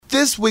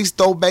This week's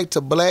Throwback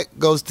to Black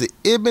goes to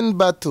Ibn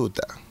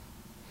Battuta.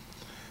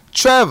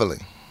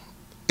 Traveling,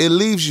 it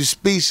leaves you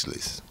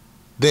speechless,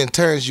 then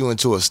turns you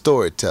into a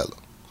storyteller.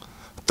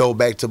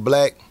 Throwback to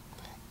Black,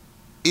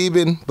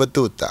 Ibn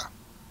Battuta.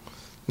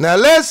 Now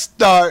let's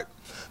start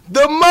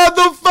the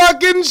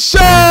motherfucking show!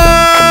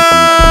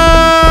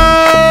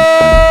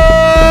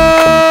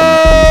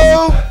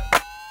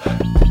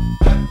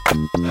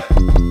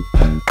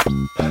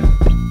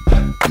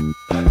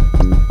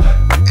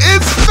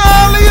 It's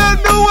finally a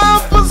new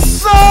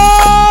episode,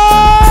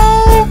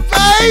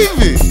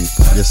 baby!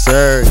 Yes,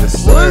 sir.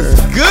 Yes, sir.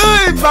 What's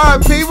good, my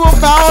people?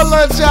 Power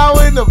Lunch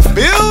Hour in the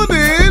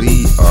building.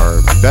 We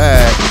are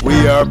back.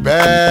 We are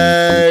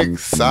back.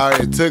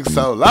 Sorry it took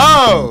so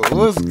long.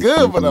 What's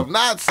good, but I'm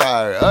not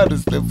sorry,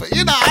 honestly. But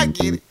you know, I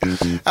get it.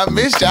 I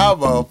miss y'all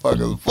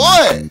motherfuckers.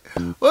 Boy,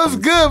 what's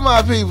good,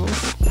 my people?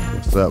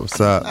 What's up?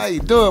 What's up? How you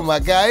doing, my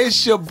guy?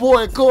 It's your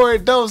boy, Corey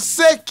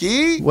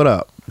Dosecki. What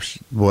up?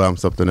 Boy, I'm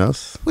something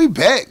else. We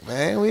back,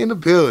 man. We in the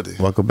building.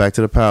 Welcome back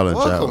to the Power Lunch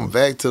Hour. Welcome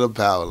back to the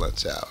Power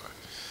Lunch Hour.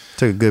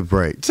 Took a good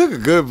break. Took a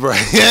good break.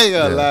 I ain't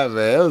gonna lie,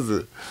 man. It was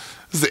an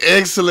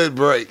excellent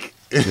break.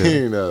 Yeah.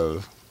 You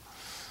know.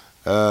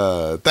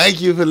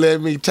 Thank you for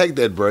letting me take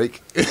that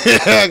break.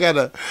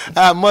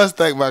 I must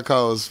thank my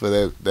co-host for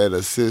that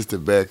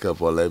assistant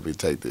backup on letting me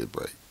take that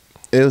break.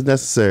 It was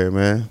necessary,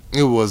 man.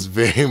 It was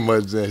very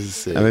much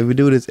necessary. I mean, we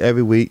do this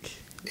every week.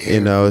 Every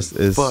you know,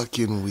 it's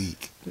fucking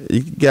week.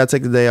 You gotta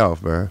take the day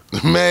off, bro.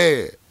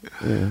 Man,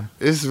 Yeah.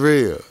 it's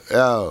real.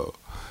 No,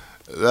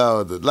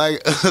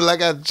 like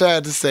I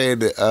tried to say in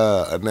the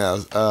in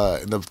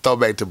the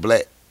Throwback to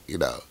Black, you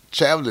know,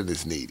 traveling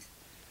is needed.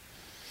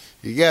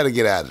 You gotta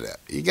get out of that.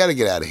 You gotta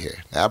get out of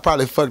here. Now, I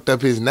probably fucked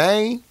up his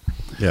name,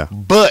 Yeah.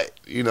 but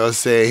you know what I'm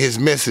saying, his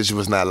message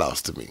was not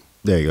lost to me.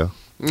 There you go.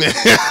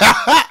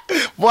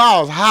 Boy,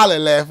 I was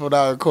hollering laughing when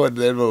I recorded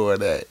that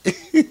morning.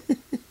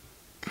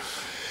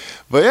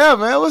 But yeah,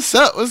 man, what's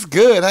up? What's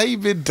good? How you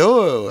been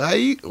doing?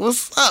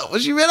 What's up?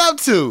 What you been up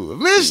to?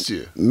 I missed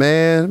you.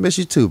 Man, miss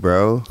you too,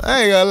 bro.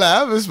 I ain't gonna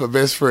lie, I miss my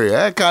best friend.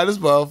 I caught this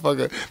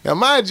motherfucker. Now,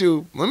 mind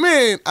you, when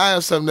me and I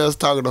have something else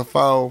talking on the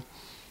phone,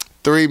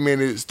 3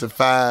 minutes to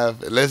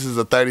 5, unless it's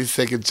a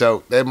 30-second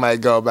joke, that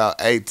might go about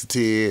 8 to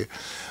 10.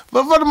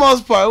 But for the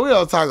most part, we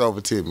don't talk over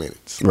 10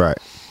 minutes. Right.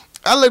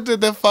 I looked at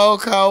that phone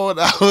call when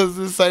I was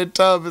in St.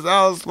 Thomas.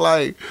 I was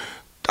like,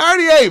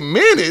 38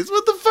 minutes?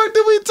 What the fuck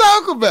did we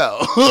talk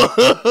about?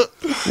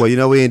 Well, you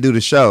know, we didn't do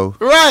the show.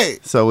 Right.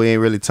 So we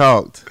ain't really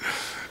talked.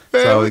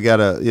 Man, So we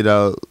gotta, you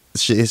know,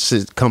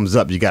 shit comes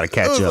up. You gotta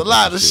catch it was up. a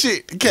lot of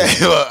shit that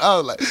came up. I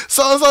was like,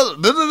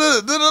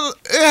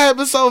 it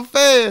happened so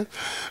fast.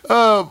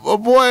 My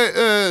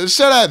boy,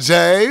 shout out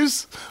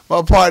James,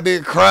 my partner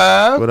in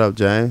crime. What up,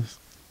 James?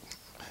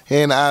 He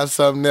and I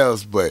something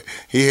else, but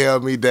he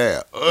held me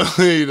down.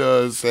 You know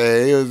what I'm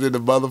saying? He was in the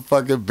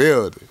motherfucking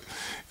building.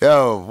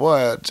 Yo,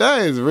 boy,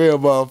 James real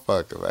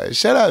motherfucker, man.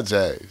 Shout out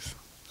James.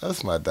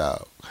 That's my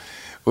dog.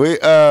 When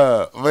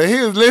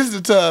he was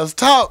listening to us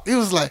talk, he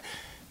was like,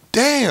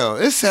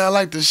 damn, it sounds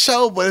like the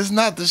show, but it's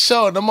not the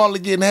show, and I'm only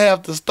getting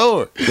half the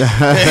story. He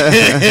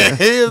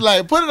was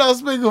like, put it on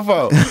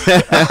speakerphone.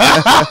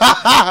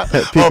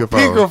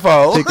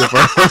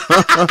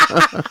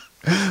 Speakerphone.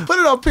 Put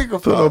it on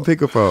speakerphone. Put it on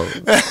speakerphone.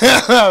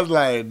 I was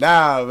like,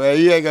 nah, man,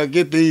 you ain't gonna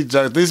get these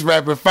jokes. This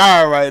rapid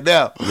fire right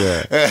now.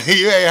 Yeah.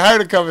 You ain't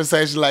heard a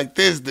conversation like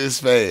this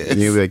fast. You ain't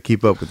able to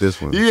keep up with this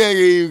one. You ain't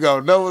even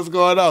gonna know what's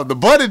going on. The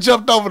bunny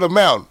jumped over the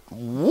mountain.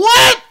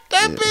 What?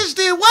 That bitch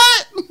did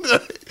what?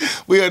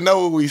 We'll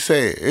know what we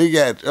said.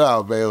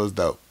 Oh, man, it was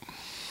dope.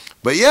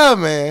 But yeah,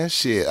 man,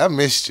 shit, I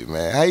missed you,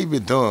 man. How you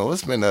been doing?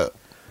 What's been up?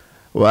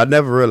 Well, I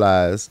didn't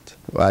realize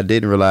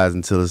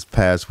until this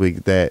past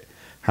week that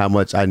how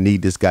much I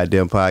need this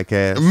goddamn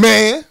podcast.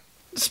 Man,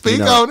 speak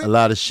on it. A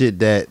lot of shit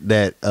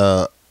that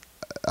I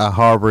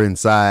harbor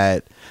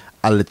inside,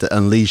 I let to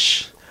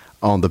unleash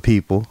on the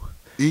people.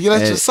 You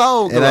let your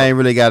soul go. And I ain't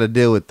really got to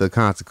deal with the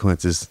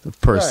consequences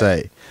per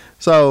se.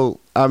 So,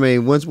 I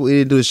mean, once we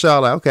didn't do the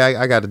show, like, okay,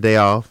 I got the day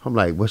off. I'm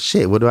like, well,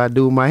 shit, what do I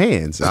do with my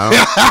hands? I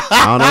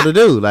don't know what to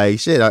do. Like,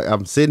 shit,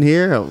 I'm sitting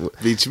here.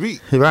 Beat your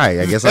beat.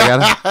 Right. I guess I got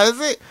to. That's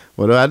it.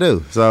 What do I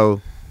do?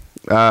 So,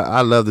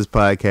 I love this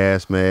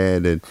podcast,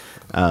 man. And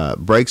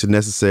breaks are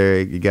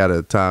necessary. You got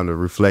a time to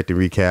reflect and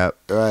recap.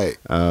 Right.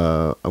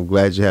 I'm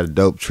glad you had a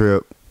dope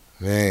trip.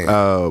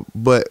 Man.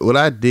 But what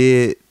I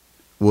did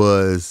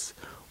was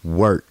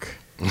work.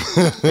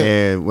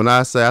 And when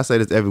I say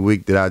this every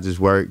week that I just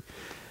work,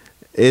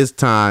 it's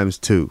times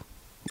 2.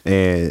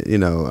 And, you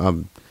know,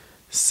 I'm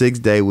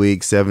 6-day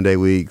weeks, 7-day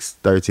weeks,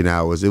 13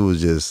 hours. It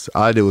was just,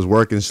 all I did was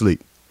work and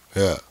sleep.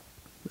 Yeah.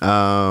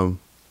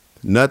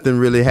 Nothing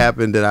really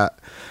happened that I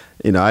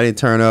didn't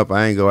turn up.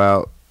 I ain't go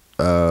out.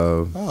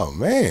 Oh,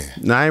 man.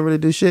 No, I ain't really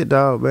do shit,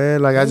 dog,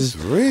 man. Like, That's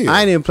real.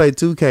 I ain't even play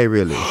 2K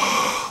really.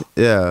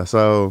 Yeah,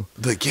 so.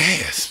 The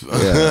gasp.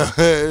 Yeah.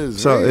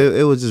 So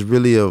it was just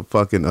really a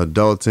fucking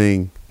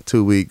adulting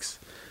 2 weeks.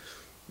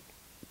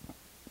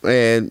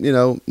 And, you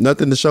know,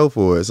 nothing to show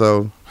for it.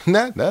 So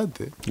Not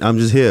nothing. I'm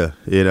just here.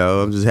 You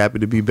know, I'm just happy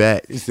to be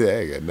back. You said,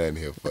 I ain't got nothing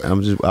here for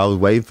you. I was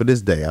waiting for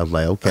this day. I was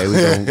like, okay, we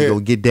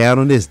gonna get down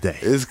on this day.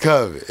 It's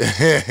coming.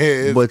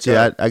 But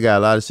yeah, I got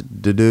a lot of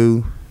shit to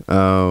do.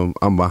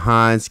 I'm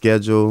behind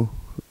schedule.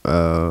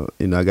 You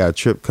know, I got a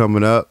trip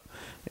coming up,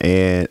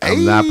 and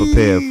I'm not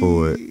prepared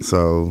for it.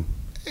 So,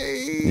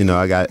 you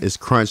know, it's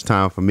crunch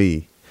time for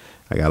me.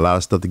 I got a lot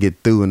of stuff to get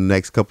through in the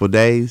next couple of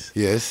days.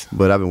 Yes.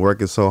 But I've been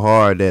working so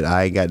hard that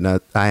I ain't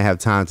have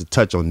time to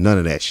touch on none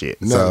of that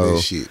shit. None of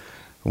that shit.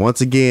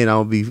 Once again,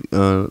 I'll be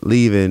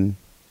leaving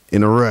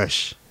in a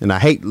rush, and I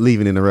hate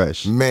leaving in a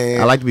rush. Man,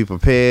 I like to be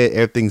prepared.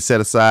 Everything's set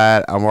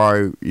aside. I'm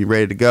already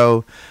ready to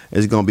go.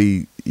 It's gonna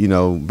be, you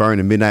know,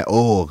 burning midnight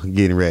oil,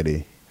 getting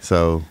ready.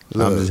 So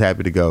look, I'm just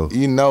happy to go.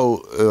 You know,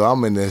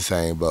 I'm in the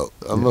same boat.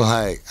 I'm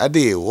like, I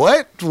did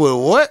what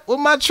with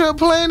my trip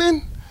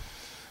planning?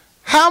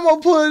 How am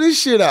I pulling this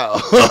shit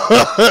out?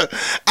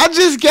 I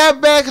just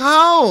got back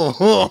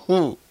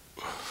home.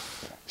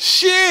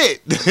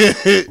 Shit.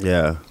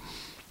 Yeah.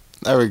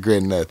 I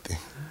regret nothing.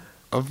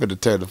 I'm finna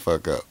turn the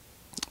fuck up.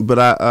 But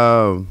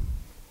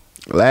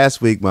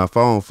last week my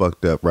phone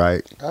fucked up,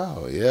 right?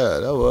 Oh yeah,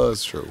 that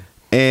was true.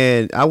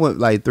 And I went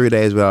like 3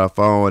 days without a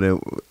phone,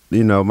 and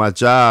you know, my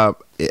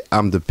job,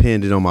 I'm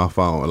dependent on my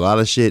phone. A lot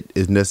of shit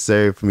is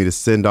necessary for me to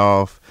send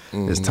off.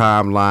 There's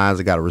timelines.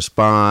 I got to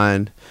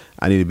respond.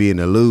 I need to be in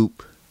the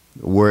loop.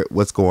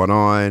 What's going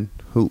on?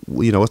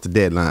 You know, what's the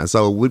deadline?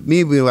 So with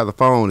me being without the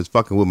phone is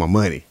fucking with my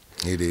money.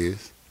 It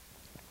is.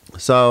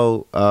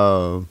 So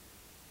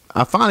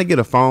I finally get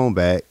a phone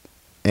back,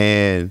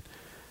 and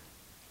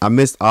I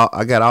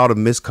got all the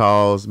missed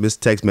calls,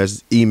 missed text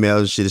messages, emails,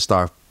 and shit that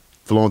start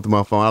flowing through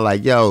my phone. I'm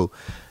like, yo,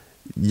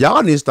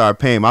 y'all need to start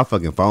paying my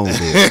fucking phone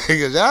bill.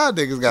 Because y'all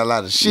niggas got a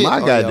lot of shit. My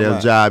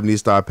goddamn job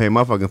needs to start paying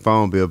my fucking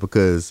phone bill,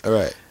 because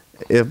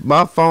if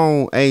my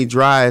phone ain't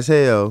dry as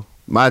hell,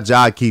 my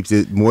job keeps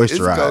it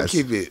moisturized. It's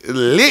gonna keep it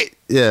lit.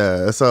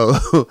 Yeah.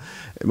 So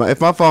if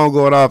my phone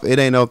going off, it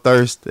ain't no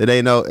thirst. It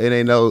ain't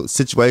no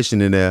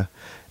situation in there.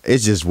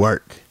 It's just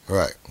work.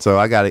 Right. So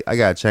I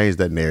gotta change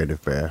that narrative,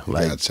 fair. You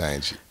gotta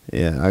change it.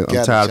 Yeah,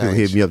 I'm tired of people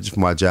hitting me up just for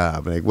my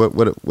job. Like,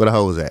 what a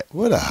hoe's at?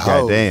 What a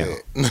hoe? Goddamn.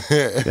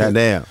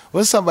 Goddamn.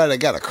 What's somebody that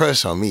got a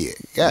crush on me at?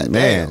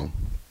 Goddamn.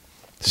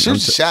 Shoot a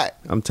shot.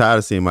 I'm tired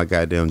of seeing my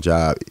goddamn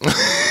job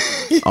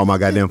on my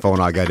goddamn phone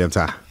all goddamn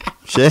time.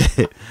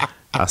 Shit.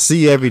 I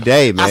see you every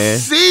day, man. I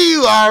see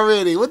you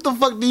already. What the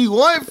fuck do you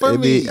want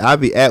from me? I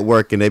be at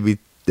work and they be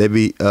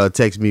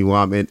texting me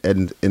while I'm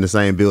in the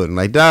same building.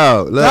 Like,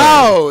 dog, look.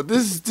 No,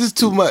 this is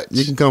too much.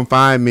 You can come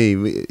find me,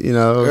 you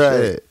know.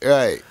 Right,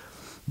 right.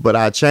 But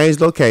I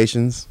changed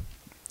locations,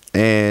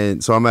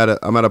 and so I'm at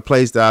a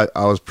place that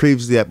I was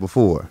previously at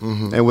before.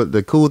 Mm-hmm. And what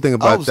the cool thing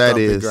about that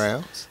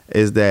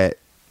is that,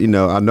 you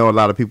know, I know a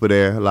lot of people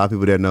there. A lot of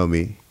people there know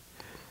me.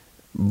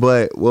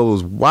 But what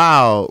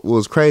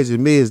was crazy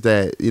to me is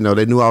that, you know,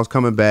 they knew I was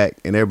coming back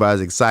and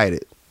everybody's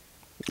excited.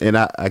 And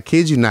I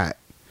kid you not,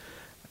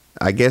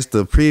 I guess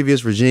the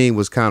previous regime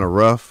was kind of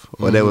rough,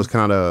 or they was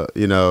kind of,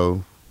 you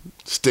know,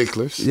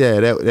 sticklers. Yeah,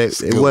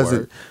 it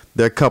wasn't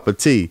their cup of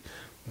tea.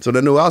 So they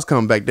knew I was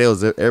coming back.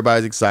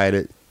 Everybody's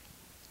excited.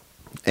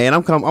 And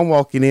I'm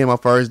walking in my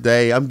first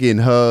day. I'm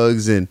getting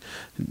hugs and,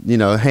 you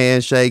know,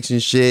 handshakes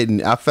and shit.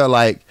 And I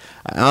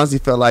honestly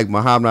felt like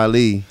Muhammad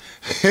Ali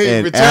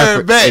in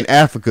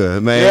Africa,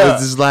 man. Yeah. It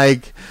was just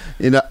like,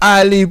 you know,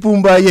 Ali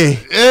Boumbaye.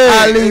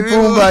 Ali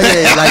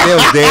Boumbaye. Like, they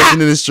was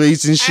dancing in the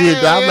streets and shit.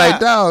 I'm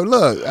like, dog,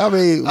 look. I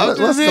mean, what's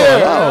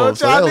going on?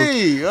 So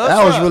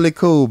that was really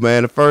cool,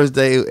 man. The first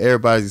day,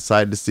 everybody's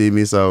excited to see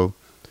me. So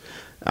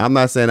I'm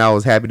not saying I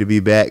was happy to be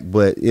back,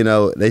 but, you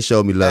know, they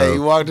showed me love. Hey,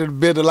 you walked in the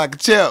building like a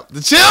champ.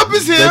 The champ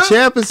is here. The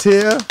champ is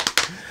here.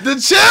 The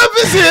champ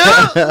is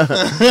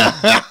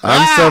here.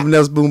 I'm something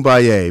else,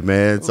 Boombaye,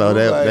 man. So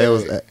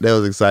they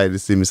was excited to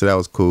see me. So that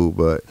was cool.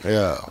 But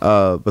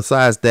yeah.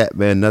 Besides that,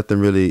 man, nothing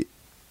really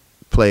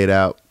played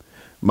out.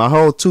 My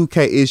whole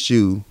 2K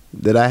issue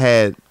that I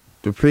had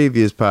the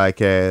previous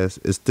podcast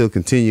is still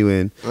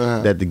continuing.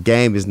 That the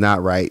game is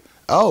not right.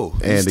 Oh,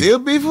 and you still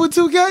beefing with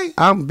 2K?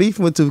 I'm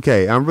beefing with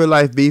 2K. I'm real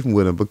life beefing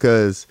with them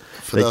because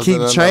they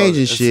keep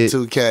changing shit. It's a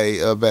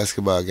 2K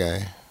basketball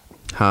game.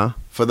 Huh?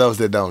 For those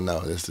that don't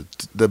know, it's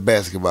the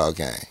basketball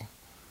game.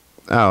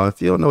 Oh,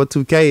 if you don't know what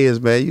 2K is,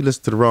 man, you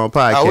listen to the wrong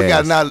podcast. We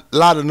got a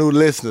lot of new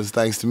listeners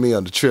thanks to me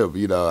on the trip.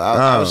 You know,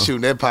 I was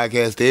shooting that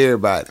podcast to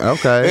everybody.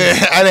 Okay.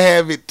 I didn't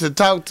have it to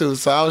talk to,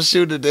 so I was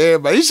shooting it to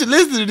everybody. You should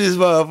listen to this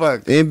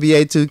motherfucker.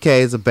 NBA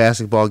 2K is a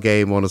basketball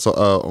game on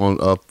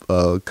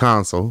a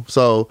console.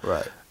 So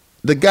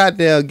the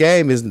goddamn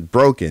game is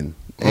broken.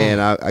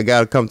 And I got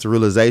to come to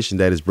realization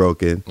that it's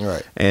broken.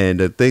 Right. And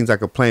the things I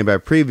complained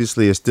about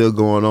previously are still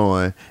going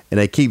on. And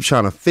they keep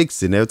trying to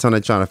fix it. And every time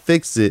they're trying to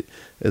fix it,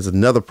 there's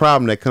another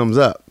problem that comes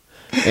up.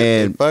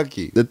 And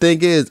the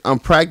thing is, I'm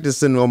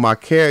practicing on my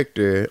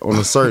character on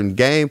a certain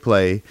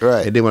gameplay.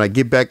 Right. And then when I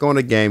get back on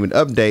the game and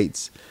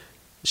updates,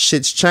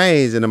 shit's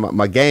changed and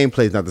my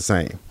gameplay's not the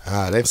same.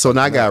 So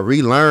now I got to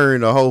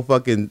relearn the whole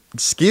fucking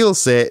skill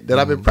set that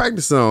I've been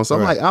practicing on. So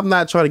I'm like, I'm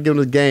not trying to give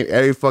them the game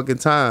every fucking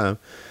time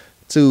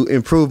to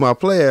improve my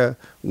player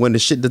when the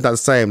shit is not the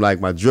same. Like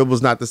my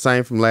dribble's not the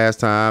same from last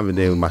time, and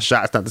then my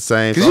shot's not the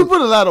same. Because you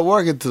put a lot of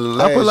work into the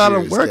last I put a lot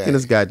of work in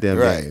this goddamn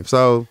game.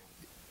 So,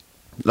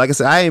 like I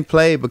said, I ain't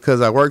played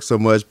because I work so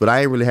much, but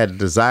I ain't really had the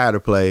desire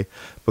to play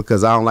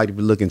because I don't like to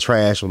be looking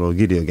trash on a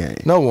video game.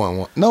 No one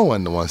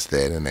wants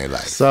that in their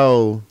life.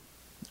 So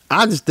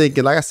I'm just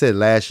thinking, like I said,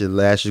 last year's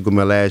gonna be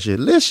my last year.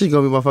 This year's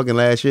gonna be my fucking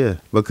last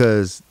year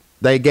because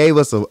they gave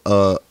us a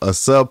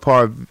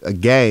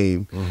subpar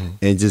game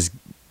and just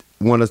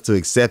want us to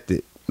accept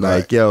it.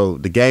 Like, yo,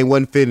 the game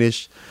wasn't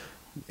finished.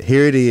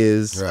 Here it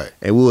is,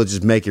 and we'll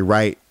just make it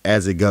right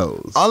as it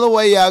goes. All the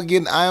way y'all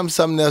getting I Am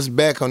Something Else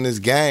back on this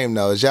game,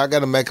 though, is y'all got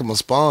to make him a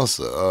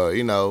sponsor,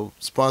 or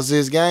sponsor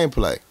his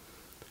gameplay.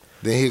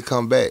 Then he'll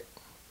come back.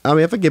 I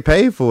mean, if I get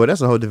paid for it,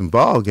 that's a whole different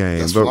ball game.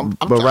 That's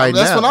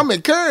what I'm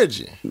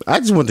encouraging.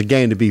 I just want the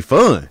game to be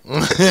fun.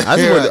 I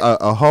just want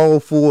a whole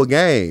full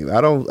game.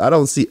 I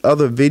don't see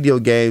other video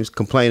games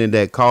complaining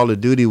that Call of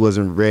Duty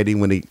wasn't ready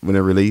when it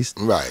released.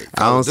 Right.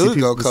 I don't see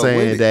people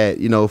saying that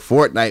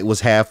Fortnite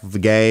was half of the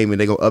game and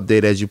they gonna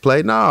update as you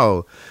play.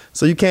 No,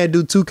 so you can't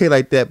do 2K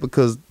like that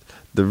because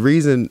the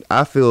reason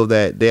I feel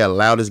that they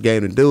allow this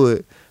game to do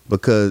it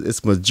because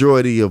it's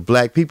majority of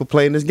black people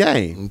playing this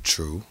game.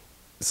 True.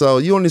 So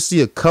you only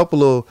see a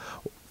couple of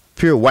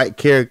pure white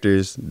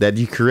characters that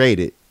you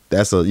created.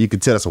 You can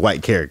tell that's a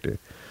white character.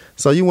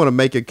 So you want to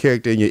make your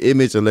character in your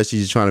image unless you're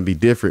just trying to be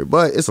different.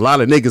 But it's a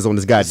lot of niggas on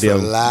this goddamn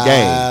game. A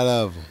lot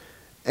of them.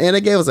 And they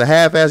gave us a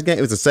half-ass game.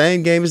 It was the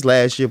same game as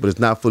last year, but it's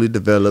not fully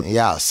developed. And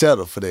y'all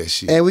settle for that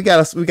shit. And we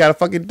gotta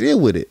fucking deal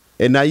with it.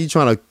 And now you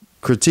trying to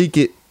critique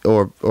it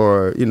or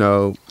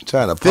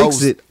trying to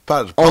fix it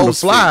on the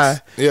fly.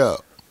 Yeah.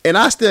 And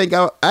I ain't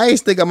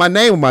still got my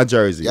name on my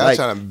jersey. Y'all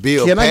trying to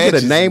build. Can I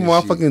get a name on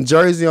my fucking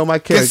jersey on my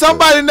character? Can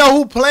somebody know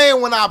who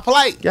playing when I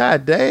play?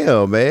 God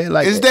damn, man!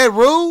 Like, is that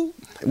rude?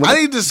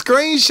 I need to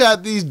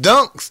screenshot these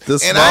dunks,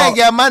 and I ain't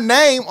got my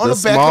name on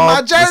the back of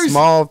my jersey. The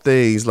small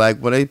things, like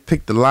when they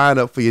pick the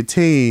lineup for your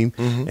team,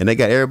 and they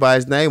got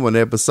everybody's name on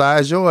there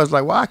besides yours.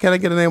 Like, why can't I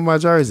get a name on my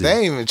jersey? They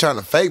ain't even trying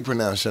to fake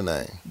pronounce your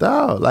name.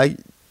 No, like.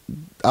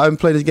 I've been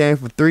playing this game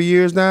for 3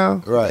 years now.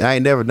 Right. And I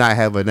ain't never not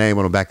have a name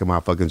on the back of my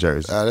fucking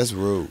jersey. That's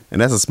rude. And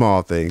that's a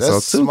small thing. So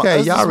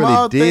 2K, y'all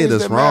really did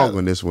us wrong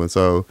on this one.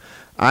 So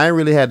I ain't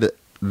really had the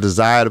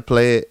desire to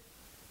play it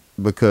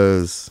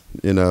because,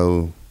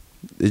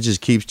 it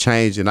just keeps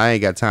changing. I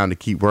ain't got time to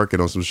keep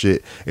working on some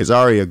shit. It's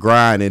already a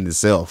grind in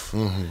itself.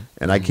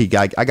 And I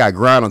got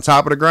grind on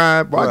top of the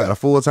grind. Bro, I got a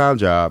full-time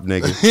job,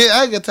 nigga. Yeah,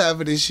 I ain't got time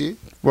for this shit.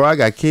 Bro, I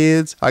got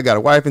kids. I got a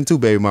wife and 2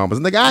 baby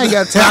mamas. Nigga, I ain't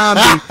got time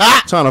to be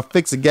trying to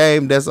fix a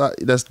game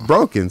that's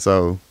broken.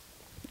 So,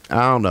 I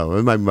don't know.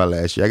 It might be my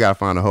last year. I got to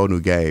find a whole new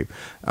game.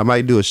 I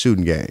might do a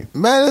shooting game.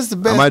 Man, that's the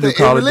best I might thing. Do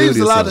Call it relieves of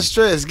Duty a lot of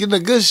stress. Getting a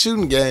good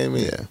shooting game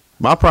in. Yeah.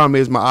 My problem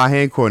is my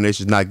eye-hand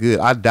coordination is not good.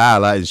 I die a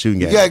lot in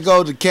shooting games. You got to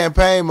go to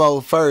campaign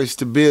mode first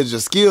to build your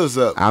skills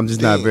up. I'm just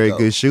not a very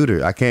good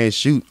shooter. I can't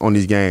shoot on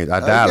these games.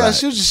 I die a lot. You got to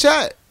shoot your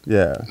shot.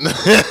 Yeah.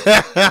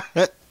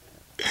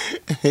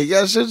 You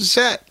got to shoot your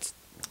shots.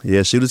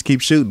 Yeah, shooters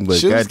keep shooting, but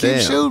shooters goddamn.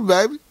 keep shooting,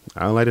 baby.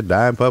 I don't like to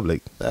die in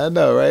public. I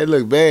know, right? It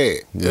look bad.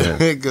 Yeah.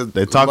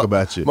 They talk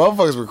about you.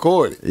 Motherfuckers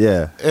record it.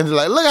 Yeah. And they're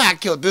like, look how I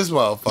killed this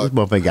motherfucker. This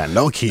motherfucker got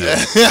no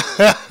kills.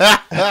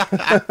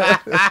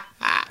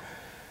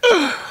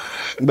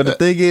 But the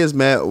thing is,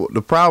 man,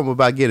 the problem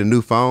about getting a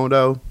new phone,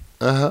 though,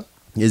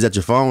 is that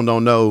your phone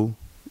don't know.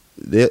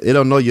 It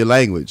don't know your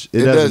language.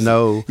 It doesn't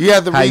know you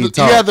have to how you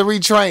talk. You have to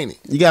retrain it.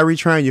 You got to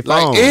retrain your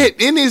phone. Like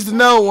it needs to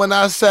know when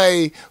I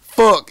say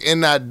fuck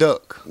and not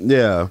duck.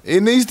 Yeah.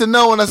 It needs to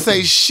know when I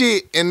say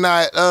shit and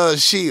not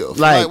shield.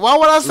 Like why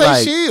would I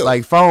say shield?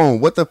 Like phone,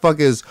 what the fuck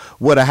is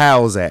what a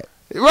how's at?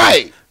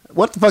 Right.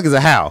 What the fuck is a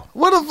how?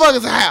 What the fuck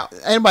is a how?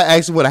 Anybody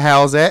ask you what a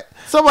how's at?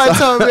 Somebody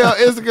told me on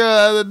Instagram the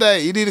other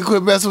day, you need to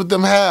quit messing with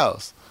them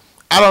hows.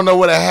 I don't know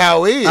what a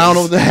how is. I don't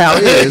know what the how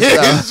is.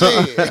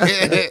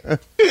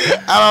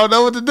 I don't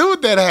know what to do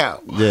with that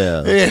how.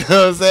 Yeah. You know what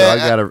I'm saying?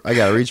 So I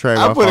gotta retrain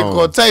my phone. I put in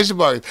quotation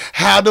marks.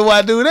 How do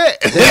I do that?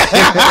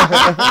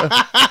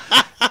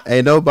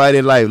 Ain't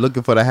nobody like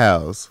looking for the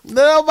house.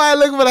 Nobody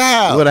looking for the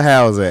house. Where the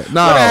house at?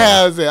 No. Where the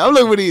house at? I'm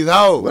looking for these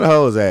hoes. Where the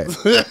hoes at?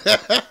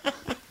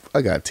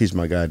 I gotta teach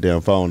my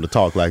goddamn phone to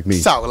talk like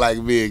me. Talk like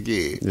me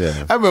again.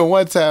 Yeah. I remember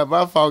one time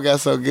my phone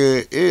got so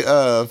good,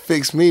 it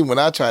fixed me when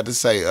I tried to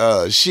say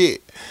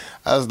shit.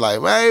 I was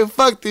like, man,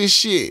 fuck this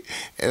shit.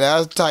 And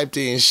I typed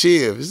in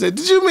Shiv. He said,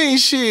 did you mean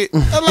shit?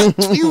 I'm like,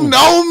 you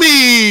know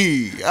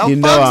me. I'm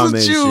fucking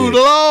with you the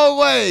long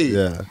way.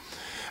 Yeah.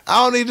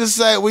 I don't need to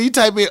say, when you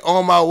type in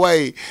on my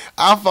way,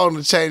 iPhone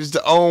to change it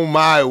to on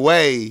my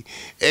way,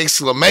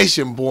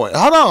 exclamation point.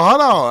 Hold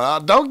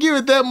on. Don't give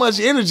it that much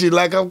energy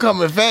like I'm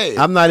coming fast.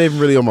 I'm not even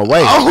really on my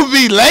way. I'm gonna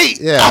be late.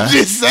 Yeah. I'm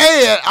just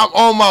saying I'm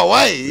on my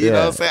way. You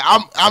know what I'm saying?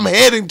 I'm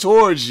heading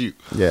towards you.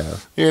 Yeah.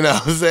 You know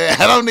what I'm saying?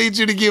 I don't need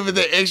you to give it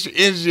the extra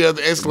energy of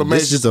the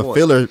exclamation It's just point.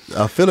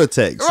 a filler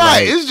text.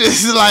 Right. It's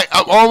just like,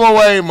 I'm on my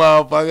way,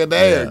 motherfucker.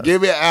 Damn. Yeah.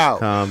 Give me an hour.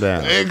 Calm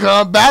down. And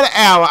come about an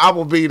hour, I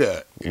will be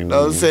there. You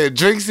know what I'm saying?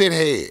 Drinks in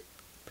head.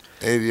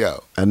 And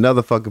yo.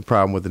 Another fucking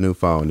problem with the new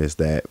phone is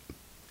that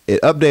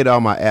it updated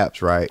all my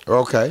apps, right?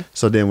 Okay.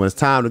 So then when it's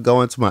time to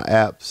go into my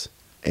apps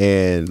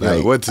and Yeah,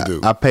 like what to do?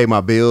 I pay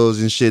my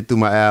bills and shit through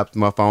my app,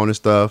 my phone and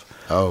stuff.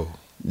 Oh.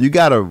 You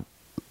gotta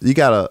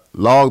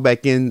log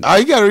back in. Oh,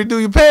 you gotta redo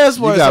your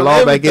password. You gotta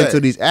log back into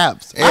these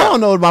apps. Yeah. I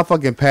don't know my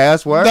fucking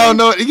password.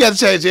 No, you gotta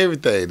change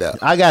everything now.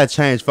 I gotta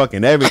change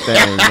fucking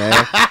everything,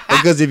 man.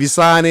 Because if you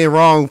sign in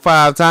wrong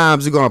 5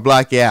 times, you're gonna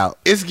block you out.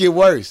 It's get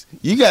worse.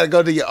 You gotta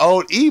go to your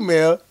old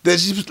email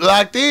that you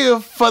locked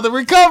in for the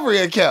recovery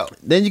account.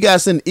 Then you gotta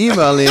send an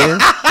email in.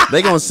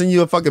 They gonna send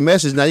you a fucking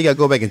message. Now you gotta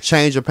go back and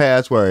change your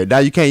password. Now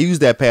you can't use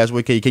that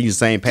password. You can't use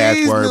the same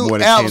password These new more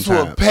than 10 apps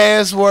will times.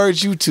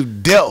 password you to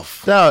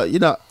death. No, you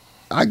know,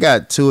 I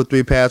got 2 or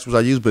 3 passwords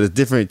I use, but it's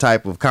different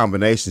type of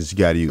combinations you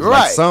gotta use. Right.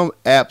 Like some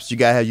apps you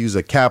gotta use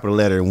a capital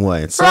letter in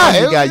one. Some Right,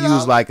 you gotta you know.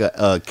 use like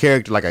a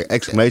character, like an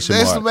exclamation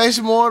mark.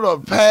 Exclamation mark or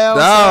pound.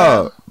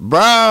 No,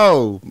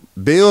 bro,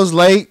 bills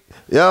late.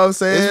 You know what I'm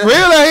saying? It's real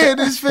out here in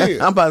this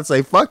field. I'm about to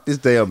say, fuck this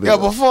damn bill.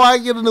 Yeah, before I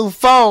get a new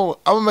phone,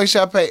 I'm gonna make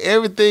sure I pay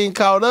everything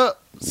caught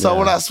up. So Yeah.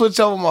 when I switch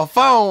over my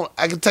phone,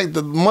 I can take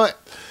the month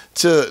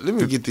to let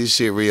me get this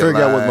shit real.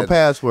 Figure out what my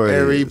password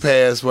and is.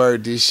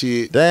 re-password this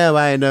shit. Damn,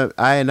 I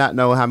ain't not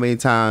know how many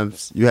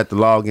times you have to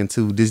log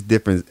into these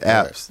different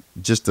apps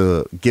just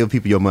to give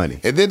people your money.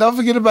 And then don't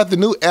forget about the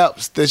new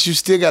apps that you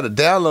still got to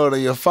download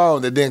on your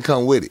phone that didn't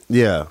come with it.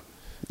 Yeah,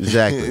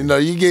 exactly. You know,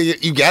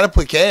 you got to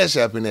put Cash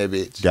App in that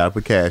bitch. Gotta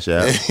put cash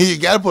out. You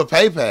got to put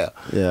PayPal.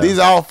 Yeah. These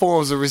are all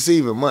forms of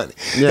receiving money.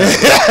 Yeah.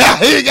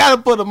 You got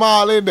to put them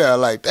all in there.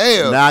 Like,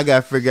 damn. Now I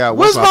gotta figure out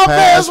What's what's my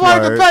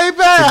password to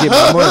PayPal? to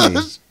get my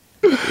money.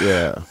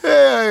 Yeah.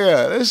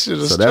 Yeah. That shit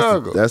a So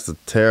struggle. that's the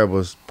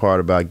terrible part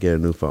about getting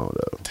a new phone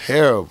though.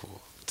 Terrible.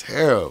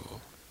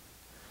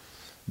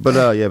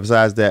 But yeah,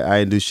 besides that, I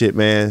didn't do shit,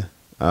 man.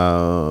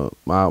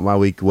 My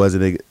week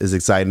wasn't as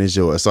exciting as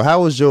yours. So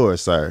how was yours,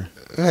 sir?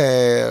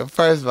 Man,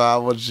 first of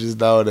all, I want you to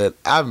know that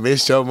I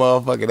missed your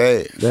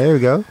motherfucking ass. There we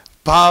go.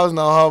 Pause,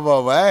 no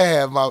homo, but I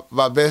had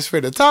my best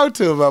friend to talk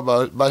to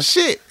about my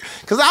shit.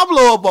 Because I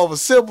blow up over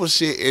simple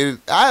shit, and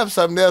I have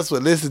something else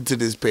with listen to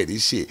this petty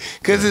shit.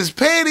 Because it's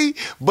petty,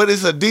 but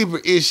it's a deeper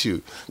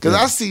issue. Because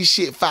I see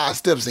shit 5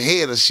 steps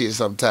ahead of shit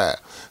sometimes.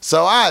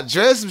 So I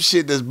address some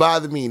shit that's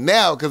bothering me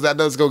now because I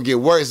know it's going to get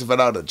worse if I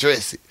don't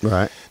address it.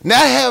 Right. Not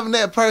having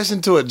that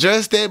person to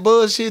address that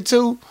bullshit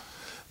too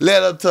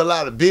led up to a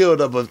lot of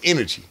buildup of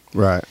energy.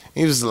 Right.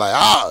 He was like,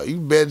 you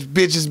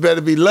bitches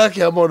better be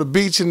lucky I'm on the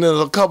beach and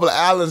a couple of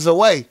islands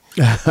away.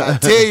 I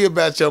tell you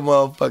about your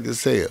motherfucking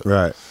self.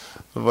 Right.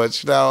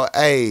 But you know,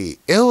 hey,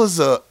 it was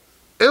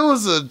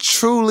a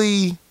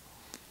truly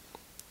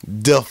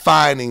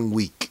defining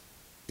week.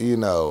 You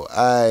know,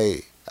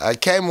 I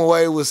came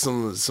away with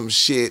some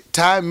shit.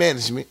 Time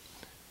management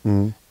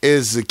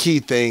is the key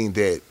thing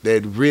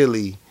that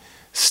really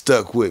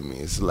stuck with me.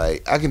 It's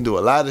like I can do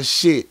a lot of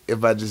shit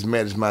if I just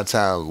manage my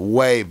time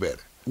way better.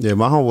 Yeah,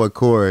 my homeboy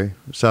Corey,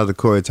 shout out to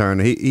Corey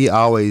Turner. He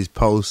always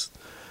posts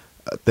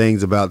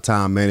things about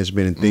time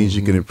management and things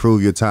you can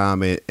improve your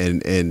time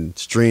and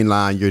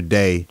streamline your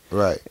day.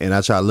 Right. And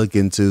I try to look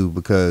into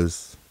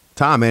because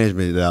time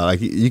management,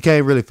 like you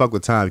can't really fuck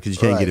with time because you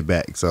can't Right. get it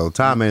back. So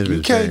time management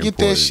You is very can't get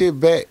important. that shit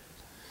back.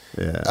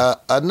 Yeah.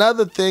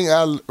 Another thing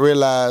I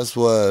realized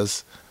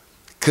was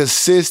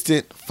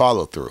consistent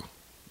follow through.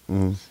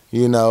 Mhm.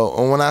 You know,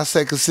 and when I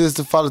say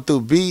consistent follow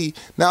through, be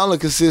not only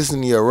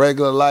consistent in your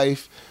regular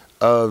life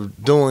of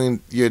doing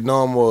your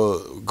normal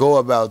go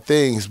about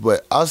things,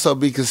 but also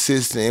be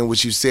consistent in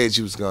what you said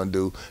you was gonna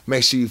do.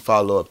 Make sure you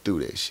follow up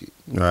through that shit.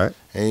 Right.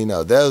 And you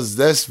know,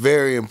 that's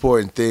very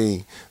important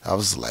thing. I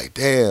was like,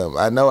 damn,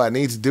 I know I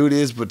need to do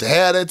this, but to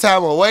have that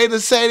time away to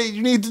say that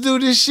you need to do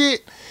this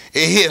shit,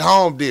 it hit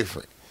home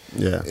different.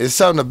 Yeah. It's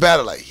something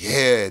about it, like,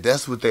 yeah,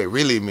 that's what they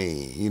really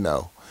mean, you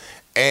know.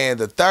 And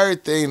the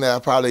third thing that I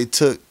probably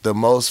took the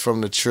most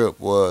from the trip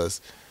was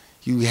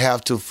you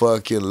have to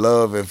fucking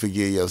love and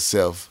forgive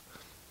yourself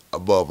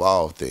above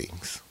all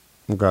things.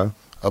 Okay.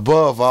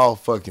 Above all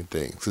fucking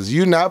things. Because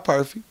you're not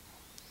perfect.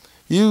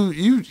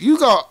 You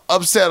gonna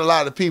upset a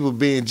lot of people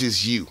being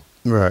just you.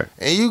 Right.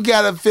 And you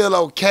gotta feel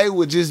okay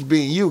with just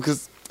being you.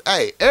 Because,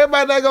 hey,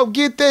 everybody not gonna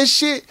get that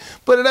shit,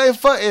 but it ain't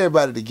for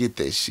everybody to get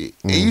that shit.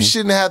 And you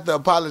shouldn't have to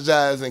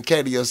apologize and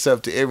cater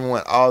yourself to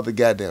everyone all the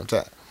goddamn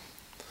time.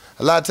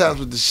 A lot of times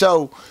with the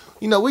show,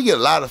 you know, we get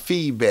a lot of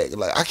feedback.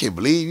 Like, I can't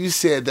believe you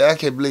said that. I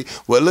can't believe,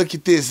 well, look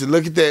at this and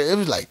look at that. It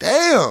was like,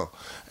 damn.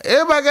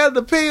 Everybody got an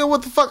opinion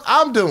what the fuck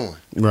I'm doing.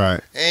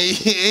 Right.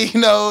 And, you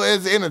know,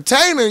 as an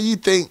entertainer, you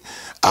think,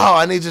 oh,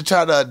 I need to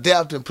try to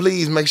adapt and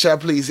please, make sure I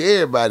please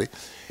everybody.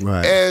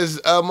 Right. As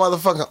a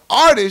motherfucking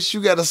artist,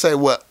 you got to say,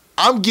 well,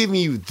 I'm giving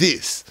you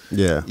this.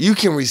 Yeah. You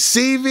can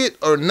receive it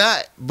or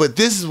not, but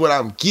this is what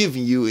I'm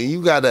giving you, and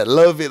you got to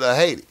love it or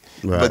hate it.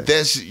 Right. But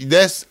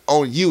that's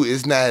on you.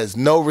 It's not, has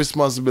no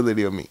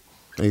responsibility on me.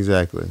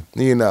 Exactly.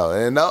 You know,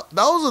 and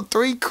those are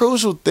three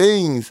crucial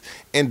things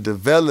in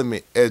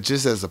development,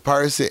 just as a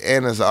person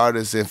and as an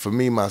artist, and for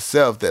me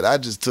myself, that I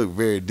just took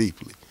very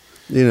deeply.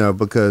 You know,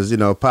 because, you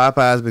know,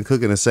 Popeye's been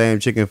cooking the same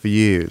chicken for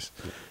years.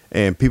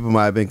 And people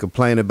might have been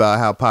complaining about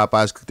how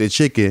Popeyes cook their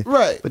chicken.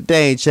 Right. But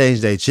they ain't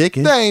changed their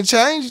chicken. They ain't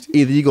changed.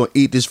 Either you going to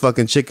eat this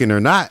fucking chicken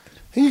or not.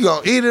 You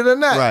going to eat it or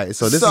not. Right.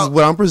 So this is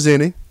what I'm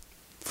presenting.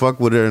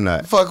 Fuck with it or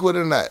not. Fuck with it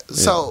or not. Yeah.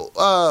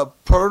 So,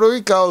 Puerto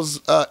Rico's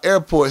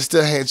airport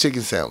still had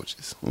chicken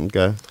sandwiches.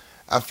 Okay.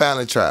 I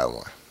finally tried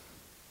one.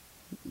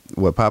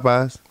 What,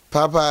 Popeyes?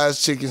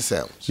 Popeye's chicken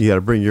sandwich. You got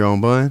to bring your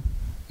own bun?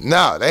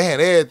 No, they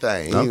had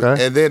everything.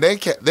 Okay. And then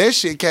their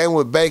shit came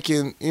with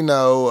bacon, you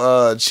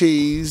know,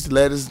 cheese,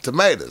 lettuce, and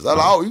tomatoes. I'm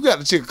like, oh, you got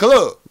the chicken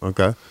club.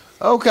 Okay.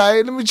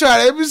 Okay, let me try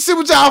that. Let me see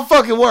what y'all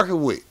fucking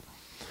working with.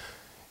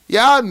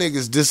 Y'all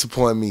niggas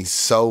disappoint me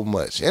so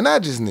much. And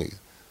not just niggas.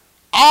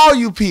 All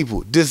you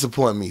people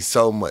disappoint me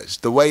so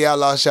much. The way y'all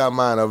lost y'all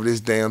mind over this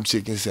damn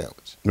chicken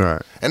sandwich.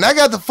 Right. And I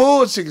got the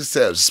full chicken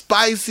sandwich.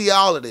 Spicy,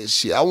 all of that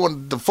shit. I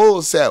wanted the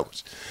full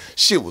sandwich.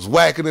 Shit was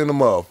whacking in the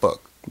motherfucker.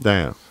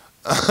 Damn.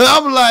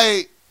 I'm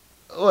like,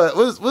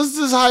 what's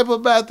this hype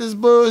about this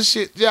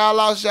bullshit y'all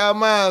lost y'all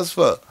minds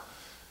for?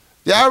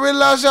 Y'all really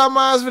lost y'all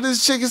minds for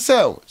this chicken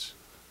sandwich?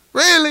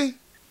 Really?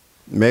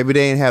 Maybe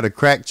they ain't had the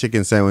crack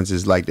chicken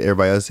sandwiches like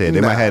everybody else had.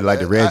 They might have like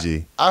the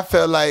Reggie. I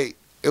felt like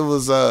it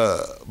was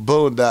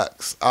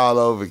Boondocks all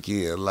over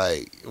again.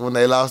 Like when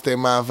they lost their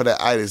mind for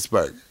that itis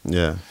burger.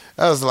 Yeah.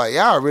 I was like,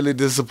 y'all really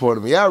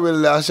disappointed me. Y'all really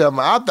lost y'all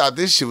mind. I thought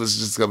this shit was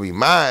just gonna be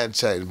mind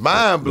changing,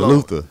 mind blowing.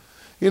 Luther.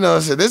 You know what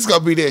I'm saying? This is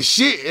gonna be that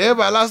shit.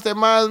 Everybody lost their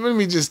minds. Let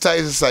me just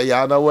taste and say,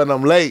 y'all know when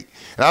I'm late.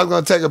 And I was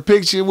gonna take a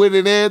picture with it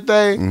and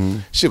everything. Mm-hmm.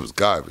 Shit was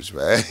garbage,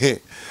 man.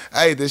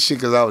 I ate this shit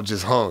because I was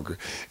just hungry.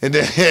 And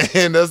then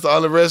and that's the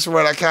only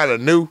restaurant I kind of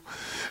knew.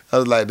 I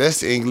was like,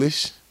 that's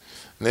English.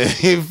 And then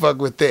he fuck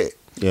with that.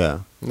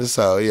 Yeah. And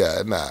so,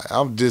 yeah,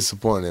 I'm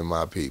disappointed in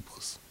my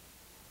peoples.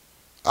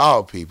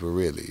 All people,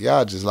 really.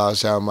 Y'all just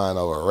lost y'all mind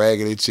over a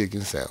raggedy chicken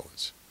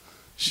sandwich.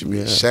 Should be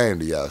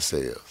ashamed of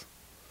yourselves.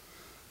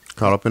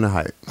 Caught up in the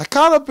hype. I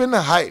caught up in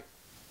the hype.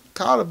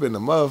 Caught up in the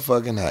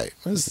motherfucking hype.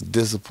 It's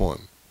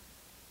disappointing.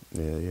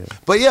 Yeah.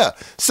 But yeah,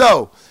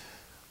 so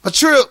my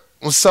trip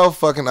was so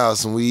fucking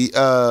awesome. We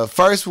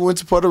first we went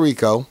to Puerto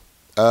Rico.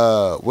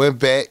 Went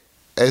back.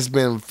 It's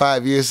been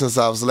 5 years since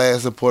I was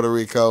last in Puerto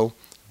Rico.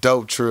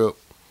 Dope trip.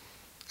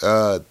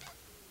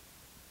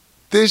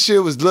 This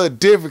year was a little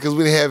different because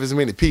we didn't have as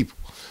many people.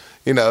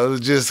 You know, it was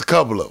just a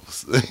couple of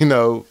us. You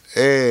know,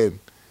 and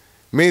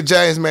me and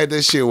James made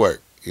that shit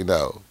work. You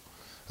know.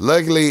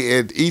 Luckily,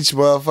 at each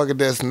motherfucking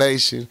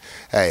destination,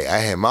 hey, I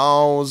had my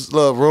own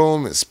little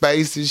room and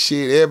space and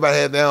shit. Everybody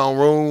had their own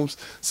rooms.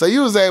 So you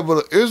was able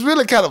to, it was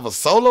really kind of a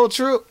solo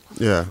trip.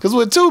 Yeah. Because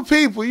with two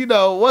people, you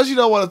know, once you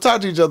don't want to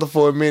talk to each other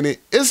for a minute,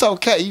 it's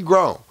okay. You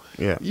grown.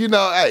 Yeah. You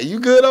know, hey, you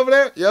good over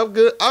there? Yeah, I'm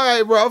good. All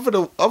right, bro, I'm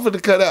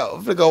finna cut out.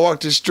 I'm finna go walk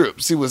this strip,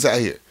 see what's out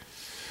here.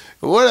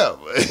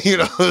 Whatever. You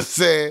know what I'm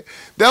saying?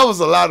 That was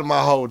a lot of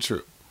my whole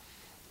trip.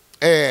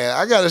 And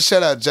I got to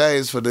shout out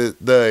James for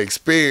the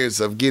experience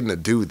of getting to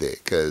do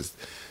that. Because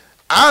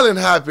island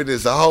hopping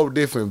is a whole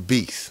different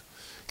beast.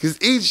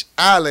 Because each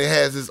island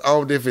has its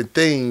own different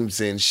themes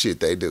and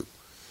shit they do.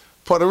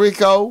 Puerto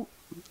Rico,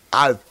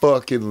 I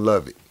fucking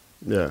love it.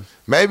 Yeah.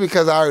 Maybe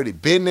because I already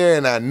been there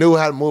and I knew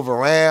how to move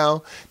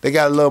around. They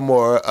got a little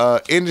more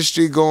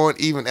industry going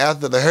even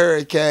after the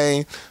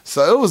hurricane.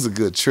 So it was a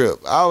good trip.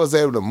 I was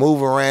able to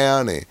move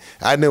around and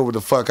I knew where the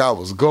fuck I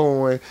was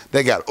going.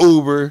 They got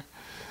Uber.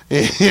 You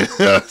know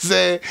what I'm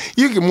saying?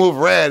 You can move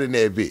around in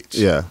that bitch.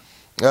 Yeah.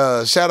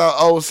 Shout out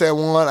Old San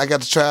Juan. I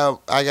got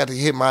to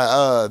hit my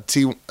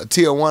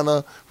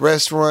Tijuana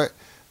restaurant.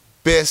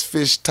 Best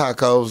fish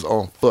tacos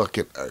on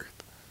fucking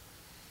earth.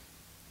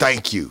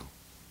 Thank you.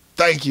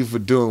 Thank you for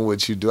doing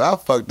what you do. I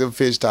fucked them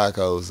fish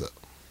tacos up.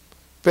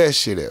 Best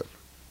shit ever.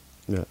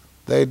 Yeah.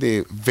 They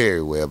did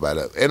very well by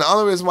that. And the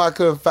only reason why I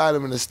couldn't find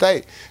them in the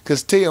state,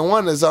 because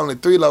Tijuana is only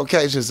 3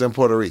 locations in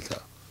Puerto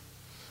Rico.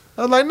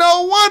 I was like,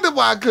 no wonder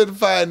why I couldn't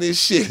find this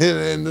shit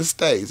in the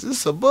States. It's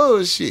some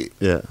bullshit.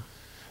 Yeah.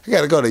 I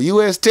got to go to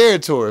U.S.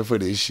 territory for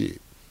this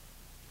shit.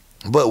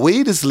 But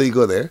weed is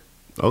legal there.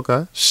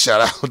 Okay.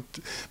 Shout out.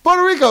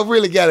 Puerto Rico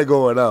really got it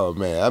going on,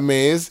 man. I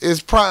mean,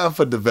 it's prime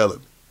for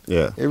development.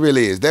 Yeah. It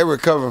really is. They're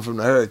recovering from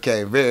the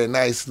hurricane very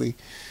nicely.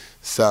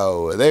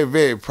 So they're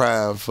very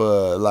prime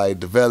for, like,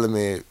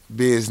 development,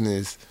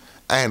 business.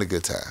 I had a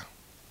good time.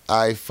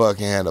 I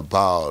fucking had a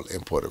ball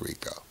in Puerto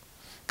Rico.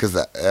 Because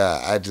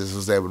I just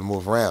was able to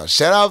move around.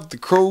 Shout out the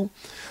crew.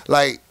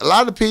 Like, a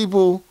lot of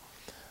people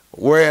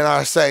we're in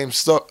our same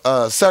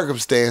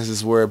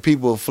circumstances where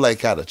people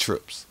flake out of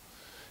trips.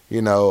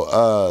 You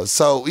know,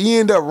 so you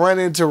end up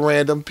running into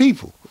random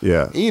people.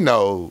 Yeah. You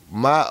know,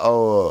 my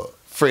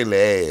friendly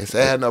ass,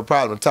 I had no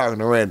problem talking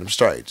to random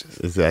strangers.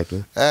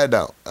 Exactly. I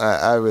don't.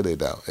 I really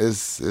don't.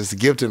 It's a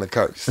gift and a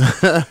curse.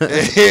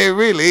 It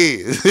really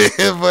is.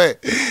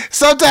 But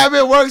sometimes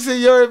it works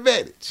in your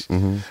advantage.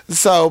 Mm-hmm.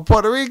 So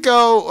Puerto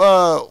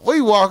Rico, we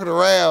walking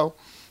around.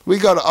 We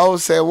go to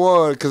Old San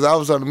Juan because I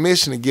was on a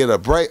mission to get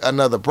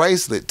another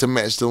bracelet to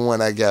match the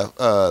one I got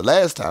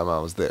last time I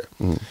was there.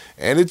 Mm.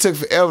 And it took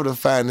forever to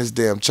find this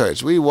damn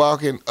church. We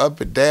walking up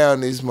and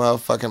down these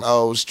motherfucking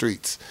old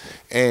streets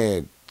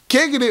and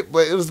kicking it,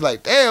 but it was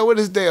like, damn, where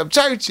this damn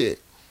church at?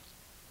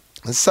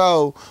 And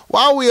so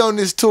while we on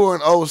this tour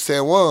in Old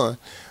San Juan,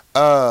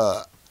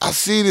 I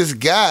see this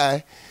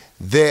guy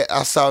that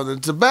I saw in the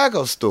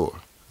tobacco store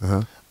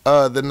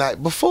the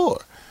night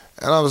before.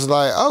 And I was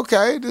like,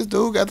 okay, this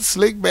dude got the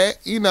slick back,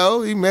 you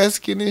know, he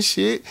Mexican and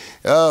shit.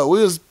 We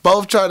was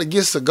both trying to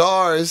get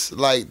cigars,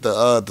 like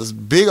the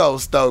big old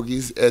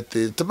stogies at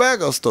the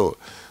tobacco store.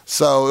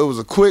 So it was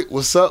a quick,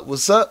 what's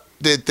up?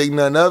 Didn't think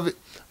nothing of it.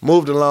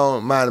 Moved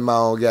along, minding my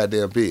own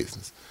goddamn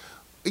business.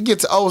 We get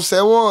to Old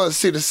San Juan,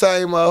 see the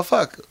same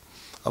motherfucker.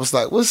 I was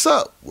like, what's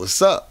up?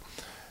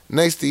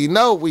 Next thing you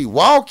know, we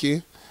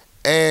walking,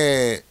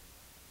 and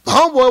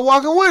homeboy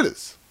walking with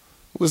us.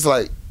 Was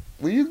like,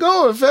 where you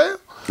going, fam?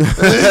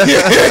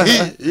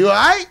 You all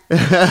right? You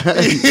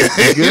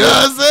know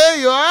what I'm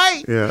saying? You all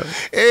right? Yeah.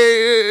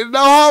 And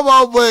no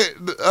homo,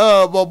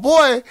 but my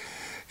boy,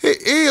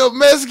 he a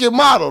Mexican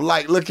model,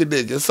 like looking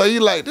nigga. So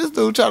you like, this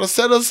dude trying to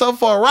set us up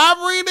for a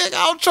robbery, nigga?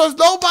 I don't trust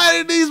nobody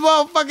in these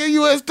motherfucking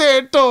U.S.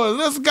 territories.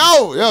 Let's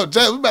go. Yo,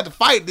 Jay, we about to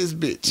fight this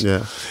bitch.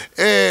 Yeah.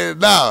 And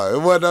no,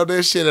 it wasn't on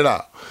that shit at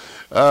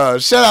all.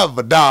 Shout out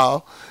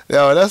Vidal.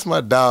 Yo, that's my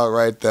dog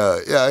right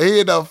there. Yeah, he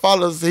ended up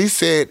following us. He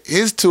said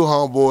his two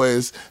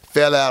homeboys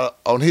fell out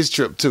on his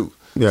trip too.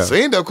 Yeah. So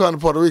he ended up coming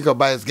to Puerto Rico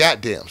by his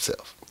goddamn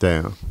self.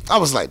 Damn. I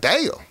was like,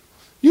 damn,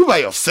 you by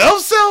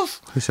yourself?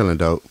 He's selling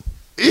dope.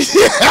 You know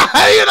what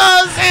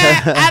I'm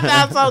saying?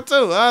 I thought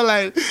so too. I was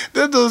like,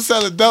 this dude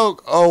selling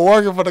dope or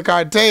working for the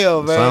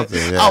cartel, man.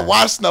 Something, yeah. I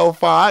watched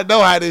Snowfall. I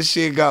know how this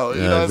shit go.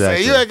 You know what I'm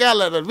saying? You ain't got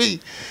to let me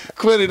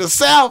quit in the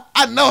South.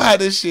 I know how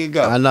this shit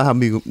go. I know how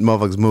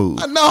motherfuckers move.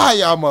 I know how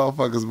y'all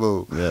motherfuckers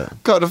move. Yeah.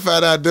 Come to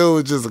find out, dude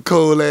was just a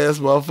cool ass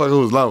motherfucker who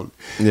was lonely.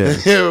 Yeah.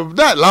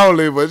 Not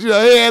lonely, but you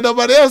know, he had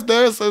nobody else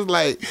there. So it's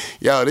like,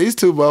 yo, these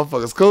two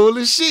motherfuckers cool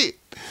as shit.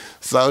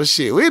 So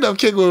shit, we ended up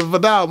kicking with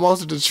Vidal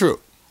most of the trip.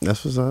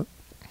 That's what's up.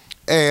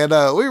 And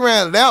we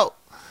rounded out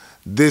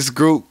this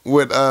group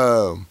with,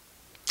 I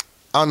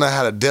don't know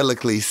how to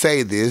delicately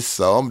say this,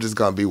 so I'm just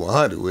going to be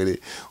 100 with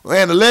it.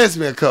 And a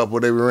lesbian couple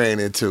that we ran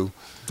into.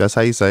 That's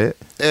how you say it?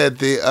 At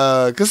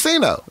the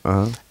casino.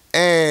 Uh-huh.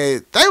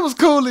 And they was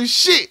cool as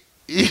shit.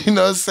 You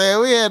know what I'm saying?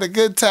 We had a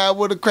good time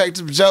with them, cracked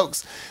some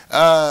jokes.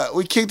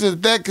 We kicked it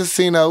at that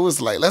casino. It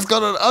was like, let's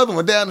go to the other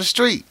one down the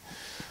street.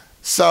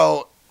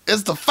 So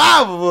it's the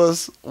five of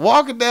us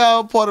walking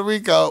down Puerto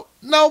Rico.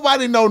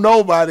 Nobody know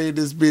nobody in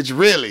this bitch,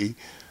 really.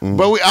 Mm.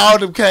 But we all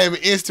them came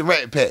in instant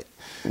rat pack.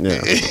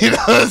 Yeah. You know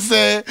what I'm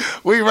saying?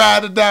 We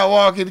riding down,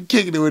 walking and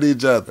kicking it with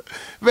each other.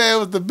 Man, it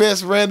was the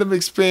best random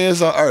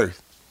experience on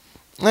earth.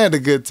 I had a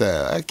good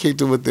time. I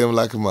kicked it with them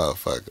like a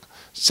motherfucker.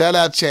 Shout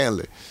out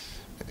Chandler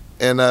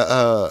and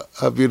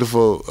her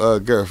beautiful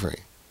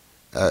girlfriend.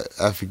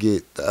 I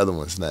forget the other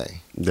one's name.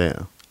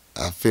 Damn.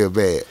 I feel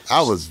bad.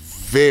 I was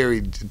very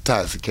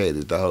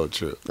intoxicated the whole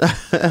trip.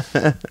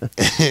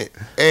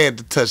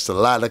 And touched a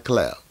lot of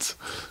clouds.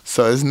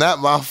 So it's not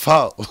my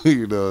fault,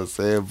 you know what I'm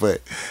saying?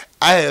 But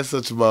I had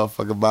such a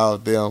motherfucking ball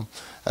with them.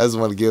 I just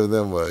want to give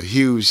them a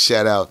huge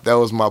shout out. That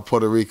was my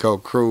Puerto Rico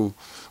crew.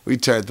 We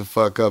turned the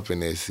fuck up in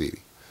that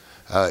city.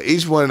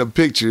 Each one of the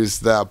pictures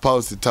that I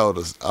posted told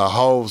us a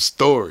whole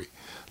story.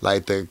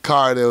 Like the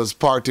car that was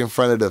parked in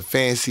front of the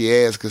fancy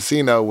ass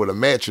casino with a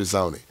mattress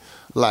on it.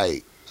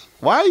 Like,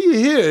 why are you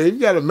here? You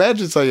got a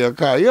mattress on your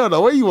car. You don't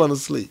know where you want to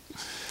sleep.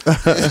 You know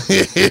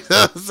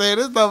what I'm saying?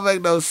 This don't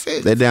make no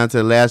sense. They're down to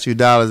the last few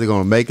dollars. They're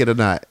going to make it or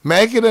not.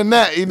 Make it or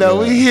not, you know,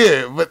 we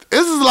here. But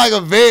this is like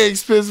a very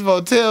expensive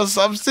hotel,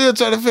 so I'm still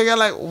trying to figure out,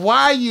 like,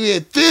 why are you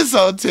at this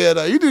hotel,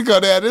 though? You didn't go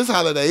down this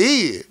Holiday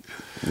Inn.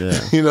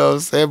 Yeah. You know what I'm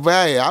saying? But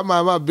hey, I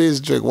mind my business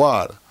drink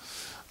water.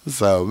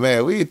 So,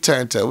 man, we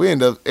turned up.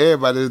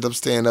 Everybody ended up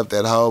staying up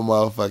that whole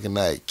motherfucking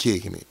night,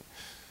 kicking it.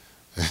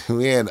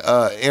 We had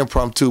an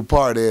impromptu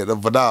party at the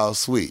Vidal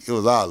Suite. It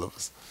was all of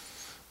us,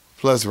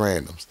 plus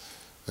randoms.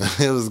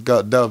 It was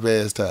a dope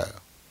ass time.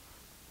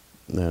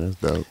 Yeah, that's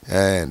dope.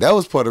 And that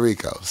was Puerto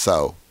Rico.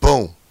 So,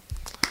 boom.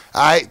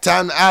 All right,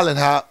 time to island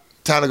hop.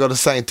 Time to go to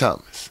St.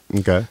 Thomas.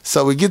 Okay.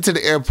 So we get to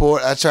the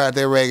airport. I tried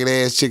that ragged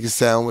ass chicken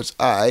sandwich.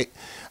 All right.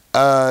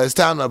 It's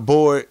time to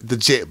board the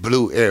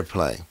JetBlue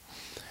airplane.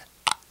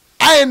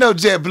 I didn't know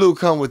JetBlue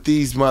come with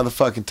these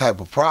motherfucking type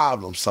of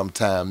problems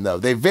sometime, though.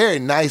 They're very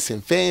nice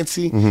and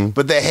fancy,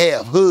 but they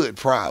have hood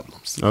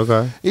problems.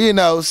 Okay. You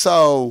know,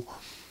 so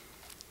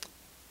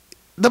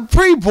the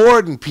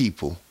pre-boarding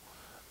people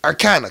are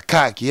kind of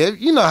cocky.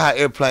 You know how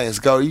airplanes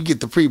go. You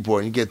get the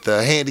pre-board, you get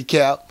the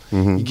handicap,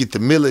 you get the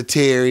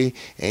military,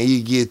 and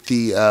you get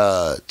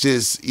the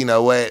just, you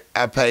know what,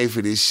 I pay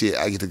for this shit,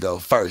 I get to go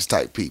first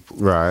type people.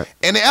 Right.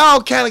 And they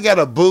all kind of got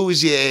a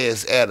bougie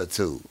ass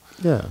attitude.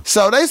 Yeah.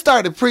 So they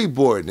started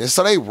pre-boarding, and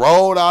so they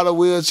rolled all the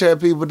wheelchair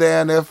people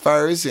down there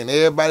first, and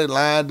everybody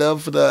lined up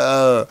for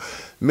the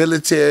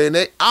military, and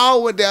they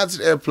all went down to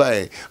the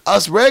airplane.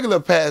 Us regular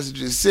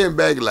passengers sitting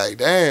back like,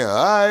 damn, all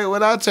right,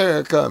 when our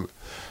turn coming?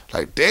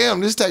 Like,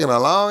 damn, this taking a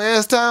long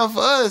ass time for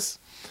us.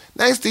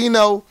 Next thing you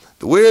know,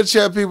 the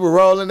wheelchair people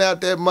rolling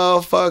out that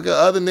motherfucker,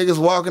 other niggas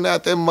walking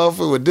out that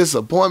motherfucker with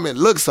disappointment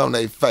looks on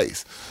their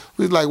face.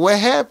 We was like, what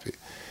happened?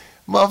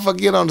 Motherfucker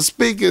get on the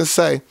speaker and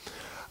say,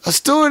 a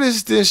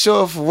stewardess didn't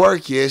show up for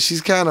work yet.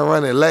 She's kind of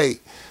running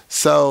late,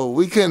 so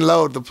we couldn't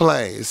load the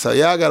plane. So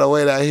y'all got to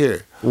wait out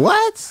here.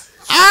 What?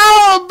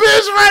 Oh,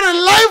 bitch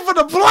running late for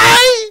the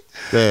plane?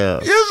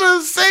 Damn. You should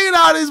have seen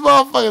all these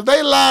motherfuckers.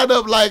 They lined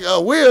up like a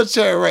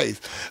wheelchair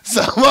race.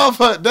 So,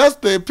 motherfucker, that's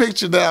the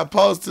picture that I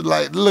posted.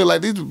 Like, look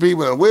like these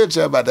people in a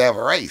wheelchair about to have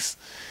a race.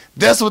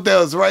 That's what they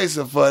was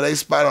racing for. They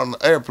spot on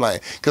the airplane.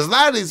 Because a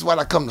lot of these, what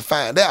I come to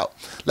find out,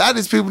 a lot of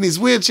these people in these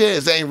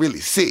wheelchairs, they ain't really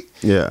sick.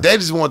 Yeah. They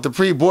just want the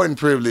pre-boarding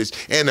privilege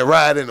and to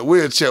ride in the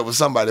wheelchair with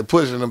somebody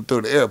pushing them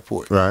through the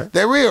airport. Right.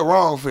 They're real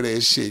wrong for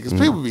that shit. Because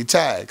people be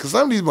tired. Because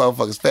some of these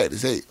motherfuckers fat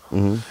as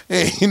hell.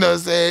 And you know what I'm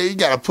saying? You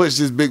got to push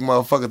this big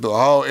motherfucker through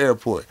a whole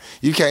airport.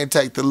 You can't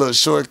take the little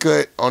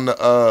shortcut on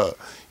the,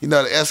 you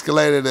know, the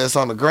escalator that's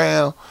on the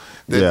ground.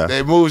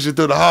 They moves you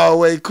through the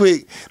hallway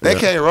quick. They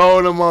can't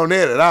roll them on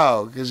that at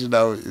all because, you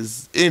know,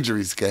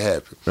 injuries can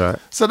happen. Right.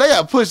 So they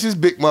got to push this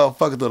big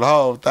motherfucker through the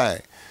whole thing.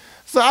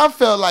 So I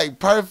felt like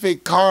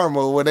perfect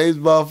karma when these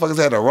motherfuckers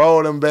had to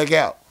roll them back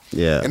out.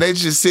 Yeah. And they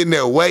just sitting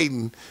there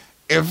waiting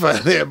in front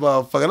of that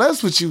motherfucker.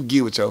 That's what you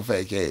get with your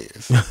fake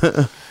ass.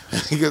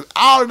 Because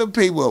all of the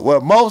people,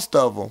 well, most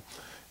of them,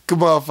 could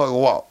motherfucker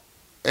walk.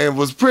 And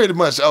was pretty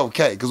much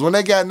okay. Because when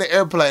they got in the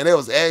airplane, they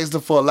was asking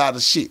for a lot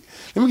of shit.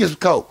 Let me get some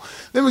Coke.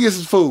 Let me get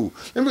some food.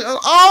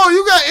 Oh,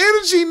 you got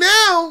energy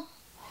now?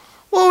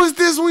 What was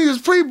this when you was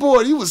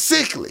pre-board? You was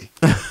sickly.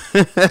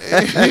 You know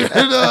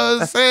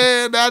what I'm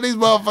saying? Now these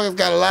motherfuckers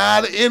got a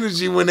lot of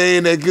energy when they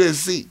in that good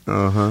seat.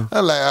 I'm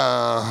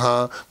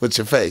like, with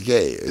your fake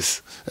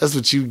ass. That's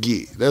what you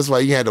get. That's why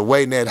you had to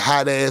wait in that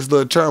hot-ass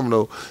little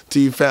terminal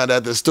till you found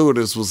out the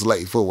stewardess was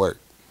late for work.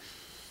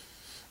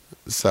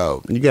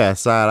 So you gotta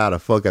side out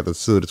of fuck at the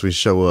stewardess when you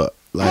show up.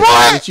 Like,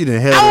 what? You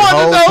done held the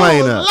whole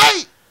plane up.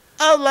 Late.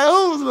 I was like,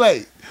 who was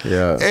late?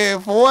 Yeah.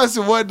 And for once,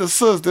 it wasn't the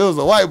sister. It was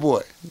a white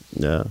boy.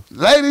 Yeah.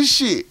 Late as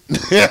shit.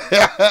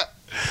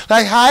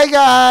 Like, hi,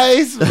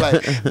 guys.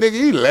 Like, nigga,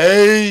 you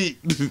late.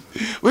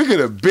 We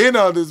could have been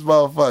on this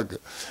motherfucker.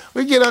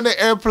 We get on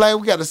the airplane.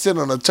 We got to sit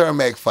on the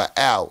tarmac for an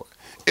hour.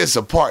 It's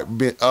a part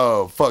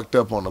fucked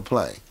up on the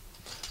plane.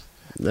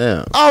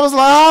 Damn. I was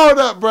like, hold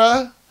up,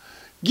 bruh.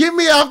 Get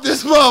me off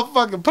this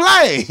motherfucking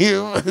plane.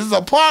 It's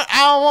a part.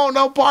 I don't want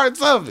no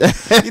parts of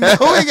it. You know,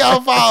 we got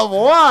to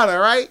follow water,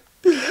 right?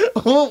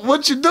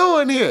 What you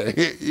doing here?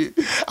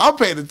 I'm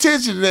paying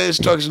attention to that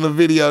instructional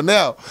video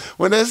now.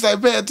 When they say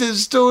pay attention,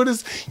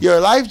 stewardess,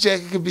 your life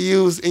jacket can be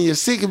used and your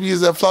seat can be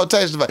used as a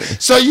flotation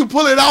device. So you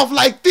pull it off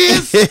like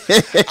this?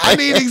 I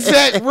need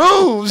exact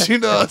rules, you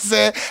know what I'm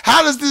saying?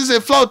 How does this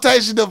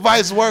flotation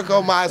device work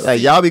on my seat?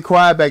 Like, y'all be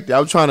quiet back there.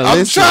 I'm trying to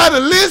listen. I'm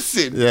trying to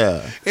listen.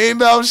 Yeah.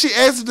 And she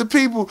asked the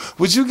people,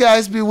 would you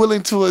guys be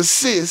willing to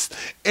assist?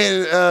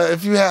 And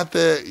if you have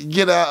to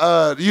get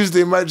use the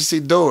emergency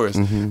doors,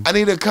 I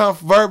need a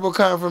verbal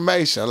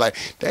confirmation. Like,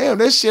 damn,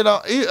 that shit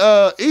on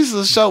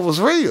Issa's show was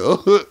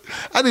real.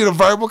 I need a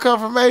verbal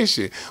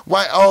confirmation.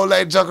 White old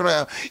lady joking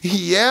around.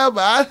 Yeah,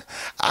 but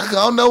I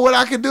don't know what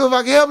I can do if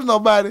I can help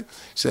nobody.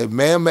 She said,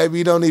 ma'am, maybe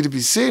you don't need to be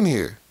sitting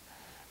here.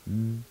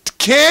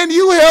 Can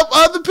you help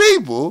other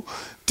people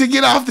to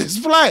get off this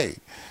plane?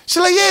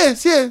 She's like,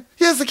 yes,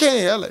 I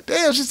can. I'm like,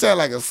 damn, she sound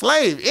like a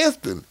slave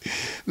instantly.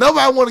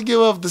 Nobody want to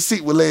give up the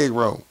seat with leg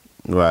room.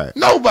 Right.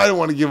 Nobody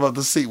want to give up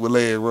the seat with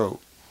leg room.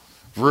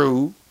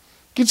 Rude.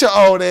 Get your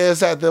old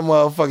ass out that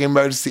motherfucking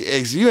emergency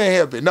exit. You ain't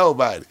helping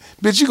nobody.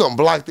 Bitch, you gonna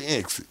block the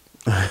exit.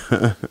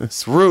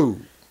 It's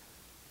rude.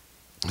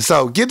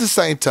 So get to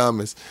St.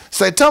 Thomas.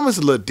 St. Thomas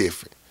is a little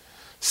different.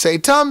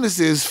 St. Thomas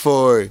is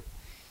for,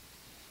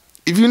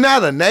 if you're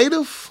not a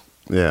native.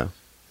 Yeah.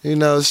 You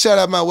know, shout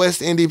out my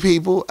West Indian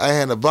people. I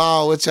had a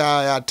ball with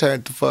y'all. I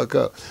turned the fuck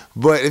up.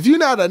 But if you're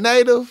not a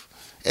native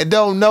and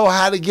don't know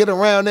how to get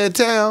around that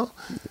town,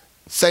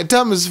 St.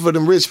 Thomas is for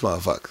them rich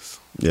motherfuckers.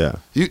 Yeah.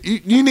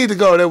 You need to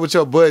go there with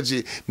your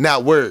budget,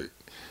 not word.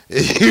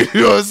 You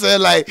know what I'm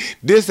saying? Like,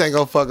 this ain't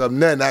gonna fuck up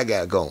nothing I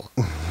got going.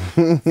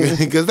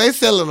 Because they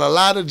selling a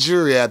lot of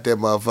jewelry out there,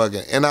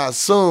 motherfucker. And I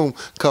assume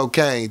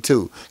cocaine,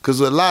 too. Because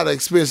with a lot of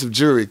expensive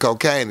jewelry,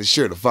 cocaine is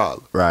sure to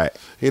follow. Right.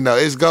 You know,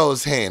 it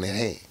goes hand in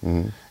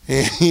hand.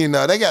 And, you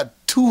know, they got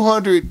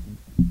 200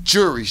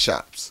 jewelry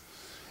shops.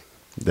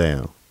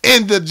 Damn.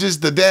 In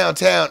just the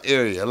downtown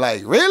area.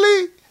 Like,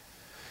 really?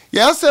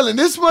 Y'all selling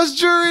this much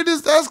jewelry?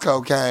 That's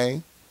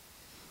cocaine.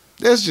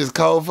 That's just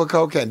code for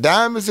cocaine.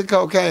 Diamonds and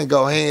cocaine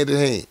go hand in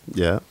hand.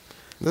 Yeah.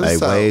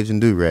 That's Like waves and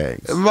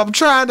do-rags. I'm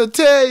trying to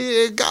tell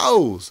you, it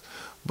goes.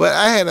 But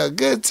I had a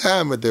good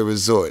time at the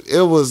resort.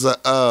 It was a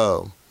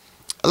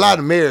lot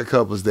of married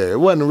couples there. It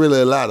wasn't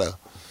really a lot of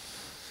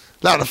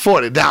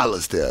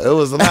 $40 there. It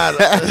was a lot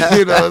of,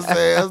 you know what I'm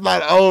saying? It was a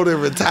lot of old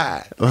and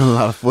retired. A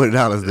lot of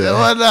 $40 there. It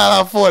wasn't a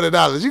lot of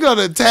 $40. You go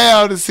to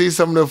town to see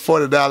some of them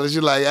 $40,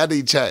 you're like, I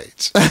need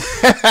change. You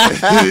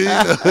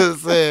know what I'm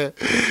saying?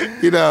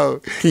 You know,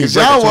 because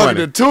y'all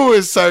working the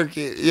tourist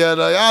circuit, you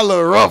know, y'all a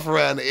little rough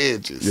around the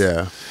edges.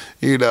 Yeah.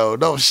 You know,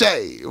 don't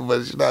shade,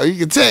 but you know, you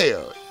can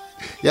tell.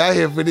 Y'all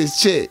here for this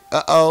chick.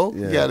 Uh-oh,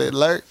 you got it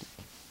alert.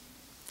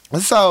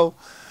 And so,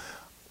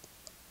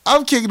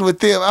 I'm kicking with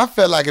them. I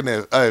felt like an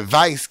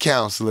advice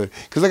counselor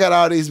because I got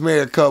all these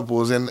married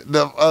couples. And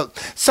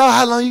so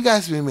how long you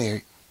guys been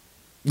married?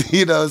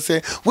 You know what I'm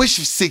saying? What's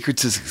your secret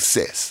to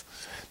success?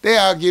 They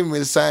all give me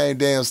the same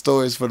damn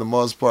stories for the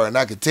most part. And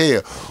I could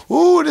tell,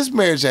 ooh, this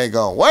marriage ain't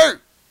going to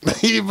work.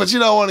 But you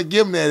don't want to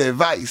give them that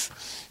advice.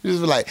 You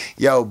just be like,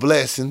 yo,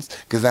 blessings,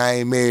 because I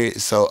ain't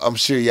married, so I'm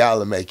sure y'all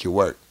will make it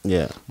work.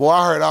 Yeah. Boy,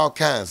 I heard all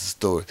kinds of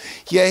stories.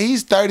 Yeah,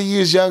 he's 30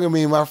 years younger than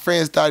me. My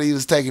friends thought he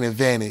was taking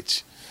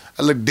advantage.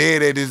 I looked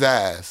dead at his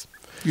eyes.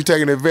 You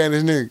taking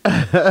advantage,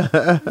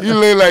 nigga? You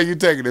look like you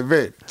taking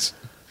advantage.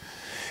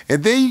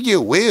 And then you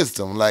get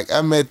wisdom. Like,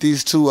 I met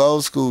these two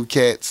old school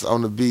cats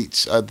on the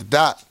beach at the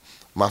dock,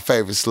 my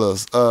favorite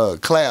little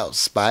cloud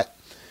spot.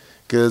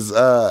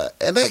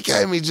 And they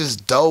gave me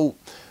just dope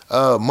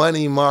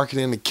money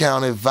marketing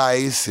account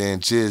advice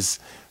and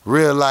just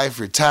real life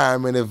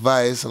retirement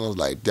advice. And I was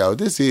like, yo,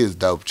 this is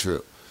dope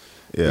trip.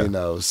 Yeah. You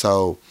know,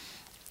 so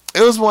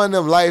it was one of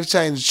them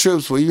life-changing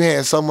trips where you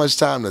had so much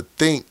time to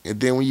think, and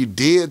then when you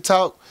did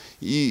talk,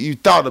 you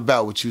thought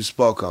about what you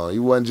spoke on.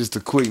 You wasn't just a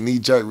quick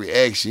knee-jerk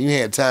reaction. You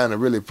had time to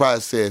really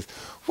process,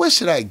 what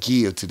should I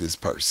give to this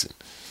person?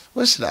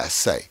 What should I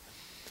say?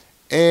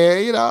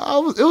 And, you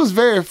know, it was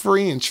very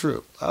free and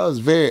true. I was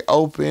very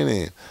open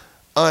and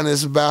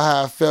honest about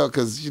how I felt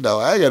because, you know,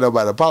 I ain't got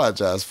nobody to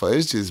apologize for.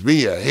 It's just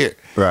me out here.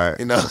 Right.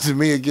 You know, it's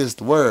me against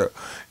the world.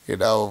 You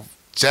know,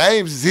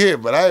 James is here,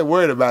 but I ain't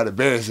worried about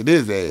embarrassing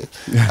his ass.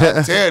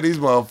 I tell these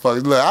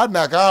motherfuckers, look, I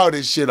knock all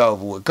this shit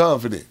over with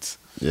confidence.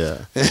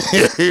 Yeah.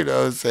 You know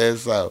what I'm saying?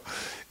 So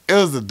it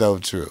was a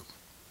dope trip.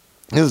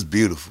 It was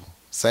beautiful.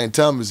 St.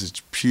 Thomas is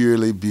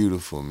purely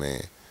beautiful,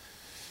 man.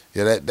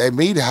 Yeah, they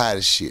meat hot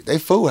as shit. They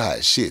food hot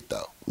as shit,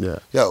 though. Yeah.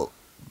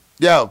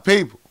 Yo,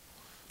 people,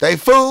 they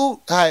food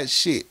hot as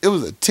shit. It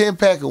was a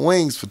 10-pack of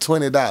wings for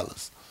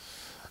 $20.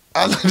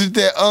 I looked at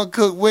that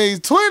uncooked wings,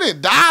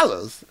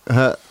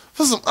 $20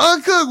 for some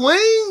uncooked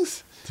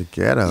wings? The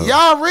ghetto.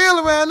 Y'all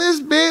real around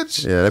this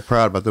bitch. Yeah, they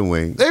proud about the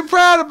wings. They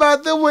proud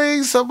about the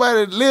wings.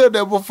 Somebody that lived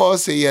there before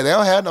said, yeah, they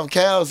don't have no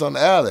cows on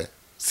the alley.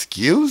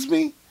 Excuse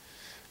me?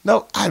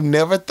 No, I've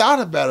never thought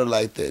about it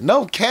like that.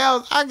 No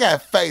cows. I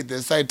got faith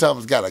that St.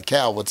 Thomas got a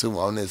cow or two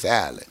on this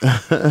island.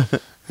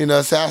 You know what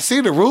I'm saying? I see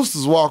the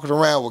roosters walking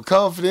around with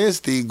confidence,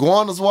 the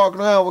iguanas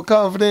walking around with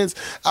confidence.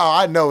 Oh,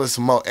 I know there's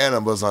some more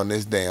animals on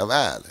this damn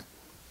island.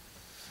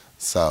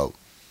 So,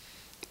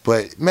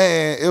 but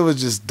man, it was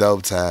just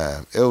dope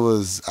time.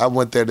 I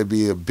went there to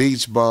be a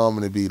beach bum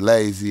and to be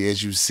lazy.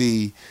 As you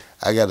see,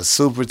 I got a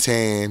super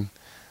tan.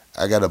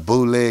 I got a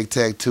bootleg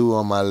tattoo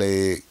on my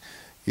leg.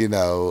 You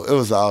know, it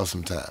was an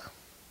awesome time.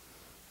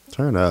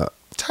 Turn up.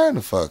 Turn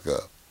the fuck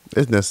up.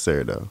 It's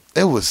necessary, though.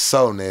 It was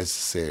so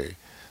necessary.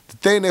 The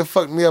thing that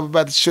fucked me up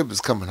about the trip is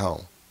coming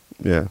home.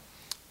 Yeah.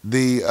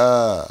 You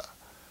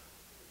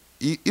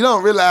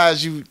don't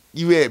realize you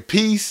at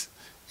peace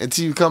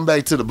until you come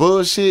back to the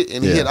bullshit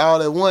and you hit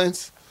all at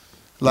once.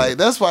 Like,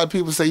 that's why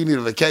people say you need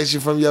a vacation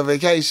from your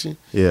vacation.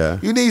 Yeah.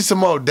 You need some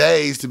more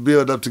days to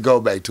build up to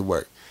go back to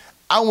work.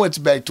 I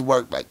went back to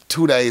work like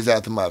 2 days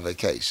after my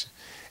vacation.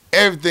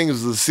 Everything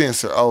was a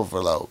sensor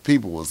overload.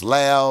 People was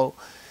loud.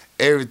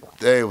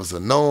 Everything was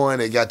annoying.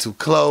 They got too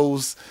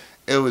close.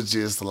 It was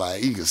just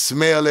like, you could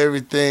smell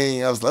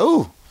everything. I was like,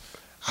 ooh,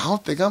 I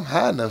don't think I'm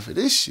high enough for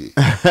this shit.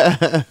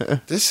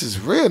 This is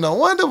real. No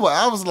wonder why.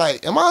 I was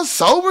like, am I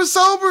sober?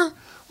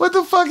 What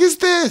the fuck is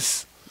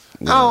this?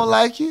 Yeah. I don't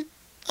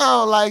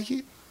like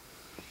it.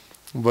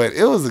 But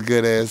it was a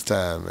good ass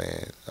time,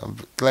 man. I'm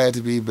glad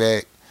to be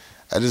back.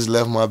 I just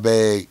left my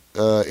bag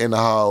in the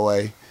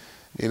hallway.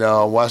 You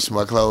know, I'm washing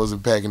my clothes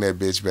and packing that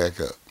bitch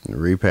back up.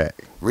 Repack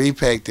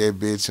that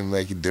bitch and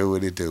make it do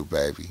what it do,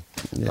 baby.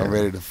 Yeah. I'm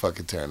ready to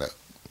fucking turn up.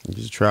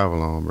 Just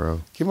travel on,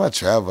 bro. Get my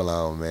travel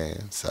on,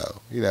 man. So,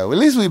 you know, at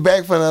least we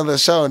back for another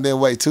show and then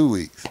wait 2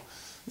 weeks.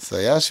 So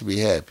y'all should be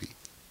happy.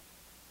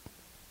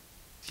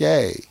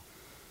 Yay.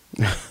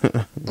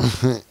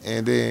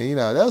 And then, you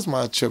know, that was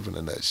my trip in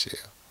a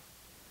nutshell.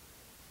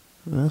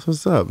 That's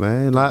what's up,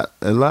 man.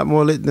 A lot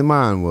more lit than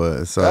mine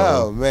was. So,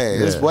 oh, man. yeah.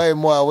 There's way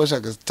more I wish I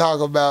could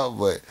talk about,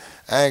 but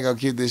I ain't going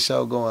to keep this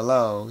show going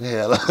long.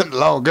 Hell,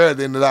 longer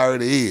than it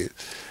already is.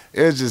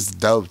 It was just a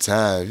dope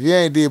time. If you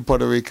ain't did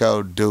Puerto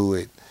Rico, do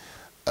it.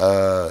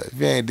 If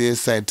you ain't did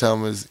St.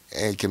 Thomas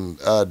and can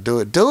do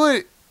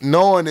it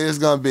knowing that it's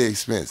going to be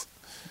expensive.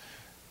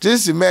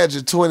 Just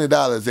imagine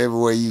 $20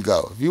 everywhere you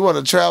go. If you want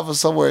to travel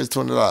somewhere, it's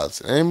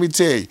 $20. And let me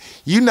tell you,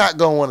 you're not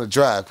going to want to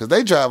drive because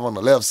they drive on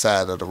the left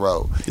side of the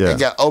road. Yeah. And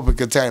got open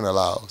container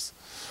laws.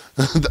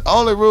 The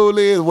only rule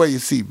is wear your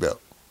seatbelt.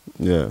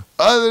 Yeah.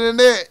 Other than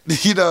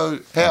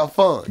that, have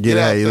fun. Get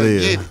how out you there,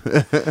 live.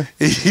 get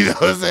it. You know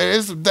what I'm saying?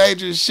 It's some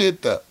dangerous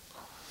shit, though.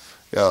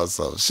 Yo,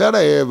 so shout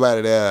out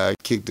everybody that I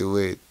kicked it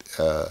with.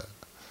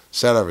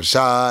 Shout out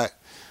Rashad.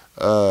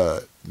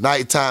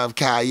 Nighttime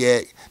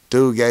kayak.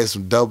 Dude gave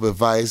some dope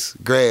advice.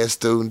 Grad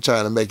student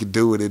trying to make it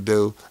do what it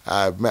do.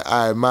 I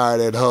admire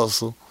that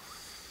hustle.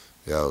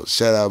 Yo,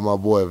 shout out my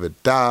boy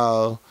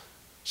Vidal.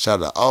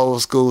 Shout out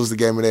old schools that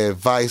gave me that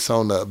advice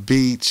on the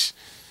beach.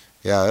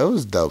 Yo, it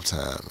was a dope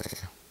time,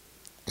 man.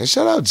 And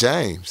shout out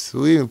James,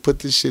 who even put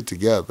this shit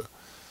together.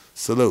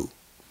 Salute.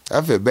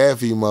 I feel bad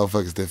for you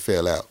motherfuckers that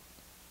fell out.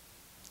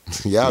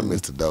 Y'all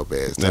missed a dope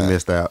ass time. I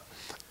missed out.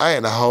 I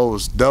had a whole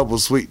double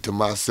suite to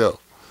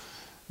myself.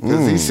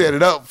 Because he set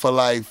it up for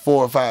like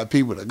 4 or 5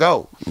 people to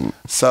go.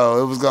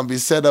 So it was going to be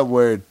set up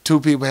where 2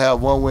 people have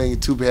one wing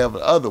and 2 people have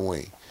the other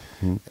wing.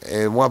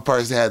 And one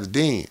person had the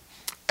den.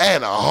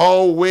 And a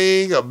whole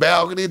wing, a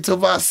balcony to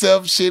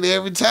myself, shit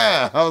every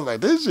time. I was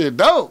like, this shit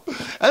dope.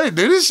 I didn't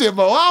do this shit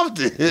more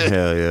often.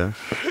 Hell yeah.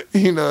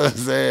 You know what I'm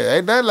saying?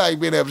 Ain't nothing like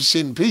being able to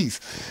shit in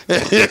peace.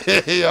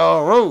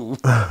 Y'all room.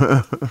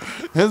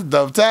 It's a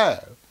dope time.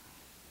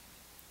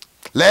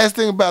 Last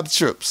thing about the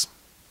trips.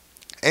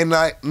 Ain't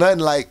nothing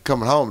like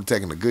coming home and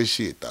taking a good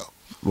shit, though.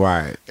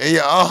 Right. In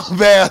your own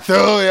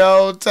bathroom, your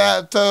own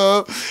top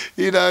tub,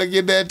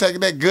 get there,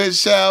 taking that good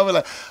shower.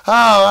 Like,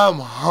 oh, I'm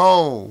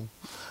home.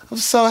 I'm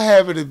so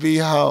happy to be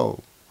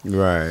home.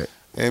 Right.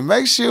 And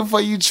make sure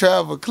before you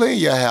travel, clean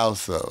your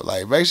house up.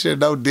 Like, make sure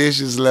no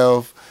dishes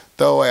left.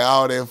 Throw away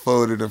all that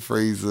food in the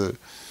freezer.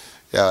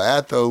 Yo,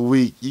 after a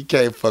week, you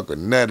can't fuck with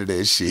none of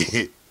that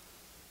shit.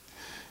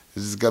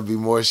 There's just going to be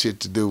more shit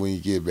to do when you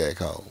get back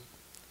home.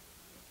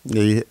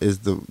 Yeah, it's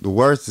the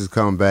worst is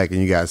coming back and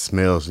you got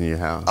smells in your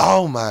house.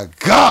 Oh my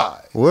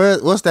God.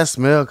 What's that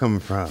smell coming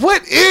from?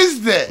 What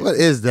is that? What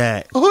is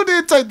that? Who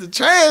didn't take the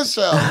trash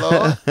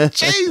out, Lord?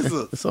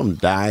 Jesus. Something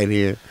died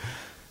here.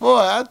 Boy,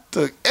 I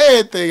took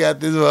everything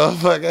out this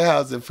motherfucking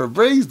house and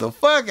Febreze the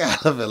fuck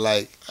out of it.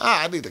 Like,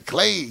 I need to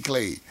clean.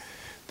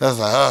 That's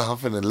like, I'm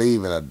finna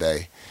leave in a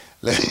day.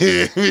 Let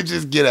me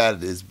just get out of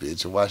this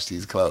bitch and wash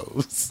these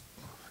clothes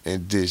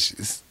and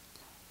dishes.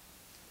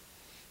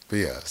 But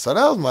yeah, so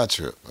that was my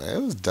trip, man.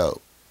 It was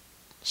dope.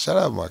 Shout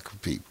out my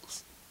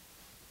peoples.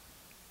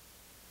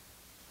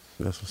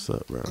 That's what's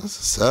up, bro. That's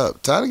what's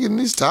up. Time to get in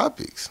these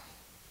topics.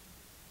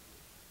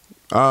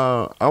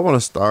 I want to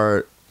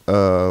start with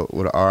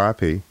a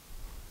RIP.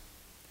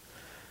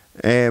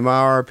 And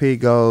my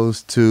RIP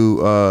goes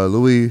to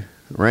Louis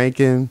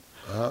Rankin,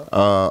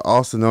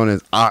 also known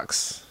as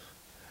Ox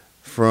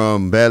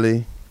from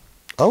Belly.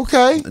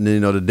 Okay. And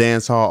then, the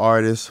dance hall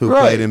artist who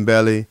Right. played in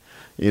Belly.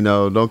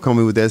 Don't come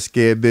in with that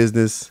scared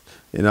business.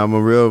 I'm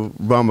a real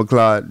bummer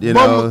clot,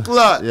 Bummer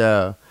clot.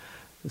 Yeah.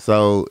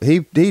 So he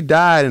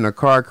died in a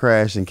car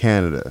crash in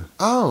Canada.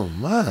 Oh,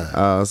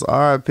 my. So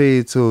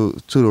RIP to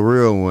the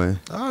real one.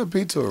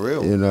 RIP to a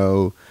real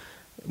one.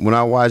 When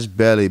I watch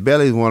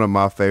Belly's one of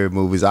my favorite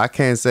movies. I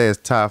can't say it's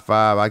top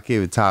 5. I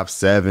give it top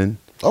 7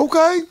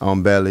 Okay.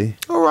 on Belly.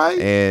 All right.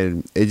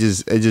 And it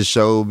just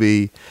showed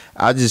me.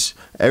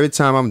 Every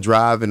time I'm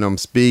driving, I'm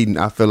speeding,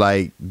 I feel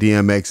like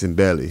DMX and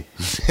Belly.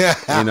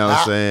 You know what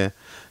I'm saying?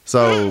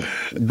 So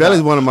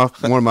Belly's one of my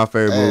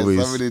favorite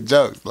movies. Some of the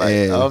jokes, like,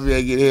 I hope you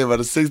ain't get hit by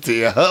the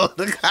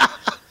 60-year-old.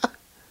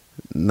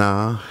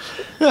 Nah.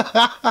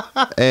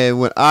 And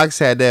when Ox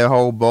had that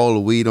whole bowl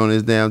of weed on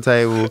his damn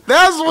table,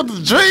 that's what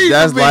the dream.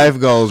 that's life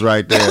goals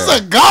right there.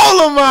 That's a goal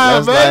of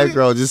mine, That's baby. life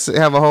goals. Just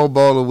have a whole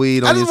bowl of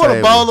weed on your table. I just want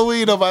a bowl of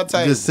weed on my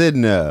table. Just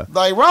sitting there.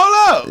 Like, roll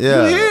up.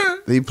 Yeah. You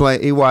here?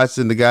 He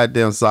watching the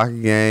goddamn soccer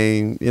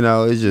game.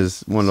 It's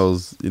just one of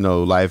those,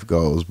 life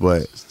goals.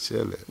 But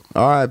Chilling.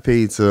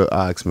 RIP to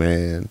Ox,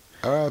 man.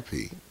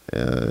 R.I.P.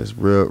 Yeah, it's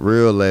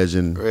real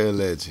legend. Real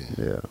legend.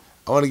 Yeah.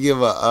 I want to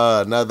give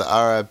another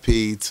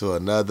R.I.P. to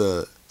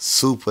another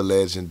super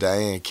legend,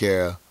 Diane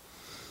Carroll.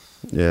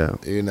 Yeah.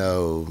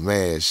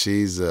 Man,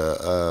 she's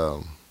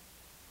a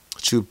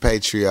true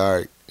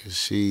patriarch.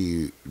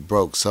 She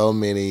broke so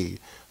many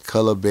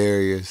color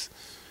barriers.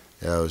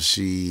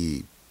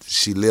 She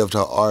lived her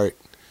art.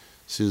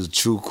 She was a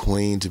true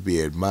queen to be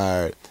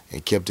admired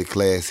and kept it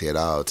classy at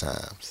all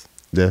times.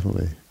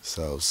 Definitely.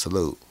 So,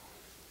 salute.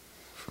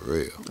 For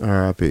real.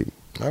 R.I.P.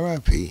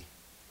 R.I.P.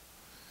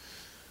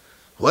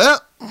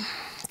 Well,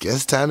 guess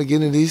it's time to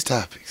get into these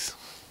topics.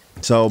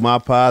 So my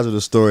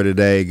positive story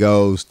today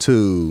goes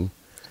to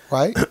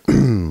Right?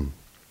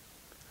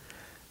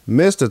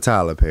 Mr.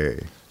 Tyler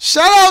Perry.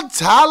 Shout out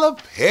Tyler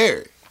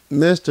Perry.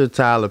 Mr.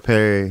 Tyler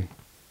Perry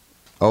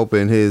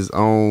opened his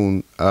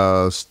own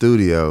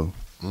studio.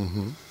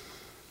 Mm-hmm.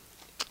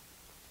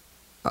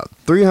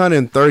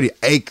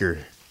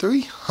 330-acre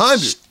 300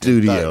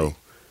 studio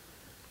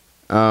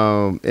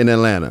in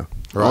Atlanta.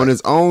 Right. On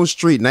his own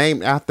street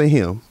named after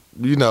him.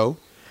 I own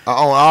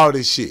all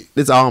this shit.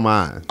 It's all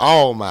mine.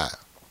 All mine.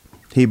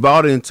 He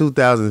bought it in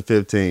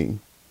 2015,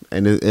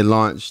 and it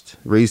launched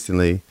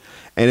recently.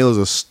 And it was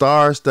a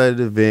star-studded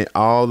event.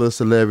 All the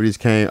celebrities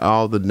came.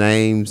 All the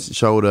names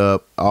showed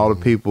up. All the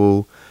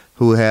people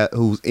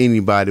who's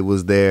anybody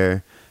was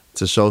there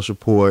to show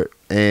support.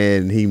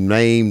 And he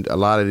named a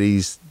lot of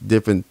these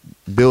different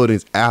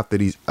buildings after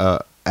these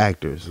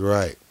actors.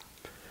 Right.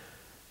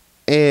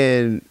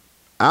 And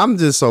I'm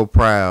just so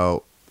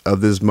proud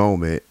of this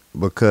moment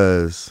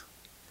because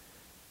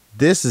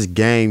this is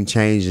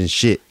game-changing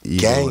shit.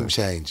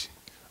 Game-changing.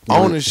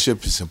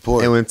 Ownership is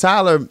important. And when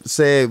Tyler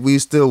said we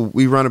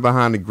running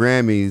behind the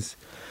Grammys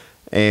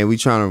and we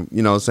trying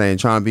to,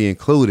 trying to be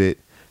included,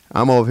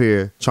 I'm over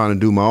here trying to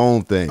do my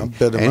own thing.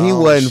 And he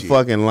wasn't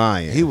fucking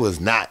lying. He was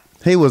not.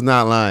 He was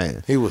not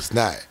lying. He was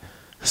not.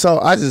 So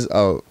I just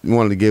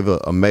wanted to give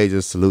a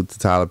major salute to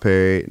Tyler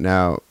Perry.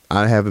 Now,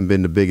 I haven't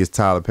been the biggest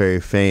Tyler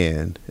Perry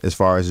fan as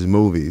far as his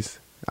movies.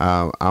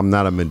 I'm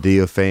not a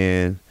Madea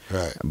fan.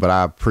 Right. But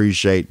I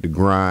appreciate the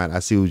grind. I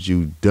see what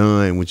you've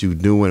done, what you're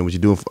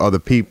doing for other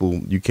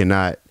people. You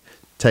cannot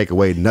take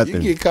away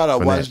nothing. You get caught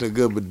up watching a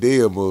good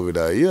Madea movie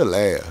though, you'll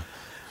laugh.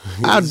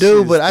 I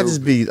do, but I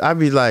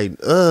be like, you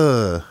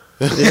know.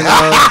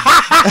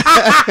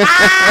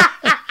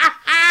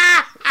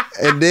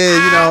 And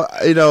then,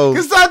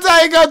 because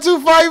sometimes you go too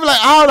far, you be like,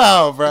 hold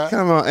on, bro.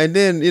 Come on. And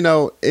then,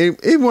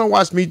 even when I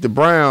watch Meet the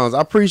Browns,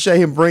 I appreciate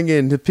him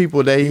bringing the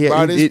people that he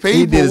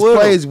did his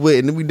plays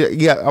with. And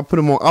I put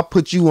him on. I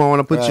put you on.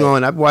 I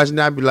be watching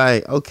that. I be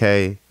like,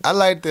 okay. I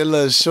like that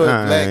little short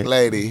black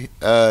lady.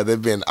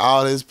 That been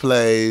all his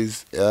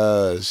plays.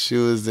 She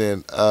was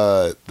in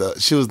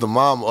she was the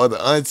mom or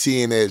the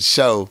auntie in that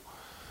show.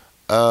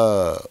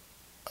 The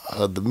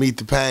Meet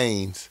the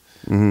Pains.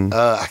 Mm-hmm.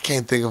 I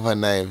can't think of her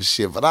name for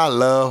shit, but I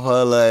love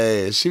her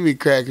little ass. She be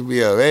cracking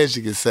me up, and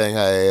she can sing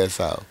her ass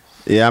off.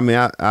 Yeah, I mean,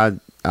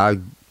 I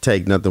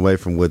take nothing away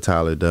from what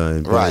Tyler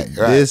done. But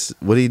right.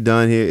 What he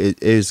done here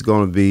is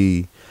going to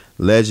be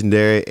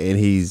legendary, and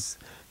he's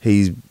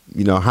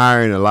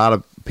hiring a lot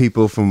of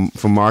people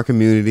from our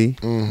community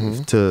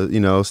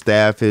to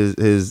staff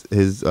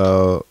his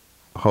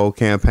whole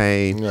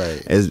campaign.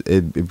 Right.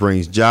 It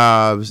brings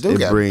jobs. They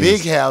got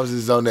big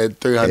houses on that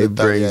 330 It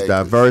brings acres.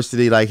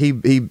 diversity. Like he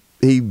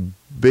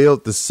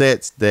built the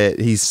sets that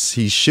he's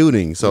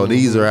shooting. So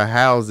these are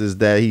houses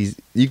that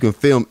you can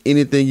film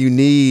anything you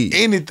need.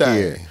 Anything.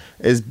 Here.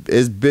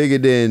 It's bigger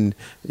than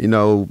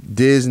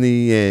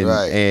Disney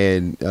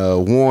and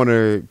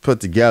Warner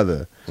put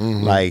together.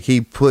 Like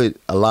he put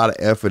a lot of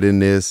effort in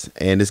this,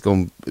 and it's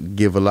gonna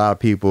give a lot of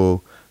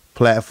people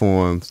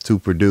platforms to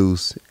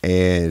produce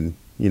and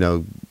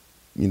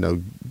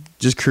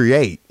just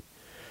create.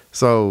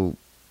 So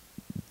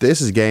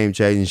this is game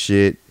changing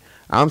shit.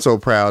 I'm so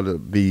proud to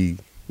be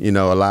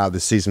allowed to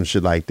see some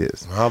shit like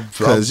this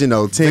because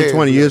 10,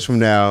 20 years from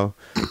now,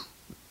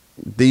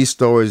 these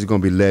stories are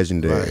gonna be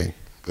legendary. Right.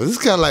 Cause it's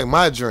kind of like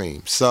my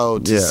dream. So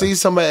to see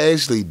somebody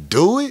actually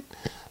do it,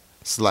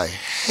 it's like,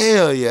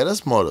 hell yeah,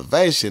 that's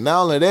motivation.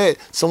 Not only that,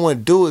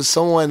 someone do it,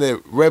 someone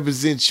that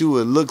represents you,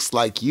 it looks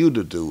like you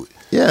to do it.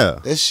 Yeah.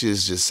 That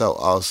shit's just so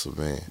awesome,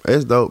 man.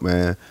 It's dope,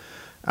 man.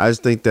 I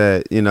just think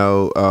that,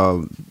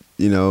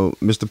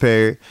 Mr.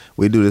 Perry,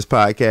 we do this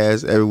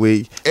podcast every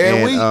week.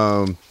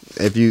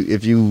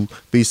 If you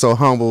be so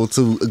humble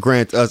to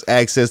grant us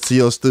access to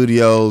your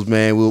studios,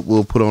 man,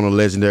 we'll put on a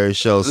legendary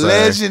show, sir.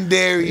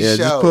 Legendary show.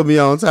 Just put me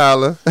on,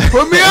 Tyler.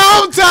 Put me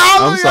on,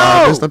 Tyler. I'm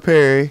sorry, Mr.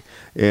 Perry.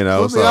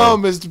 Put me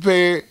on, Mr.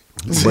 Perry.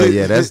 But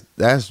yeah,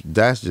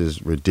 that's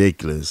just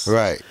ridiculous.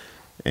 Right.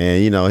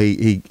 And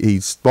he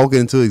spoke it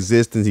into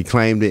existence. He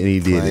claimed it and he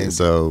did it.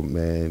 So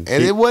man,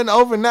 and it wasn't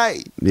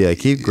overnight. Yeah,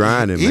 keep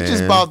grinding, man. He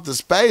just bought the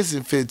space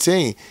in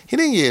 15. He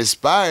didn't get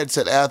inspired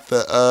till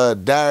after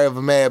Diary of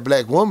a Mad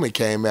Black Woman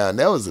came out, and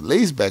that was at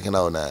least back in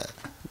 09.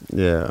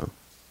 Yeah.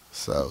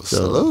 So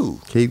salute.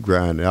 Keep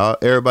grinding.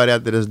 Everybody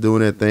out there that's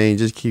doing that thing,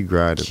 just keep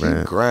grinding, man.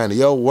 Keep grinding.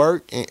 Your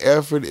work and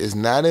effort is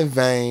not in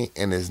vain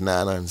and it's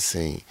not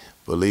unseen.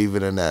 Believe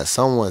it or not,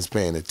 someone's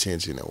paying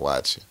attention and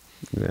watching.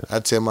 Yeah. I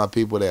tell my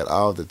people that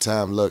all the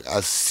time. Look, I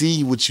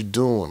see what you're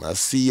doing. I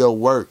see your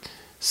work.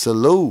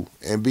 Salute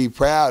and be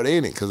proud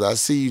in it because I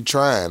see you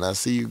trying. I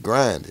see you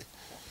grinding.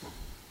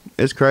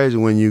 It's crazy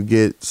when you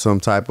get some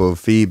type of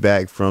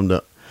feedback from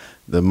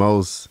the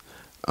most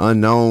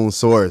unknown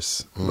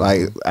source,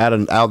 like out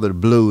of the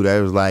blue. That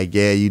was like,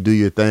 yeah, you do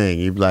your thing.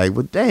 You be like,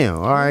 well, damn,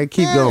 all right,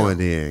 keep going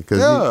then,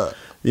 because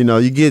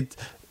you get.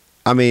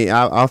 I mean,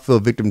 I feel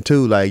victim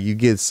too. Like you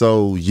get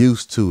so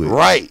used to it,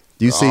 right?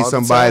 You see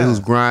somebody who's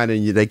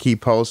grinding, they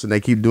keep posting, they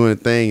keep doing a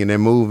thing, and they're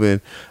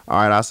moving. All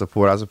right, I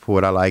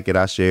support, I like it,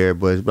 I share it.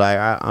 But it's like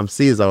I'm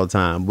seeing this all the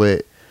time,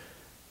 but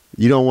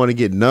you don't want to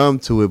get numb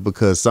to it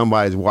because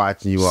somebody's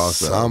watching you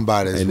also.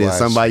 And then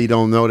somebody you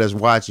don't know that's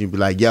watching you be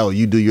like, yo,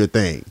 you do your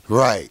thing.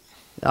 Right.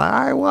 All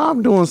right, well,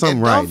 I'm doing something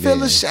right. Don't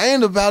feel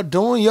ashamed about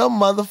doing your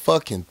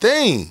motherfucking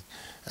thing.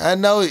 I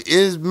know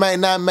it may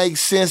not make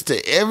sense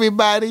to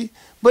everybody,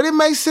 but it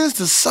makes sense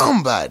to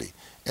somebody.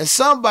 And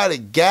somebody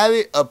got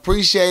it,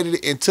 appreciated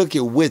it, and took it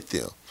with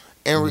them.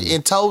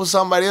 And told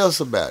somebody else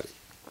about it.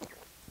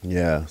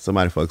 Yeah,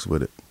 somebody fucks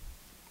with it.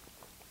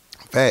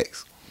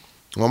 Facts.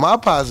 Well, my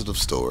positive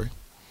story,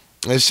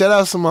 and shout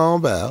out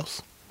Simone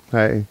Biles.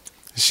 Hey.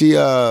 She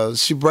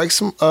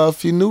breaks a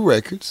few new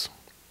records.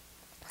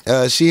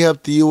 She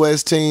helped the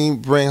U.S. team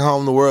bring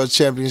home the World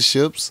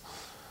Championships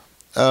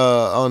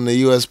on the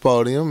U.S.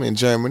 podium in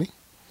Germany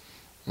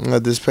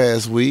this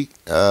past week.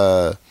 She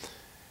won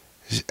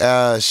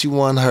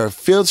her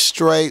 5th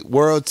straight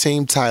World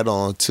Team title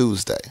on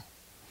Tuesday.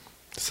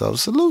 So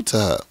salute to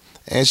her.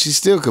 And she's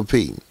still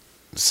competing.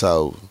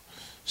 So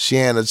she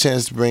had a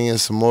chance to bring in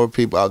some more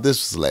people. Oh,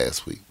 this was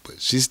last week,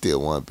 but she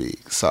still won big.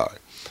 Sorry.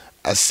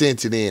 I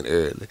sent it in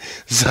early,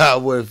 so I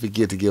wouldn't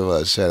forget to give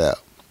her a shout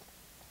out.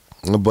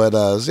 But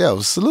yeah,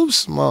 salute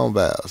Simone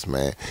Biles,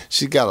 man.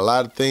 She got a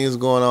lot of things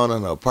going on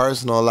in her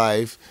personal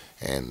life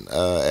and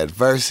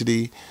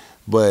adversity,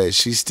 but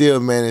she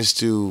still managed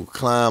to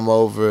climb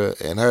over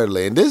and hurdle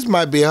it. And this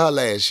might be her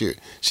last year.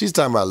 She's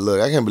talking about, look,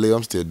 I can't believe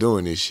I'm still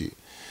doing this shit.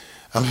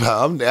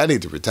 I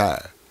need to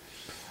retire.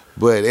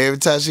 But every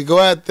time she go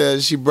out there,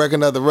 she break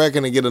another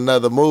record and get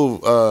another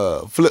move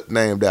flip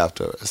named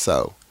after her.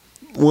 So.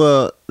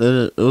 Well,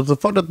 the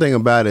fucked up thing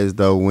about it is,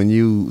 though, when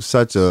you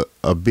such a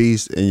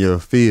beast in your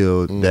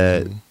field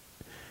that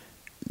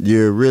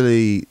you're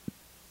really,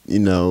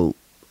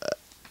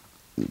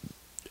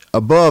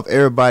 above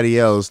everybody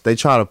else, they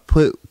try to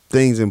put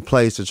things in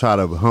place to try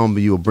to humble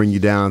you or bring you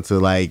down to,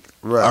 like,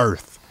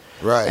 earth.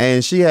 Right.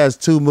 And she has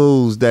 2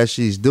 moves that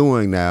she's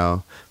doing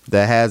now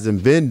that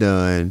hasn't been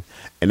done,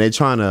 and they're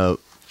trying to,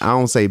 I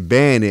don't say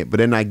ban it, but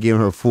they're not giving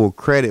her full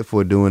credit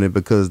for doing it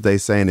because they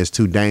saying it's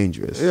too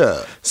dangerous.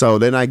 Yeah. So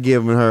they're not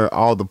giving her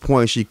all the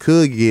points she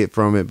could get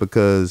from it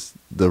because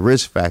the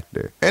risk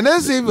factor. And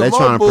that's even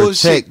more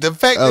bullshit. The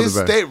fact that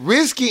it's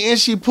risky and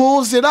she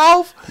pulls it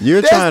off,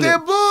 that's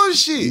that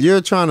bullshit.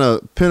 You're trying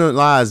to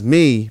penalize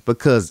me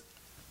because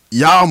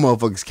y'all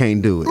motherfuckers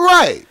can't do it.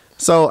 Right.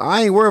 So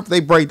I ain't worried if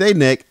they break their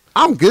neck.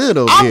 I'm good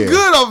over here. I'm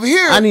good over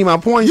here. I need my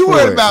points you for it.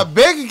 You worried about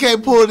Becky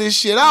can't pull this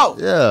shit out.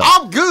 Yeah.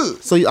 I'm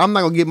good. So I'm not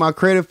going to get my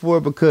credit for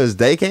it because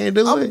they can't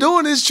do it? I'm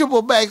doing this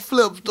triple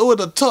backflip with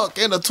a tuck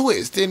and a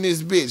twist in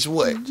this bitch.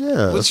 What?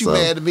 Yeah. What you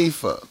mad at me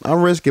for?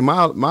 I'm risking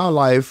my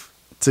life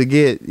to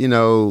get,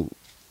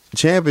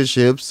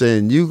 championships,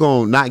 and you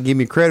gonna not give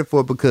me credit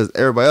for it because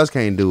everybody else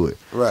can't do it.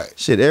 Right.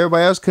 Shit,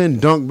 everybody else couldn't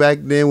dunk back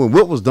then when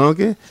Wilt was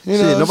dunking.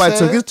 Shit, nobody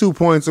took his 2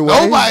 points away.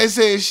 Nobody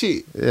said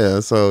shit. Yeah,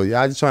 so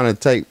y'all just trying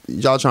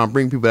to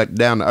bring people back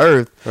down to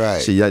earth.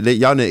 Right. Shit,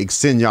 y'all need to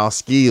extend y'all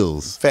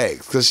skills.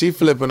 Facts, because she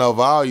flipping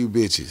over all you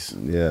bitches.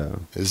 Yeah.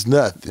 It's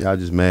nothing. Y'all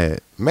just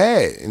mad.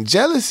 Mad. And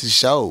jealousy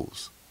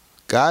shows.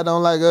 God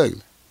don't like ugly.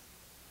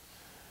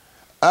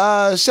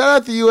 Shout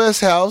out the U.S.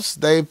 House.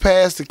 They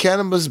passed the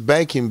cannabis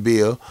banking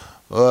bill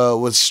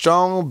with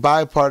strong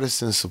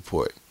bipartisan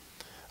support.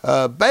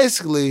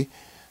 Basically,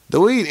 the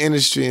weed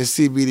industry and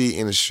CBD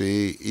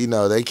industry,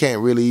 they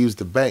can't really use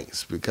the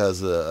banks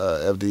because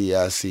of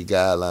FDIC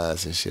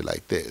guidelines and shit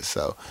like that.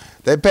 So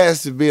they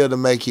passed the bill to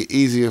make it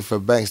easier for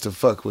banks to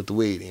fuck with the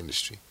weed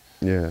industry.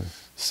 Yeah.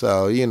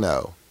 So,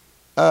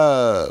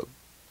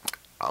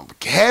 I'm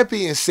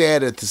happy and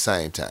sad at the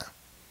same time.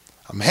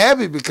 I'm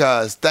happy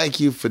because thank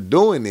you for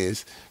doing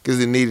this because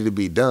it needed to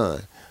be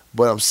done.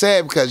 But I'm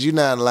sad because you're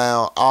not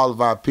allowing all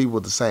of our people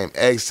the same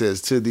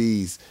access to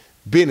these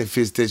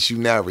benefits that you're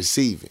now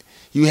receiving.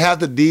 You have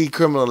to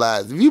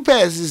decriminalize. If you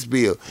pass this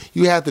bill,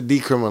 you have to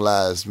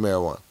decriminalize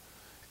marijuana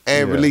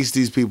and release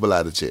these people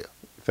out of jail.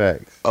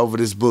 Facts. Over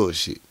this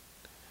bullshit.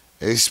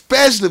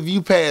 Especially if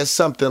you pass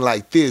something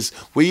like this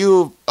where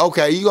you're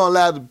going to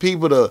allow the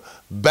people to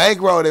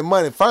bankroll their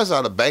money. First of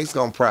all, the bank's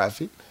going to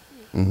profit.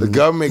 Mm-hmm. The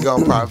government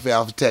going to profit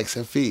off of tax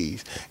and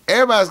fees.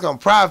 Everybody's going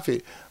to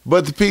profit,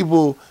 but the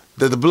people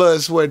that the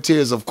blood, sweat,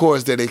 tears, of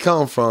course, that they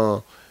come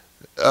from,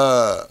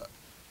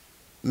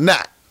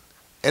 not.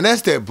 And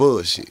that's that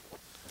bullshit.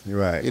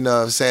 Right. You know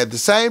what I'm saying? At the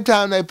same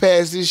time they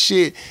passed this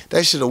shit,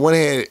 they should have went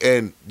ahead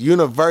and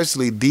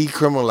universally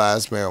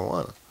decriminalized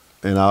marijuana.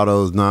 And all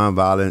those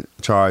nonviolent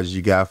charges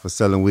you got for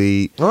selling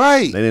weed.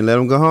 Right. They didn't let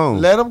them go home.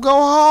 Let them go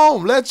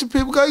home. Let your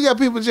people go. You got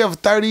people in jail for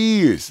 30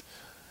 years.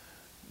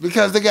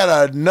 Because they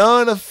got a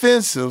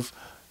non-offensive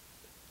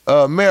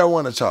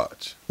marijuana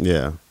charge.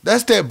 Yeah.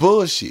 That's that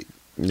bullshit.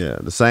 Yeah,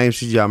 the same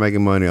shit y'all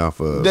making money off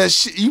of. That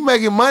shit, you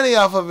making money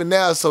off of it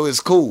now, so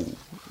it's cool.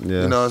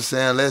 Yeah. You know what I'm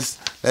saying?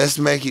 Let's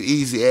make it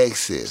easy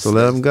access. So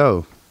let them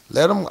go.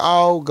 Let them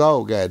all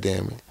go,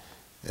 goddamn it.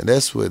 And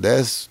that's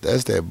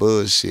that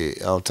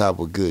bullshit on top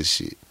of good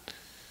shit.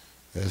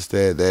 That's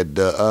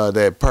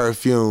that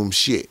perfume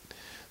shit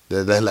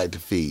that they like to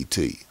feed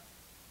to you.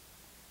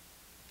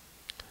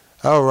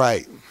 All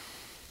right.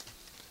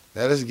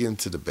 Now let's get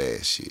into the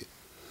bad shit.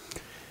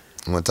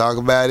 You want to talk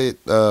about it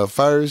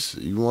first?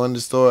 You want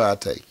the story? I'll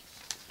take it.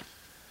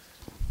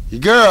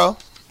 Your girl,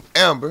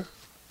 Amber.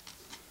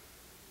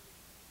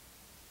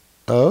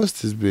 Oh,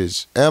 what's this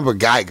bitch? Amber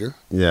Geiger.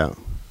 Yeah.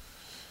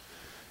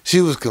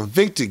 She was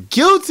convicted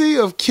guilty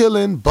of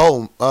killing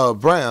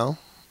Brown.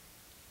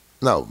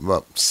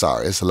 No,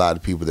 sorry. It's a lot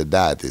of people that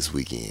died this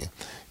weekend.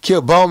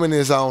 Killed Bowman in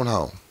his own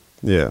home.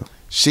 Yeah.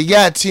 She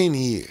got 10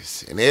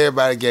 years, and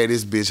everybody gave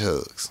this bitch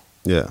hugs.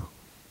 Yeah.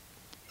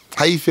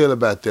 How you feel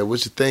about that?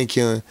 What you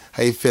thinking?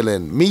 How you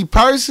feeling? Me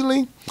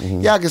personally,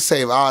 y'all can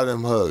save all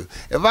them hugs.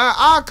 If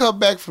I come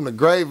back from the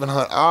grave and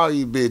hug all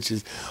you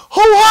bitches,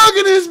 who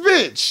hugging this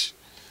bitch?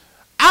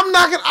 I'm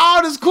knocking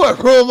all this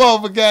courtroom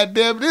over,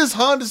 goddamn. This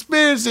Honda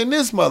spirits in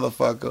this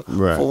motherfucker.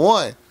 Right. For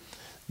one.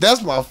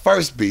 That's my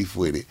first beef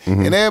with it.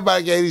 And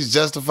everybody gave these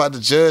justified, the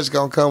judge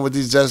gonna come with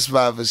these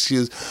justified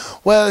excuses.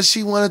 Well,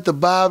 she wanted the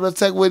Bible to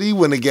take what he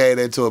wouldn't have gave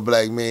that to a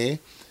black man.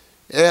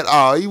 At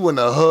all. He wouldn't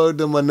have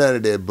hugged him or none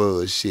of that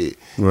bullshit.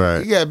 Right.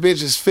 You got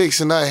bitches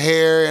fixing her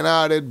hair and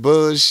all that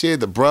bullshit.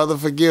 The brother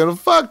forgiving her.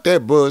 Fuck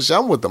that bullshit.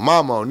 I'm with the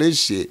mama on this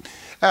shit.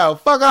 Hell,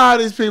 fuck all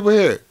these people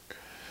here.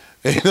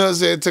 You know what I'm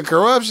saying?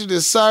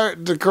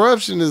 The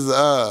corruption is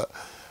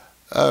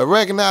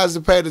recognized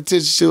and paid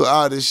attention to.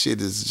 All this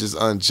shit is just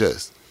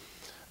unjust.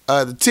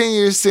 The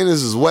 10-year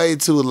sentence is way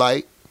too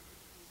light.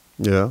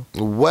 Yeah.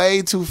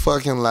 Way too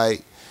fucking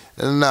light.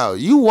 No,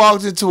 you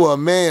walked into a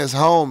man's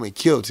home and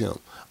killed him.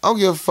 I don't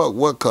give a fuck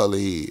what color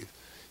he is.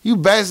 You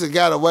basically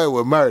got away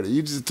with murder.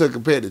 You just took a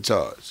petty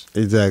charge.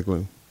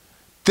 Exactly.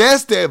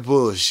 That's that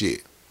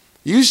bullshit.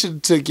 You should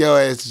have took your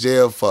ass to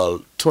jail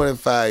for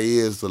 25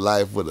 years to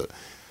life with a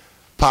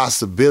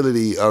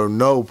possibility or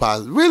no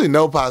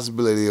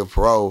possibility of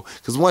parole.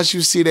 Because once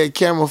you see that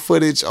camera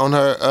footage on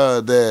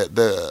her,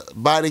 the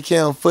body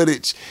cam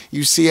footage,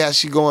 you see how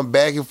she going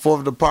back and forth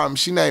to the apartment.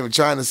 She not even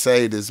trying to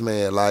save this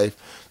man's life.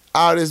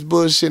 All this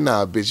bullshit,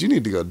 nah, bitch, you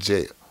need to go to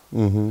jail.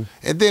 And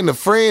then the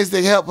friends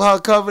that help her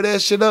cover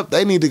that shit up,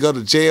 they need to go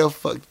to jail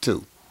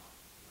too.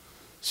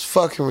 It's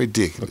fucking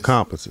ridiculous.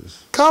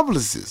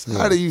 Accomplices. Yeah.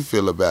 How do you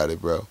feel about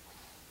it, bro?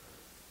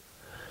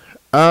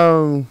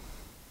 For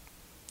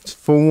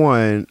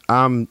one,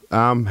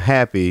 I'm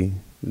happy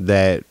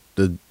that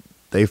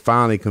they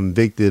finally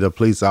convicted a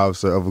police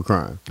officer of a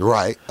crime.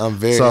 Right. I'm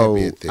very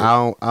happy at that.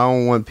 I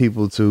don't want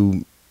people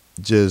to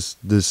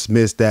just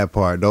dismiss that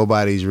part.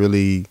 Nobody's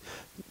really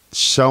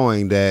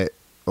showing that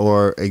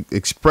or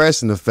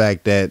expressing the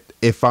fact that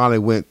it finally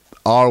went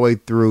all the way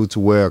through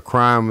to where a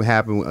crime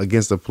happened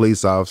against a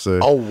police officer.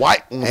 Oh,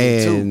 white one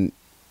and too.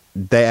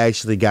 They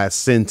actually got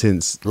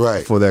sentenced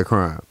for their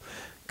crime.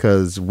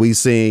 Because we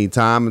seen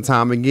time and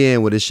time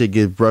again where this shit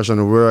gets brushed on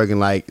the rug and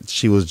like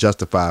she was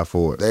justified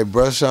for it. They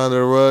brush under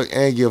the rug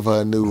and give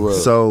her a new rug.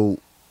 So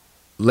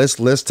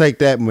let's take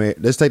that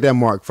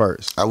mark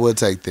first. I will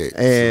take that.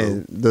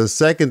 And the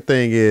second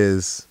thing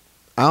is,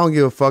 I don't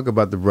give a fuck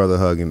about the brother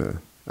hugging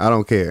her. I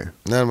don't care.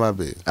 None of my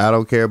business. I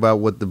don't care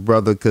about what the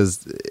brother,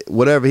 because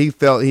whatever he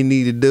felt he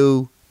needed to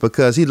do,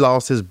 because he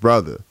lost his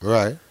brother.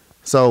 Right.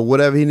 So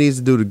whatever he needs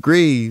to do to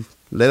grieve,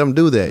 let him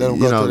do that. Let him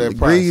go through that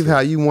grieve process. how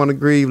you want to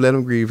grieve. Let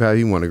him grieve how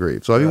you want to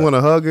grieve. So if you want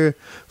to hug her,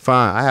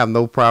 fine. I have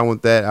no problem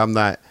with that. I'm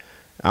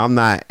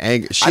not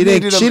angry. She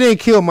didn't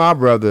kill my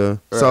brother.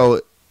 Right.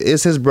 So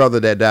it's his brother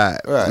that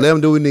died. Right. Let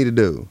him do what he need to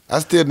do. I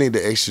still need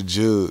the extra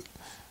jug.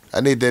 I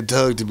need that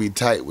hug to be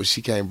tight where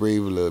she can't breathe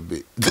a little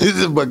bit.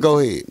 But go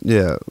ahead.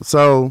 Yeah.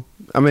 So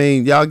I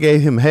mean, y'all gave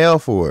him hell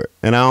for it,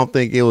 and I don't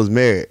think it was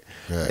merit.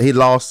 Right. He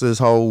lost his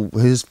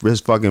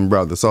fucking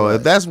brother. So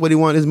if that's what he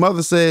wanted, his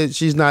mother said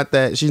she's not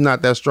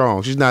that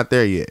strong. She's not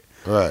there yet.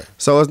 Right.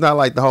 So it's not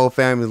like the whole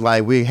family's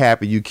like, we're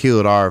happy you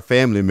killed our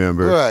family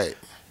member. Right.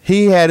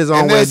 He had his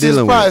own way of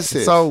dealing with it.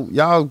 Process. So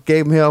y'all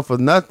gave him hell for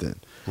nothing.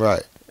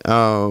 Right.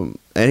 And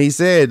he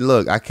said,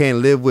 look, I can't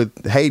live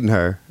with hating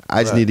her.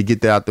 I just need to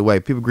get that out the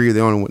way. People grieve, they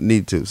don't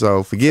need to.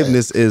 So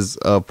forgiveness is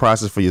a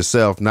process for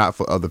yourself, not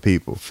for other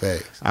people.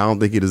 Facts. I don't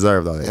think he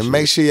deserved all that and shit.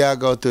 Make sure y'all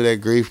go through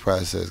that grief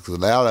process,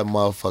 because all that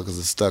motherfuckers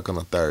are stuck on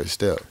the third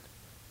step.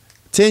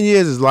 10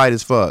 years is light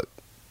as fuck.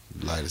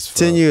 Light as fuck.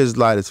 10 years is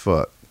light as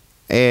fuck.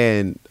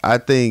 And I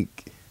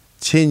think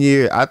 10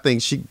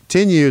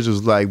 years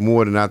was like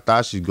more than I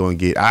thought she was going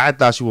to get. I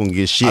thought she wouldn't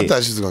get shit. I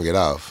thought she was going to get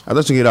off. I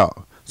thought she would get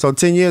off. So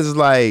 10 years is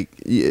like,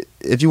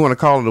 if you want to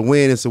call it a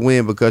win, it's a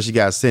win because she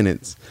got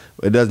sentenced.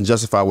 It doesn't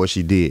justify what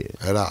she did.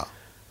 At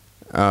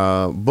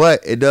all.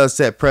 But it does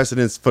set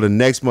precedence for the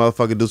next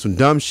motherfucker to do some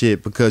dumb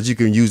shit, because you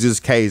can use this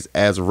case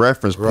as a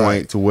reference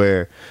point to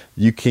where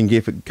you can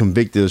get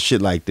convicted of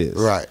shit like this.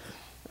 Right.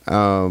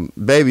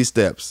 Baby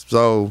steps.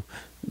 So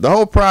the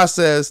whole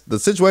process, the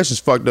situation's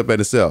fucked up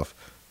in itself.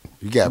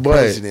 You got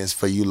precedents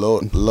for you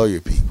lawyer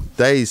people.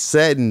 They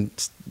said,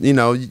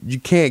 you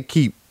can't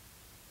keep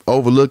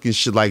overlooking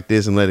shit like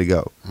this and let it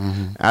go.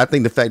 Mm-hmm. I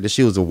think the fact that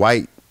she was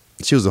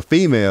a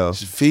female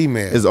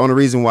is the only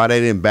reason why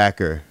they didn't back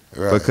her.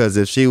 Right. Because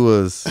if she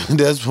was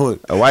that's what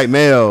a white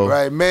male,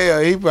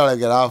 he probably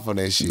got off on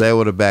that shit. They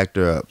would have backed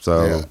her up.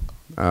 So,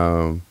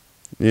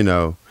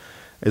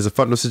 it's a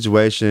fucked up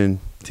situation.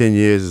 10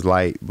 years is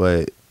light,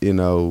 but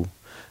y'all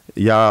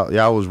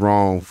was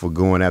wrong for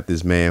going after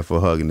this man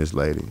for hugging this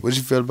lady. What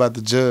you feel about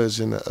the judge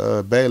and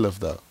the bailiff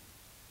though?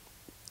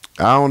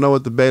 I don't know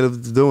what the bailiff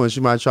is doing.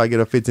 She might try to get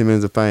her 15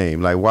 minutes of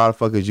fame. Like, why the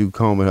fuck is you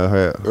combing her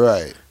hair?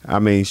 Right. I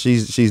mean,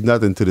 she's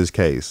nothing to this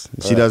case.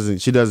 She doesn't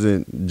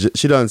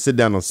sit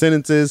down on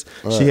sentences.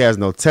 Right. She has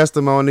no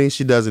testimony.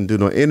 She doesn't do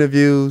no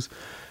interviews.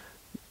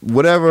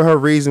 whatever her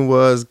reason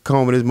was,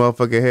 combing his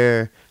motherfucking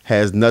hair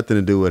has nothing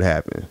to do with what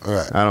happened.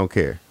 Right. I don't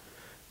care.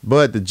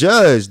 But the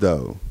judge,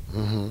 though,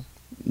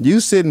 you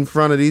sit in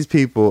front of these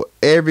people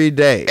every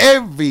day.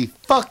 Every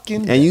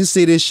fucking day. And you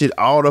see this shit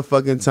all the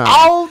fucking time.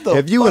 All the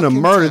If you in a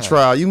fucking murder time.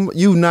 trial,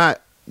 you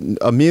not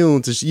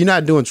immune to. You're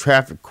not doing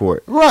traffic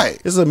court. Right.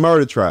 It's a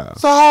murder trial,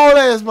 It's a whole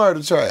ass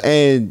murder trial.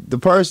 and the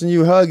person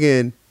you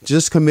hugging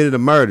just committed a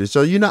murder.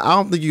 So you not. I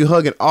don't think you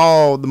hugging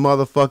all the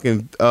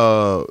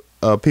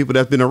motherfucking people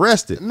that's been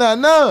arrested.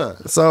 Nah.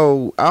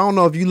 So I don't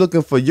know if you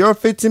looking for your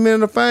 15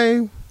 minutes of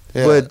fame,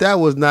 Yeah. but that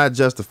was not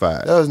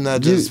justified. That was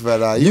not You-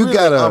 justified at all. you You really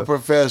gotta-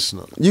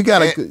 unprofessional. You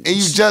gotta. And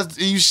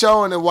you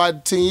showing it why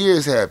 10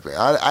 years happened.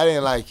 I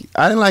didn't like it.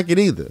 I didn't like it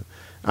either.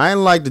 I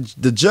didn't like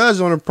the judge.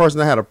 On the person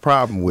I had a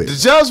problem with. The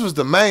judge was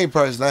the main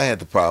person I had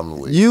the problem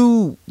with.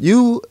 You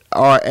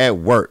are at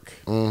work.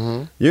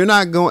 Mm-hmm. You're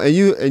not going,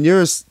 and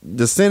you're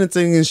the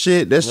sentencing and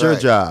shit. That's your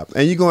Right. job,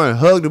 and you going to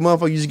hug the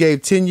motherfucker you just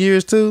gave 10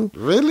 years to.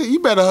 Really? You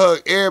better hug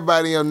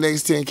everybody on the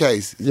next 10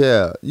 cases.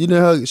 Yeah, you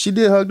didn't hug. She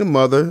did hug the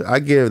mother. I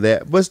give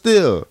that, but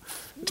still,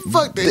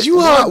 Fuck that. You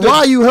hugged why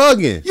are you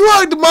hugging? You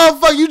hugged the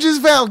motherfucker you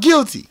just found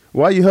guilty.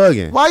 Why are you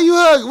hugging? Why you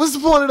hug? What's the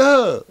point of the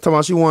hug? Talking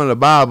about she wanted a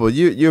Bible.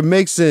 You're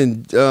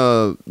mixing,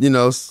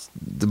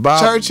 the Bible,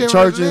 Church and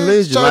religion,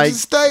 religion. church Like and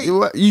state.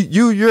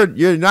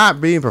 you're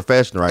not being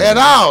professional right At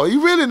now. all.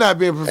 You really not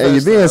being professional. And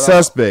you're being at all.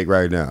 suspect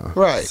right now.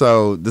 Right.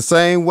 So the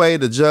same way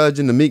the judge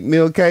in the Meek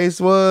Mill case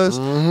was,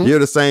 you're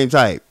the same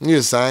type. You're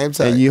the same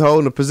type. And you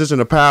holding a position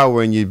of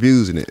power and you're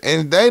abusing it.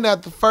 And they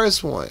not the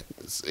first one.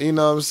 You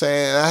know what I'm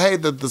saying? I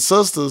hate that the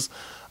sisters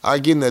are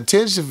getting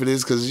attention for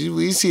this because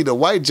we see the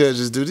white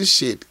judges do this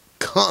shit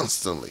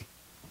constantly.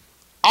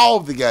 All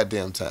the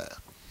goddamn time.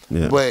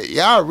 Yeah. But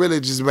y'all really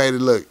just made it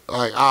look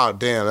like, oh,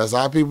 damn, that's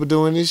how people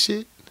doing this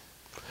shit?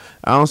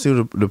 I don't see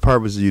the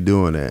purpose of you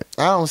doing that.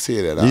 I don't see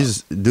it at all. You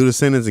just do the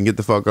sentence and get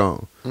the fuck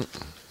on.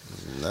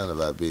 None of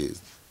our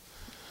business.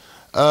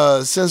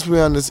 Since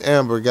we're on this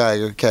Amber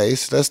Geiger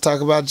case, let's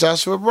talk about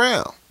Joshua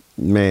Brown.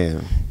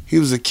 Man. He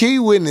was a key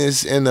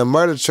witness in the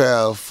murder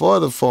trial for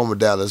the former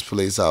Dallas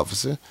police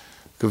officer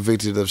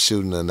convicted of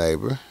shooting a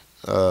neighbor.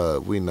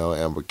 We know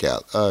Amber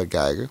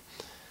Geiger.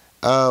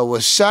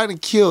 Was shot and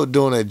killed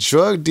during a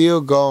drug deal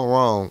gone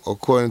wrong,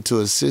 according to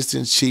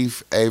Assistant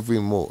Chief Avery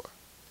Moore.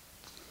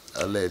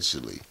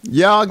 Allegedly.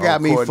 Y'all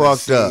got me According to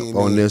fucked up CNN.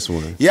 on this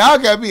one. Y'all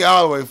got me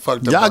all the way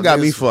fucked up. Y'all on got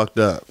this me one. fucked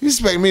up. You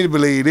expect me to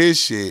believe this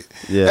shit?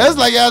 Yeah. That's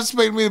like y'all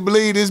expect me to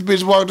believe this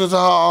bitch walked into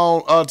her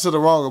own to the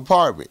wrong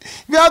apartment.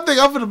 Y'all think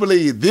I'm finna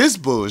believe this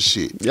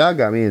bullshit? Y'all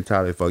got me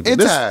entirely fucked up.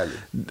 Entirely.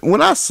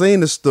 When I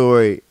seen the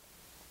story,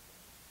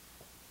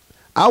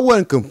 I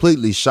wasn't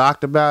completely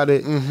shocked about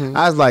it.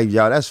 I was like,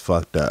 yo, that's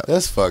fucked up.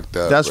 That's fucked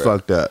up. That's bro.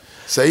 fucked up.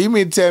 So you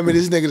mean to tell me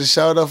this nigga that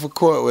showed up for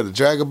court with a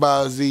Dragon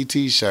Ball Z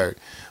t-shirt,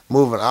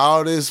 moving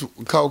all this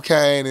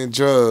cocaine and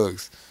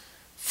drugs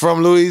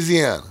from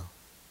Louisiana?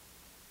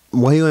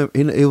 Well,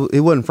 he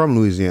wasn't from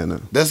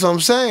Louisiana. That's what I'm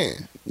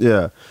saying.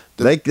 Yeah.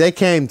 They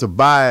came to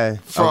buy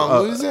From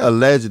Louisiana.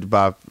 alleged to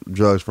buy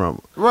drugs from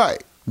him.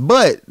 Right.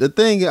 But the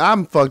thing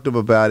I'm fucked up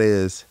about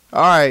is,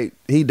 all right,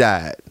 he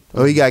died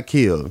or he got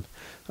killed.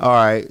 All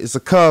right, it's a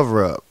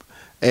cover up.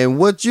 And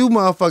what you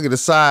motherfucker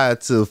decide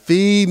to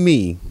feed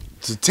me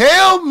To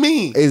tell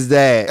me, is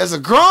that as a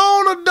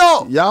grown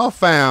adult, y'all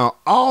found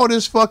all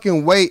this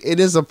fucking weight in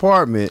his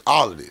apartment,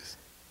 all of this.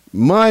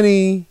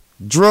 money,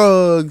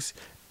 drugs,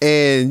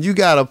 and you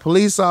got a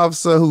police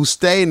officer who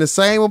stayed in the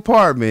same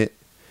apartment,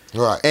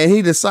 Right. and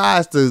he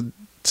decides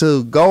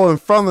to go in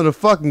front of the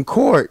fucking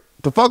court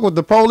to fuck with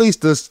the police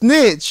to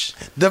snitch,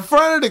 The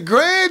front of the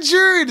grand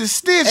jury, the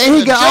snitch. and he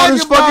the got all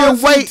this Dragon Ball fucking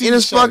Z weight in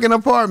his t-shirt. fucking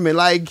apartment.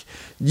 Like,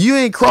 you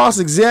ain't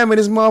cross-examine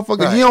this motherfucker.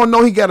 Right. You don't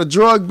know he got a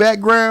drug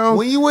background.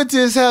 When you went to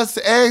his house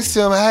to ask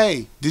him,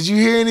 hey, did you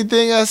hear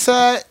anything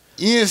outside?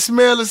 You didn't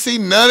smell or see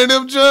none of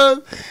them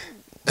drugs?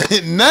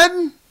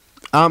 Nothing?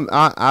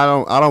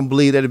 I don't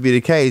believe that'd be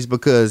the case,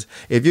 because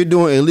if you're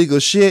doing illegal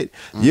shit,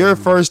 your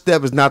first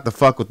step is not to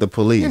fuck with the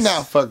police. You're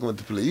not fucking with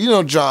the police. You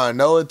don't draw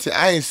no attention.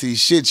 I ain't see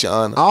shit, Your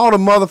Honor. All the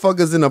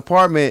motherfuckers in the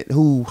apartment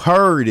who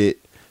heard it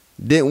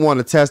didn't want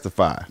to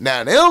testify.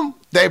 Now, them,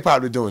 they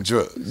probably doing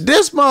drugs.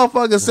 This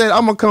motherfucker said,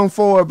 I'm gonna come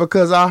forward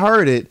because I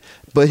heard it,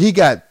 but he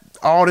got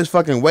all this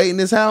fucking weight in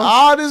his house.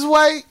 All this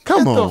weight?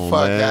 Come Get on, the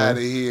fuck man. out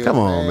of here. Come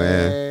on,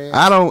 man.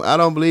 I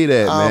don't believe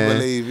that, I man. don't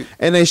believe it.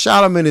 And they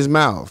shot him in his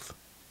mouth.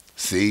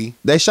 See,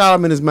 They shot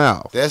him in his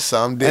mouth. that's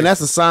something different. And that's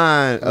a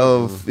sign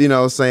of,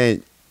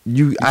 saying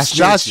I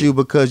shot snitching. you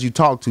because you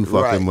talk too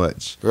fucking Right.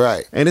 much.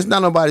 Right. And it's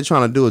not nobody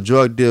trying to do a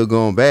drug deal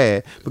going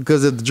bad,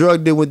 because if the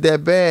drug deal went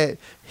that bad,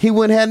 he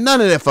wouldn't have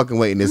none of that fucking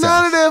weight in his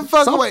house. None of that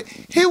fucking Some- weight.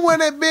 He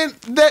wouldn't have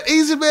been that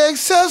easily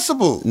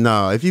accessible.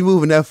 No, if you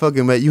moving that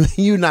fucking weight,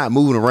 you not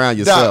moving around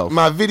Doc, yourself.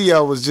 my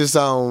video was just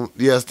on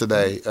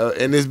yesterday,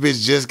 and this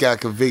bitch just got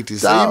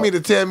convicted. So Dog. you mean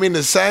to tell me in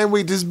the same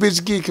week this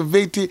bitch get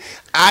convicted,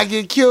 I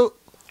get killed?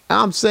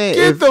 I'm saying,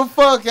 Get if the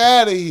fuck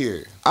out of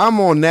here. I'm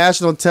on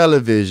national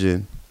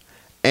television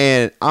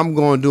and I'm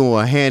going to do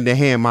a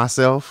hand-to-hand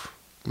myself,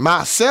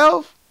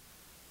 Myself?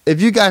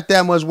 if you got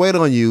that much weight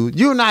on you,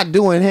 you're not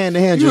doing hand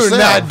to hand yourself. You're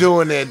not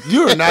doing that.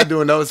 You're not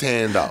doing those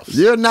handoffs.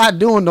 You're not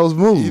doing those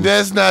moves.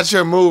 That's not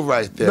your move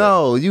right there.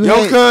 No,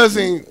 your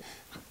cousin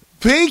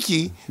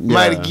Pinky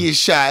might get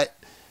shot.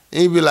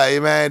 And you be like,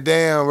 man,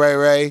 damn,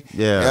 Ray.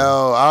 Yeah.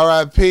 Yo,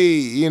 R.I.P.,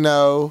 you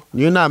know.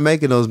 You're not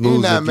making those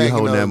moves if you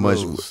holding that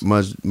moves.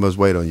 much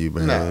weight on you,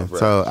 man. Nah, bro.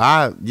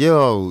 So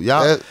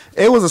y'all,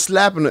 it was a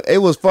slap in the, it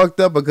was fucked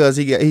up because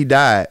he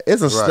died.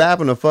 It's a slap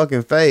in the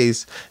fucking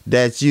face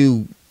that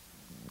you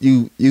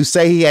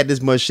say he had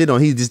this much shit on.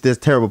 He's just this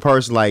terrible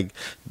person. Like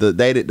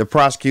the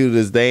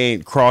prosecutors, they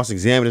ain't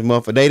cross-examined this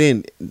motherfucker. They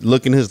didn't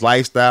look in his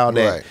lifestyle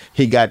that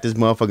he got this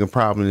motherfucking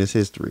problem in his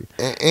history.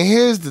 And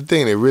here's the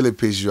thing that really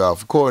pisses you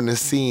off. According to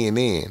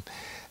CNN,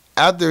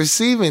 after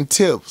receiving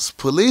tips,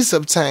 police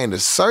obtained a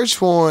search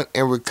warrant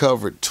and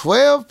recovered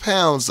 12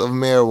 pounds of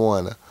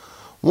marijuana,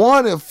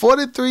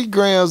 143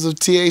 grams of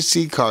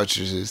THC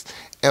cartridges,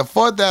 and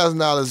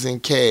 $4,000 in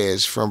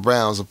cash from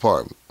Brown's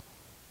apartment.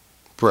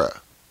 Bruh.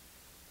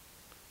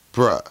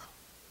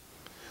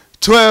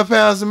 12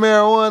 pounds of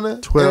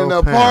marijuana in an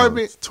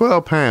apartment.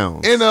 12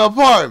 pounds. In an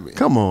apartment.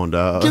 Come on,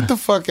 dog. Get the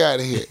fuck out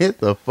of here. Get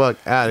the fuck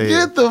out of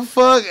here. Get the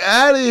fuck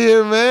out of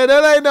here, man.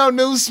 That ain't no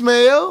new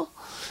smell.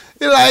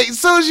 Like, as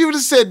soon as you would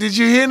have said, did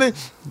you hear it?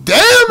 Damn,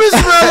 it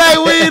smell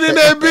like weed in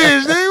that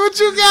bitch. Nigga, what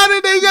you got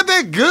in there? You got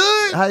that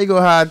good? How you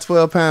gonna hide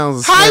 12 pounds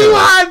of How smell? you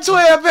hide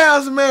 12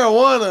 pounds of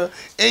marijuana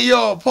in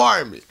your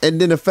apartment?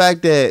 And then the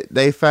fact that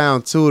they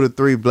found 2 of the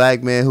 3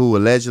 black men who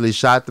allegedly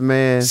shot the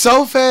man.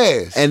 So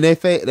fast. And they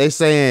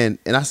saying,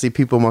 and I see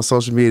people on my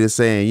social media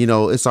saying, you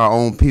know, it's our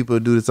own people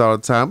who do this all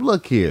the time.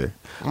 Look here.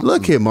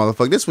 Look here,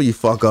 motherfucker. This is where you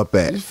fuck up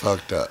at. You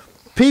fucked up.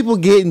 People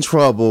get in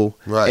trouble,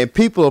 and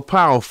people of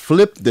power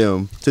flip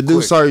them to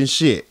do certain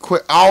shit.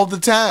 Quit all the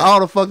time.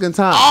 All the fucking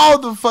time. All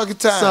the fucking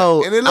time.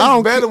 So, and it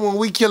looks better when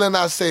we killing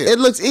ourselves. It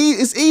looks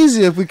it's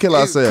easier if we kill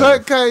ourselves.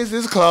 Cut case,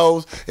 it's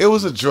closed. It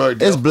was a drug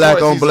deal. It's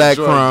black on black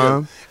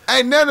crime.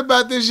 Ain't nothing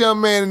about this young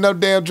man in no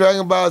damn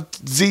Dragon Ball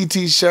Z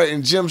t-shirt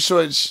and gym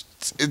shorts.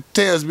 It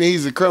tells me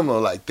he's a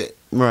criminal like that.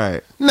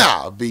 Right.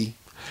 Nah, B.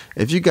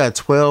 If you got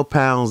 12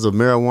 pounds of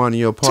marijuana in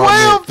your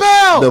apartment, 12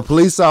 pounds! The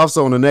police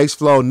officer on the next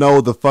floor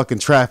know the fucking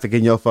traffic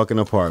in your fucking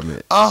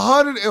apartment.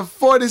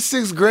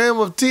 146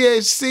 grams of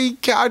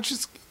THC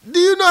cartridges. Do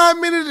you know how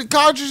many of the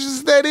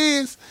cartridges that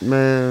is?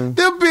 Man.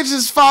 Them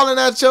bitches falling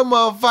out your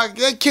motherfucker.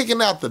 They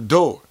kicking out the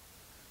door.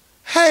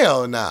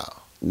 Hell no.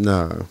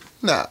 No.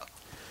 No.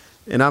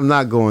 And I'm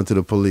not going to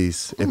the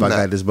police if I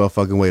got this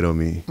motherfucking weight on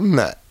me.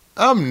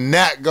 I'm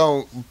not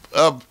going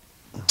to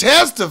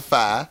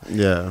testify.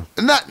 Yeah.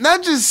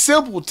 Not just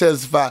simple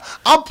testify.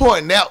 I'm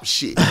pointing out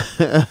shit.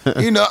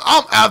 You know,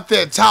 I'm out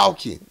there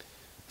talking.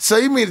 So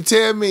you mean to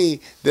tell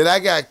me that I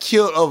got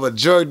killed over a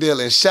drug deal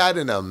and shot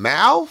in the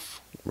mouth?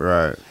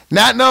 Right.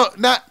 Not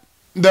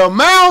the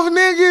mouth,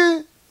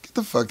 nigga. Get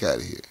the fuck out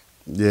of here.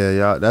 Yeah,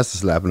 y'all. That's a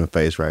slap in the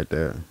face right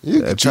there.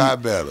 You can try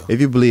better. If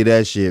you believe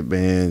that shit,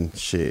 man,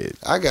 shit.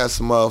 I got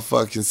some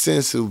motherfucking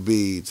sensu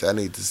beads I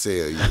need to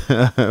sell you.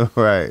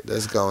 Right.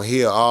 That's gonna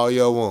heal all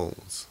your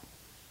wounds.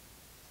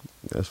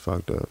 That's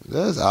fucked up.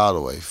 That's all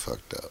the way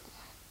fucked up.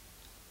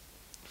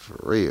 For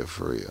real.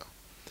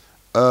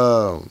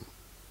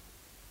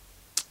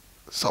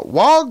 So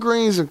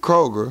Walgreens and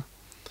Kroger,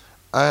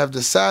 I have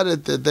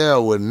decided that they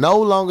will no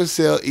longer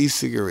sell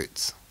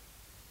e-cigarettes.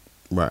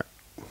 Right.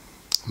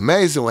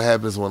 Amazing what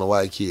happens when a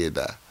white kid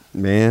die.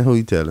 Man, who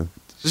you telling?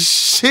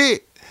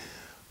 Shit.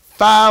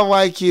 5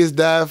 white kids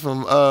died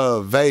from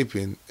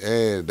vaping,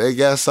 and they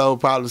got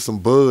sold probably some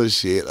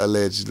bullshit,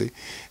 allegedly,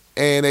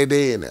 and they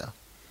dead now.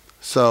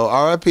 So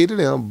R.I.P. to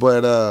them,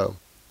 but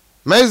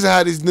amazing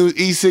how these new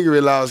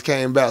e-cigarette laws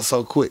came about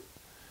so quick.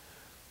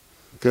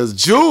 Because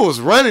Juul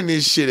was running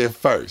this shit at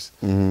first.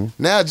 Mm-hmm.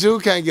 Now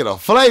Juul can't get a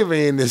flavor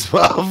in this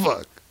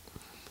motherfucker.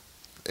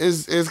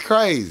 It's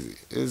crazy.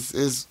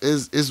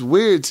 It's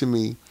weird to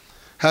me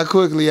how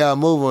quickly y'all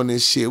move on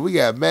this shit. We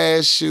got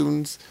mass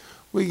shootings.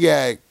 We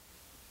got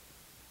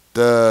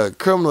the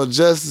criminal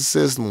justice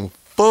system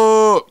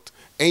fucked.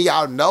 And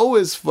y'all know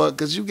it's fucked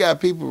because you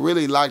got people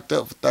really locked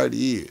up for 30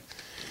 years.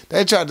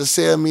 They tried to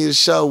sell me a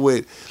show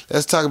with,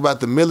 let's talk about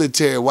the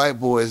military white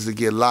boys that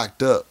get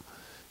locked up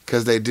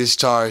because they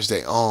discharged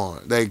their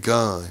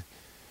gun.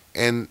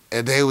 And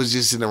they was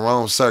just in the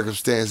wrong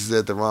circumstances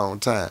at the wrong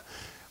time.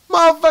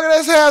 Motherfucker,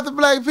 that's half the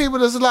black people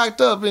that's locked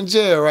up in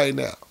jail right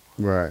now.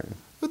 Right.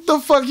 What the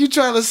fuck you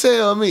trying to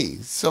sell me?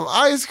 Some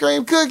ice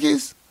cream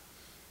cookies?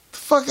 The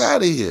fuck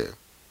out of here.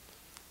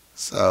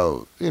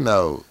 So, you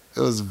know, it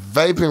was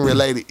vaping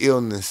related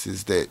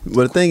illnesses that.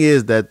 Well, the thing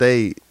is that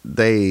they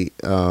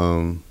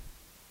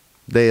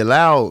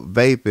allowed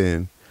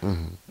vaping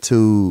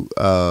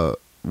to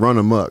run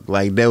amok.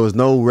 Like there was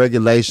no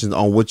regulations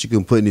on what you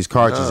can put in these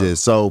cartridges. No.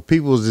 So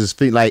people was just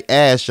feeling like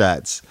ass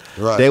shots.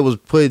 Right. They was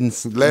putting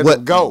let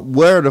them go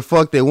where the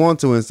fuck they want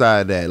to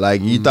inside that.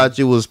 Like you thought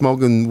you was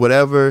smoking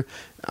whatever.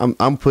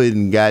 I'm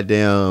putting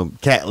goddamn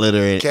cat litter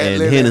and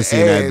litter Hennessy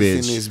in that ass bitch.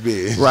 in this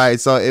bitch. Right,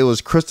 so it was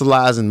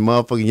crystallizing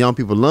motherfucking young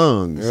people's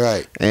lungs.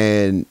 Right.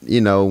 And,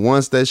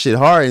 once that shit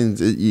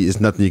hardens, it's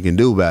nothing you can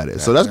do about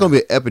it. So that's going to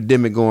be an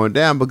epidemic going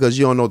down because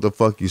you don't know what the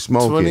fuck you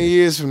smoking. 20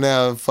 years from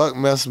now, fuck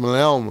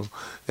mesothelioma.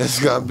 It's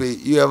going to be,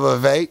 you ever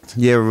vaped?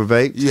 You ever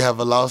vape? You have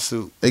a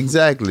lawsuit.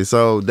 Exactly.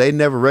 So they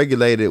never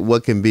regulated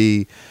what can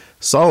be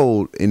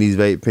sold in these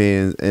vape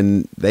pens.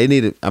 And they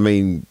need to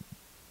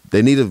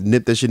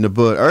nip that shit in the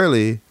bud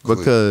early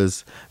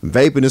because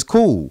vaping is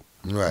cool.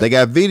 Right. They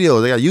got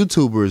videos. They got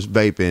YouTubers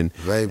vaping.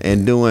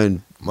 and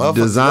doing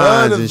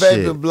designs and vape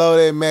shit. and blow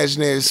that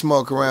imaginary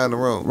smoke around the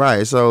room.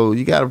 Right. So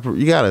you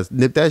gotta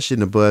nip that shit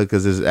in the bud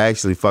because it's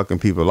actually fucking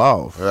people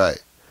off.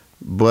 Right.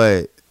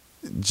 But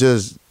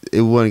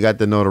it wouldn't got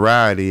the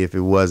notoriety if it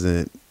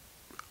wasn't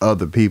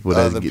other people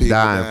that's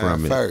dying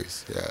from it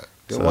first. Yeah.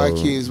 The So- white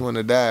kids want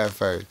to die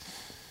first.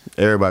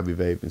 Everybody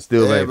be vaping.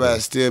 Still Everybody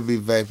vaping. still be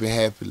vaping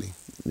happily,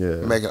 Yeah.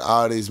 making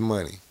all this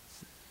money.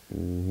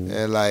 Mhm.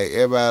 And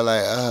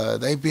everybody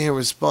they being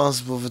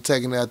responsible for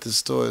taking out the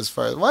stores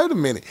first. Wait a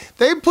minute.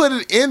 They put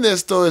it in their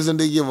stores and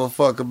they give a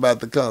fuck about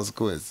the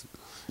consequences.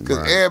 Because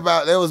Right.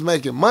 everybody, they was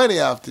making money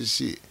off this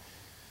shit.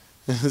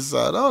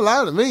 So don't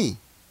lie to me.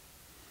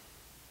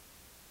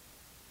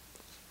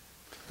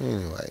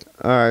 Anyway.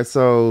 All right.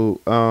 So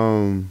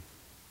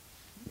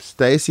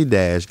Stacey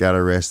Dash got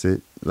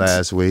arrested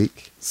last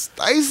week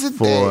Stacey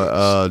for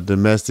Dash.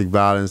 domestic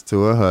violence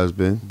to her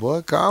husband.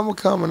 Boy, karma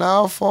coming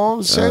all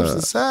forms, shapes,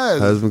 and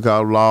sizes. Husband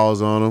called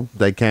laws on him.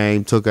 They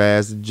came, took her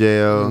ass to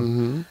jail.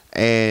 Mm-hmm.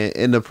 And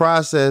in the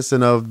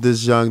processing of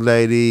this young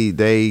lady,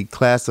 they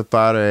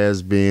classified her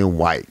as being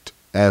white,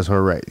 as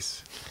her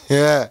race.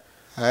 Yeah,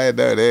 I didn't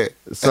know that.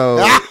 So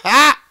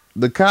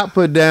the cop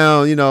put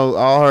down,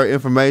 all her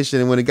information,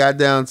 and when it got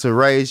down to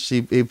race,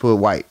 he put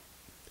white.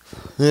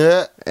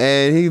 Yeah.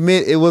 And he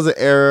admit it was an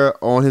error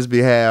on his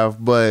behalf,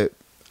 but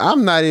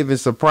I'm not even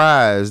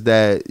surprised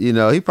that,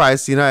 he probably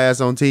seen her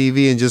ass on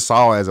TV and just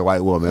saw her as a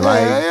white woman.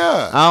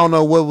 Yeah. I don't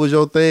know what was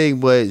your thing,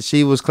 but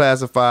she was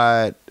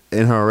classified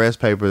in her arrest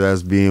papers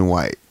as being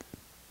white.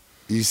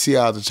 You see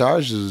how the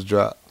charges was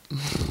dropped.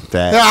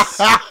 That's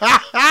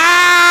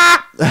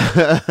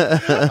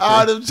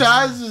All them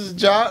charges was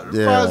dropped. The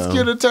Yeah.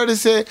 prosecutor attorney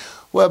said,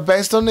 well,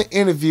 based on the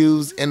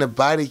interviews and the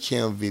body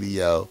cam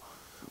video,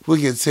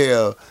 we can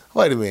tell,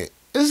 wait a minute,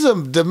 this is a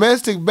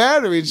domestic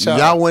battery charge.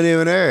 y'all weren't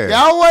even there.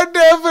 Y'all wasn't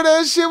there for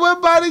that shit.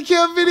 What body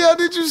cam video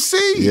did you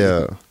see?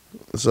 Yeah.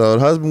 So the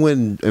husband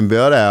went and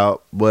bailed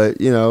out, but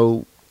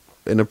in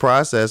the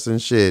process and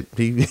shit,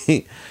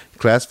 he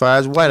classified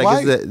as white.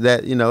 I guess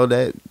that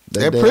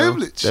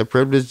privilege. That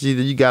privilege,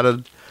 you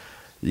gotta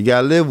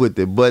live with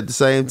it. But at the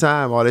same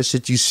time, all that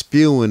shit you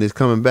spewing is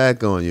coming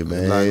back on you,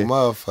 man. Like a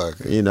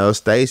motherfucker.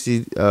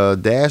 Stacey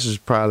Dash is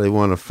probably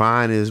one of the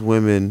finest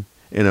women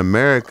in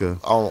America.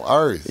 On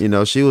earth.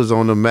 She was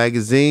on the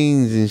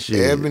magazines and shit.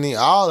 Ebony,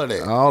 all of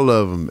that. All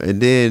of them.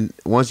 And then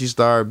once you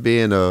start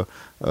being a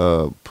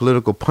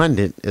political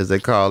pundit, as they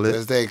call it,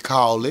 As they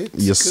call it.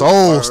 your Good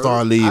soul word.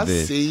 start leaving. I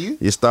see you.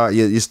 You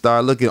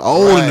start looking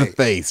old in the Right.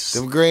 face.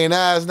 Them green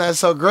eyes not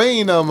so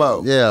green no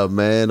more. Yeah,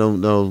 man.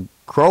 Them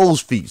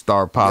crow's feet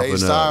start popping They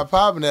start up.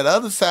 popping. That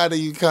other side of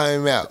you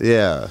came out.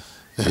 Yeah.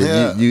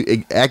 Yeah.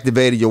 You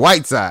activated your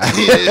white side.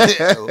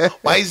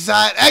 White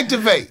side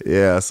activate.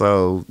 Yeah,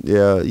 so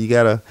you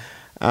gotta.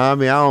 I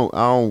mean, I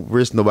don't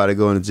risk nobody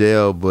going to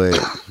jail, but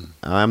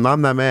I'm not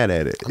mad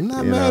at it. I'm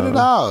not mad at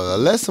all. A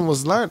lesson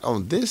was learned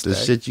on this The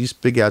day. shit you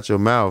speak out your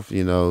mouth,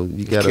 you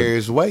gotta.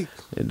 Carries weight.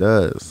 It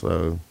does.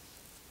 So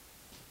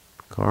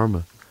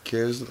karma.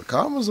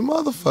 Karma's a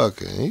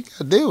motherfucker. You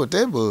gotta deal with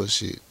that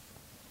bullshit.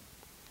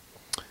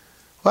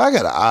 Well, I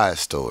got an odd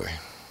story.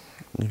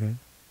 Okay.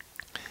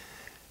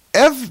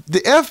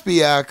 The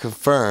FBI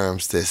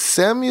confirms that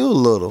Samuel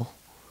Little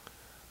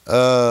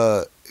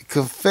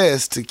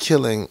confessed to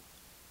killing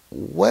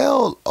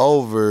well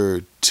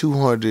over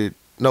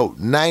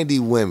 90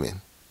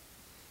 women.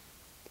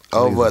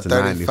 Over a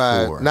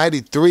 94.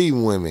 93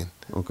 women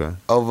Okay.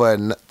 over a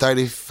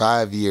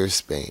 35-year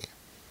span.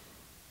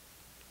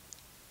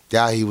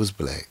 Yeah, he was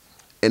black.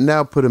 And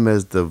now put him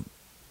as the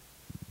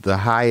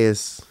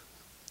highest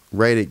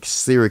rated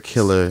serial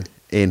killer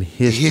in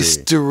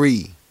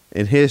history.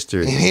 In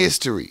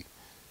history.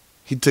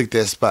 He took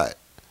that spot.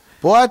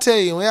 Boy, I tell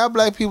you, when y'all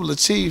black people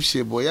achieve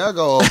shit, boy, y'all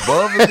go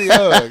above and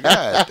beyond.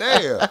 God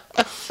damn.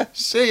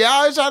 Shit, y'all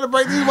always trying to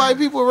break these white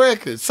people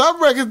records.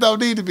 Some records don't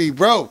need to be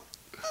broke.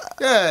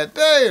 God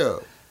damn.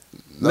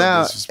 No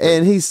Now, disrespect.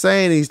 and he's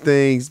saying these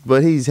things,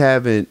 but he's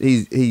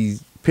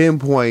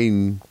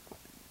pinpointing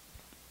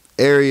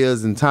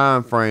areas and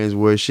time frames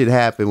where shit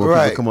happened when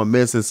Right. people come up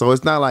missing. So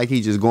it's not like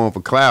he's just going for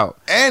clout.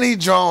 And he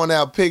drawing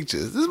out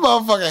pictures. This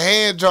motherfucker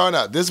hand drawing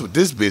out. This what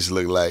this bitch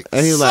look like.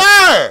 And he Sir!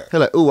 like, he's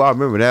like, ooh, I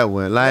remember that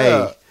one. Like,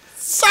 Yeah.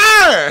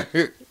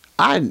 Sir!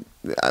 I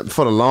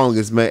for the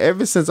longest, man,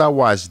 ever since I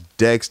watched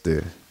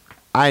Dexter,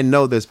 I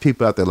know there's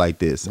people out there like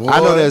this. Boy.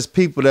 I know there's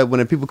people that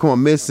when people come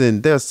on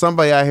missing, there's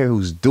somebody out here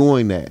who's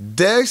doing that.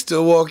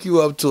 Dexter walk you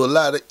up to a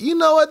lot of, you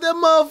know what, that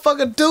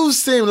motherfucker do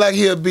seem like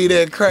he'll be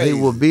that crazy.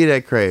 He will be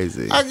that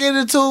crazy. I get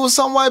into it with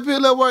some white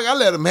people at work. I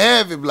let them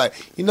have it. Be like,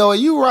 you know what,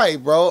 you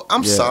right, bro.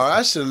 I'm Yeah. sorry.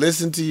 I should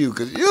listen to you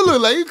because you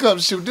look like you come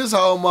shoot this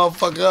whole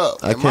motherfucker up.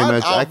 I And my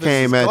office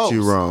came is at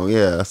you close. wrong.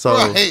 Yeah. So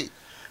Right.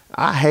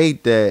 I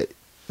hate that.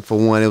 For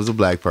one, it was a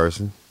black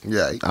person.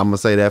 Yeah. I'm gonna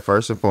say that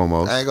first and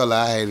foremost. I ain't gonna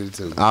lie, I hate it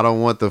too. I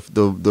don't want the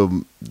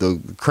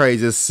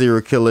craziest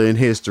serial killer in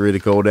history to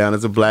go down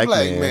as a black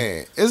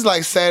man. It's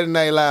like Saturday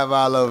Night Live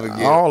all over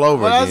again. All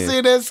over when again. I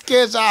see that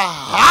sketch, I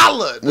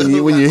hollered. When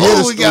you Like, hear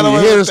 "Oh, the, we gotta when you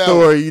run hear the with that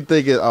story, you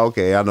think,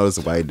 okay, I know it's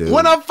a white dude.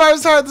 one." When I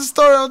first heard the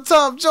story on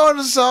Tom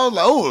Jordan's show, I was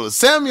like, oh,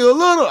 Samuel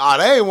Little? Oh,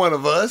 they ain't one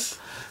of us.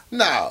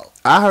 No.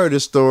 I heard a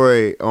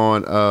story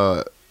on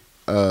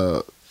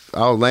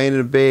I was laying in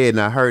the bed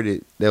and I heard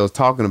it. They was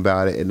talking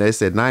about it and they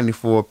said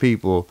 94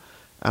 people.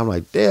 I'm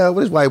like, damn,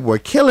 what is white boy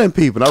killing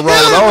people? And I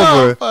rolled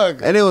over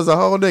motherfucker. and it was a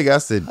whole nigga. I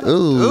said,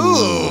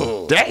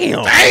 ooh,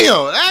 damn,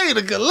 That ain't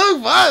a good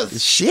look for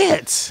us.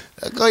 shit.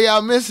 Because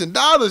y'all missing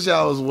daughters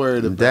y'all was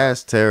worried about.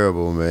 That's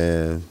terrible,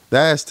 man.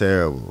 That's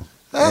terrible.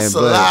 That's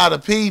And a lot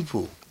of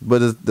people.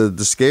 But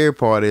the scary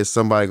part is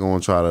somebody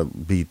gonna try to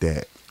beat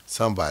that.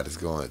 Somebody's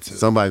going to.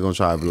 Somebody gonna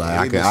try to be like, Yeah,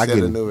 I he just said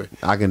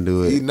it. can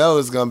do He it. know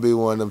it's gonna be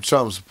one of them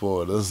Trump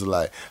supporters.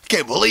 Like, I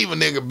can't believe a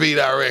nigga beat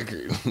our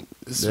record.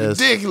 It's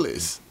That's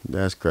ridiculous.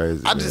 That's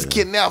crazy. I just man.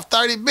 kidnapped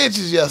 30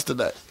 bitches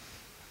yesterday.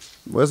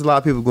 Well, there's a lot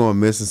of people going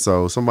missing,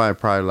 so somebody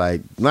probably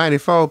like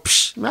 94.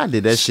 Psh, I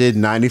did that shit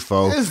in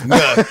 94. It's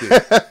nothing.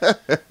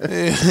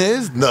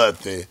 It's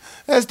nothing.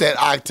 That's that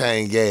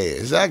octane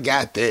gas. I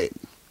got that.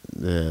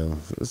 Yeah,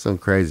 there's some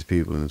crazy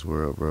people in this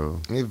world, bro.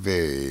 It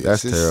very is.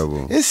 That's It's-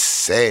 terrible. It's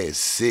sad,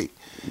 sick.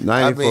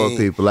 94 mean,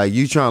 people. Like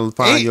you trying to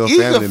find your He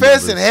family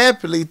confessing members.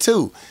 happily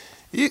too.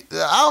 I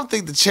don't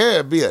think the chair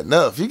would be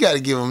enough. You got to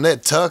give him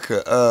that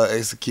Tucker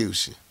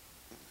execution.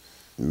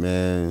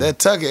 Man, That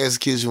Tucker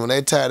execution when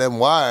they tie them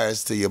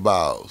wires to your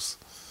balls.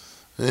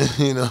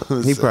 You know, what I'm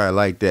he saying? probably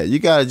like that. You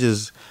gotta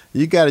just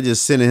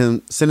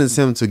sentence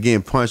him to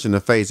getting punched in the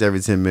face every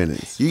 10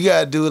 minutes. You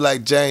gotta do it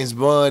like James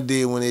Bond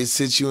did when they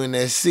sit you in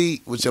that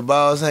seat with your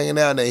balls hanging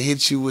out and they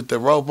hit you with the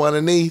rope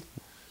underneath.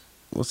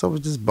 What's up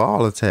with this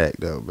ball attack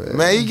though, man?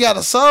 Man, you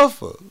gotta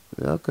suffer.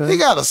 Okay. He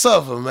gotta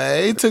suffer,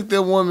 man. He took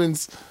that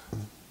woman's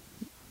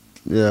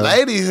Yeah.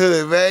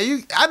 ladyhood,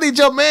 man. I need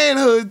your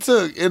manhood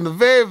took in a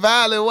very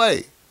violent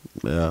way.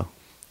 Yeah.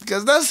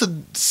 Because that's a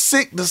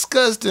sick,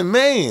 disgusting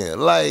man.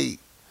 Like,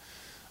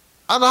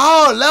 on a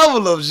whole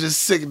level of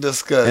just sick and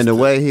disgusting. And the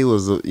way he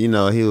was, he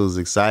was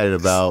excited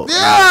about.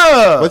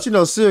 Yeah. But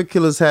serial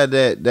killers had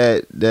that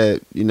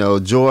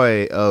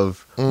joy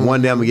of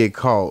one day I'm gonna get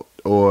caught,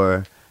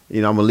 or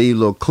I'm gonna leave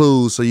little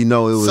clues so it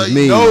was so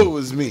me. you know it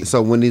was me.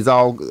 So when these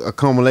all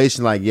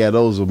accumulation, like, yeah,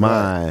 those were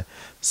mine. Right.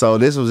 So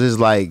this was just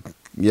like,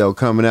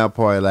 coming out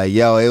party, like,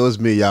 yo, it was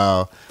me,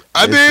 y'all.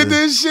 I This did is-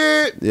 this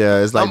shit.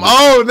 Yeah, it's like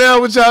I'm old now.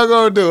 What y'all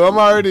gonna do? I'm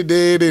already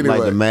dead anyway.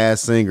 like the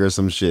Masked Singer or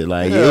some shit.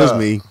 Like, it Yeah. was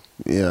me.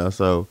 Yeah,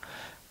 so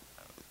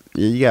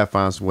yeah, you gotta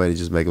find some way to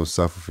just make them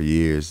suffer for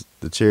years.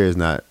 The chair is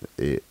not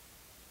it.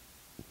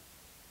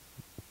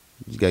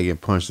 You gotta get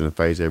punched in the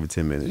face every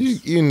 10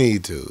 minutes. You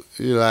need to.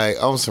 You're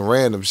like on some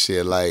random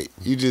shit. Like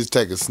you just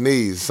take a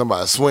sneeze,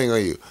 somebody swing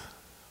on you.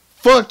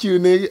 Fuck you,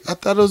 nigga. I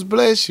thought it was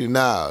bless you.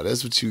 Nah,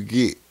 that's what you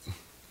get.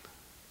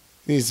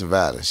 You need some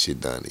violent shit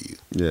done to you.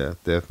 Yeah,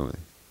 definitely.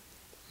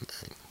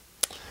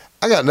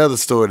 I got another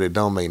story that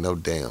don't make no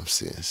damn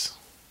sense.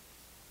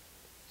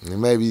 And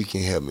maybe you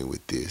can help me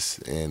with this.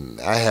 And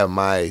I have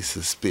my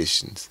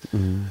suspicions.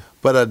 Mm-hmm.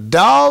 But a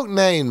dog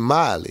named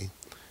Molly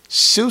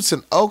shoots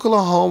an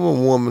Oklahoma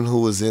woman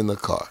who was in the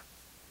car.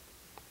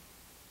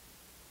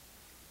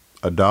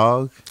 A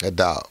dog A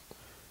dog.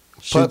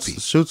 Puppy.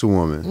 shoots a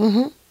woman.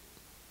 Mm-hmm.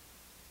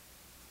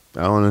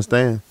 I don't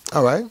understand.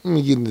 All right, let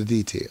me get into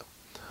detail.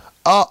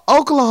 An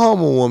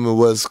Oklahoma woman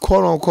was,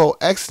 quote unquote,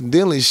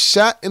 accidentally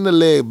shot in the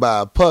leg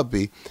by a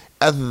puppy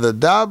after the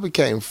dog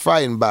became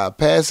frightened by a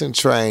passing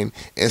train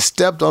and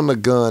stepped on the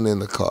gun in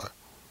the car.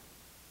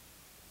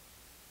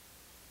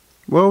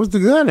 Where was the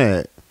gun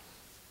at?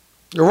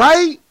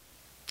 Right?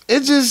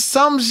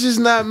 Something's just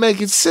not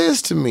making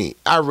sense to me.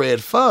 I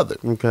read further.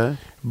 Okay.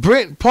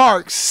 Brent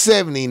Parks,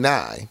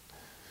 79,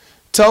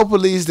 told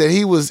police that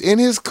he was in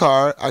his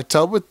car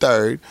October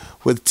 3rd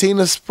with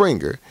Tina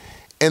Springer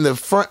in the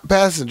front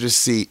passenger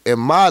seat and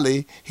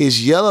Molly,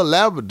 his yellow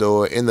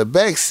Labrador, in the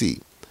back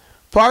seat.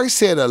 Parks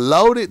said a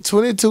loaded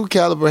 .22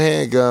 caliber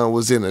handgun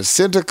was in the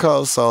center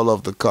console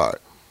of the car.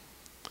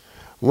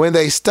 When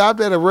they stopped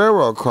at a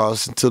railroad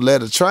crossing to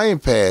let a train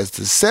pass,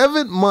 the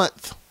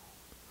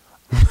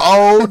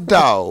 7-month-old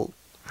dog,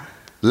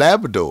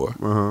 Labrador,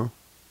 Uh-huh.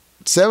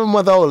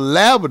 7-month-old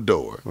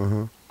Labrador,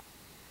 Uh-huh.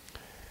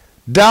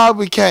 dog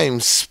became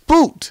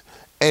spooked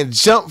and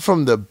jumped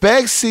from the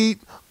back seat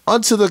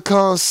onto the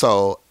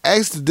console,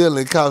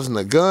 accidentally causing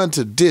the gun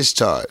to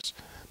discharge.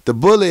 The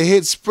bullet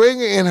hit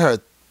Springer in her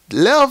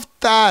left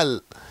thigh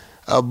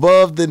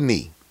above the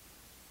knee.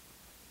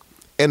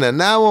 In a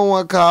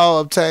 911 call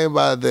obtained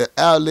by the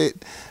outlet,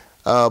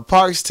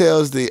 Parks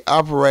tells the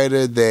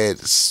operator that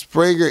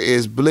Springer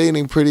is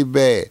bleeding pretty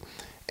bad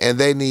and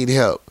they need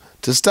help.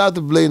 To stop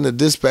the bleeding, the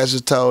dispatcher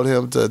told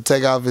him to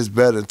take off his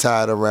belt and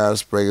tie it around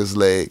Springer's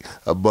leg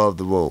above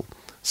the wound.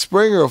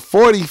 Springer,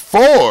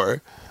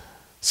 44,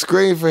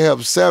 screamed for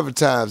help several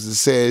times and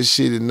said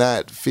she did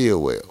not feel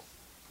well.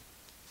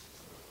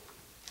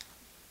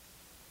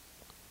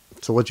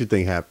 So what you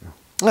think happened?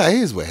 Now,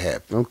 here's what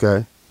happened.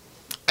 Okay.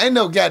 Ain't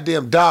no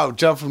goddamn dog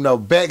jump from no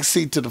back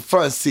seat to the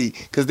front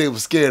seat because they were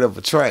scared of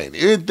a train.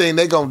 Anything,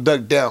 they gonna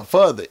duck down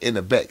further in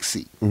the back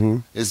seat. Mm-hmm.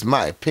 It's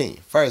my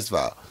opinion. First of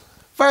all,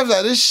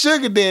 this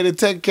sugar daddy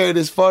taking care of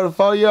this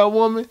 44-year-old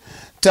woman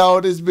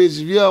told this bitch,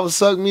 if you don't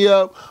suck me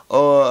up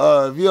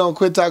or if you don't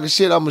quit talking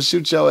shit, I'm gonna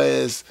shoot your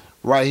ass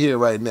right here,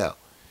 right now.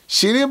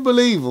 She didn't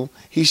believe him.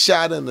 He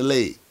shot her in the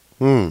leg.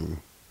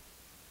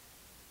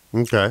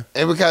 Okay.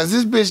 And because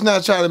this bitch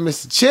not trying to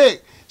miss a check,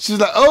 she's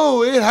like,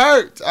 oh, it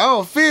hurts. I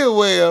don't feel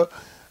well.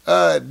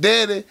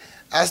 Daddy,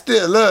 I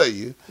still love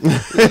you. You know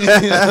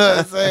what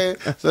I'm saying?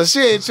 So she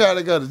ain't trying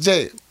to go to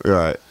jail.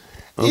 Right.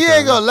 Okay. You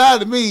ain't gonna lie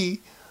to me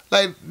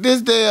like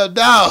this damn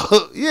dog.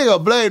 You ain't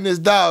gonna blame this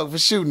dog for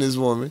shooting this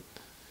woman.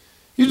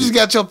 You just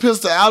got your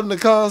pistol out in the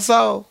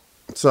console.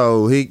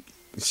 So he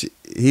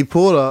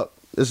pulled up.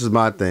 This is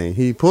my thing.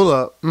 He pulled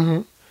up.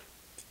 Mm-hmm.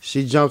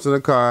 She jumps in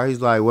the car. He's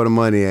like, where the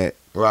money at?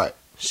 Right.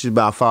 She's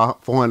about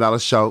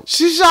 $400 short.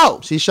 She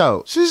short. She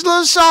short. She's a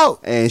little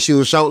short. And she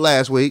was short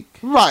last week.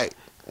 Right.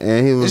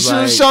 And he was and she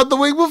like, was short the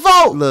week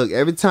before. look,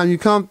 every time you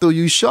come through,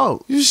 you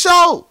short. You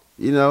short.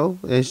 You know?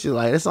 And she's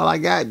like, that's all I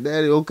got,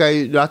 Daddy.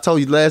 Okay, I told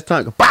you last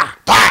time. Bah!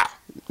 Bah!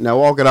 Now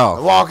walk it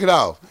off. Walk it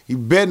off. You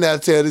better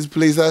not tell this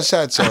police I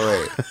shot your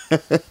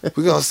ass.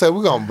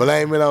 we're gonna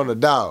blame it on the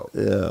dog.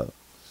 Yeah.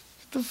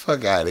 Get the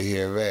fuck out of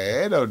here,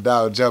 man. Ain't no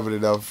dog jumping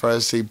in the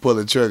front seat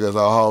pulling triggers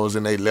on holes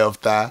in their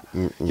left thigh.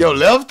 Mm-mm. Your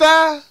left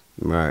thigh?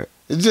 Right.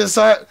 It's just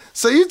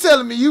so you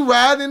telling me you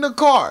ride in the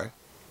car,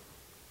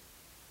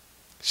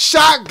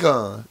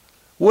 shotgun,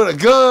 with a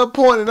gun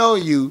pointed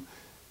on you,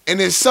 and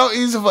it's so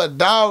easy for a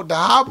dog to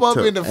hop up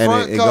in the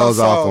front and it console goes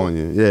off on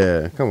you.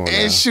 Yeah, come on now.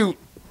 and shoot.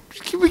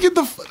 Can we get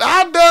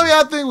how dumb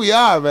y'all think we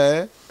are,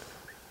 man?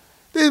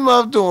 These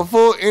motherfuckers doing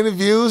full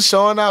interviews,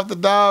 showing off the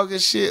dog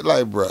and shit.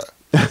 Like, bruh.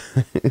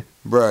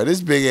 Bruh,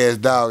 this big ass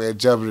dog ain't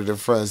jumping in the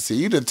front seat.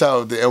 You done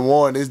told and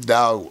warned this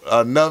dog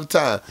enough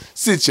time.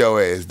 Sit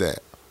your ass down.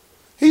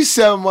 He's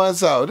 7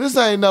 months old. This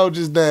ain't no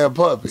just damn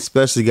puppy.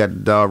 Especially got the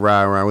dog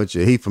riding around with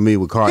you. He familiar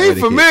with car He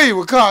etiquette. familiar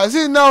with cars.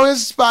 He know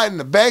his spot in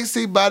the back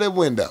seat by the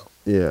window.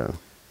 Yeah.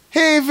 He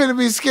ain't finna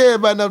be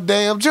scared by no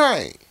damn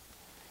train.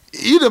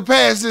 You done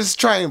passed this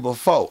train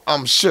before,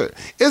 I'm sure.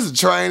 It's a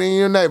train in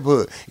your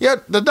neighborhood. Yeah,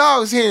 the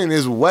dog's hearing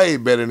is way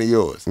better than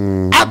yours.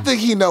 Mm-hmm. I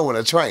think he know when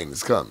a train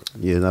is coming.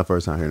 Yeah, it's not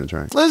first time hearing the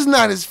train. It's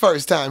not his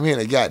first time hearing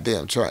a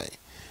goddamn train.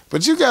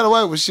 But you got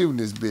away with shooting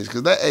this bitch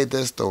because they ate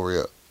that story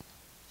up.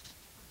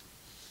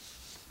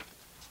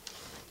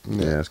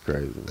 Yeah, that's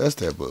crazy. That's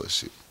that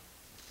bullshit.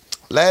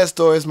 Last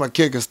story is my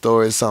kicker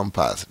story. It's something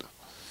positive.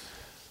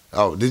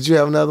 Oh, did you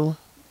have another one?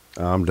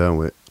 I'm done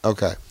with.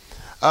 Okay.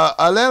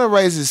 Atlanta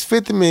raises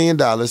 $50 million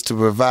to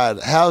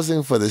provide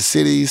housing for the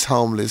city's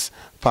homeless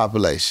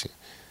population.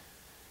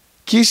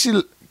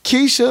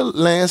 Keisha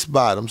Lance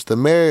Bottoms, the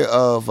mayor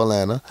of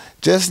Atlanta,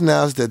 just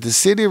announced that the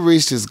city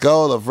reached its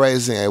goal of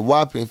raising a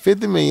whopping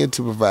 $50 million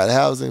to provide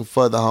housing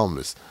for the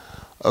homeless.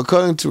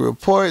 According to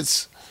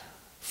reports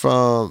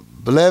from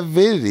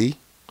Blavidity,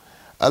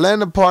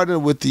 Atlanta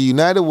partnered with the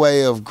United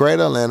Way of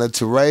Greater Atlanta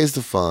to raise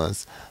the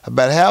funds.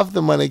 About half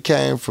the money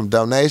came from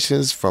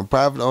donations from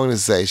private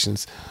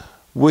organizations,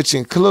 which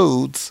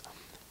includes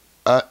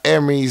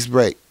Hermes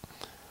Break,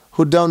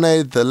 who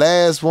donated the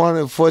last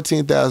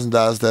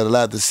 $114,000 that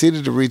allowed the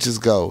city to reach its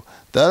goal.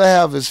 The other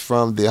half is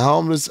from the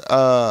Homeless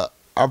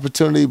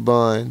Opportunity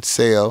Bond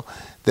sale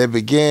that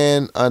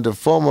began under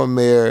former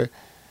Mayor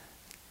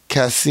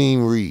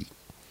Kasim Reed.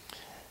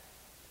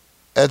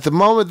 At the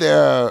moment,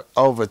 there are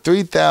over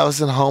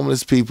 3,000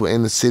 homeless people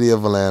in the city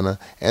of Atlanta,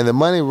 and the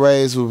money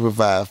raised will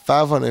provide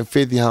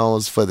 550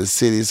 homes for the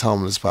city's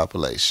homeless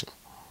population.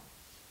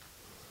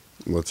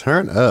 Well,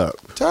 turn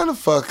up. Turn the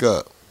fuck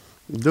up.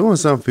 Doing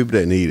something for people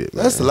that need it.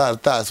 Man. That's a lot of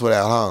thoughts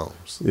without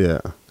homes. Yeah.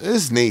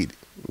 It's needed.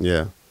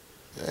 Yeah.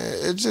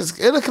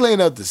 It'll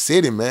clean up the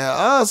city, man.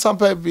 All some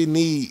people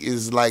need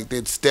is like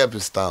that stepping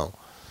stone.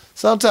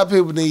 Sometimes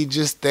people need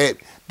just that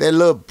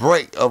little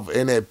break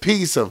and that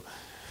piece of,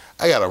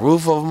 I got a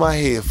roof over my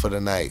head for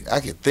the night. I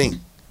can think.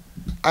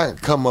 I can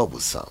come up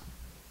with something.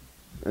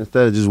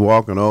 Instead of just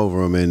walking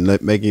over them and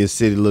making your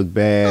city look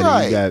bad.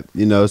 Right. And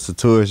you got, it's a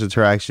tourist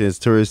attraction, it's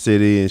tourist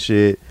city and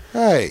shit.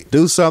 Right.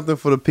 Do something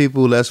for the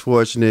people less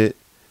fortunate.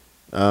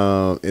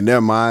 In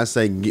their mind,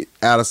 say get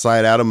out of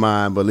sight, out of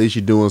mind, but at least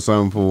you're doing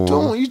something for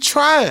them. You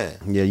trying.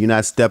 Yeah, you're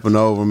not stepping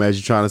over them as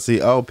you're trying to see,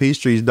 oh,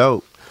 Peachtree's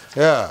dope.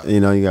 Yeah. You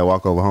got to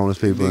walk over homeless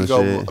people and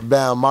go shit.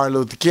 down Martin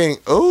Luther King.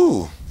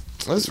 Ooh,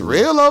 it's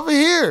real over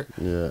here.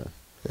 Yeah.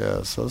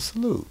 Yeah, so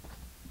salute.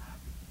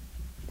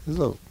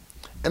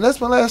 And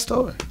that's my last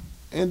story.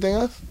 Anything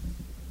else?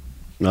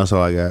 That's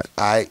all I got.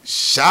 All right,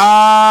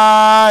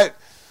 shot.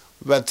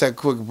 We about to take a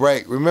quick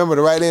break. Remember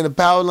to write in the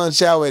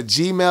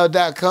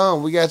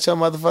powerlunchhour@gmail.com. We got your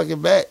motherfucking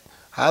back.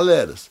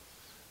 Holla at us.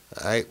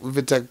 All right, we're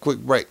going to take a quick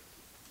break.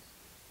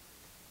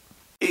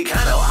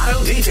 Econo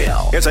Auto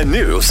Detail is a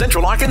new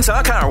Central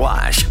Arkansas car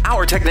wash.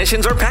 Our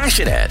technicians are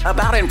passionate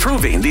about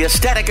improving the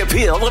aesthetic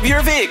appeal of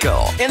your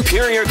vehicle.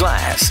 Interior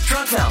glass,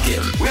 truck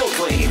vacuum, wheel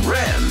clean,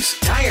 rims,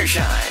 tire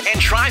shine,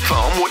 and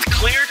tri-foam with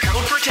clear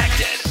coat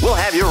protected. We'll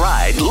have your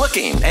ride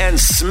looking and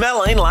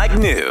smelling like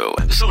new.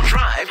 So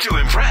drive to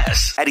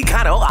impress at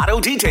Econo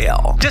Auto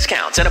Detail.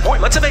 Discounts and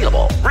appointments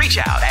available. Reach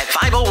out at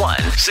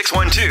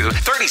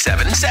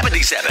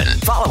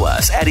 501-612-3777. Follow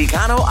us at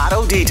Econo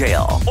Auto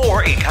Detail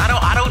or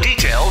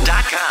EconoAutoDetail.com.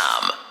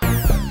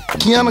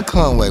 Kiana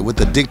Conway with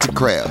Addicted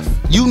Craft.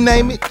 You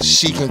name it,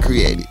 she can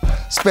create it.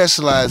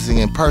 Specializing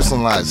in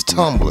personalized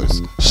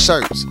tumblers,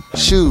 shirts,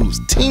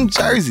 shoes, team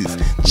jerseys.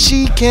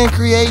 She can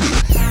create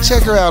it.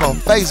 Check her out on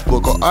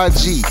Facebook or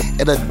IG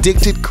at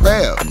Addicted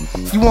Craft.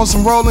 You want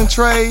some rolling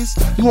trays?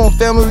 You want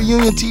family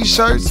reunion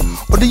t-shirts?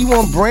 Or do you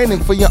want branding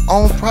for your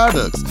own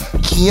products?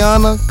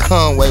 Kiana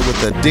Conway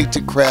with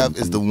Addicted Craft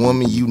is the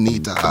woman you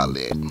need to holler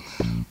at.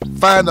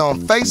 Find her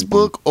on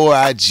Facebook or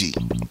IG,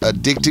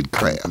 Addicted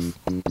Craft.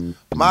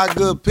 My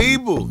good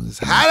people, it's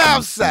hot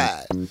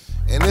outside. And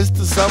it's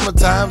the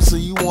summertime, so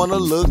you want to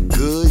look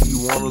good, you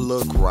want to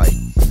look right.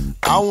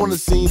 I want to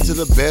send you to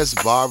the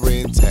best barber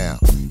in town.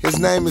 His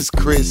name is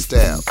Chris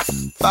Staff.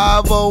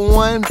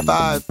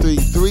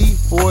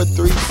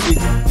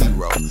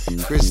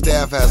 501-533-4360. Chris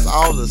Staff has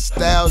all the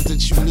styles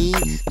that you need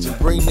to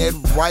bring that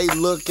right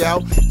look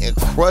out and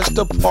crush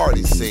the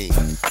party scene.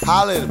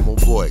 Holla at my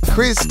boy,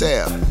 Chris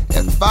Staff,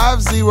 at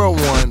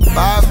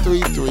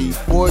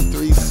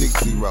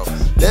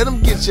 501-533-4360. Let him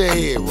get your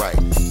head right.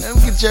 Let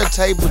him get your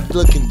table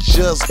looking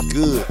just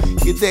good.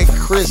 Get that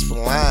crisp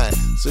line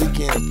so you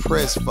can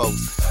impress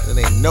folks and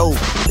they know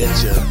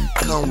that you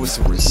come with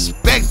some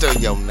respect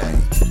on your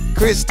name.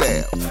 Chris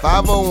Staff,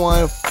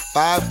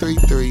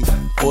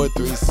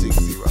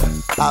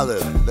 501-533-4360. Holla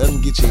at him. Let him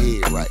get your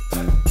head right.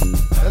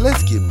 Now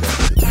let's get back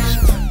to the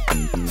show.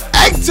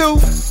 Act 2.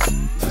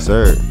 Yes,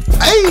 sir.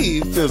 Hey,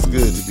 it feels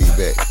good to be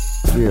back.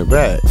 We're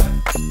back.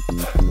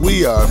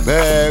 We are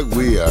back.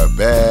 We are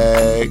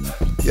back.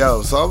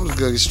 Yo, so I'm just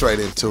going to get straight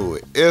into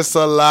it. It's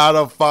a lot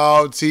of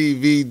fall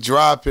TV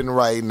dropping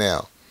right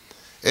now.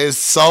 It's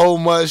so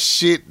much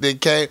shit that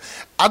came.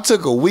 I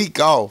took a week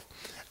off.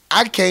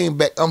 I came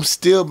back. I'm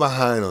still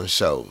behind on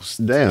shows.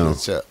 Damn.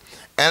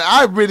 And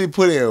I really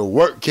put in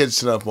work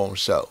catching up on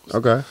shows.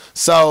 Okay.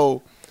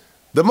 So,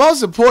 the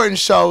most important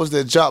shows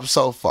that dropped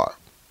so far.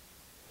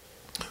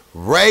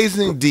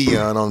 Raising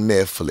Dion on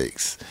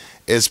Netflix.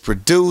 It's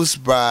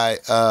produced by,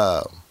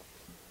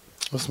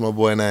 what's my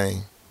boy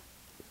name?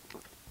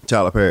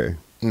 Tyler Perry.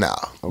 No.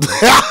 Okay.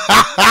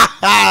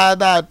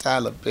 Not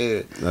Tyler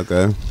Perry.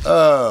 Okay.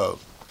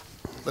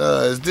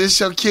 Is this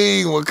your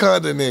king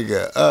Wakanda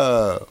nigga?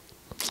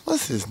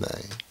 What's his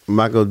name?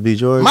 Michael B.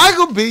 Jordan.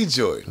 Michael B.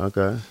 Jordan.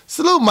 Okay.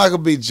 Salute Michael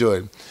B.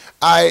 Jordan.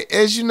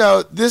 As you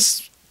know,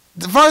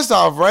 first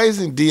off,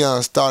 Raising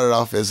Dion started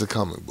off as a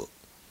comic book.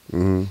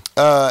 Mm-hmm.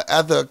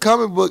 After a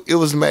comic book, it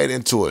was made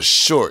into a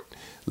short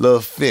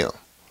little film.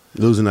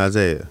 Losing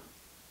Isaiah.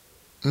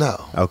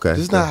 No. Okay.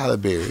 It's not Halle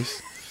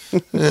Berry's.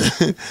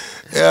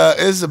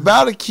 It's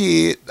about a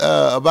kid,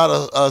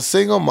 about a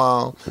single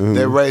mom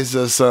that raised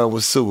her son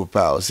with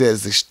superpowers. He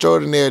has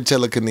extraordinary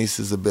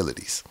telekinesis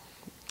abilities.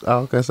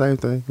 Oh, okay, same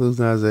thing.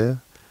 Losing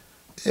Isaiah.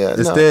 Yeah,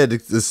 Instead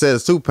of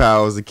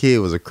superpowers, the kid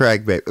was a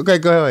crack baby. Okay,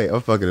 go ahead.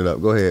 I'm fucking it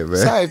up. Go ahead, man.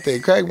 Same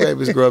thing. Crack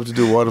babies grow up to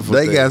do wonderful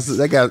things.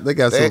 They got They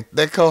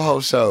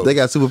co-host shows. They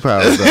got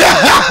superpowers.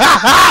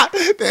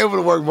 They able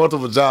to work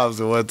multiple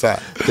jobs at one time.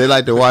 They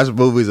like to watch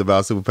movies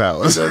about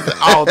superpowers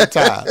all the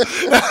time.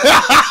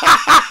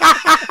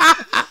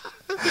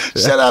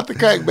 Shout out to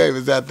crack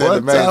babies out there.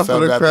 One time for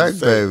the crack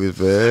babies,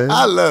 man.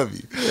 I love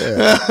you.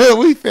 Yeah.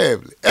 We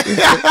family.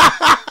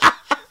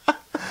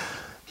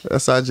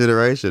 That's our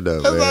generation,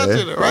 though, That's man. our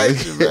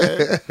generation,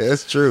 man.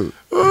 That's true.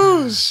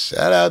 Ooh,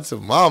 shout out to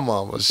my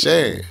mama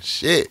sharing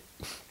shit.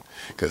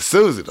 Because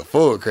Susie the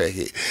full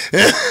crackhead.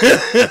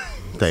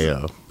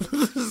 Damn.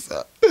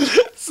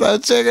 So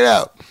check it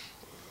out.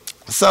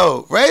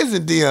 So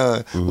Raising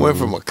Dion went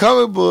from a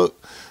comic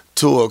book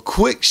to a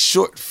quick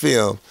short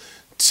film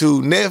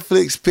to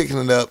Netflix picking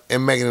it up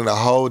and making it a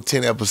whole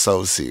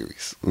 10-episode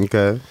series.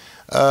 Okay.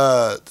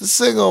 The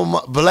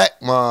single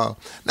black mom,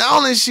 not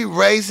only is she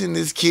raising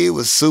this kid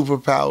with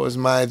superpowers,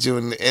 mind you,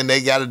 and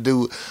they got to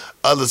do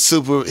other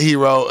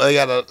superhero, they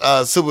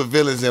got super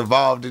villains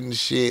involved in the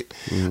shit.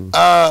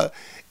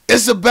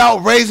 It's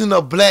about raising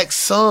a black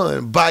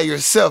son by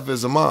yourself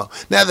as a mom.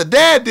 Now, the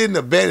dad didn't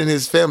abandon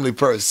his family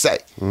per se.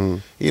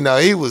 You know,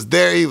 he was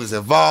there, he was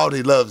involved,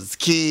 he loved his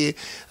kid.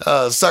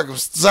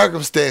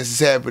 Circumstances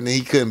happened and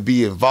he couldn't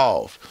be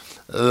involved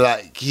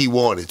like he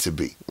wanted to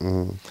be.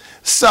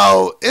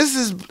 So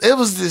it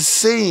was this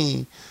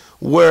scene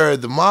where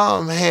the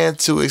mom had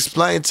to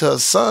explain to her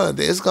son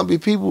that it's going to be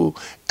people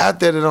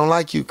out there that don't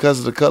like you because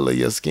of the color of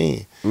your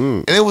skin.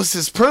 and it was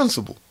his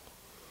principal.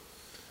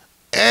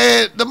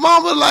 And the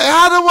mama like,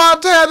 how do I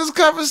have this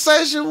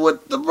conversation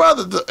with the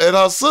brother and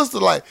her sister?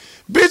 Like,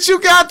 bitch,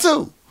 you got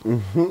to.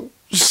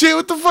 Shit,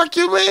 what the fuck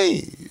you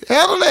mean?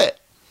 Handle that.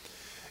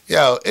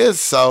 Yo,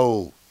 it's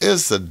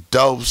a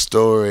dope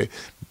story,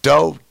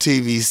 dope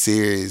TV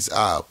series.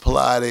 I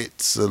applaud it,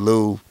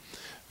 salute.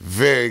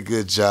 Very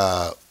good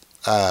job.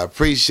 I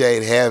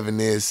appreciate having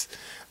this.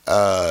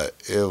 It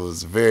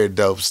was a very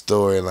dope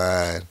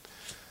storyline.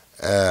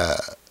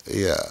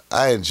 Yeah,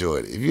 I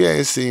enjoyed it. If you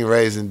ain't seen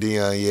Raising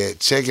Dion yet,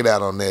 check it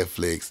out on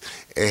Netflix.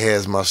 It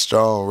has my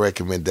strong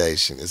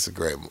recommendation. It's a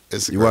great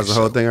You watched the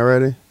whole thing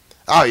already?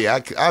 Oh yeah,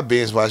 I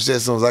binge watched that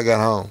as soon as I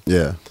got home.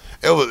 Yeah.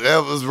 It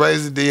was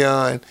Raising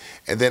Dion,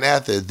 and then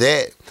after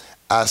that,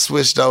 I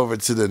switched over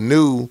to the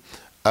new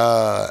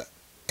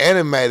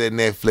animated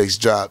Netflix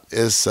drop.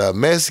 It's a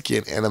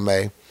Mexican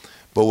anime,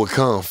 but with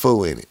kung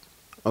fu in it.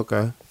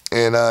 Okay.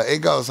 And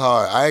it goes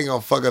hard. I ain't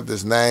gonna fuck up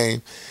this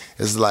name.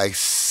 It's like,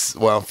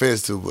 well, I'm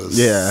finished to, but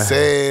Senmue.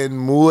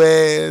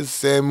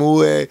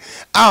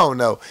 I don't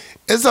know.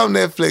 It's on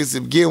Netflix.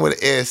 It begins with an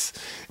S.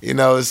 You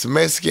know, it's a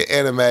Mexican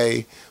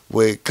anime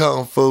with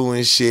kung fu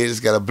and shit. It's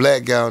got a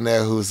black guy on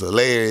there who's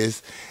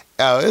hilarious.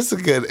 Oh, it's a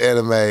good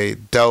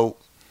anime.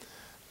 Dope.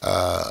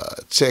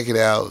 Check it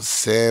out.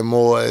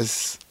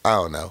 Senmue. I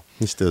don't know.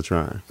 He's still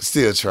trying.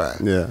 Still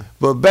trying. Yeah.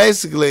 But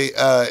basically,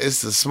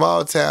 it's a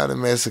small town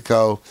in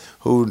Mexico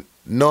who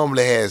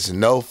normally has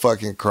no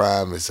fucking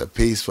crime. It's a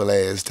peaceful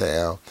ass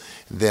town.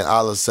 And then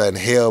all of a sudden,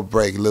 hell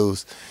break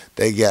loose.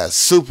 They got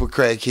super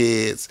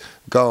crackheads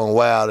going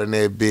wild in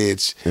that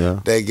bitch. Yeah.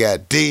 They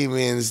got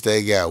demons.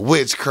 They got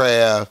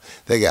witchcraft.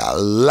 They got a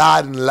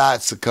lot and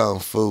lots of kung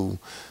fu.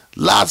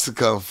 Lots of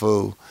kung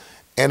fu.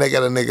 And they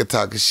got a nigga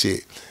talking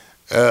shit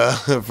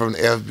from the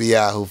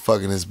FBI who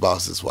fucking his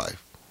boss's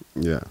wife.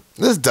 Yeah.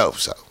 This dope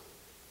show.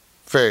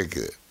 Very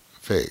good.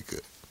 Very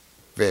good.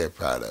 Very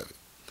proud of it.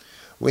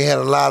 We had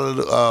a lot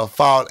of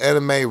fall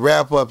anime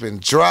wrap up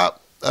and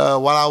drop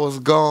while I was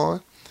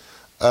gone.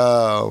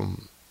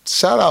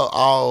 Shout out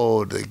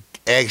all the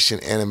action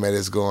anime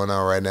that's going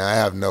on right now. I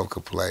have no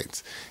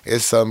complaints.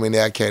 It's so many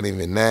I can't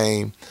even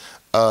name.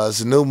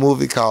 It's a new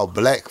movie called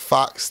Black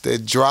Fox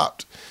that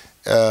dropped.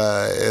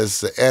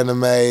 It's an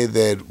anime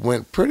that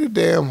went pretty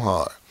damn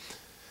hard.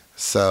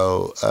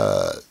 So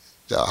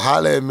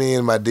holler at me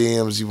in my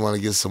DMs. You want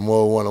to get some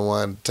more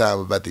one-on-one time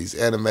about these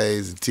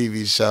animes and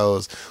TV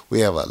shows.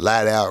 We have a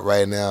lot out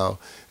right now.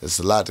 It's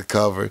a lot to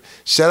cover.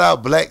 Shout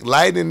out Black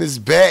Lightning is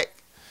back.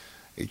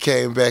 It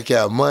came back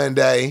out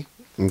Monday.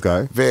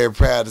 Okay. Very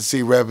proud to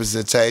see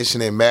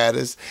representation. It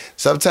matters.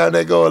 Sometimes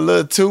they go a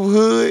little too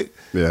hood.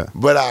 Yeah.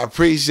 But I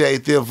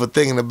appreciate them for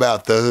thinking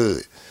about the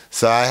hood.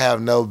 So I have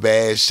no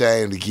bad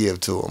shame to give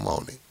to them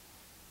on it.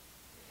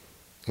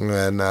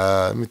 And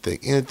let me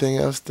think. Anything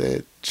else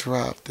that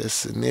dropped that's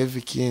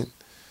significant?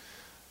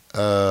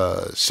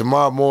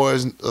 Shamar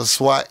Moore's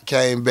SWAT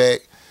came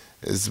back.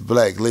 It's a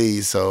black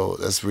lead, so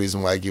that's the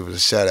reason why I give it a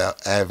shout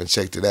out. I haven't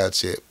checked it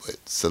out yet, but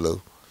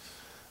salute.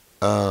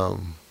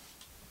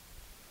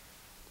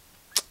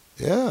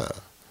 Yeah.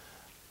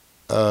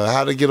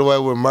 How to Get Away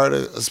with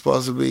Murder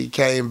supposedly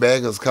came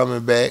back, is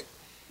coming back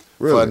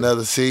for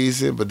another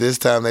season, but this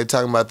time they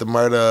talking about the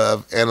murder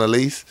of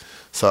Annalise.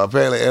 So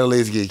apparently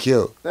Annalise get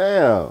killed.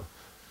 Damn.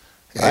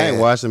 And I ain't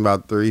watching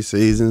about 3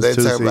 seasons. They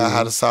 2 talking about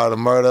how to solve the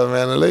murder of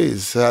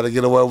Annalise, how to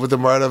get away with the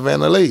murder of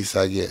Annalise,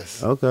 I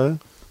guess. Okay.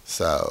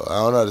 So I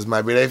don't know. This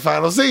might be their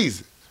final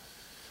season.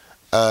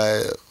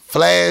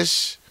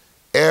 Flash,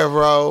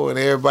 Arrow, and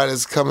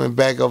everybody's coming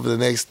back over the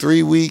next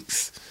 3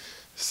 weeks.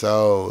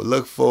 So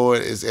look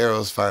forward. It's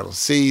Arrow's final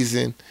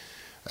season.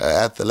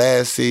 After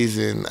last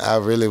season, I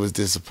really was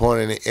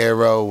disappointed in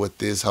Arrow with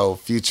this whole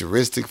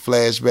futuristic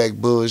flashback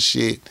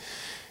bullshit.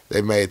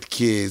 They made the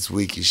kids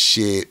weak as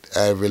shit.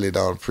 I really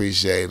don't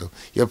appreciate them.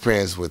 Your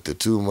parents went through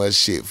too much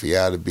shit for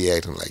y'all to be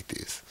acting like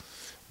this.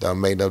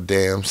 Don't make no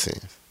damn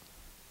sense.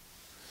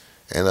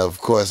 And of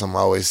course, I'm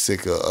always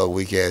sick of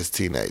weak-ass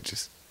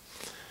teenagers.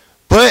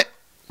 But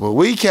what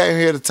we came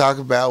here to talk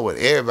about, what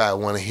everybody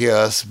want to hear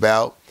us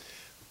about,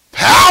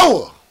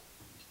 power!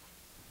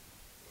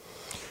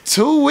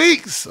 2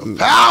 weeks of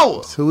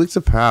power. 2 weeks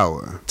of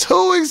power.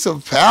 2 weeks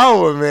of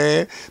power,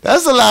 man.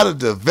 That's a lot of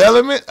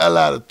development, a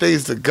lot of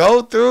things to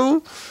go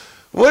through.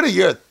 What are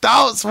your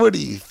thoughts? What are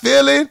you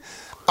feeling?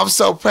 I'm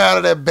so proud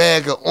of that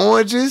bag of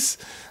oranges.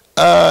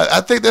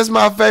 I think that's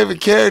my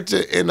favorite character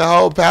in the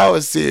whole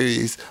Power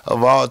series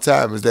of all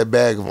time is that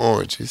bag of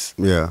oranges.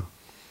 Yeah.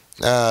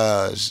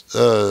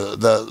 The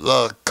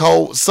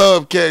cold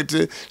sub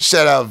character,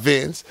 shout out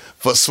Vince,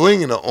 for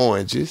swinging the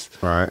oranges.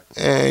 Right.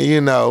 And,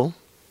 you know,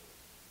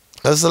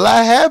 there's a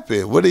lot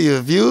happened. What are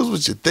your views?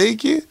 What you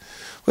thinking?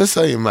 What's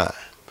on your mind?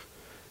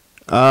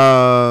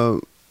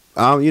 I'm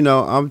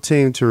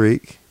Team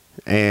Tariq,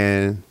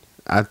 and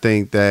I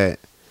think that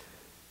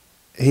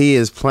he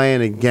is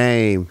playing a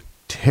game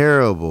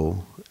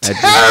terrible.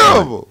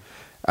 Terrible.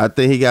 I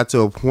think he got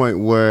to a point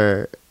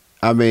where,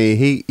 I mean,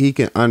 he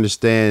can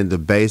understand the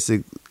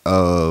basic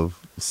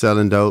of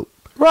selling dope.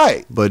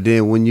 Right. But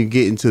then when you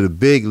get into the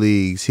big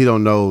leagues, he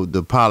don't know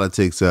the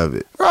politics of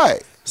it.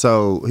 Right.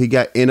 So he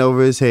got in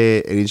over his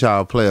head and he tried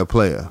to play a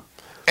player.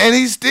 And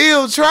he's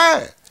still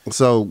trying.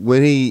 So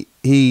when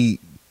he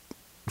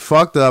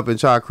fucked up and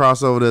tried to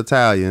cross over the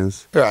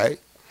Italians, Right.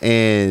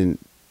 and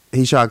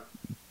he tried to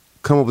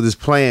come up with this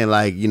plan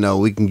like,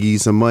 we can give you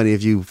some money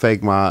if you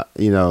fake my,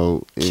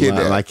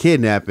 my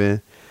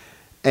kidnapping.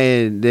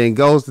 And then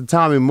goes to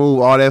Tommy move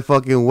all that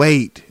fucking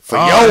weight. For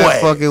all your that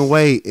ass. fucking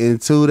weight in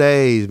 2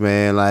 days,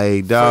 man.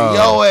 Like, dog.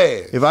 For your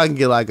ass. If I can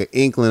get like an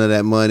inkling of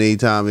that money,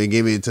 Tommy,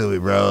 give it to me,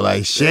 bro.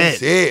 Like, shit.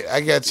 That's it.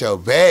 I got your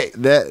back.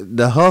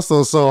 The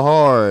hustle's so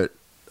hard.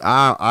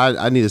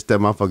 I need to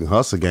step my fucking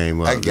hustle game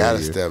up. I gotta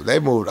nigga. step. They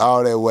moved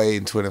all that weight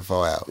in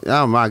 24 hours.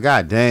 Oh my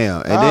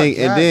goddamn! And Oh, then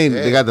goddamn.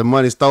 they got the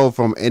money stole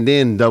from, and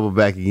then double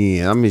back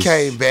again. I mean,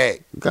 Came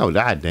back. God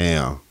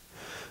goddamn!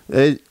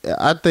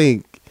 I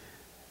think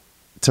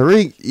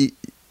Tariq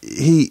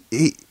he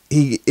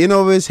in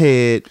over his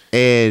head,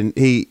 and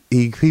he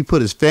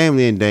put his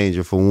family in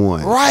danger for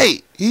one.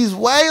 Right. He's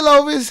way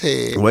over his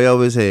head. Way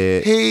over his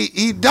head.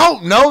 He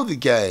don't know the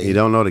game. He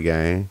don't know the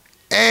game.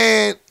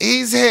 And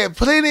he's had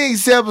plenty of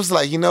examples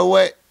like, you know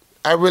what?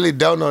 I really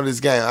don't know this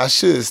game. I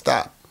should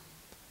stop.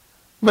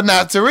 But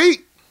not Tariq.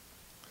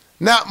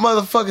 Not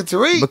motherfucking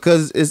Tariq.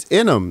 Because it's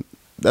in him.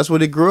 That's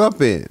what he grew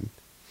up in.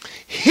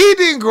 He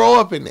didn't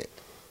grow up in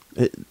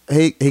it.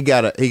 He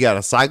got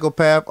a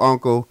psychopath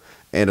uncle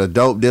and a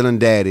dope dealing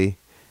daddy,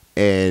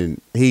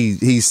 and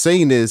he's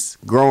seen this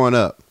growing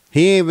up.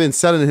 He ain't been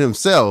selling it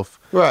himself,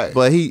 Right.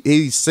 But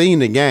he's seen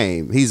the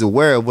game. He's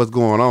aware of what's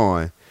going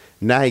on.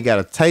 Now he got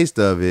a taste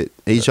of it.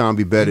 He's trying to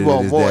be better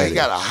than his daddy. He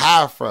got a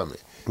high from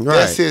it. Right.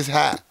 That's his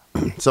high.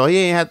 So he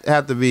ain't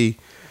have to be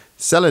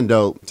selling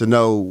dope to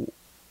know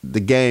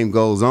the game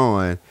goes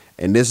on,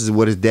 and this is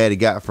what his daddy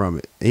got from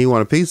it. He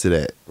want a piece of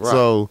that. Right.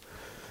 So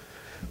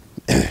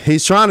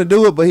he's trying to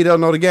do it, but he don't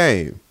know the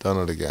game. Don't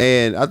know the game.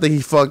 And I think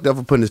he fucked up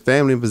for putting his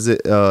family in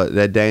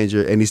that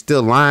danger, and he's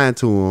still lying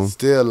to him,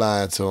 Still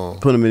lying to him.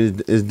 putting him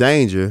in his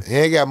danger. He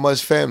ain't got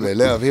much family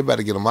left. He about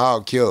to get them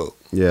all killed.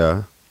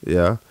 Yeah.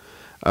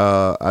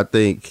 I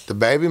think The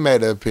baby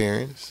made an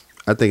appearance.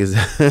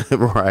 it's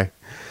right.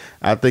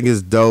 I think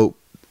it's dope.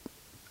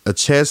 A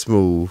chess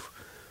move.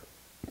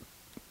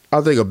 I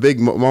think a big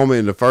moment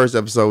in the first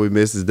episode we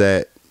missed is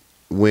that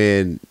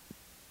when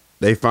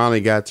they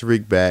finally got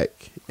Tariq back,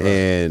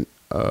 and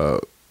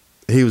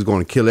he was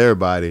going to kill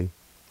everybody.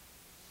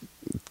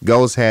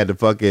 Ghost had the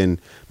fucking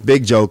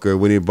big joker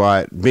when he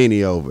brought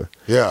Beanie over.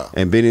 Yeah.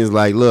 And Benny was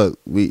like, look,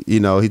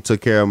 he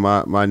took care of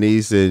my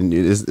niece, and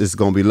it's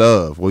going to be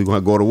love. We're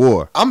going to go to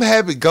war. I'm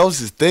happy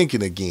Ghost is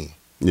thinking again.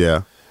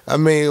 Yeah. I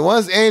mean,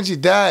 once Angie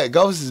died,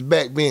 Ghost is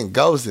back being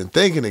Ghost and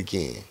thinking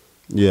again.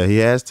 Yeah, he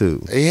has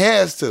to. He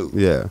has to.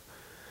 Yeah.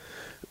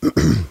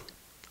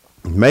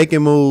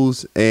 Making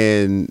moves,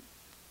 and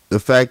the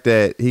fact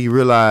that he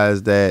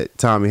realized that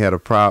Tommy had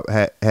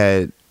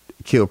had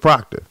killed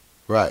Proctor.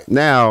 Right.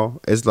 Now,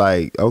 it's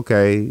like,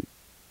 okay,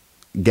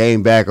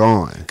 game back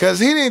on. Because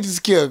he didn't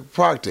just kill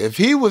Proctor. If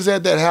he was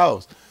at that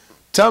house,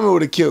 Tommy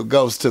would have killed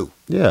Ghost too.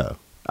 Yeah.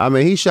 I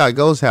mean, he shot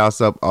Ghost's house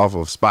up off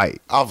of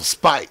spite. Off of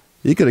spite.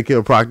 He could have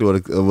killed Proctor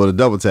with a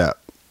double tap.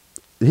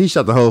 He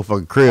shot the whole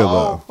fucking crib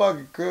Whole up.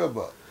 fucking crib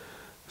up.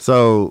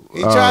 So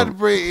He tried to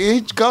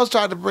bring Ghost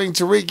tried to bring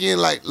Tariq in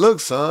like, look,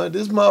 son,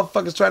 this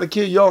motherfucker's trying to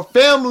kill your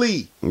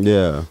family.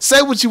 yeah.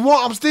 Say what you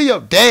want, I'm still your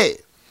dad.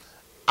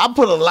 I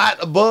put a lot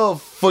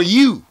above for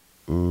you.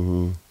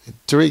 Mm-hmm.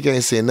 Tariq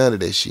ain't saying none of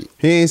that shit.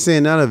 He ain't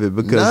seen none of it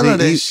because None of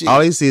that shit.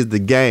 all he sees is the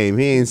game.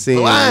 He ain't seen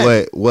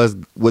Blind.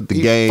 what the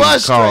He game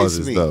frustrates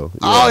causes me. though.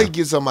 All Yeah. he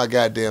gets on my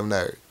goddamn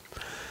nerve.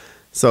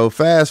 So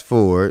fast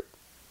forward,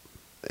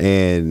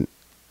 and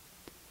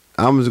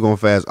I'm just gonna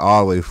fast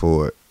all the way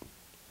forward.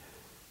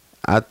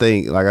 I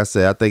think, like I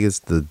said, I think it's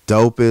the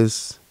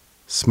dopest,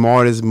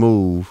 smartest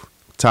move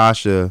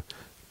Tasha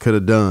could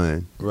have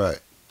done Right.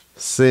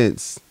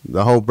 since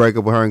the whole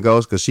breakup with her and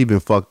Ghost, because she been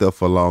fucked up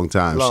for a long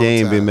time. Long She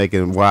ain't time. been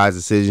making wise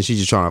decisions. She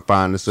just trying to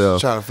find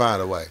herself. Trying to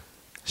find a way.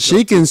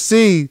 She can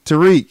see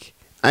Tariq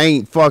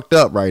ain't fucked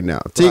up right now.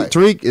 Right.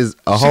 Tariq is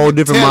a She whole can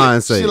different tell it.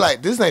 mindset. She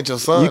like, this ain't your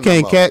son. you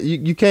can't no more.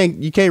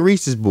 you can't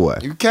reach this boy.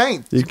 You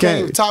can't. You You can't can't.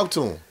 even talk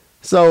to him.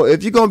 So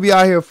if you're gonna be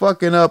out here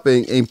fucking up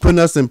and putting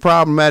us in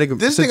problematic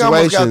This nigga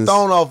almost got situations,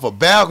 thrown off a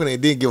balcony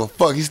and didn't give a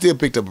fuck. He still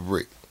picked up a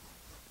brick.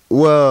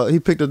 well, he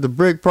picked up the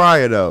brick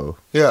prior though.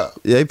 Yeah.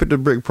 Yeah, he picked up the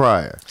brick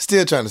prior.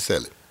 Still trying to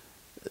sell it.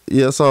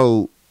 Yeah,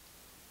 so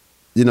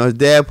his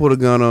dad put a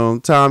gun on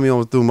him. Tommy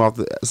almost threw him off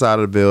the side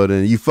of the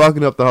building. You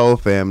fucking up the whole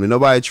family.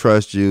 Nobody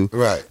trusts you.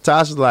 Right.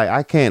 Tasha's like,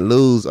 I can't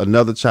lose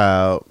another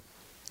child.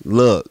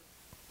 Look,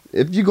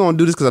 if you're gonna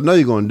do this, because I know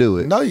you're gonna do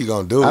it. No, you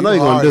gonna do it. I know you're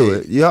gonna do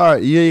it.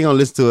 hard-headed. You ain't gonna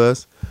listen to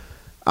us.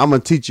 I'm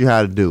gonna teach you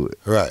how to do it.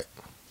 Right.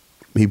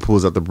 He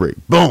pulls up the brick.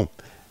 Boom.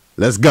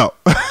 Let's go.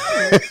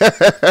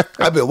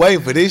 I've been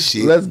waiting for this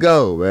shit. Let's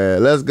go,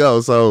 man. Let's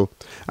go. So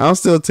I'm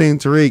still Team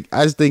Tariq.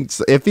 I just think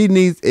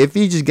if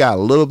he just got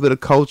a little bit of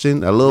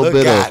coaching, a little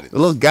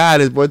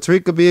guidance, boy,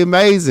 Tariq could be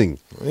amazing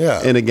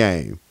Yeah. in a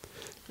game.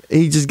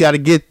 He just got to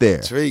get there.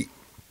 Tariq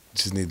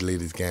Just need to leave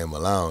this game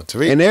alone.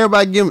 Tariq, And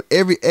everybody give him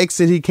every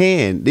exit he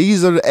can.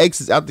 These are the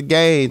exits out the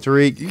game,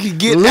 Tariq. you can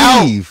get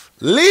Leave.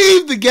 out.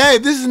 Leave the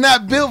game. This is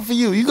not built for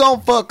you. You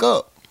gonna fuck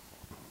up.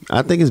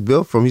 I think it's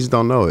built for him. He just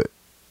don't know it.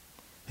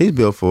 He's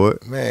built for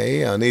it. Man, he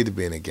don't need to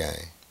be in the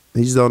game.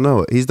 He just don't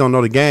know it. He just don't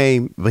know the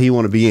game, but he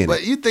want to be in it.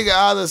 But you think of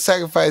all the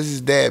sacrifices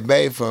his dad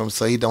made for him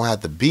so he don't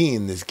have to be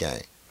in this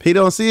game. He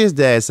don't see his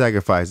dad's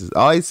sacrifices.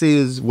 All he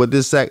sees is what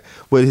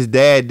his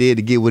dad did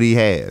to get what he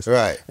has.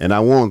 Right. And I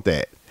want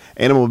that.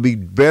 And I'm gonna be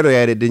better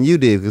at it than you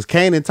did. Because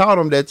Kanan taught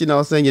him that, you know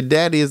what I'm saying, your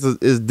daddy is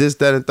this,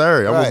 that, and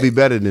third. I'm Right. gonna be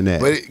better than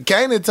that. But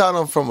Kanan taught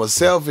him from a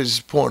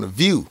selfish point of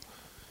view.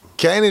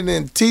 Kanan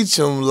didn't teach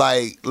him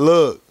like,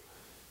 look,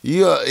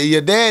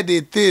 your dad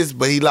did this,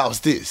 but he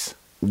lost this.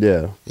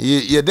 yeah.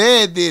 Your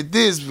dad did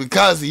this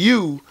because of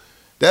you.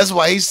 That's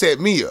why he set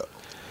me up.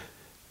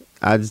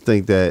 I just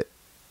think that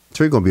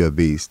Tariq gonna be a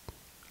beast.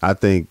 I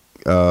think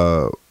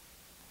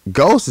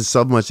Ghost is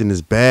so much in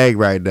his bag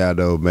right now,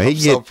 though, man. I'm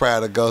so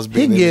proud of Ghost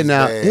being in his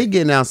bag. He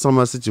getting out so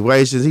much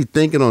situations. He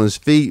thinking on his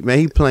feet, man.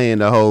 He playing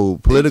the whole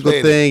political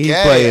thing. He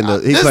playing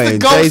This playing the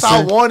Ghost Jason.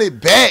 I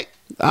wanted back.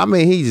 I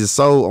mean, he's just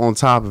so on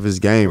top of his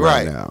game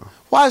right now.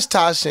 Watch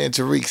Tasha and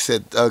Tariq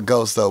set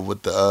Ghost up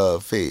with the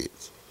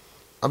feds.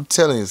 I'm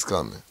telling you it's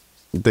coming.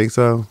 You think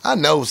so? I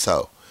know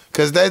so.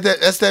 Because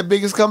that's their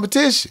biggest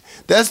competition.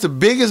 That's the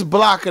biggest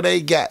blocker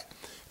they got.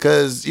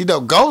 Because, you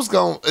know, Ghost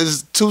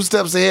is 2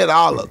 steps ahead of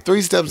all of them,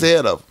 3 steps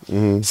ahead of them.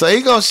 Mm-hmm. So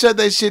he going to shut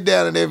that shit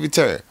down at every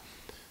turn.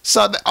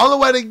 So the only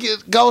way to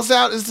get Ghost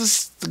out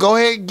is to go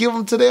ahead and give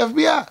him to the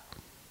FBI.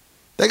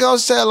 They going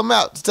to sell him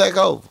out to take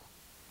over.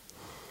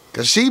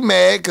 Because she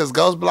mad because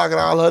Ghost blocking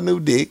all her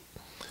new dick.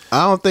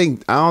 I don't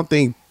think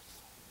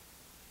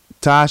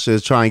Tasha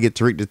is trying to get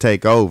Tariq to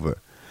take over.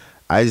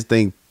 I just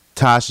think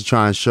Tasha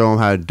trying to show him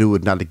how to do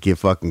it, not to get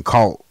fucking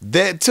caught.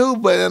 That too,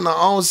 but in her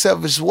own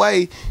selfish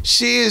way,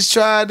 she is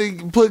trying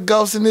to put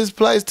Ghost in his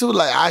place too.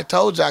 Like, I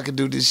told you I could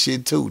do this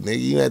shit too,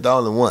 nigga. You ain't the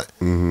only one.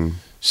 Mm-hmm.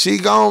 She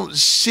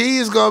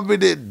is gonna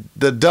be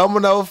the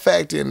domino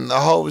factor in the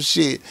whole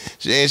shit,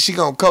 and she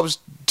gonna coach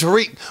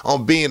Tariq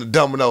on being the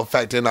domino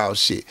factor in all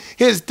shit.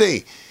 Here's the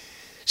thing: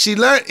 he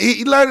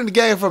learned the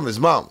game from his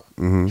mama.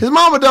 Mm-hmm. His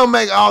mama don't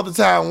make all the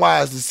time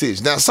wise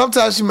decisions. Now,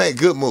 sometimes she make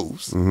good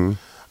moves. Mm-hmm.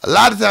 A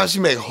lot of times she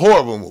make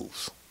horrible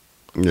moves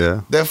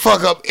Yeah. that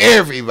fuck up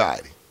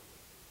everybody.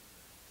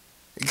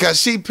 Because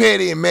she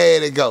petty and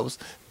mad at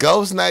Ghost.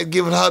 Ghost not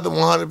giving her the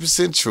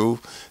 100%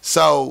 truth.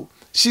 So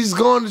she's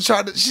going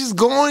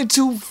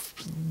to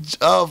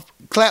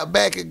clap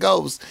back at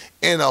Ghost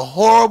in a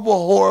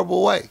horrible,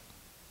 horrible way.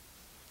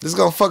 This is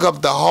going to fuck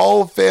up the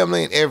whole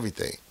family and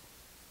everything.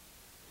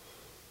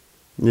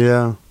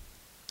 Yeah.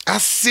 I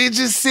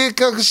just see it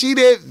because she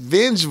that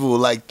vengeful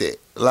like that.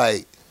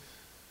 Like,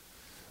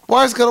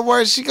 worst gonna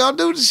worse, she gonna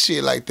do this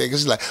shit like that. Because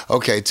she's like,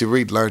 okay,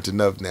 Tariq learned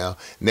enough now.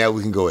 Now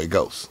we can go at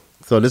Ghost.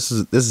 So this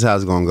is how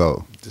it's gonna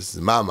go. This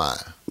is my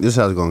mind. This is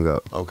how it's gonna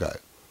go. Okay.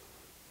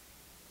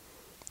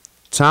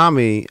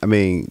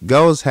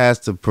 Ghost has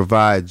to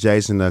provide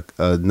Jason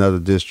another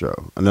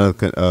distro.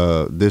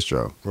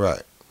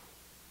 Right.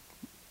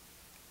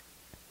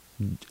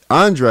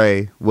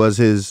 Andre was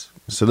his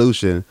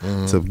solution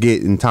to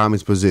get in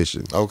Tommy's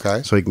position.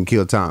 Okay. So he can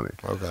kill Tommy.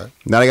 Okay.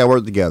 Now they got to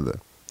work together.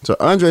 So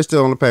Andre's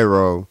still on the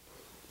payroll.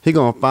 He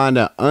gonna find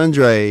out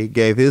Andre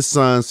gave his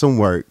son some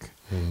work.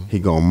 He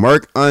gonna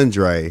murk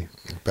Andre,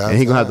 and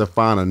he gonna have to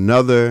find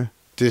another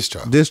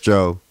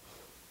distro.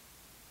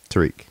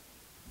 Tariq.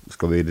 It's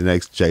gonna be the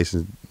next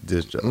Jason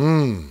distro.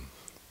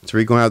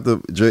 Tariq gonna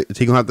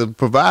have to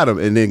provide him,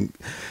 and then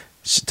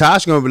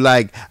Tosh gonna be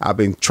like, I've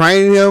been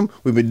training him.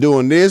 We've been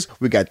doing this.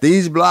 We got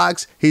these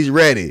blocks. He's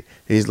ready.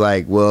 He's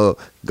like, well,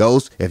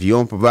 Ghost, if you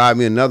don't provide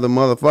me another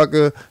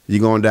motherfucker,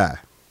 you're gonna die.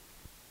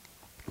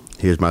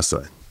 Here's my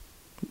son.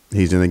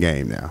 He's in the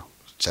game now.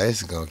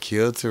 Jason gonna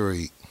kill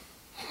Tariq.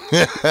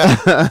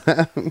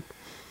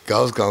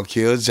 Ghost gonna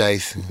kill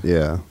Jason.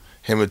 Yeah.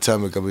 Him and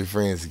Tommy gonna be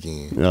friends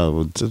again. No,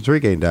 well,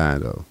 Tariq ain't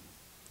dying though.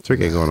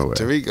 Tariq ain't going nowhere.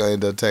 Tariq gonna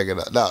end up taking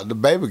over. No, the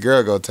baby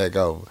girl gonna take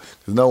over.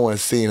 Because no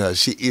one's seen her.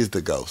 She is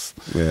the Ghost.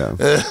 Yeah.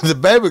 The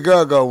baby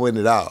girl gonna win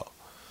it all.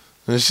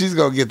 And she's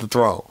gonna get the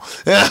throne.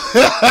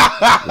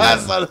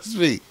 So to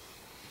speak.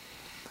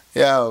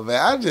 Yo, man,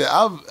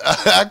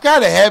 I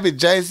kind of happy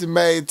Jason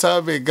made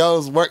Tommy and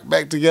Ghost work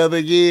back together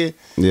again.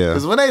 Yeah.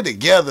 Because when they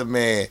together,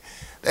 man,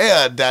 they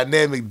are a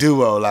dynamic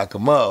duo like a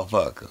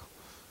motherfucker.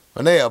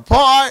 When they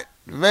apart,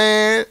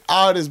 man,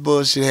 all this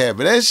bullshit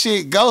happened. That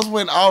shit, Ghost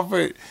went and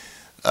offered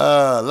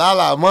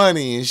Lala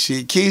money and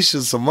shit,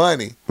 Keisha some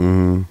money.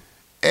 Mm-hmm.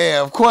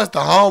 And of course the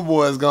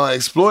homeboy is gonna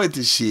exploit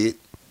the shit.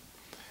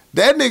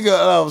 That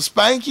nigga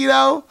Spanky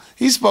though,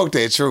 he spoke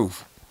that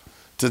truth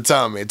to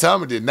Tommy.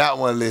 Tommy did not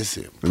want to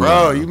listen.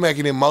 Bro, you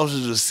making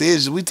emotional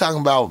decisions. We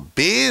talking about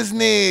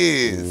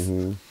business.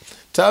 Mm-hmm.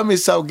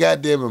 Tommy's so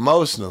goddamn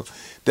emotional.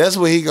 That's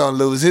where he gonna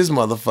lose his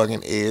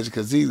motherfucking edge,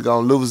 because he's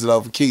gonna lose it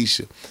over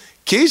Keisha.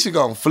 Keisha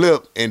gonna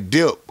flip and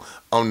dip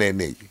on that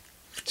nigga.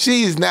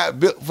 She is not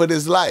built for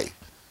this life.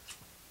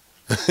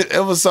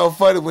 It was so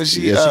funny when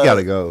she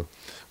gotta go.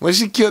 when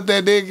she killed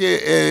that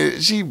nigga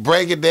and she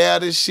breaking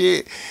down and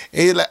shit.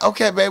 And he's like,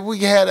 okay, baby, we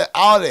can have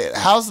all that.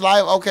 House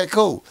life, okay,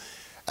 cool.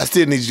 I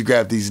still need you to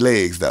grab these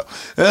legs, though.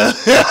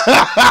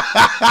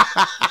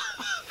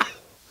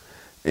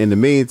 In the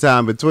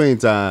meantime, between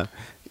time,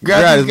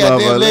 grab these his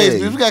goddamn motherfucking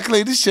legs. We gotta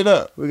clean this shit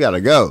up. We gotta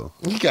go.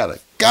 We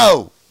gotta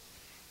go.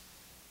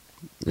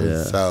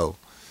 Yeah. So,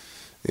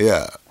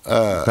 yeah.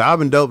 Power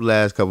been dope the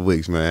last couple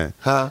weeks, man.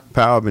 Huh?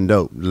 Power been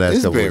dope the last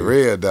It's couple been weeks.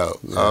 real dope.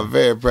 I'm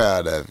very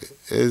proud of it.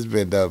 It's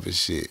been dope as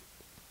shit.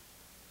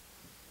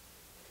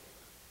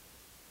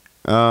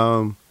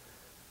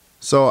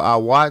 So I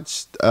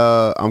watched.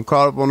 I'm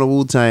caught up on the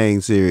Wu-Tang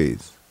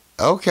series.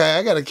 Okay,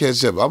 I gotta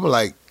catch up. I'm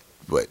like,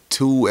 what,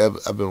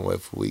 I've been away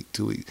for a week,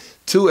 2 weeks.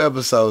 2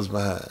 episodes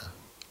behind.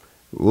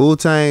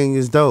 Wu-Tang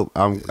is dope.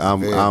 I'm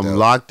very dope.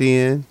 locked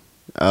in.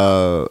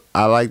 I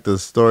like the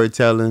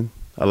storytelling.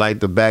 I like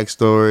the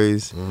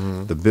backstories,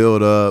 the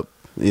build up.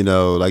 You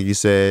know, like you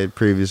said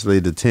previously,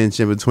 the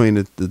tension between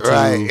the two.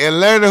 Right, and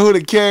learning who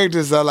the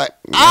characters are. Like,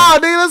 oh,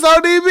 nigga, that's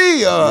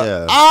ODB.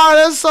 Or, oh,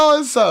 that's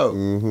so-and-so.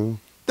 Mm-hmm.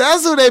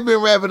 That's who they've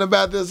been rapping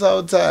about this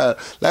whole time.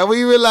 Like, when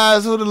you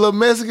realize who the little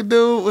Mexican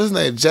dude, what's his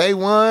name,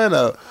 J1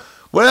 or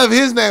whatever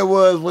his name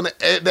was, when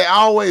they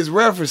always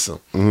reference him.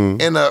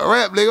 In the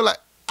rap, they were like,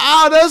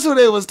 oh, that's who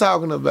they was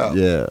talking about.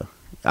 Yeah.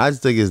 I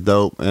just think it's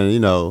dope. And, you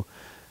know,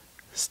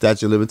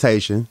 statute of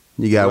limitation.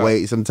 You got to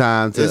wait some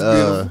time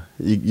to,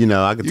 you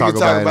know, I can talk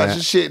about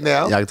your shit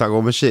now. Yeah, I can talk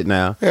about my shit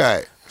now.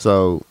 Right.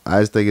 So I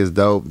just think it's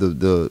dope.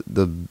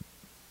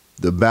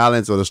 The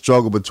balance or the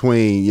struggle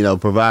between, you know,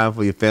 providing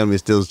for your family,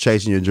 still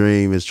chasing your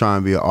dream, is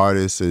trying to be an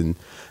artist, and,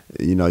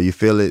 you know, you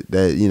feel it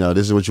that, you know,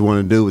 this is what you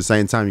want to do. At the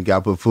same time, you got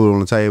to put food on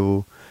the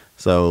table.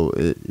 So,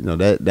 you know,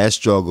 that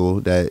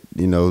struggle that,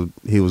 you know,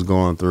 he was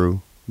going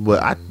through.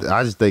 But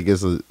I just think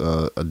it's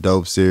a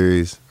dope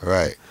series.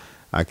 Right.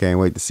 I can't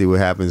wait to see what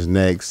happens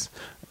next.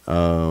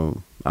 I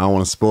don't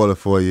want to spoil it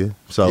for you.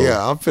 So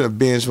yeah, I'm finna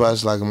binge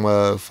watch like a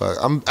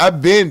motherfucker.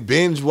 I've been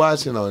binge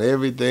watching on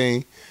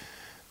everything,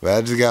 but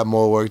I just got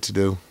more work to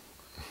do.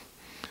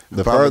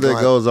 The further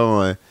it goes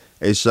on,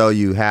 it show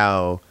you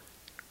how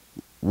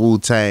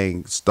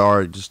Wu-Tang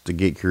started just to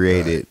get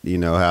created. Right. You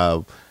know,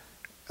 how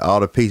all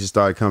the pieces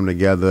started coming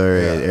together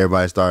and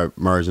everybody started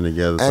merging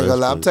together. I ain't gonna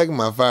lie, I'm taking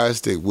my Fire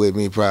Stick with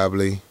me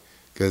probably,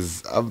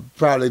 because I'm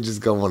probably just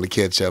gonna want to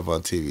catch up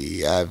on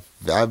TV.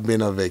 I've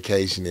been on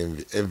vacation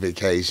and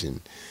vacation.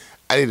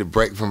 I need a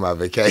break from my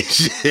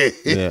vacation.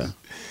 Yeah.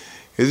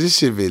 Because this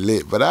shit be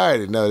lit. But I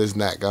already know it's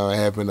not going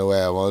to happen the way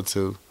I want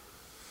to.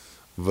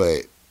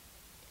 But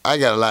I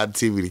got a lot of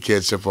TV to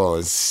catch up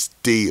on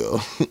still.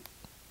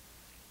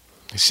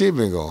 Shit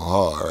been going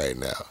hard right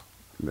now.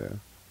 Yeah.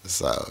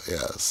 So,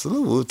 yeah,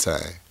 salute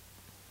Wu-Tang.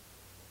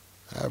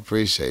 I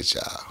appreciate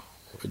y'all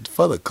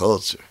for the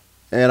culture.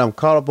 And I'm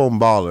caught up on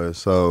Ballers.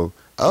 So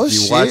if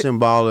you're watching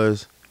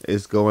Ballers,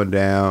 it's going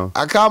down.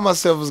 I called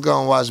myself was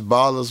going to watch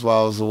Ballers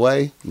while I was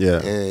away. Yeah.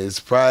 And it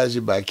surprised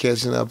you by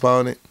catching up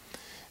on it.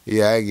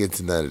 Yeah, I ain't get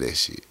to none of that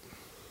shit.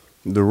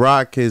 The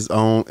Rock he's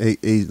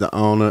the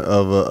owner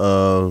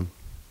of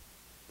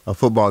a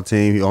football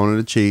team. He owner of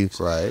the Chiefs.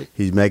 Right.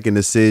 He's making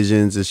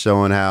decisions and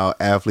showing how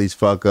athletes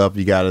fuck up.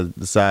 You got to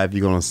decide if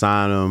you're going to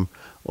sign them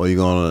or you're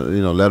going to,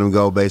 you know, let them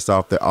go based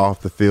off their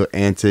off the field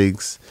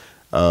antics.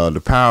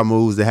 The power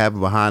moves that happen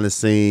behind the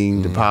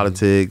scene, the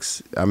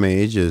politics. I mean,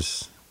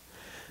 it's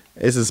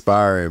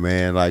inspiring,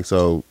 man. Like,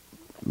 so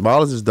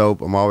Ballers is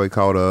dope. I'm always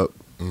caught up.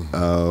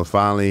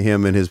 Finally,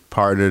 him and his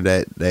partner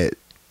that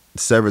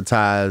severed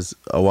ties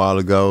a while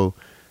ago,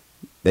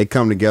 they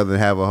come together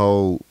and have a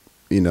whole,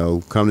 you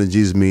know, come to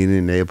Jesus meeting,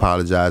 and they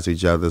apologize to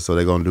each other, so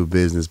they're going to do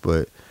business.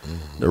 But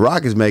The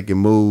Rock is making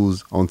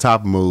moves on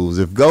top of moves.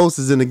 If Ghost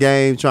is in the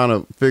game trying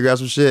to figure out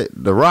some shit,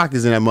 The Rock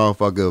is in that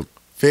motherfucker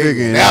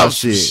figuring out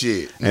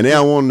shit. And they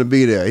don't want him to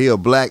be there. He a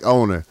black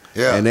owner.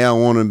 Yeah. And they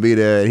don't want him to be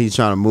there, and he's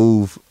trying to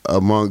move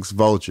amongst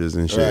vultures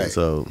and shit. Right.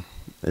 So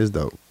it's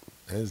dope.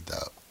 It's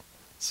dope.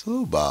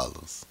 Salute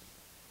Ballers.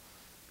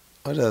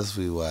 What else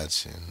we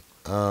watching?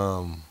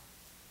 Trying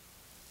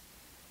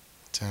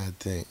to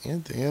think.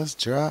 Anything else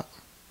drop?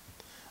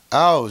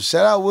 Oh,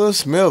 shout out Will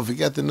Smith. He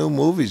got the new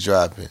movie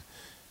dropping.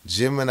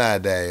 Gemini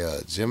Day.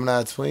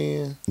 Gemini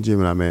Twin?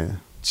 Gemini Man.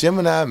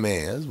 Gemini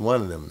Man. That's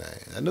one of them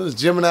names. I knew it was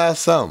Gemini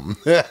something.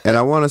 And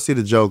I want to see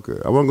the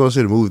Joker. I want to go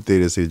see the movie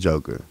theater to see the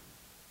Joker.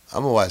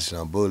 I'm going to watch it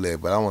on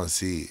bootleg, but I want to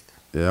see it.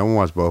 Yeah, I want to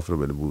watch both of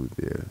them at the movie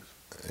theater.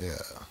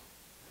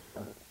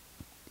 Yeah.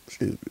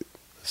 Excuse me.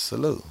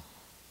 Salute.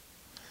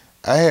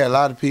 I hear a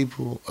lot of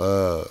people,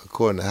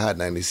 according to Hot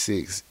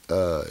 96,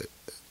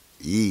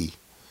 Yee,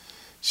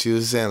 she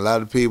was saying a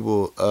lot of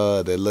people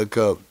that look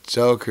up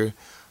Joker,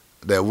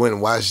 that went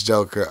and watched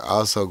Joker,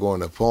 also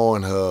going to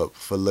Pornhub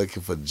for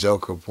looking for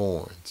Joker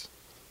porns.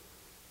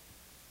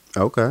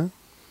 Okay.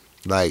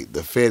 Like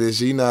the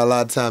fetish, you know, a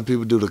lot of times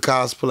people do the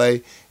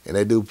cosplay and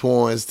they do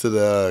porns to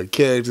the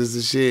characters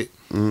and shit.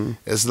 Mm-hmm.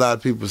 It's a lot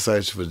of people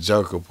searching for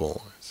Joker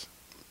porns.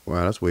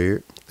 Wow, that's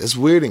weird. It's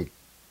weird and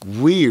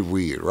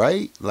weird,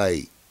 right?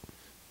 Like,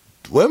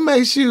 what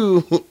makes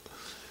you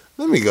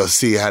Let me go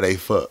see how they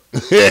fuck.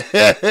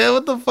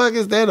 What the fuck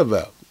is that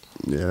about?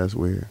 Yeah, that's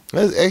weird.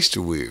 That's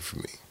extra weird for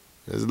me.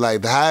 It's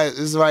like the highest.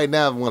 This is right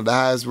now one of the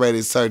highest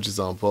rated searches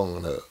on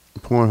Pornhub.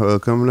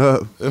 Pornhub coming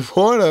up.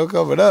 Pornhub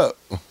coming up.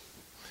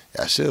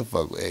 I should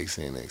fuck with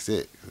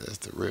XNXX. That's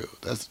the real.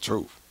 That's the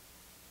truth.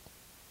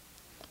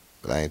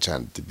 But I ain't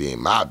trying to be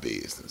in my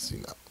business, you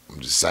know.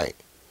 I'm just saying.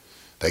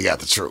 They got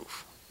the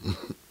truth.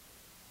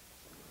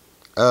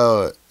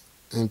 Let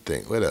me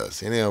think. What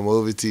else? Any other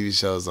movies, TV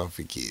shows I'm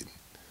forgetting?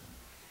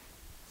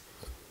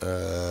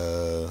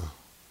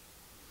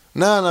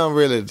 None I'm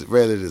really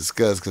ready to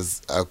discuss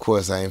because, of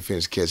course, I ain't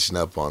finished catching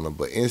up on them.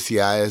 But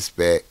NCIS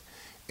back,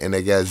 and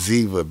they got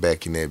Ziva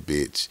back in that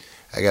bitch.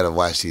 I got to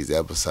watch these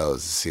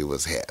episodes to see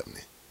what's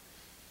happening.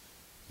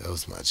 That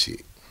was my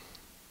chick.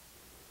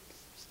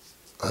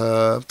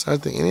 I'm trying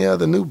to think, any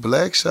other new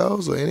black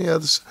shows or any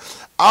other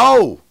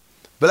Oh!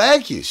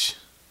 Blackish.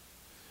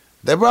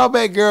 They brought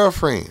back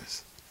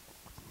Girlfriends.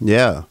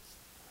 Yeah.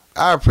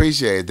 I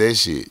appreciate that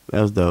shit.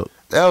 That was dope.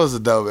 That was a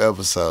dope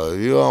episode.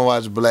 If you don't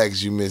watch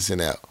Blackish, you missing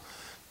out.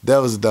 That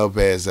was a dope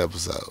ass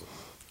episode.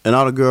 And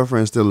all the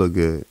girlfriends still look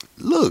good.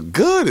 Look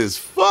good as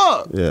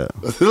fuck. Yeah.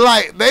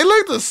 Like, they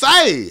look the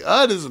same,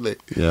 honestly.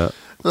 Yeah.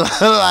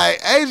 Like,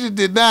 Adrian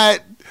did not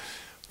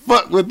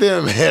fuck with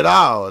them at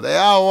all. They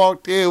all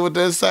walked in with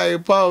that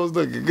same pose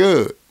looking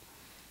good.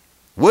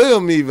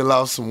 William even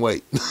lost some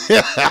weight.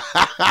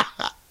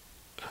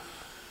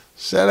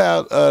 Shout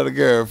out the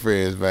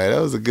Girlfriends, man.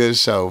 That was a good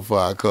show for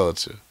our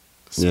culture,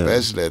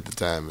 especially at the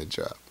time it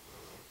dropped.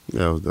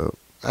 That was dope.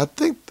 I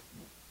think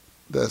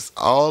that's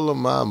all of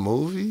my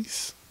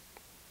movies.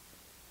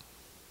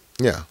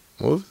 Yeah,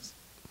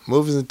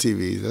 movies and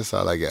TVs. That's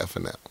all I got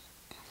for now.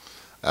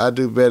 I'll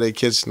do better at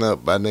catching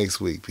up by next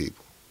week,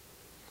 people.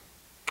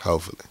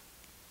 Hopefully.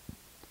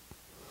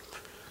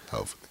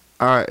 All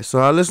right, so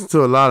I listened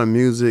to a lot of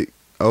music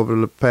over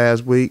the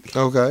past week.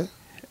 Okay.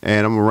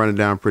 And I'm going to run it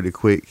down pretty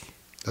quick.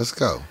 Let's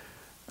go.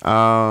 I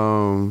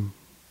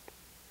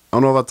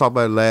don't know if I talked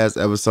about it last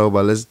episode, but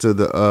I listened to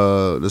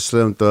the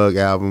Slim Thug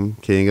album,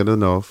 King of the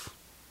North.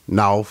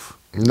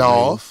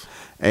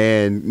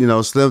 And, you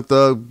know, Slim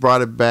Thug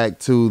brought it back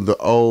to the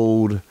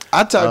old.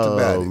 I talked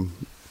about it.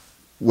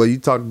 Well, you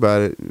talked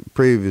about it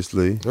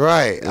previously.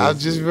 Right. I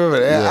just remember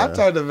that. Yeah. I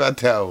talked about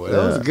that one.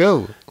 That was a good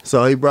one.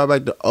 So he brought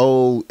back the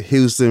old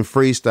Houston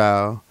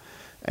freestyle.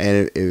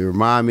 And it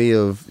reminded me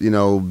of, you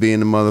know,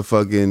 being the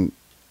motherfucking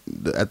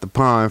at the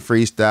pond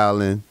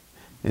freestyling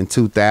in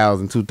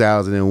 2000,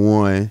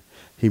 2001.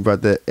 He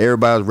brought that.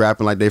 Everybody was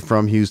rapping like they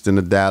from Houston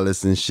or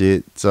Dallas and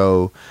shit.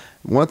 So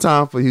one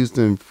time for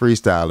Houston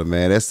freestyling,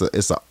 man, it's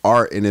an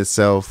art in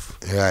itself.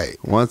 Right.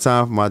 One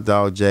time for my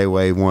dog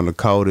J-Way, one of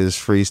the coldest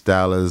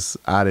freestylers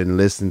I didn't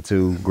listen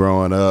to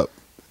growing up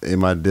in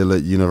my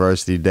Dillard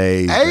University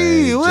days.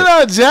 Hey, man. what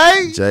up,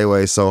 Jay?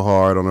 J-Way so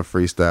hard on the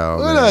freestyle.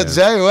 What man. up,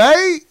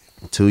 J-Way?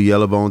 Two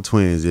Yellowbone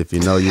twins, if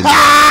you know you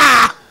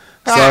know.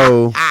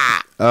 So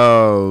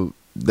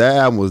that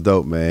album was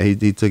dope, man.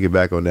 He took it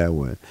back on that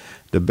one.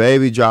 The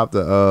Baby dropped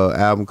the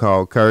album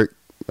called Kirk,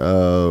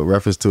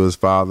 reference to his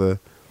father.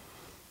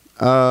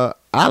 I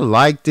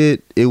liked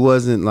it. It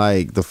wasn't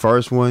like the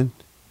first one.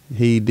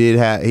 He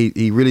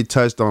really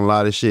touched on a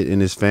lot of shit in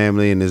his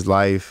family and his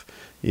life.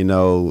 You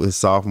know, his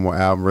sophomore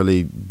album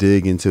really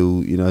dig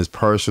into, you know, his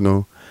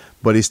personal,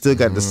 but he still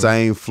got the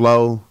same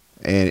flow.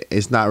 And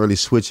it's not really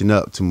switching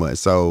up too much.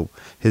 So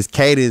his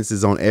cadence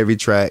is on every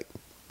track.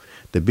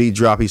 The beat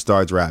drop, he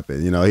starts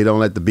rapping. You know, he don't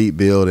let the beat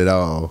build at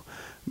all.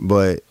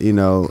 But, you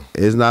know,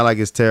 it's not like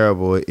it's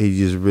terrible. He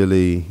just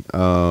really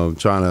trying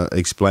to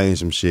explain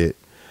some shit.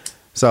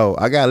 So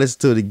I got to listen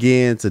to it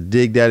again to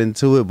dig that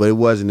into it. But it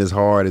wasn't as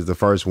hard as the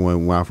first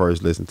one when I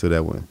first listened to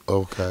that one.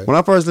 Okay. When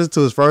I first listened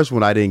to his first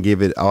one, I didn't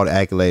give it all the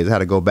accolades. I had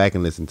to go back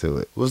and listen to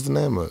it. What's the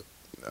name of it?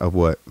 Of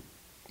what?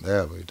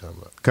 Yeah, what are you talking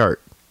about?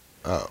 Kirk.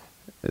 Oh.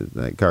 It's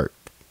like Kirk.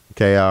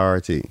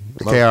 K-R-R-T.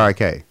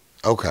 K-R-I-K.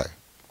 Okay.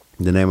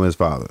 The name of his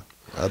father.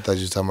 I thought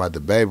you were talking about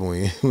the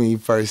Baby when you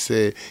first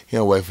said he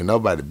don't wait for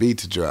nobody beat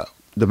to drop.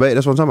 The Baby,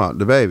 that's what I'm talking about.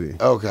 The Baby.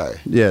 Okay.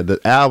 Yeah,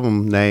 the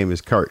album name is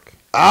Kirk.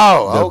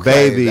 Oh,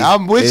 okay. The Baby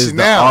I'm with is you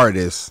now. the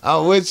artist.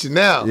 I'm with you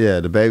now. Yeah,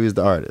 the Baby is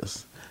the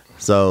artist.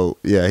 So,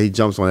 yeah, he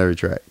jumps on every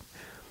track.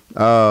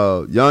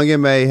 Young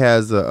M.A.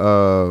 has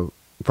a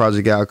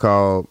project out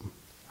called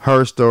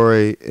Her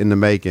Story in the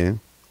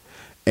Making.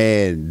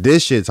 And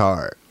this shit's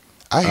hard.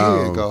 I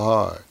hear it go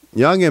hard.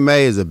 Young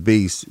M.A. is a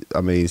beast.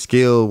 I mean,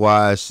 skill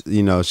wise,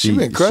 you know, She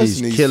been crushing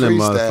she's these killing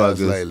freestyles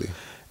motherfuckers lately.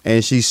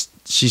 And she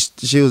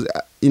was,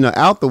 you know,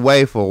 out the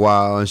way for a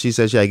while, and she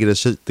said she had to get her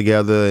shit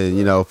together and,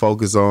 you know,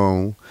 focus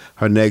on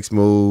her next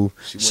move.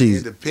 She's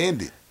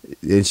independent.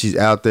 And she's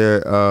out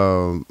there.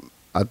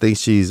 I think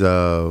she's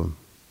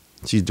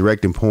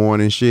directing porn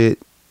and shit.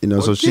 You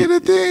know, so she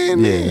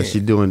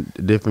she's doing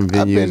different venues.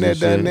 I've been there, and shit.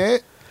 done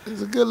that.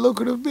 It's a good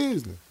lucrative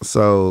business.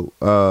 So,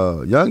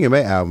 Young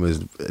M.A. album is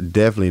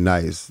definitely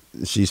nice.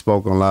 She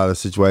spoke on a lot of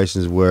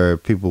situations where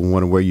people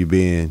wonder where you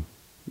been,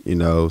 you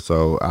know,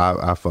 so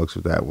I fucks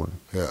with that one.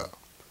 Yeah.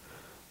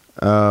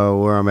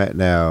 Where I'm at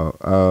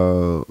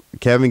now.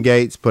 Kevin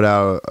Gates put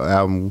out an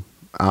album.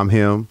 I'm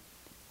Him.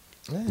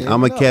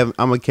 I'm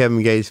a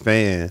Kevin Gates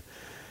fan.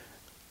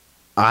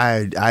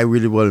 I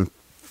really wasn't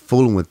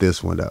fooling with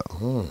this one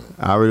though.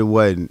 I really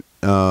wasn't.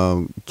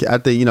 I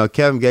think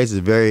Kevin Gates is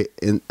a very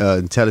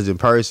intelligent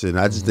person.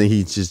 I just think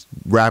he's just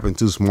rapping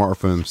too smart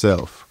for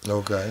himself.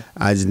 Okay.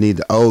 I just need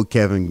the old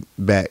Kevin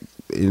back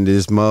in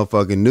this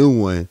motherfucking new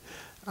one.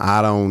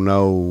 I don't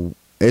know.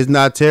 It's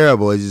not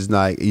terrible. It's just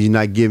like you're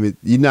not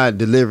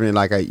delivering it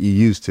like you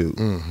used to.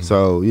 Mm-hmm.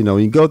 So when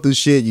you go through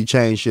shit, you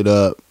change shit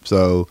up.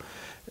 So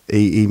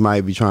he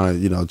might be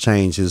trying to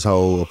change his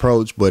whole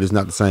approach, but it's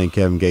not the same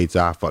Kevin Gates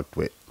I fucked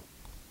with.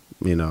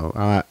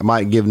 I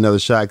might give another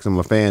shot because I'm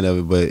a fan of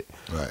it, but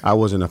I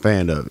wasn't a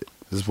fan of it.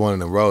 Just wanted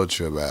the road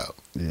trip out.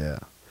 Yeah.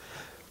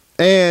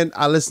 And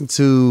I listened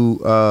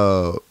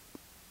to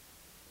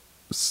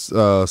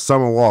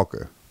Summer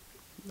Walker.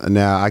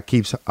 Now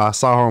I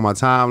saw her on my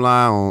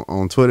timeline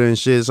on Twitter and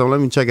shit, so let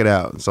me check it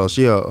out. So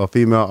she a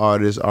female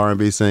artist,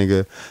 R&B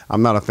singer.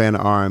 I'm not a fan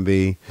of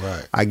R&B.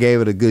 Right. I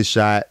gave it a good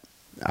shot.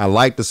 I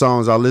like the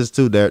songs I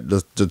listen to.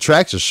 The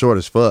tracks are short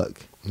as fuck,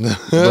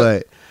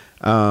 but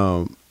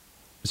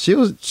she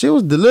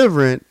was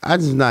delivering. I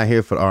just not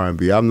here for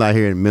R&B. I'm not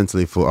here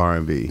mentally for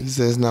R&B. He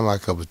says it's not my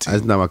cup of tea.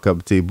 It's not my cup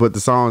of tea. But the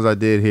songs I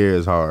did hear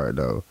is hard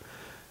though.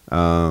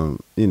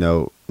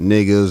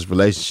 Niggas,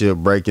 relationship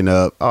breaking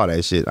up, all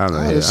that shit. I'm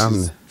not here.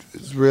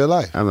 It's real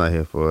life. I'm not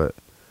here for it.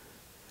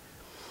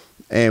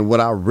 And what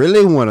I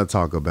really want to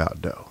talk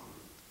about though,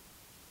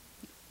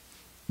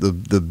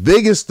 the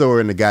biggest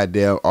story in the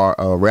goddamn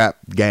rap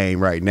game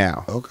right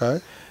now.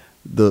 Okay.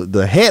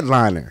 The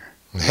headliner.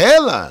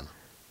 Headliner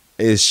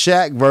is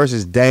Shaq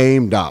versus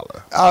Dame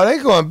Dollar. Oh, they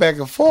going back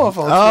and forth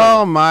on Twitter.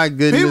 Oh my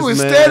goodness, people man.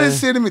 steady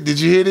sending me. Did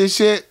you hear this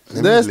shit?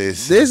 This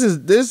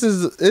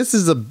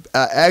is a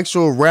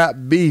actual rap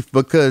beef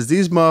because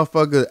these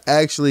motherfuckers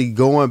actually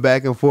going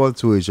back and forth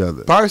to each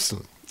other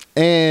personally.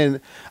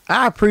 And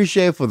I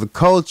appreciate for the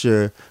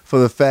culture for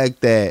the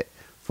fact that,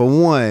 for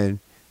one,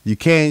 you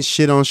can't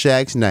shit on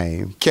Shaq's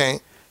name.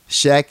 Can't.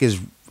 Shaq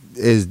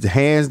is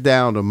hands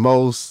down the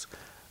most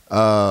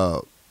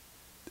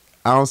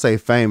I don't say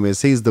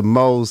famous. He's the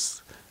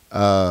most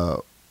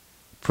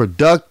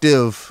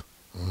productive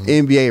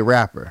NBA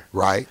rapper.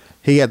 Right.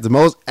 He got the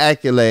most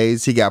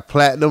accolades. He got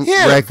platinum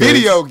records. A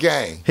video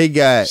game. He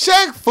got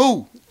Shaq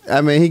Fu. I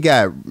mean, he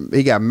got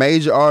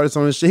major artists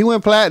on his shit. He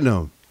went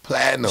platinum.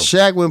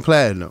 Shaq went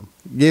platinum.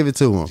 Give it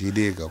to him. He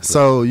did go platinum.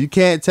 So you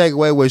can't take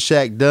away what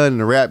Shaq done in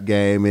the rap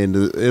game. And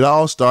it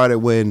all started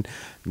when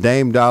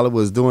Dame Dollar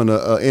was doing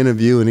an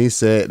interview, and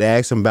they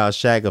asked him about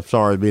Shaq as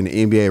far as being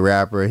an NBA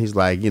rapper. And he's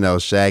like,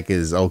 Shaq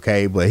is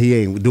okay, but he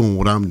ain't doing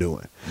what I'm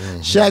doing. Mm-hmm.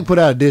 Shaq put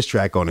out a diss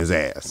track on his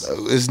ass.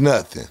 It's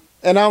nothing.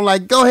 And I'm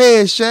like, go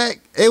ahead, Shaq.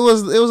 It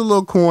was a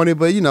little corny,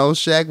 but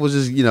Shaq was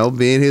just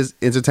being his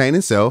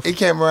entertaining self. He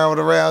came around with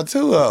a round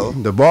two, though.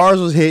 The bars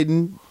was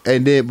hitting,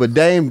 but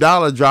Dame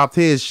Dollar dropped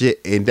his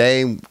shit, and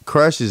Dame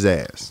crushed his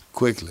ass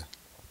quickly.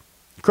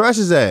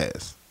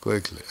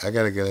 Quickly. I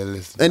gotta get a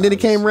listen. And then he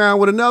came around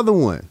with another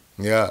one.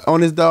 Yeah. On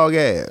his dog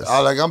ass.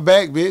 I was like, I'm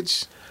back,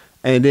 bitch.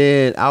 And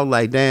then I was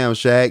like, damn,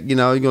 Shaq,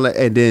 you're gonna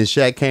and then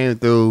Shaq came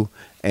through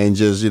and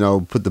just,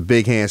 put the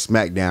big hand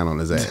smack down on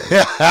his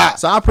ass.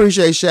 So I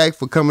appreciate Shaq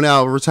for coming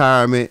out of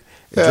retirement,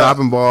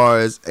 dropping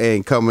bars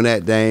and coming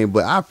at Dame,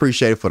 but I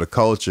appreciate it for the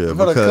culture.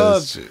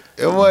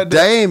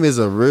 Dame is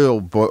a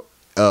real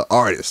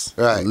artist.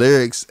 Right.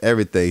 Lyrics,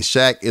 everything.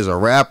 Shaq is a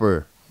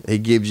rapper. He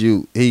gives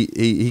you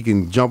he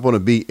can jump on a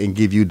beat and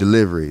give you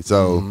delivery.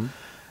 So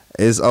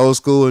it's old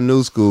school and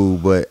new school,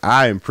 but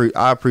I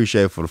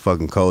appreciate it for the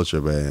fucking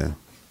culture, man.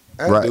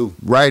 I do.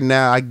 Right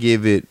now, I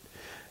give it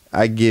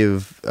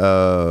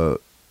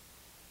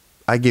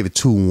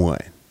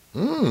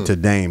 2-1 to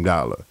Dame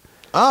Dollar.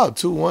 Oh,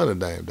 2-1 to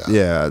Dame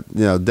Dollar.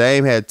 Yeah,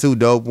 Dame had two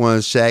dope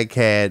ones. Shaq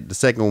had the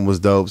second one was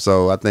dope,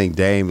 so I think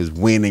Dame is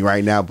winning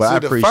right now. But I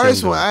appreciate the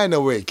first one. I didn't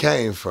know where it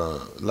came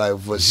from. Like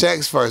for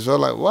Shaq's first, I was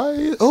like,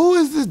 who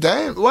is this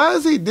Dame? Why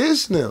is he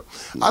dissing him?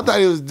 I thought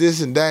he was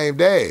dissing Dame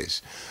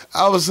Dash.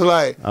 I was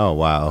like, oh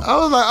wow. I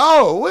was like,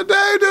 oh, what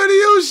Dame do to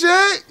you,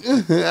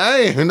 Shaq? I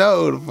didn't even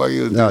know who the fuck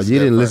he was. No, you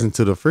didn't listen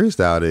to the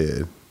freestyle,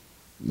 did?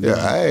 Yeah,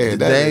 I ain't.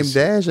 Dame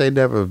Dash ain't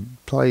never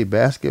played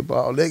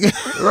basketball, nigga.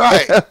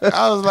 Right.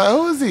 I was like,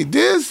 who is he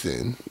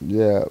dissing?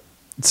 Yeah.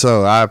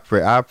 So I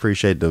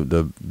appreciate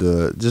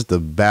the just the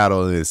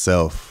battle in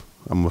itself.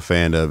 I'm a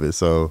fan of it.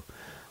 So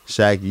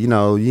Shaq, he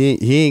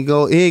ain't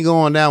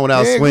going down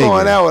without swinging. He ain't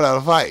going out without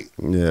a fight.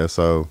 Yeah.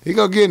 So he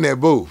gonna get in that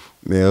booth.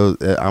 Yeah,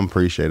 I'm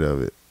appreciative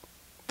of it.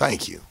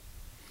 Thank you.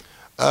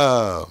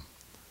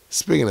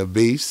 Speaking of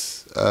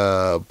beefs,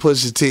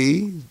 Pusha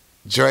T,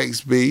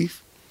 Drake's beef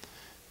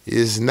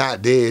is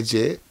not dead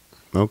yet.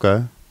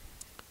 Okay.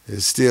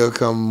 It's still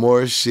coming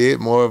more shit,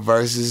 more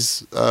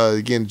verses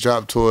getting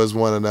dropped towards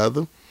one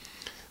another.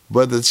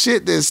 But the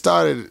shit that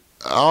started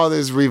all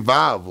this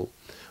revival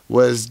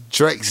was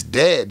Drake's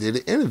dad did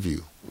an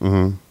interview.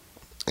 Mm-hmm.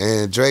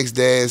 And Drake's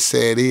dad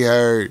said he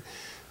heard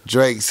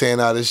Drake saying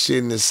all this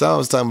shit in his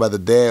songs, talking about the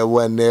dad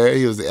wasn't there,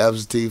 he was the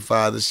absentee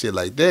father, shit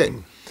like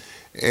that.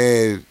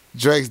 And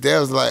Drake's dad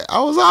was like,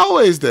 I was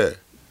always there.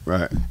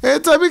 Right.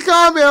 Every time he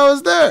called me, I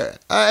was there.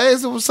 I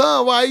asked him,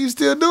 son, why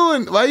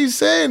you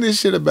saying this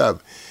shit about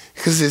me?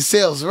 Because it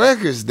sells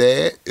records,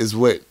 Dad, is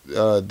what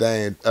not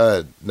Dane,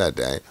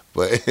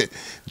 but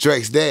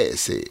Drake's dad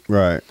said.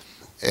 Right.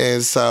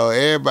 And so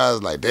everybody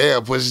was like,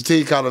 damn, Pusha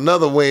T caught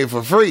another win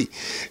for free.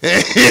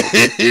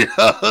 You know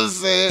what I'm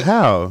saying?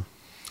 How?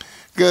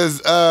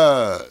 Because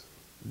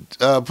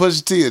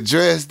Pusha T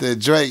addressed that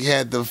Drake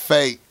had the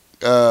fake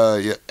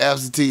your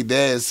absentee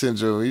dad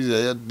syndrome. He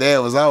said, your dad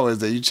was always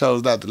there. You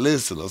chose not to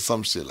listen or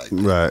some shit like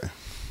that.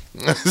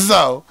 Right.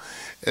 So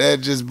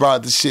that just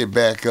brought the shit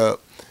back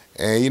up.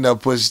 And, you know,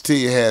 Pusha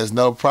T has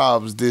no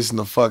problems dissing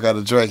the fuck out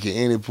of Drake at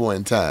any point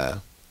in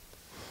time.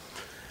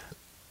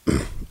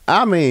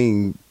 I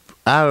mean,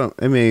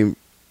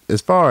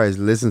 as far as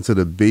listening to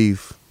the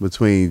beef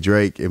between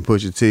Drake and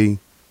Pusha T,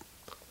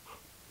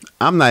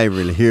 I'm not even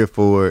really here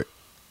for it.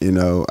 You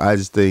know, I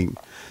think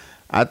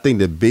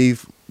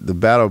the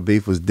battle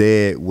beef was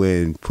dead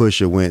when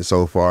Pusha went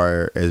so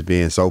far as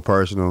being so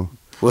personal.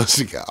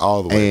 Pusha got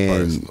all the way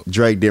and personal.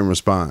 Drake didn't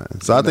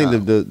respond. So I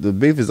think the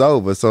beef is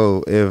over.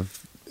 So if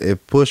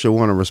Pusha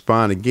want to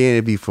respond again,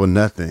 it'd be for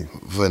nothing.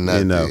 For nothing.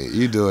 You know?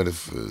 You doing it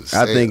for sales.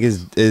 I think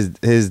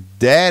his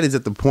dad is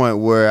at the point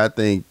where I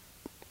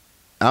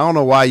don't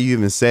know why you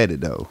even said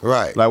it though.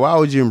 Right. Like, why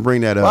would you even bring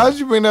that up? Why would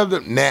you bring that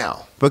up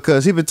now?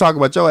 Because he been talking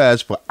about your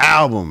ass for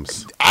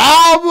albums.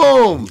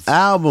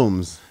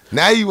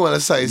 Now you want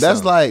to say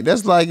something.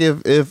 That's like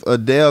if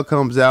Adele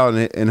comes out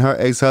and her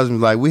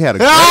ex-husband's like, we had a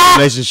great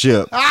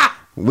relationship.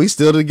 We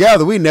still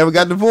together. We never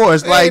got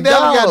divorced. Like,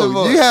 got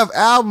divorced. You have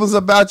albums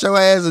about your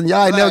ass and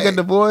y'all ain't never got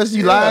divorced.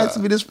 You lied to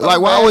me this. Like,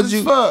 why would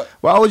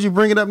you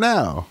bring it up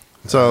now?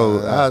 So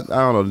I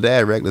don't know.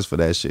 Dad reckless for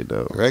that shit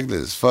though.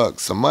 Reckless as fuck.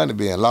 Some money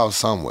being lost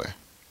somewhere.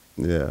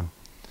 Yeah.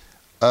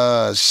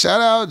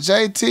 Shout out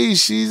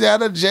JT. She's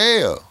out of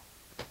jail.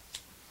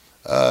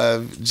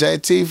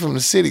 JT from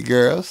the City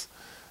Girls.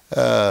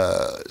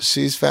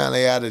 She's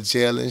finally out of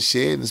jail and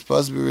shit and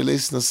supposed to be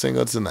releasing a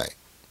single tonight.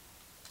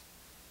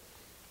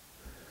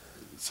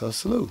 So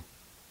salute.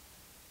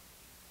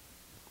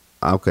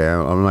 Okay,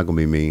 I'm not gonna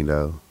be mean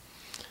though.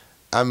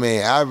 I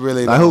mean, I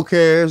really like, who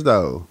cares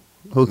though?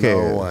 Who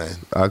cares? No one.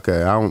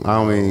 Okay, I'm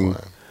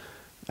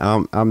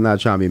not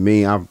trying to be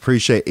mean. I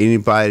appreciate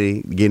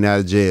anybody getting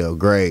out of jail.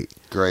 Great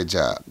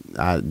job.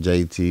 Right.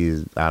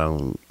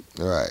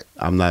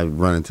 I'm not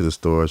running to the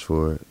stores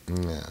for it.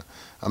 Yeah.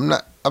 I'm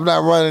not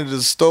running to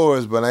the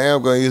stores, but I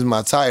am gonna use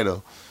my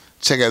title.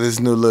 Check out this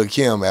new Lil'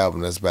 Kim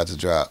album that's about to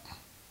drop.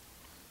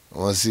 I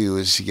want to see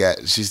what she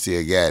got. She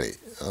still got it.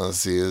 I want to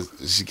see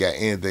if she got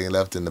anything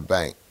left in the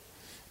bank.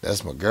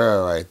 That's my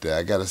girl right there.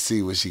 I got to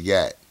see what she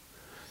got.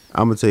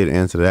 I'm going to tell you the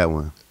answer to that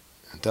one.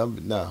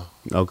 No.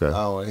 Okay. I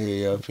don't want to hear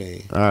your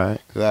opinion. All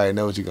right. Because I already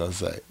know what you're going to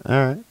say. All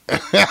right. All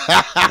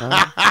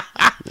right.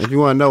 If you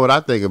want to know what I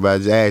think about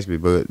it, just ask me.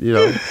 But, you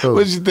know. Cool.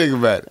 What you think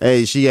about it?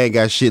 Hey, she ain't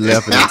got shit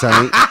left in the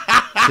tank.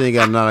 She ain't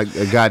got not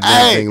a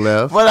goddamn thing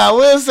left. But I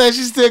will say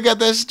she still got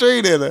that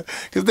street in her.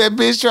 Because that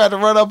bitch tried to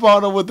run up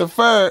on her with the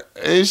fur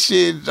and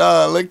shit.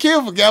 Lil'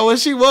 Kim forgot what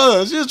she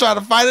was. She was trying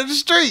to fight in the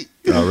street.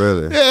 Oh,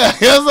 really? Yeah.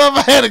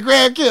 Somebody had to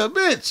grab Kim.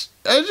 Bitch,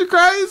 ain't you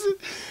crazy?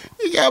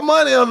 You got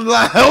money on the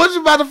line. What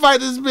you about to fight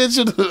this bitch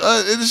in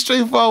the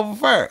street for over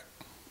fur?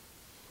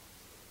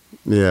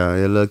 Yeah,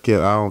 Lil'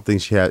 Kim, I don't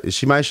think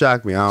she might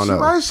shock me. I don't know.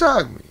 She might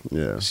shock me.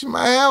 Yeah. She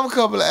might have a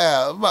couple of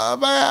albums.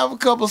 Might have a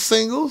couple of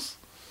singles.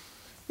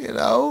 You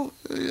know,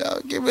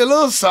 give me a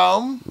little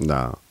something.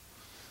 No.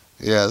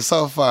 Yeah,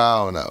 so far,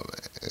 I don't know,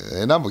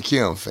 man. And I'm a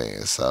Kim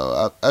fan,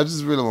 so I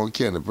just really want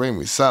Kim to bring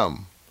me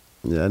something.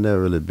 Yeah, I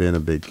never really been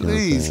a big Kim fan.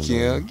 Please,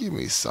 Kim, give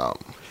me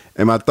something.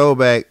 And my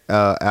throwback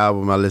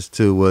album I listened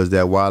to was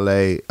that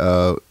Wale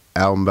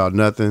album About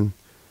Nothing.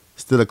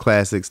 Still a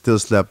classic, still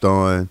slept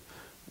on.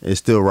 It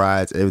still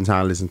rides every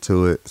time I listen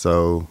to it.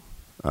 So,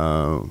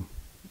 Wale,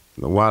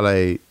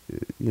 you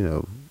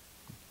know,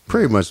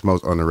 pretty much the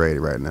most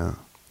underrated right now.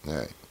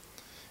 Right.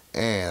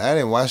 And I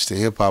didn't watch the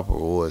Hip Hop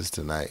Awards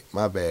tonight.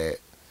 My bad.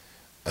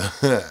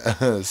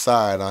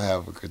 Sorry, I don't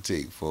have a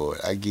critique for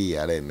it. I give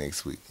y'all that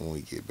next week when we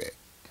get back.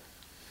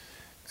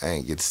 I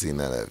ain't get to see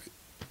none of it.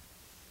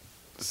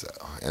 So,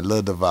 and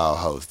Lil Duval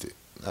hosted.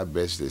 I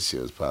bet you this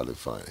shit was probably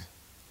funny.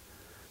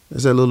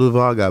 They said Lil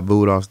Duval got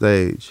booed off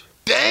stage.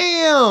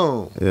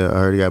 Damn! Yeah,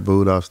 I heard he got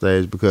booed off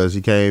stage because he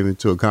came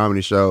into a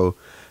comedy show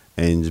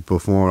and just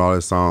performed all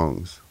his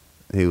songs.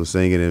 He was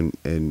singing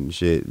and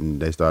shit,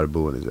 and they started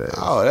booing his ass.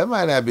 Oh, that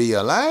might not be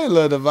your line,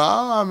 Lil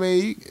Duval. I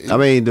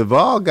mean,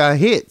 Duval got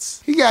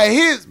hits. He got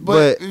hits,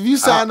 but if you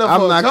signed up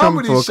for a comedy show, I'm not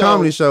coming for a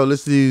comedy show.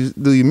 Let's do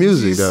your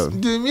music though.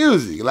 Do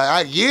music, like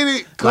I get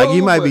it. Cool, like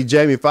he might be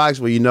Jamie Foxx,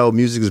 where you know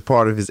music is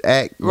part of his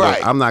act.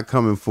 Right. I'm not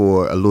coming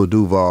for a Lil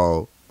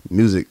Duval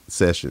music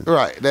session.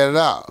 Right, that at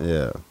all.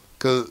 Yeah.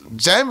 Cause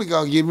Jamie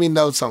gonna give me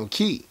notes on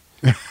key,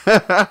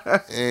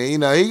 and you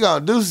know he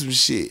gonna do some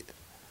shit.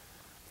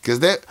 Cause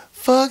that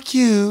fuck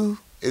you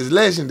is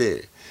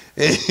legendary.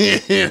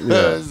 You know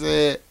what I'm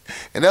saying?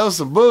 And that was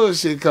some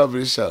bullshit coming to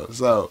the show.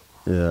 So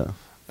Yeah.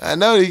 I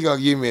know he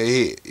gonna give me a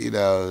hit. You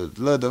know,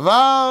 Lil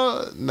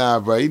Duval, nah,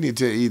 bro. You need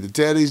to either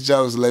tell these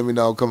jokes or let me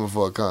know I'm coming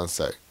for a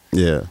concert.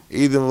 Yeah.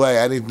 Either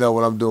way, I need to know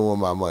what I'm doing with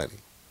my money.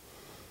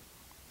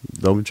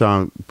 Don't be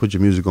trying to put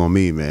your music on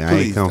me, man. I ain't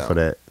Please come don't. for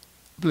that.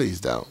 Please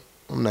don't.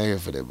 I'm not here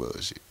for that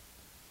bullshit.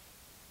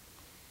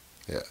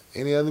 Yeah.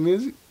 Any other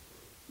music?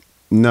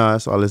 No,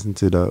 that's all I listen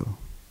to though.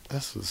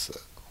 That's what's up.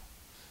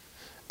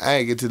 I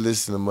ain't get to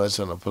listen to much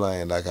on the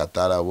plane like I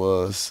thought I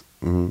was.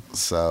 Hmm.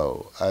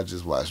 So I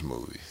just watched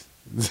movies.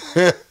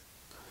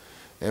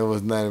 It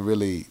was nothing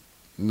really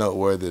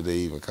noteworthy to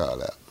even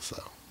call out.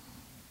 So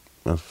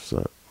That's what's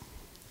up.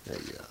 there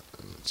you go.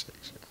 Let me check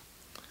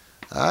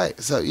you. All right.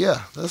 So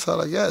yeah, that's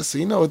all I got. So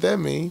you know what that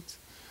means.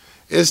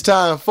 It's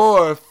time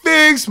for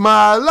Fix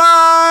My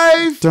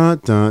Life. Dun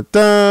dun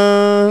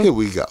dun. Here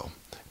we go.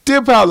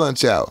 Dear Power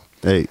Lunch Hour,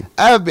 Hey.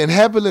 I have been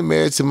happily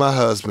married to my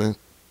husband,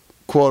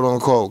 quote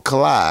unquote,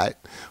 Clyde,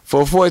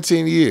 for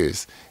 14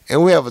 years,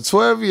 and we have a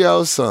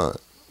 12-year-old son.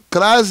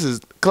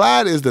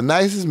 Clyde is the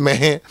nicest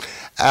man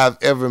I've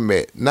ever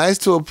met. Nice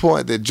to a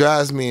point that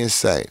drives me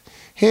insane.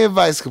 He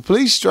invites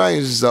complete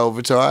strangers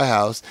over to our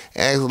house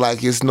and acts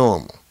like it's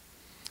normal.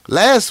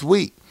 Last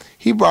week,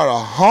 he brought a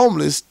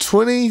homeless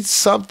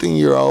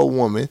 20-something-year-old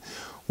woman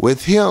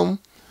with him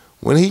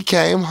when he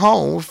came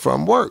home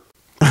from work.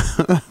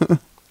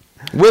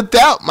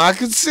 Without my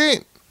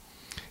consent.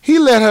 He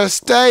let her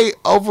stay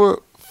over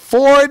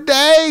 4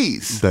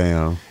 days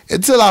Damn.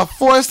 until I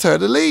forced her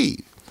to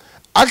leave.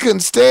 I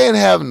couldn't stand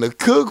having to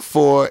cook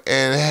for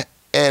and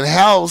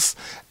house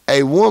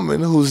a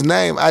woman whose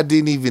name I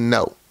didn't even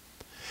know.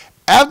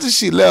 After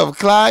she left,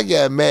 Clyde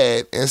got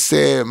mad and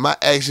said my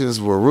actions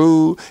were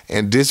rude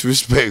and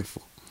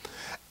disrespectful.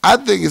 I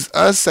think it's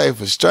unsafe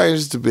for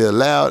strangers to be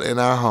allowed in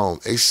our home,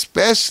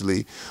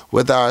 especially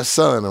with our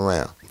son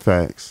around.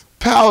 Facts.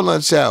 Power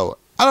Lunch Hour,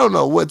 I don't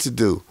know what to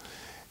do.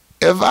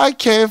 If I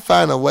can't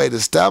find a way to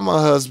stop my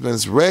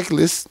husband's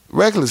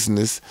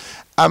recklessness,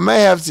 I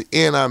may have to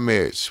end our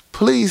marriage.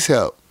 Please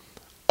help.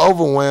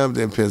 Overwhelmed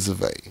in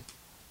Pennsylvania.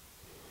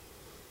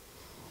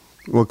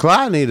 Well,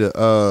 Clyde need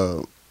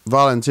to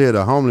volunteer at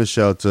a homeless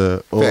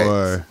shelter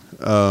or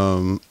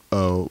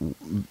a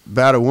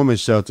battered women's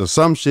shelter,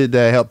 some shit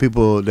that help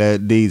people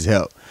that needs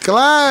help.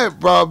 Clyde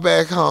brought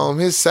back home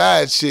his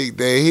side chick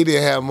that he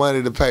didn't have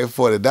money to pay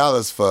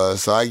 $40 for,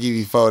 so I give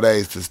you 4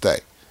 days to stay.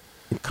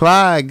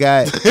 Clyde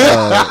got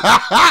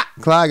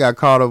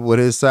caught up with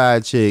his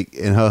side chick,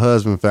 and her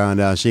husband found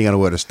out she ain't got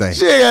nowhere to stay.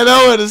 She ain't got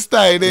nowhere to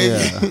stay,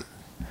 nigga.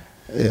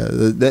 Yeah,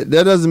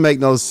 that doesn't make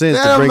no sense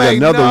That to don't bring make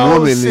another no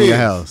woman in your sense.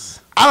 house.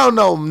 I don't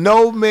know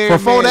no married For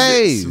 4 man that's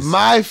days.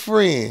 my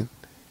friend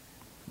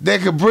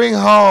that could bring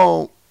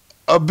home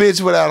a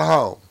bitch without a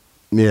home.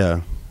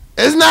 Yeah,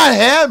 It's not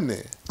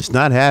happening. it's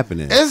not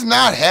happening. It's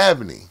not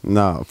happening.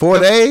 No, 4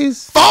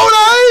 days, 4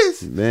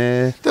 days?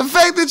 man, The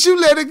fact that you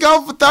let it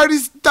go for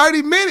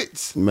 30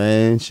 minutes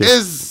man, shit.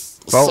 is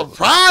Four-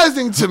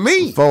 surprising to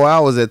me. 4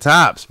 hours at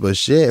tops, but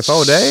shit,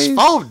 4 days?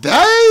 4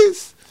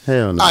 days?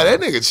 Hell no, Oh, that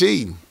nigga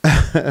cheating.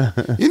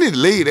 You need to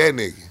leave that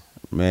nigga.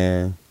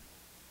 man.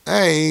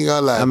 I ain't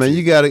gonna lie. I mean,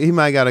 he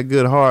might got a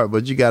good heart,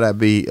 but you gotta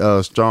be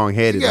strong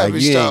headed. You gotta Like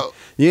be strong.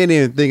 you ain't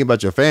even thinking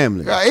about your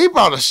family. God, he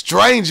brought a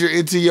stranger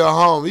into your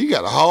home. You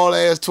got a whole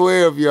ass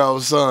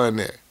 12-year-old son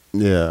there.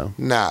 Yeah,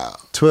 Nah.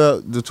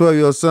 the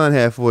 12-year-old son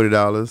had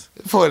 $40.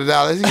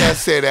 $40. He got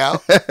set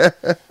out.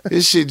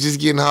 This shit just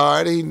getting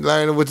hard. He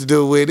learning what to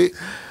do with it.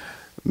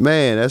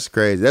 Man, that's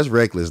crazy. That's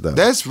reckless though.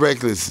 That's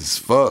reckless as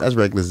fuck. That's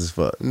reckless as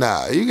fuck.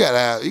 Nah, you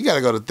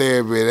gotta go to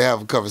therapy and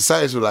have a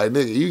conversation like,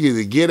 nigga, you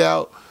either get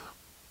out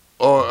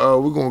or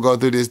we're gonna go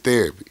through this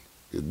therapy.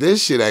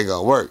 This shit ain't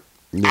gonna work.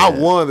 Yeah. I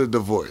won the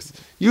divorce.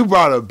 You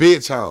brought a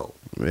bitch home.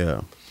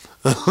 Yeah.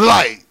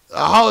 Like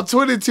a whole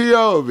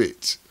 22-year-old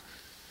bitch.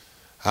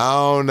 I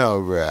don't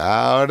know, bro.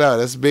 I don't know.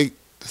 That's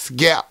a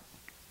gap.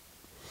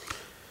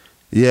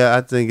 Yeah,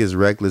 I think it's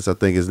reckless. I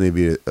think it's need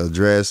to be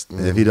addressed.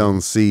 And if you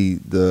don't see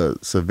the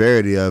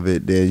severity of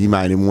it, then you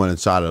might even want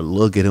to try to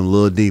look at him a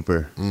little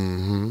deeper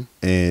Mm-hmm.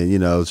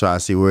 and, try to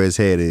see where his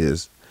head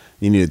is.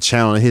 You need to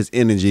channel his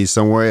energy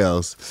somewhere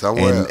else.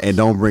 Somewhere else. And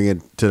don't bring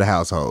it to the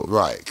household.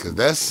 Right, because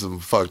that's some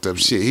fucked up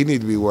shit. He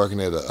need to be working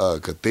at a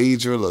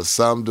cathedral or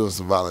something, doing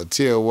some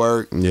volunteer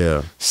work.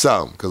 Yeah.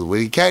 Something, because what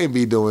he can't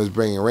be doing is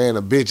bringing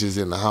random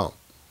bitches in the home.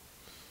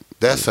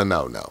 That's a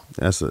no-no.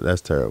 That's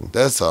terrible.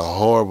 That's a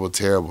horrible,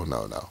 terrible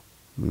no-no.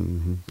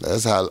 Mm-hmm.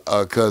 That's how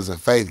our cousin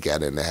Faith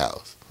got in the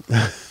house.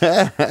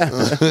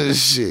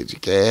 Shit, you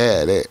can't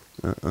have that.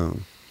 All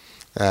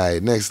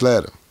right, next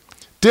letter.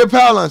 Dear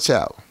Power Lunch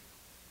Hour,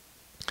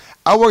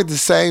 I worked the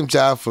same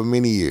job for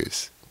many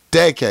years,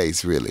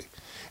 decades really,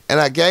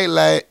 and I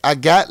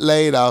got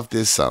laid off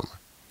this summer.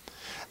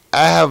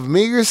 I have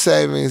meager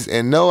savings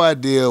and no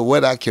idea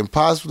what I can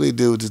possibly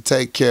do to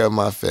take care of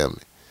my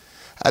family.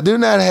 I do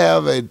not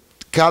have a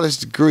college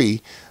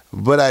degree,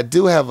 but I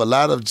do have a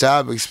lot of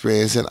job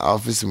experience in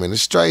office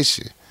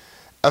administration.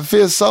 I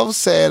feel so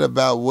sad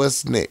about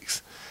what's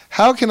next.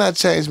 How can I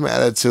change my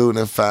attitude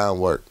and find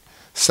work?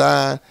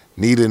 Sign,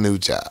 need a new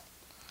job.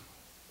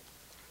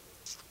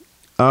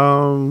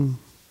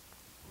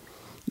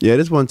 Yeah,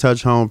 this one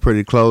touched home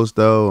pretty close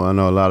though. I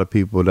know a lot of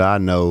people that I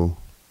know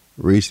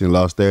recently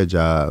lost their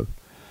job,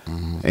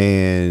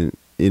 and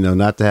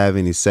not to have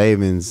any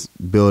savings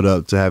build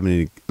up to have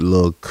any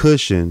little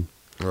cushion.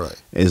 Right.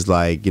 It's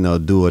like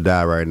do or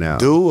die right now.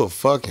 Do or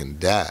fucking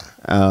die.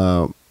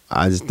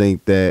 I just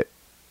think that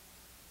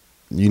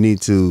you need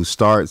to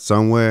start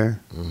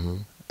somewhere,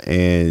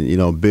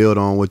 and build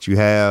on what you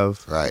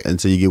have, right,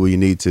 until you get where you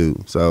need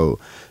to. So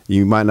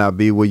you might not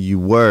be where you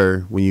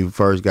were when you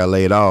first got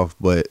laid off,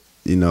 but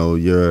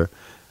your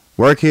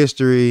work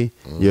history,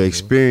 your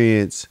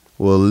experience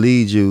will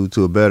lead you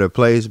to a better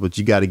place. But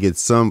you got to get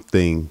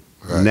something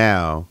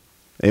now.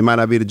 It might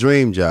not be the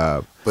dream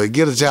job, but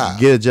get a job.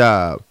 Get a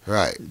job,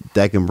 right,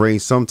 that can bring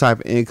some type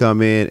of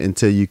income in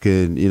until you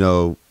can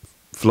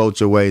float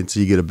your way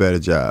until you get a better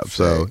job. Thanks.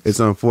 So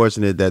it's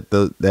unfortunate that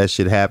that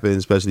shit happens,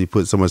 especially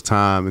put so much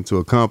time into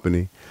a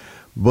company.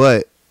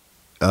 But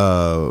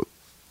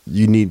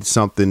you need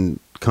something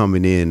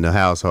coming in the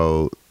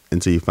household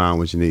until you find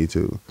what you need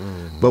to.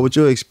 But with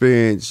your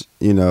experience,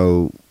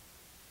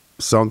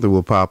 something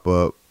will pop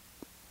up.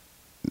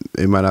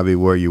 It might not be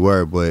where you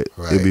were, but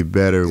it'll be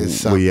better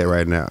where you at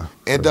right now.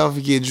 And don't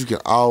forget, you can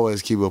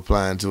always keep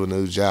applying to a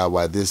new job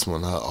while this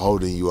one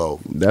holding you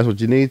over. That's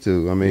what you need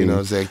to. I mean, you know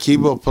what I'm saying?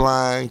 Keep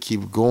applying,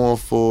 keep going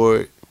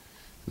for it.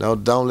 No,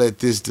 don't let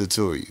this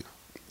deter you.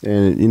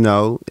 And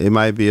it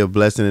might be a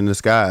blessing in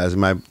disguise. It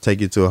might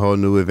take you to a whole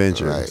new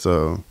adventure. Right.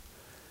 So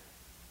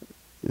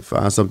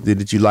find something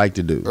that you like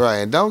to do. Right,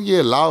 and don't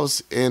get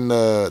lost in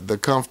the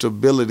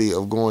comfortability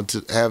of going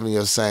to having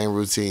your same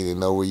routine and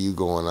know where you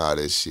going, all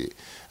that shit.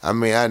 I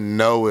mean, I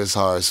know it's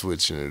hard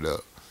switching it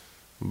up,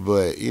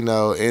 but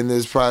in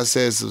this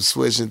process of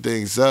switching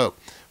things up,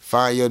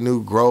 find your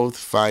new growth,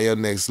 find your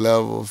next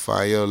level,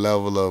 find your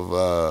level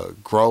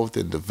of growth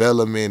and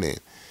development,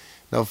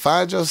 and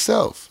find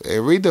yourself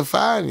and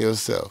redefine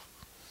yourself,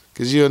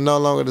 because you're no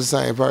longer the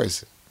same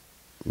person.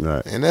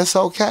 Right, and that's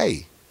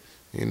okay.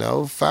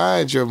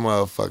 Find your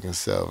motherfucking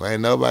self.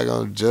 Ain't nobody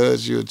gonna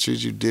judge you or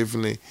treat you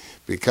differently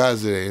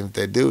because of it. And if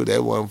they do, they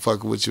wasn't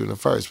fucking with you in the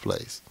first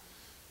place.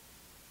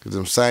 Because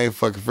them same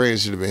fucking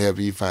friends should have been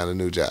helping you find a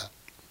new job.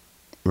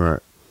 Right.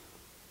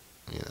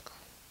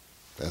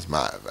 That's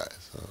my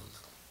advice. I don't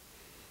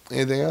know.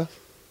 Anything else?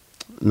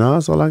 No,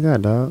 that's all I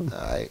got, dog.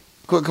 All right.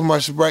 Quick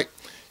commercial break.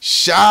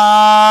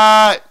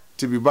 Shot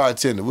to be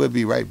bartender. We'll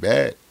be right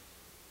back.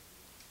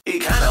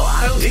 Econo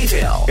Auto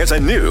Detail. It's a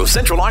new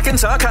Central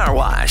Arkansas car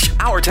wash.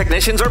 Our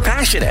technicians are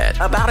passionate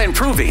about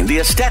improving the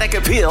aesthetic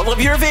appeal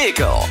of your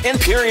vehicle.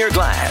 Interior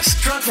glass,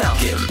 truck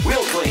vacuum,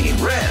 wheel clean,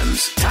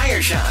 rims,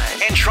 tire shine,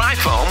 and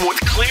tri-foam with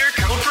clear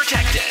coat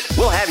protected.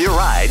 We'll have your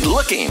ride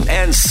looking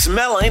and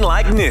smelling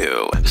like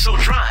new. So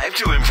drive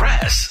to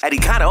impress at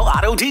Econo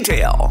Auto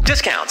Detail.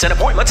 Discounts and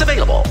appointments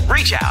available.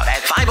 Reach out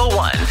at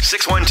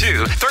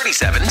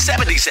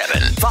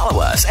 501-612-3777.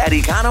 Follow us at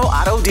Econo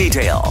Auto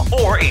Detail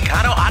or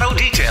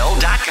EconoAutoDetail.com.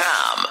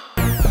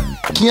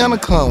 Kiana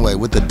Conway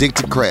with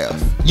Addicted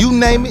Craft. You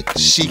name it,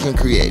 she can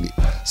create it.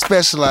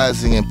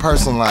 Specializing in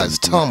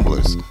personalized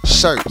tumblers,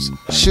 shirts,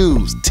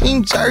 shoes,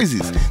 team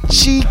jerseys.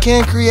 She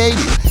can create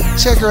it.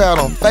 Check her out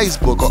on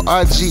Facebook or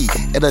IG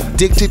at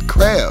Addicted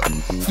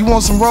Craft. You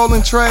want some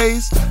rolling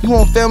trays? You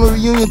want family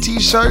reunion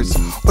t-shirts?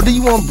 Or do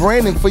you want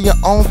branding for your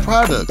own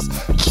products?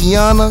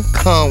 Kiana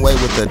Conway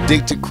with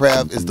Addicted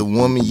Craft is the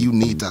woman you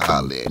need to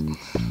holler at.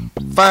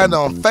 Find her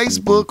on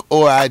Facebook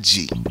or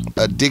IG,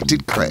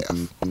 Addicted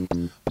Craft.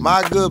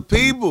 My good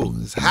people,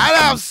 it's hot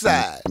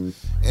outside, and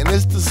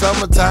it's the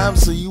summertime,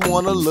 so you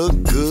want to look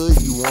good,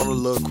 you want to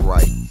look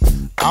right.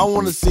 I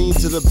want to send you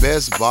to the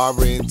best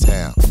barber in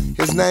town.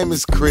 His name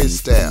is Chris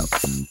Staff.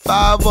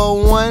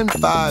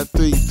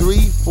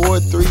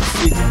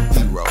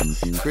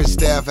 501-533-4360. Chris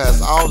Staff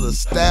has all the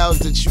styles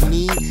that you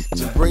need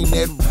to bring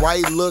that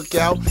right look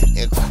out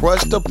and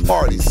crush the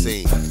party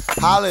scene.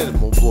 Holla at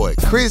my boy,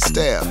 Chris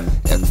Staff,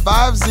 at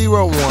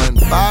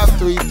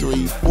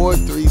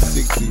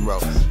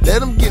 501-533-4360.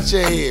 Let him get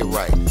your head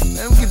right.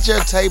 Let him get your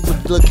table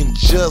looking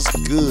just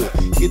good.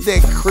 Get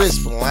that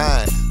crisp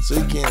line so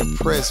you can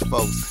impress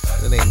folks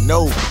and they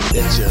know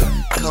that you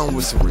come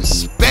with some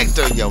respect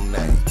on your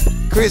name.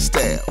 Chris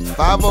Staff,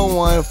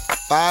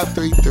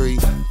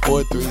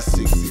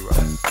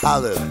 501-533-4360.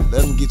 Holla,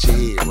 let him get your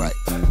head right.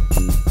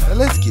 Now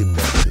let's get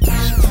back to the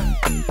show.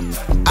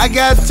 I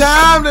got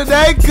time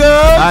today, cuz.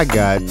 I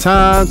got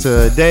time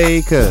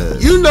today,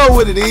 cuz. You know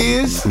what it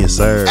is. Yes,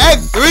 sir.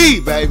 Act 3,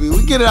 baby.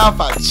 We get it off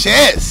our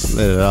chest.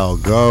 Let it all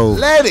go.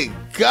 Let it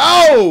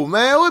go,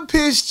 man. What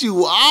pissed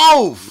you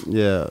off?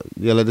 Yeah,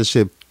 let this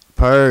shit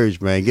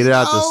purge, man. Get it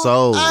out the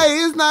soul.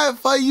 Hey, it's not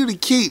for you to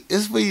keep.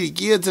 It's for you to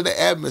give to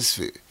the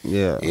atmosphere.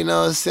 Yeah. You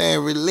know what I'm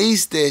saying?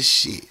 Release that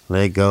shit.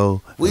 Let it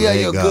go. We are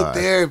your good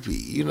therapy.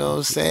 You know what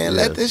I'm saying?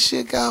 Yes. Let this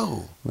shit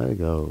go. Let it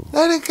go.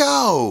 Let it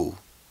go.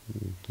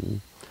 Mm-hmm.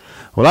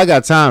 Well, I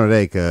got time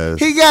today, cuz.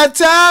 He got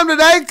time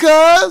today,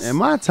 cuz. And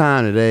my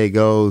time today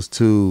goes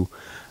to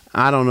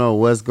I don't know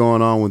what's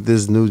going on with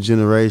this new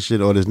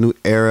generation or this new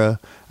era.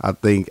 I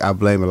think I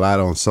blame a lot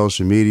on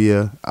social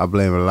media. I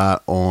blame a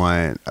lot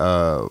on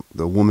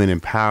the woman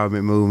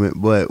empowerment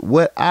movement. But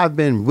what I've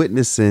been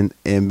witnessing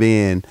and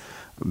being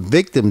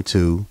victim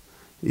to,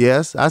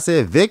 yes, I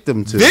said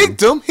victim to.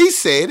 Victim? He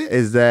said it.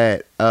 Is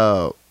that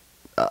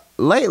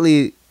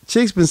lately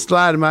chicks been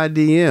sliding my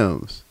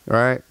DMs,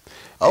 right?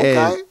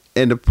 Okay.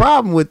 And the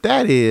problem with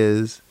that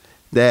is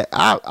that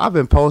I've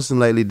been posting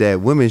lately that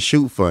women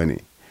shoot funny.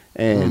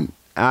 And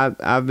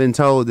I've been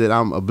told that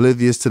I'm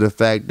oblivious to the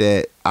fact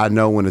that I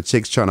know when a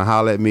chick's trying to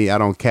holler at me, I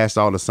don't catch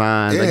all the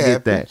signs. I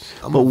get that.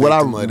 But what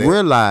I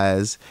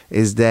realize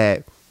is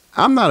that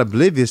I'm not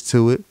oblivious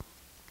to it.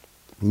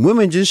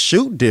 Women just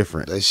shoot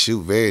different. They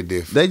shoot very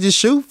different. They just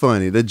shoot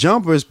funny. The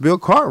jumper is Bill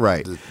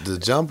Cartwright. The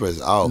jumper is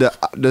off.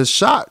 The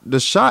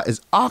shot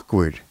is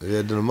awkward.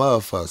 Yeah, the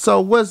motherfucker. So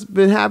what's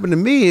been happening to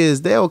me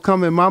is they'll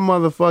come in my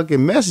motherfucking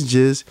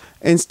messages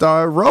and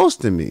start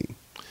roasting me.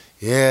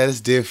 Yeah, it's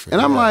different.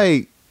 And I'm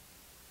like,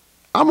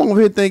 I'm over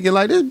here thinking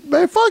like this,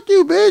 man, fuck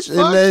you, bitch.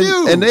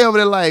 And they over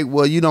there like,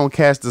 well, you don't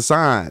catch the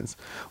signs.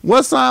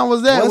 What sign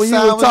was that? When you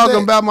were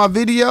talking about my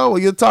video, or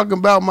you're talking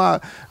about my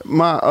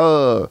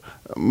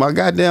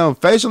goddamn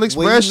facial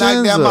expressions? When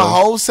you knocked down my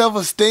whole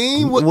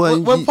self-esteem?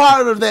 What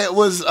part of that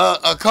was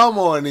a come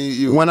on in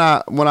you? When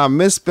I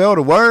misspelled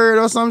a word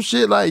or some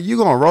shit, like you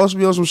gonna roast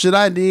me on some shit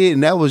I did,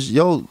 and that was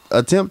your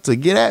attempt to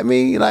get at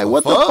me? Like,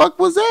 what the fuck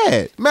was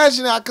that?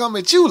 Imagine I come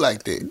at you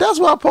like that. That's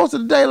what I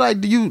posted today.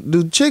 Like,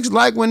 do chicks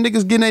like when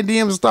niggas get in their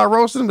DMs and start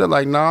roasting them? They're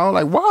like, no.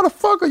 Like, why the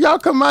fuck are y'all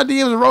coming my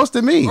DMs and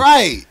roasting me?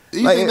 Right.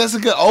 You think that's a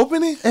good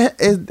opening?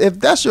 If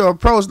that's your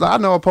approach, like, I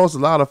know I post a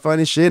lot of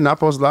funny shit, and I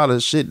post a lot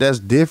of shit that's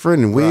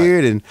different and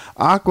weird and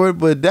awkward,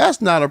 but that's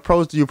not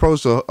approach you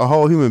approach a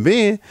whole human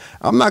being.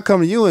 I'm not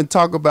coming to you and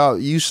talk about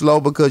you slow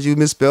because you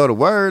misspelled a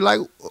word. Like,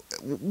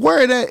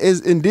 where that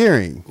is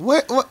endearing.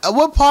 What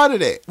part of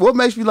that? What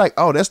makes you like,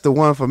 oh, that's the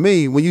one for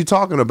me when you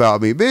talking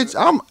about me? Bitch,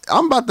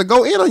 I'm about to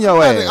go in on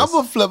your ass. I'm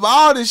going to flip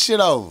all this shit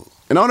over.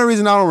 And the only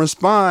reason I don't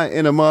respond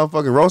in a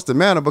motherfucking roasted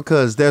manner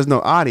because there's no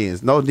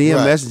audience, no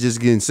DM messages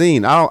getting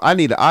seen. I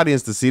need the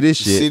audience to see this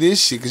shit. See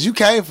this shit because you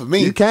came for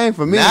me. You came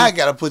for me. Now I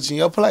gotta put you in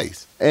your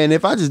place. And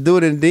if I just do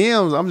it in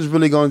DMs, I'm just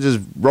really gonna just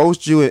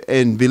roast you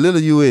and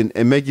belittle you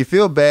and make you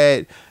feel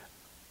bad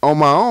on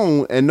my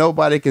own, and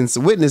nobody can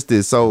witness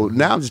this. So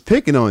now I'm just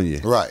picking on you.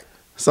 Right.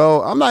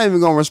 So I'm not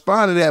even gonna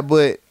respond to that,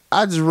 but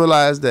I just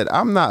realized that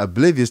I'm not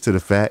oblivious to the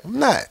fact. I'm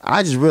not.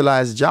 I just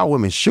realized that y'all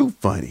women shoot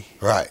funny.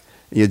 Right.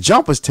 Your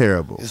jumper's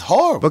terrible. It's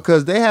horrible.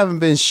 Because they haven't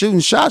been shooting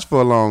shots for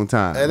a long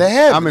time. And they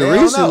haven't. I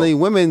mean, recently,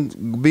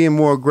 women being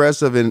more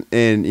aggressive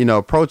and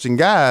approaching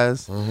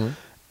guys. Mm-hmm.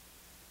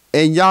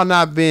 And y'all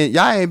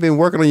ain't been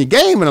working on your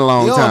game in a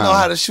long time. You don't know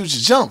how to shoot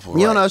your jumper.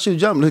 You don't know how to shoot your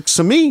jumper.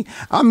 So me,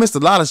 I missed a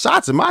lot of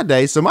shots in my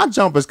day, so my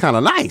jumper's kind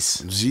of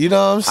nice. You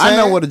know what I'm saying? I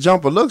know what a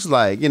jumper looks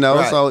like,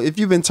 So if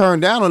you've been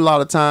turned down a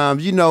lot of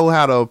times, you know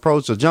how to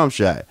approach a jump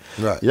shot.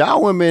 Right.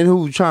 Y'all women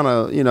who trying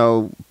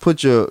to,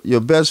 put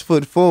your best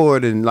foot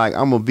forward and like,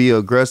 I'm going to be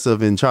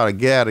aggressive and try to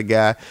get at a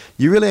guy,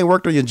 you really ain't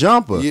worked on your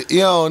jumper. You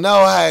don't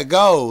know how it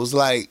goes.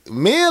 Like,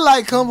 men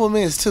like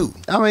compliments too.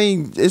 I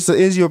mean,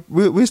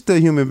 we're still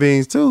human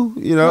beings too.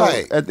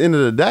 At the end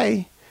of the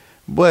day,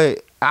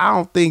 but I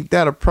don't think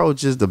that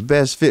approach is the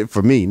best fit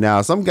for me.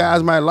 Now, some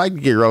guys might like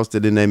to get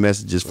roasted in their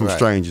messages from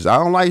strangers. I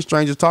don't like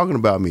strangers talking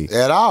about me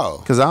at all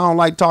because I don't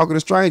like talking to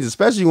strangers,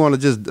 especially you want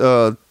to just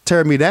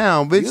tear me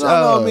down, bitch. You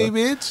don't know me,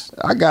 bitch.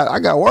 I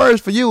got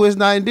words for you. It's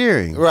not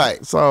endearing,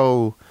 right?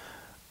 So,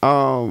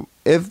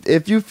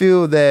 if you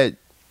feel that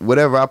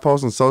whatever I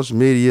post on social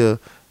media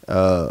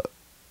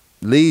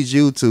leads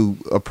you to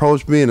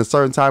approach me in a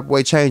certain type of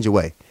way, change your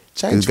way.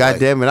 Because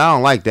goddamn it, I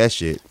don't like that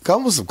shit.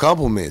 Come with some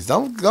compliments.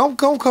 Don't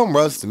come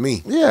roast to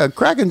me. Yeah,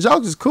 cracking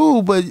jokes is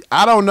cool, but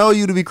I don't know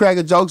you to be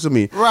cracking jokes with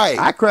me. Right.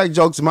 I crack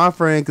jokes with my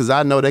friend because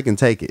I know they can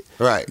take it.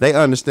 Right. They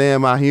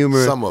understand my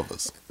humor. Some of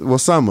us. Well,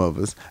 some of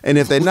us. And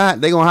if they're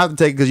not, they going to have to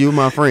take it because you're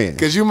my friend.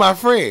 Because you're my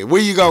friend.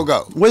 Where you going to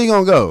go? Where you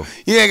going to go?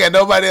 You ain't got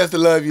nobody else to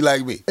love you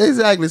like me.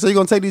 Exactly. So you're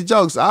going to take these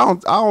jokes. I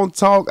don't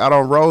talk. I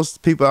don't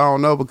roast people I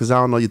don't know because I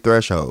don't know your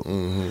threshold.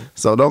 Mm-hmm.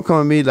 So don't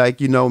come at me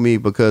like you know me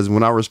because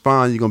when I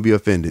respond, you're going to be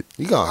offended.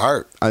 You're going to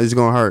hurt. It's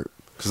going to hurt.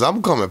 Because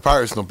I'm coming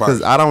personal.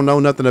 Because I don't know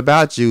nothing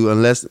about you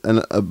unless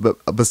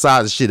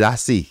besides the shit I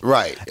see.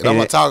 Right. And I'm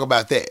going to talk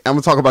about that. I'm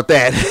going to talk about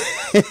that.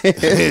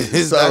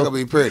 It's not going to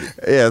be pretty.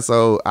 Yeah,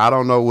 so I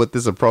don't know what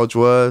this approach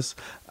was.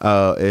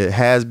 It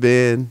has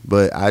been,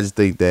 but I just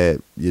think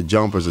that your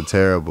jumpers are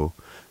terrible.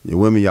 Your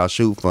women, y'all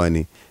shoot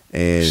funny.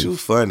 And shoot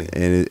funny.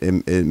 And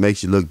it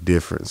makes you look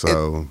different.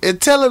 So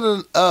and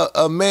telling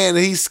a man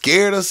that he's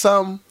scared of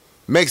something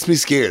makes me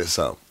scared of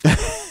something.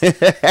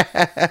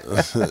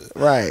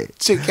 Right.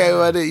 Chick came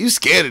out there, you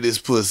scared of this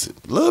pussy.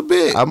 A little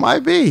bit. I might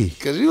be.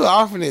 Because you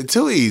offering it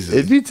too easy.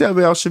 If you tell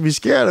me I should be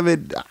scared of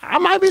it, I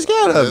might be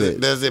scared of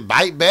it. Does it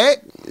bite back?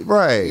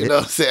 Right. You know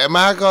what I'm saying? Am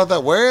I going to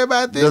worry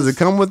about this? Does it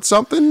come with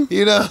something?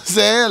 You know what I'm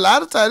saying? A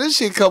lot of times this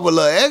shit come with a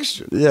little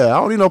extra. Yeah, I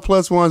don't need no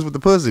 +1s with the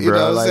pussy, You bro.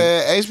 know what I'm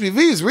saying? HPV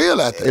is real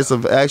out there. It's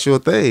an actual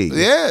thing.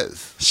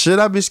 Yes. Should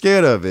I be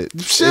scared of it?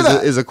 Should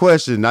I? Is a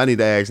question I need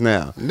to ask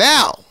now.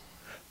 Now.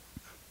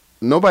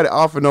 Nobody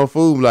offer no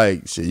food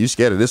like, shit, you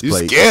scared of this You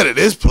plate. scared of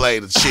this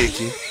plate of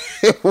chicken.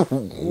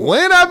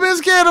 When I been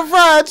scared of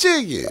fried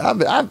chicken?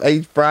 I've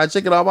ate fried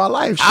chicken all my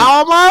life. Shit.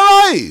 All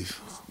my life.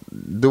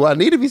 Do I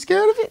need to be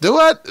scared of it? Do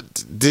I?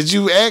 Did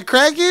you add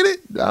crack in it?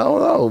 I don't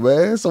know,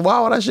 man. So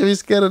why would I should be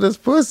scared of this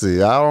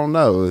pussy? I don't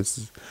know.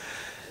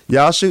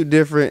 Y'all shoot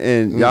different,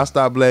 and y'all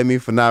stop blaming me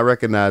for not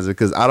recognizing,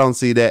 because I don't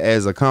see that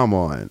as a come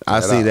on.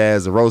 I see that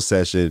as a roast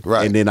session,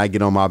 Right. and then I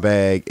get on my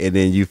bag, and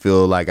then you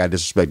feel like I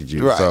disrespected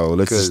you. Right. So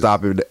let's just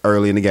stop it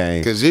early in the game.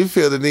 Because you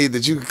feel the need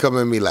that you can come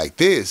at me like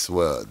this.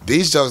 Well,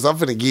 these jokes I'm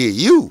finna give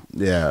you.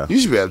 Yeah. You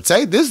should be able to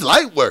take this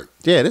light work.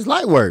 Yeah, this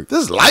light work.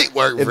 This light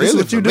work If really this is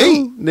what for you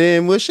me. do,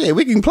 then well, shit,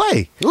 we can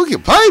play. We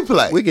can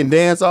play. We can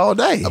dance all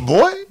day.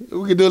 Boy,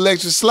 we can do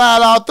electric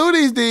slide all through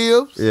these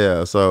deals.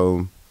 Yeah,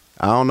 so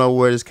I don't know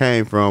where this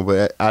came from,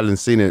 but I done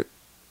seen it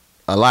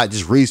a lot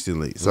just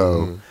recently.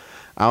 So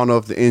I don't know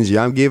if the energy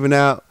I'm giving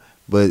out,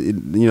 but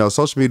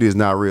social media is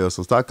not real.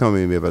 So stop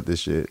coming at me about this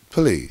shit.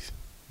 Please.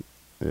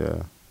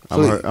 Yeah,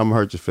 Please. I'm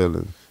hurt your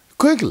feelings.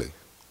 Quickly.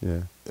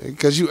 Yeah,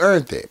 Because you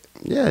earned that.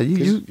 yeah.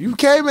 You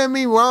came at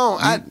me wrong.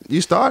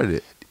 You started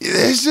it.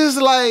 It's just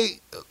like,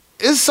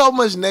 it's so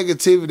much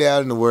negativity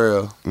out in the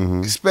world,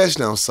 Mhm.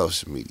 especially on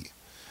social media.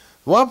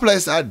 One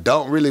place I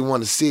don't really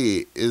want to see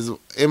it is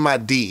in my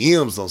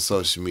DMs on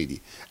social media.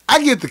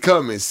 I get the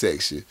comment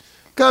section.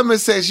 Comment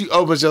section, you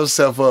open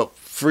yourself up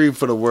free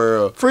for the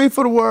world. Free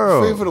for the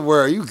world. Free for the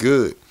world, you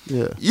good.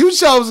 Yeah. You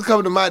chose to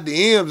come to my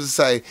DMs and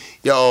say,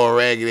 yo, old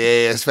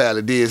raggedy ass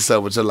fella did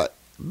something. You're like,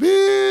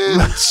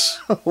 bitch,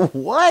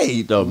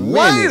 Wait a minute.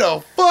 wait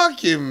a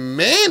fucking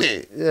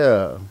minute.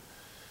 Yeah.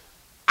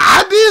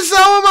 I did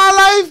something in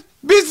my life.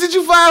 Bitch, did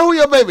you find who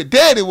your baby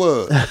daddy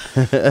was?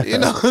 You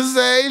know what I'm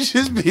saying?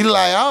 Just be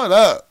like, hold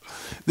up.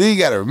 Then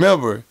you got to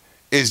remember,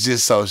 it's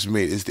just social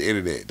media. It's the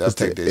internet. Don't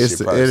take that It's shit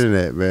the personal.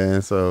 internet,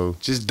 man. So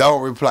Just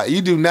don't reply.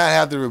 You do not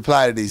have to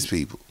reply to these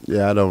people.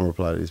 yeah, I don't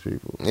reply to these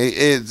people.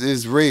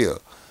 It's real.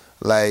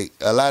 Like,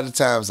 a lot of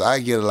times I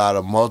get a lot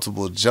of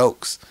multiple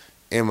jokes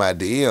in my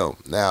DM.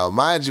 Now,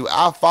 mind you,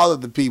 I follow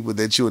the people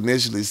that you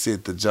initially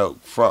sent the joke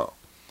from.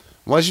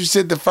 Once you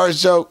sent the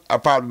first joke, I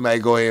probably may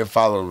go ahead and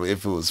follow them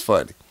if it was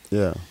funny.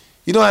 Yeah.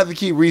 You don't have to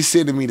keep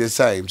resending me the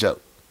same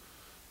joke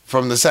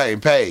from the same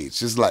page.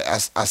 Just like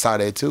I saw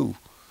that too,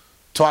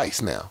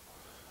 twice now.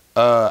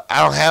 I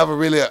don't have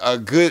a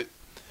good.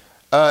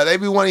 They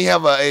be wanting to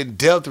have an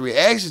in-depth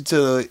reaction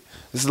to it.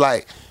 It's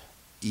like,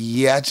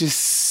 yeah, I just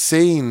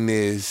seen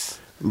this.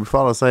 We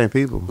follow the same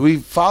people. We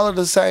follow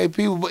the same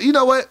people, but you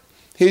know what?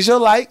 Here's your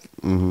like.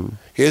 Mm-hmm.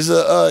 Here's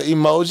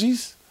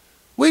emojis.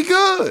 We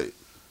good.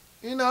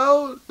 You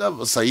know.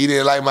 So you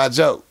didn't like my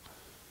joke.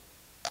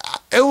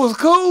 It was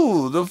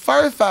cool the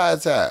first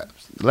 5 times.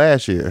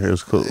 Last year, it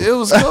was cool. It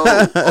was cool.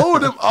 Oh,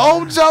 them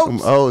old jokes.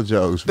 Them old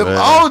jokes, Them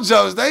man. old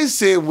jokes, they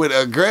said with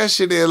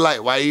aggression and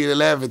like, why you didn't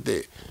laugh at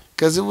that?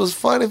 Because it was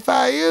funny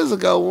 5 years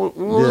ago when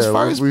it was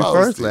first we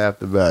posted. first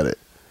laughed about it.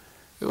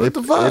 What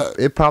the fuck?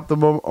 It popped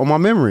up on my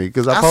memory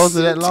because I I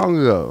posted that seen long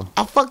ago.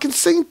 I fucking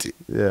seen it.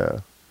 Yeah.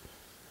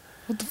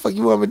 What the fuck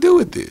you want me to do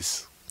with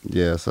this?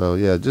 Yeah, so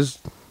yeah, just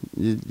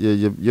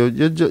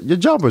your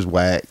jumper's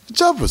whack.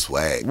 Jumper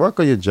swag. Work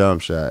on your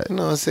jump shot. You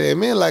know what I'm saying?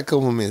 Men like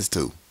compliments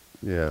too.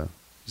 Yeah.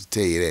 Just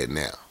tell you that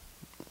now.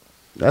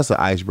 That's an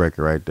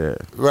icebreaker right there.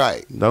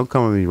 Right. Don't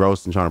come at me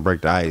roasting trying to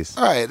break the ice.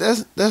 All right.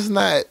 That's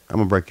not. I'm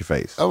gonna break your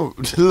face.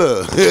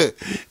 Look, this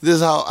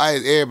is how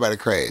everybody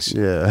crash.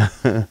 Yeah.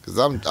 Cause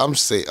I'm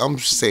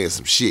saying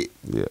some shit.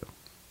 Yeah.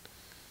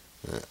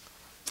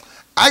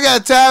 I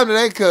got time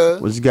today,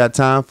 cuz. What you got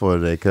time for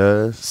today,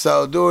 cuz?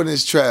 So during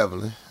this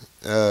traveling,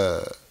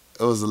 it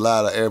was a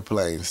lot of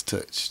airplanes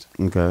touched.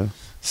 Okay.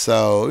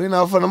 So,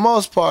 for the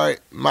most part,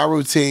 my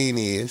routine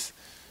is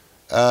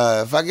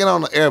if I get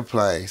on the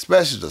airplane,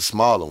 especially the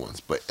smaller ones,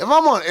 but if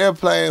I'm on an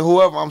airplane,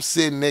 whoever I'm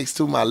sitting next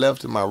to, my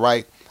left and my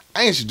right,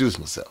 I introduce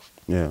myself.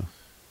 Yeah.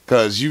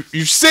 Because you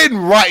sitting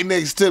right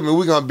next to me,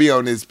 we're going to be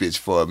on this bitch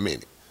for a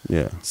minute.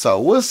 Yeah. So,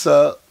 what's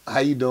up? How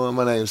you doing?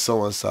 My name's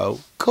so-and-so.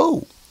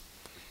 Cool.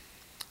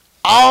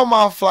 All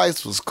my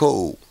flights was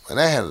cool, and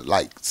I had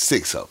like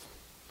 6 of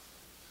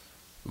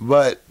them.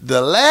 But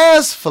the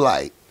last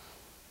flight,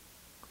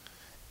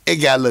 it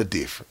got a little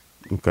different.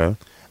 Okay.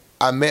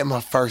 I met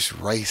my first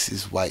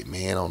racist white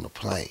man on the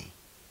plane.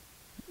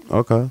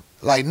 Okay.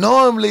 Like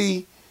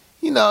normally,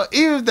 even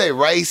if they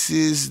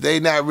racist, they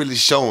not really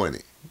showing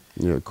it.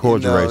 Yeah,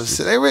 cordial racist.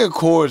 So they real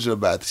cordial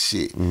about the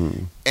shit.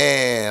 Mm-hmm.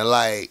 And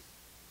like,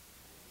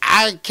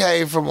 I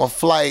came from a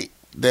flight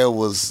that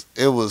was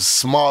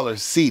smaller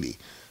seating.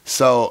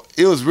 So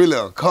it was really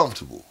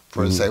uncomfortable,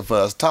 per se, for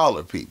us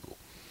taller people.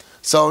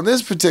 So on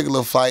this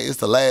particular flight, it's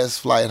the last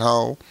flight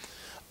home,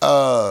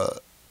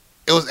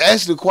 it was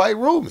actually quite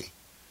roomy.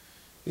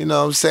 You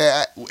know what I'm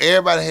saying?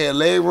 Everybody had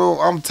leg room.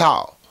 I'm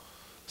tall.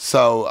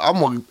 So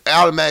I'm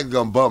automatically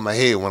gonna bump my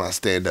head when I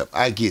stand up.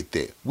 I get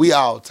that. We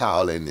all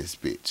tall in this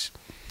bitch.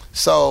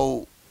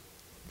 So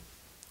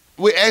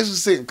we're actually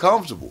sitting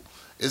comfortable.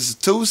 It's a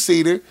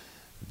 2-seater.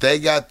 They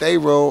got their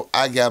room.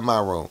 I got my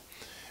room.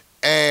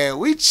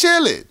 And we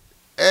chilling.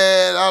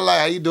 And I'm like,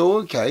 how you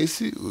doing,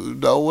 Casey? You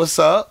know, what's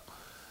up?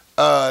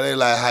 They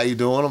like, how you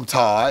doing? I'm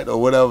tired,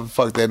 or whatever the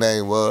fuck their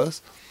name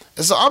was.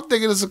 And so I'm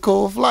thinking it's a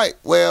cool flight.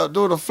 Well,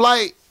 during the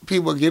flight,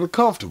 people are getting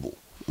comfortable.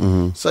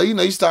 Mm-hmm. So, you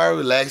know, you start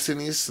relaxing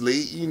in your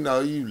sleep. You know,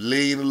 you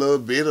lean a little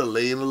bit, or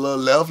lean a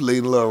little left,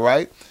 lean a little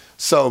right.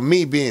 So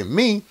me being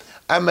me,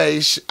 I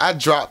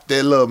dropped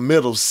that little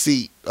middle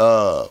seat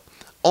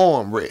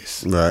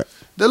armrest. Right.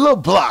 The little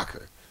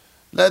blocker.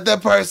 Let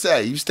that person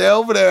say, you stay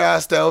over there, I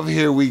stay over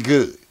here, we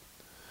good.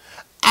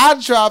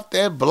 I dropped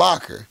that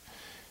blocker.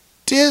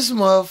 This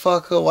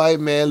motherfucker white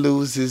man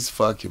lose his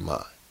fucking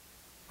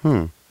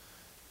mind.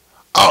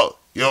 Oh,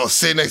 you don't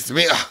sit next to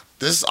me?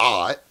 This is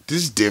odd.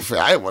 This is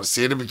different. I didn't want to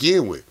see it to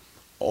begin with.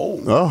 Oh,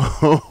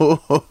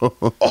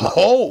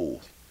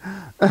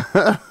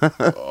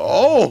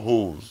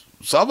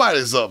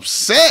 somebody's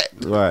upset.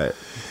 Right.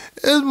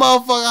 This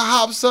motherfucker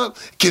hops up.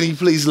 Can you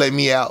please let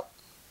me out?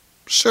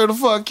 Sure the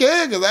fuck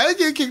can, because I ain't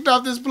getting kicked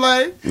off this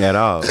plane. At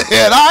all.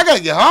 And I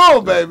gotta get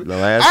home, baby. The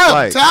last I'm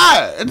flight.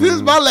 tired. This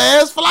is my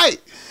last flight.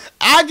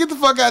 I get the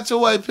fuck out your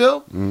way,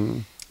 pimp.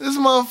 This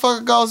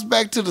motherfucker goes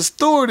back to the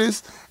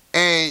stewardess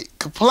and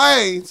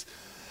complains,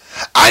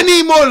 I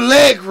need more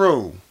leg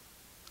room.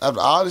 After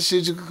all the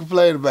shit you can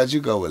complain about, you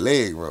go with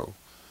leg room.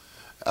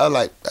 I was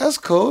like, that's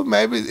cool.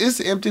 Maybe it's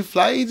an empty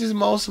flight. He just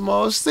wants some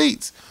more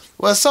seats.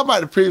 Well,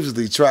 somebody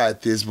previously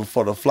tried this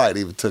before the flight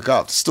even took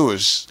off. The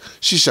steward,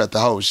 she shut the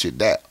whole shit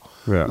down.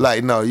 Yeah.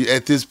 Like, no,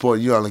 at this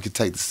point, you only can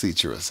take the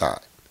seat you're assigned.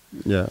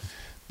 Yeah.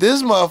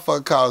 This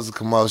motherfucker caused a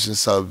commotion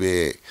so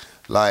big.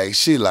 Like,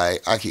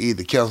 I can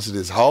either cancel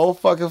this whole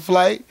fucking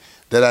flight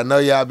that I know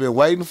y'all been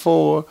waiting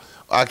for,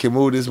 or I can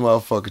move this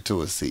motherfucker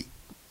to a seat.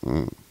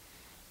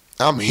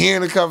 I'm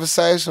hearing the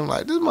conversation. I'm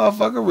like, this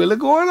motherfucker really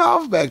going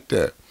off back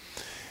there.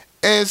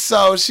 And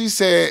so she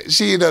said,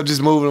 she ended up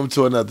just moving him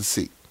to another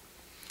seat.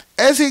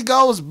 As he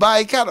goes by,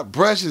 he kind of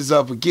brushes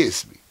up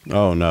against me.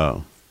 Oh,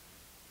 no.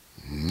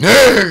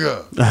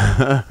 Nigga!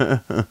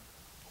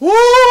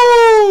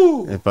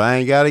 Woo! If I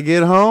ain't got to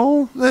get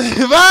home?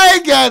 If I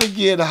ain't got to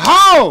get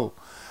home.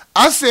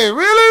 I said,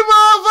 really,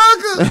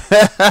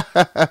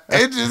 motherfucker?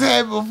 It just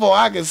happened before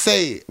I could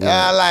say it.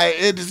 Yeah.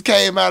 It just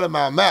came out of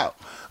my mouth.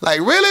 Like,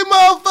 really,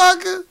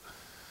 motherfucker?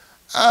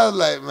 I was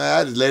like, man,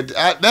 I just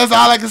that's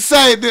all I can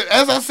say.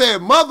 As I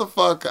said,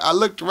 motherfucker, I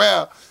looked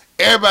around,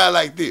 everybody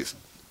like this.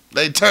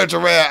 They turned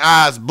around,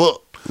 eyes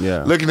booked,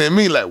 looking at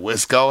me like,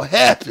 what's gonna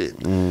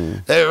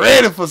happen? They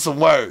ready for some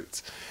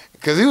words.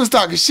 Because he was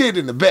talking shit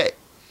in the back.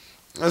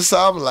 And so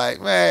I'm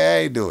like, man, I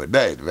ain't doing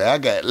nothing, man. I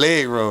got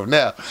leg room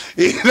now.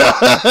 You know,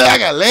 I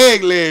got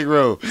leg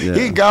room. Yeah.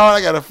 He gone,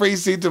 I got a free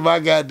seat to my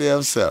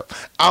goddamn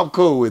self. I'm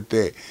cool with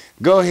that.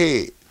 Go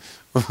ahead,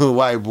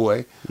 white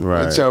boy.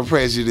 Right. With your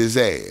prejudice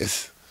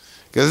ass.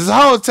 Because this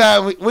whole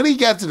time, when he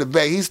got to the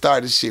back, he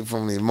started shit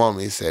from the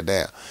moment he sat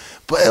down.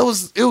 But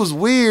it was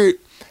weird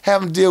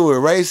having to deal with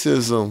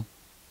racism.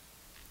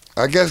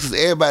 I guess because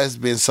everybody's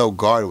been so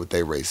guarded with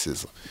their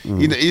racism.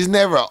 You know, it's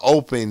never an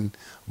open,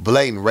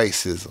 blatant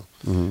racism.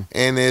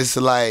 And it's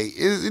like,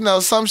 you know,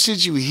 some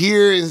shit you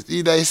hear and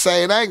they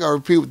say, and I ain't gonna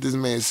repeat what this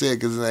man said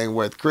because it ain't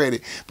worth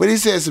credit, but he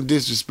said some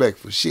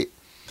disrespectful shit.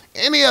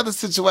 Any other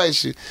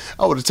situation,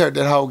 I would have turned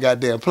that whole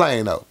goddamn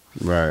plane over.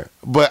 Right.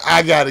 But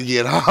I gotta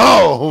get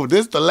home.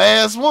 This the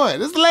last one.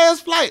 This the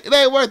last flight. It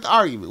ain't worth the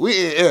argument.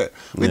 We in air.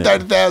 We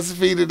 30,000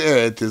 feet in the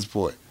air at this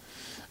point.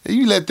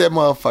 You let that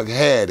motherfucker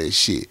have that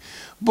shit.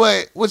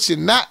 But what you're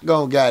not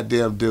gonna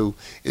goddamn do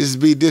is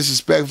be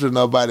disrespectful to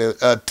nobody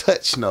or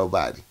touch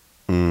nobody.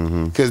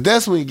 Because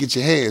that's when you get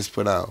your hands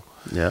put on.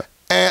 Yeah.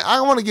 And I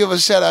want to give a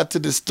shout out to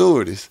the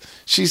stewardess.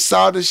 She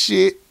saw the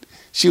shit.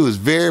 She was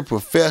very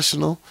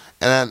professional.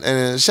 And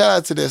a shout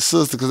out to that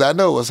sister because I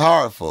know it was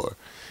hard for her.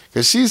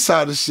 Because she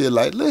saw the shit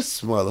like,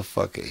 this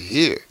motherfucker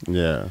here.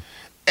 Yeah.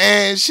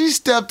 And she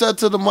stepped up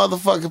to the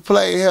motherfucking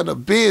plate and had her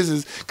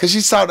business because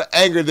she saw the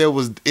anger that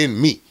was in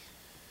me.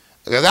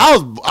 Because I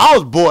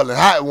was boiling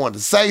hot and wanted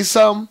to say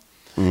something.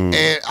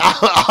 And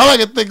all I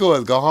could think of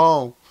was go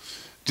home.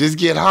 Just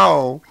get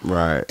home.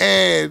 Right.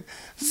 And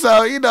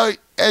so, you know,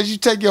 as you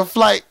take your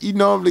flight, you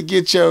normally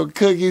get your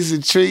cookies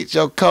and treats,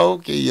 your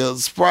Coke and your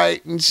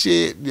Sprite and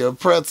shit, your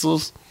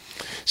pretzels.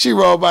 She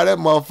rolled by that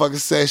motherfucking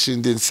session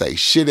and didn't say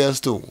shit else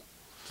to him.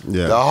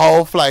 Yeah. The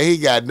whole flight, he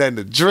got nothing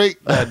to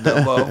drink, nothing to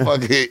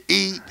motherfucking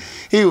eat.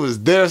 He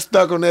was there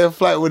stuck on that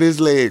flight with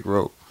his leg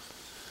rope.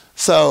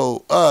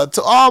 So,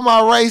 to all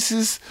my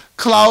races,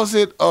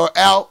 closet or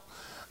out,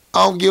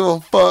 I don't give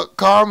a fuck.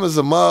 Karma's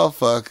a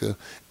motherfucker.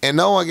 And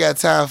no one got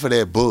time for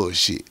that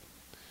bullshit.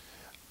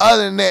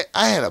 Other than that,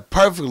 I had a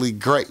perfectly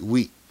great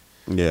week.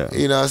 Yeah.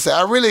 You know what I'm saying?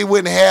 I really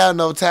wouldn't have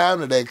no time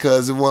today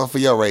because it wasn't for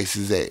your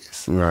racist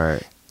ass.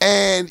 Right.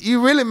 And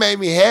you really made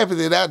me happy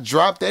that I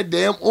dropped that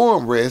damn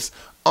armrest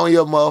on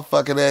your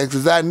motherfucking ass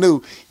because I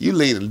knew you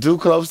leaning too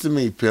close to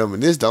me, Pimp,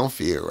 and this don't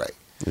feel right.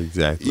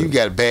 Exactly. You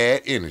got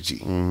bad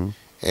energy.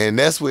 And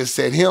that's what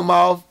set him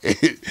off.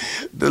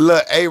 The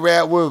little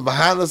A-Rap woman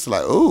behind us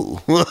like, ooh,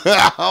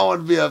 I don't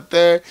want to be up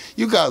there.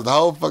 You caused the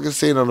whole fucking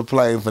scene on the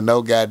plane for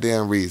no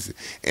goddamn reason.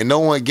 And no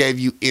one gave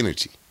you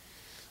energy.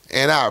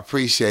 And I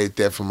appreciate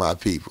that from my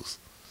peoples.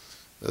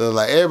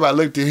 Like, everybody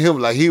looked at him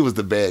like he was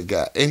the bad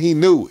guy. And he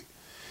knew it.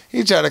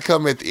 He tried to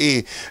come at the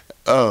end.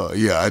 Oh,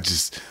 yeah,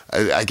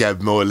 I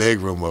got more leg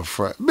room up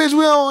front. Bitch,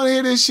 we don't want to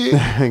hear this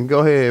shit. Go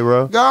ahead,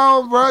 bro. Go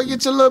on, bro.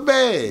 Get your little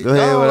bag. Go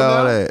ahead with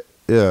all that.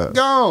 Yeah.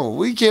 Go on.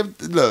 We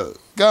kept, look,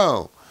 go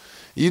on.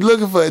 You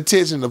looking for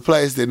attention in a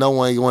place that no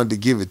one wanted to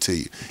give it to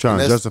you. Trying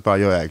to justify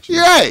your actions.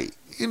 Right.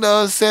 You know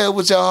what I'm saying?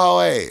 With your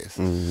whole ass.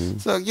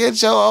 So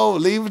get your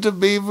old Leave It to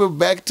Beaver,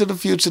 Back to the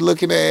Future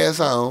looking ass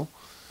on.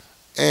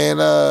 And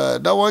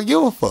don't want to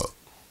give a fuck.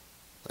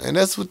 And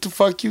that's what the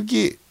fuck you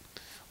get.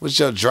 With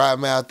your dry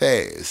mouth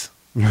ass.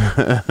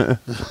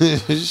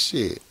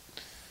 Shit.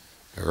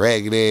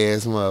 Ragged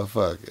ass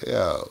motherfucker.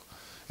 Yo.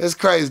 It's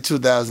crazy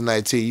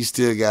 2019. You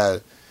still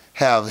got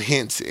have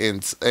hints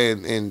and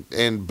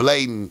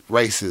blatant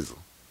racism.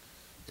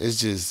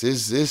 It's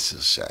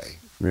a shame.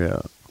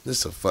 Yeah.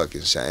 It's a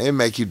fucking shame. It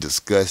make you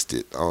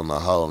disgusted on a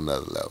whole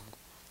nother level.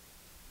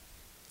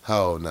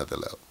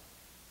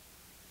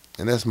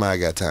 And that's why I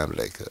got time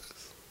today,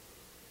 cuz.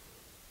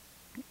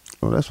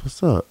 Oh, that's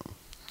what's up.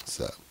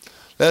 So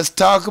let's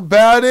talk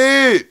about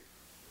it.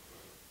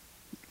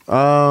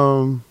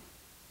 I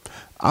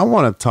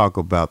want to talk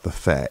about the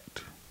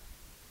fact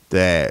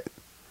that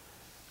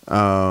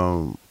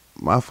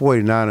my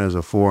 49ers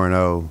are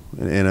 4-0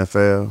 in the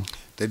NFL.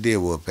 They did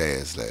whoop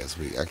ass last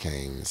week. I can't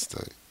even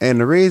start. And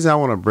the reason I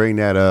want to bring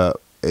that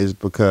up is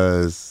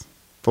because,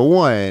 for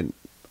one,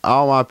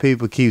 all my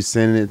people keep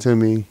sending it to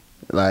me.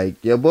 Like,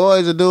 your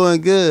boys are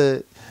doing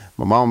good.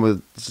 My mom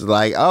was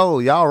like, oh,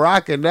 y'all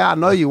rocking now. I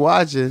know you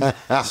watching.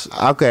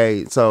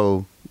 Okay,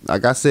 so,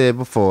 like I said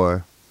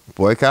before,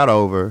 boycott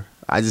over.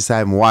 I just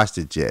haven't watched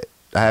it yet.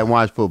 I haven't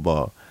watched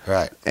football.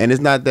 Right. And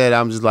it's not that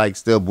I'm just like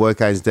still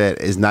boycotting, it's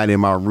that it's not in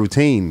my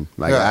routine.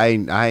 Like right.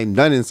 I ain't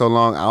done it in so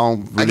long.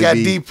 I got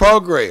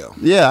deprogrammed.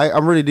 Yeah,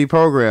 I'm really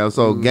deprogrammed.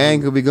 So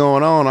gang could be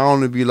going on. I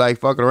only be like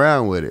fucking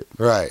around with it.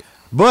 Right.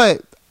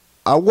 But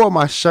I wore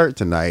my shirt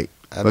tonight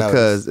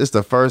because it's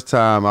the first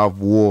time I've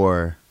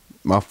wore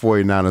my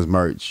 49ers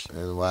merch in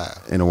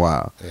a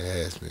while. It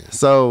has been.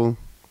 So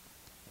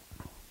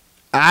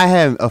I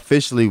haven't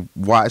officially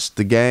watched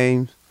the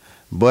games,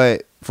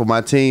 but for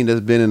my team that's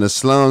been in the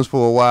slums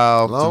for a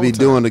while to be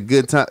doing a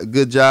good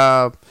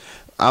job,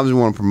 I just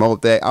want to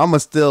promote that. I'm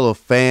still a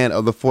fan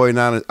of the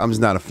 49ers. I'm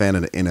just not a fan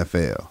of the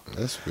NFL.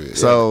 That's weird.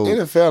 So yeah,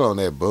 NFL on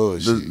that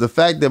bullshit. The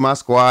fact that my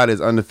squad is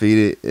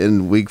undefeated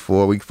in week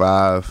 4, week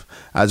 5,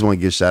 I just want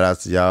to give shout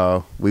outs to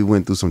y'all. We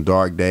went through some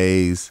dark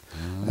days,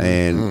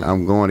 and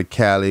I'm going to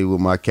Cali with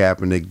my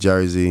Kaepernick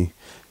jersey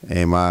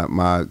and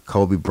my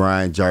Kobe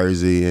Bryant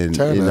jersey, and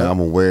I'm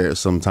gonna wear it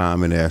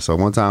sometime in there. So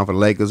one time for the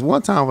Lakers,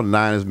 one time for the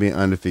Niners being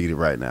undefeated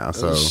right now.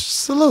 So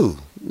salute.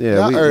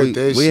 Yeah,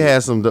 we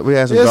had some dark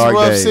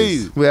days.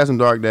 Season. We had some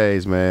dark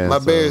days, man. My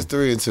Bears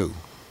 3-2.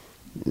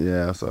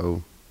 Yeah,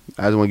 so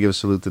I just want to give a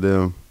salute to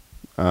them.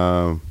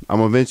 I'm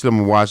eventually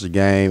gonna watch the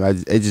game.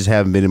 It just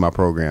haven't been in my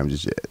program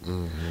just yet.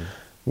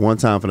 One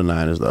time for the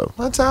Niners though.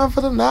 One time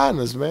for the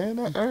Niners, man.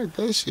 I heard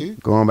that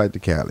shit. Going back to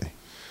Cali.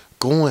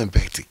 Going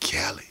back to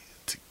Cali.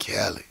 To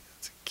Cali.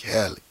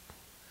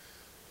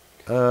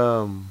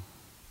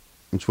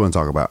 What you want to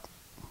talk about?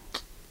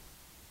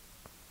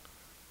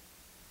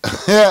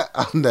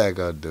 I'm not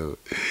gonna do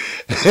it.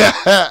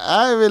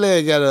 I really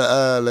ain't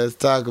gotta let's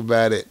talk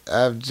about it.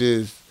 I'm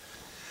just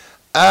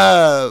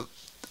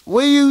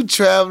when you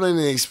traveling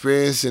and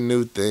experiencing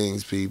new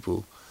things,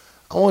 people,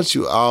 I want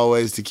you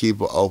always to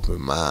keep an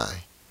open mind.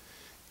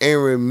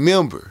 And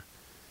remember,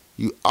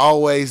 you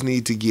always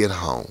need to get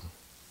home.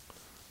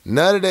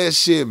 None of that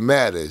shit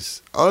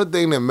matters. Only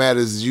thing that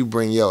matters is you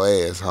bring your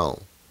ass home.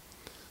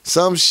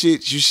 Some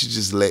shit you should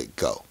just let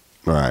go.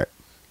 Right.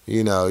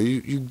 You know,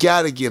 you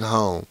gotta get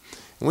home.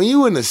 When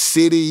you in the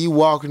city, you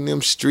walking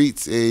them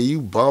streets and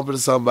you bump into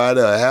somebody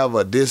or have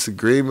a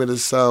disagreement or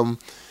something,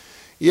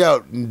 yo,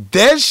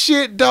 that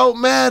shit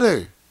don't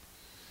matter.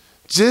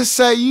 Just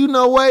say, you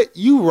know what,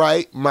 you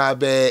right, my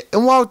bad,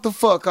 and walk the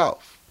fuck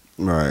off.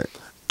 Right.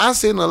 I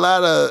seen a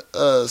lot of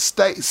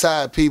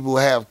stateside people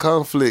have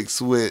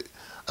conflicts with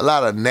a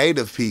lot of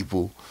native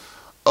people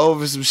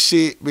over some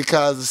shit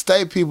because the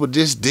state people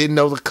just didn't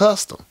know the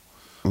custom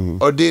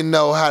or didn't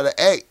know how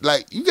to act.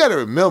 Like, you got to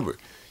remember,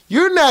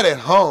 you're not at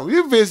home.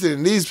 You're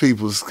visiting these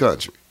people's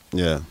country.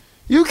 Yeah.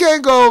 You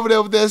can't go over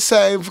there with that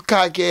same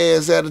cocky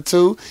ass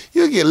attitude.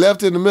 You'll get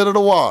left in the middle of the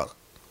water.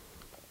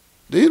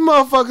 These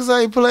motherfuckers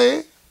ain't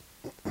playing.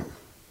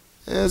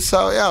 And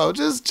so, yo,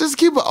 just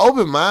keep an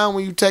open mind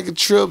when you taking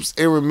trips,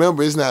 and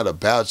remember, it's not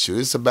about you.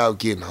 It's about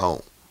getting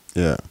home.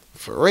 Yeah.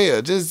 For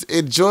real. Just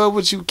enjoy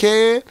what you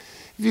can.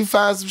 If you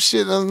find some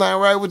shit that's not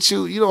right with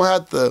you, you don't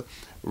have to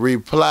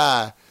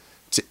reply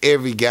to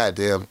every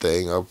goddamn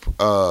thing or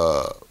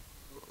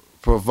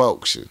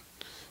provocation.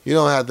 You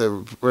don't have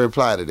to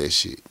reply to that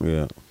shit.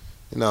 Yeah.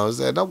 You know what I'm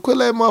saying? Don't quit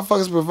letting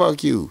motherfuckers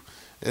provoke you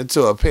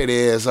into a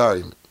petty-ass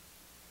argument.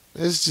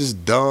 It's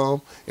just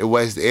dumb. It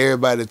wasted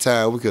everybody's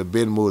time. We could have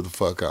been moved the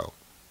fuck on.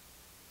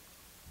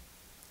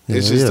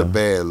 It's just a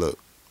bad look.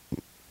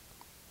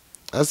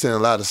 I've seen a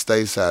lot of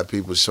stateside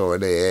people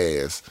showing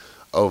their ass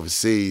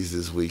overseas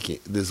this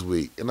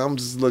week. And I'm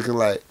just looking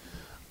like,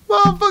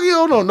 motherfucker, you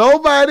don't know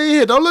nobody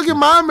here. Don't look at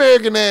my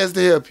American ass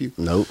to help you.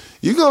 Nope.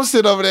 You gonna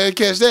sit over there and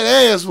catch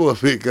that ass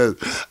whooping because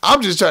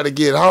I'm just trying to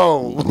get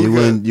home. You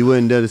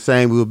wouldn't do the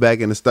same. We were back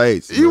in the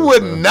States. You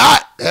would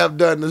not have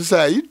done the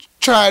same. You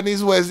trying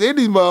these West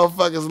Indies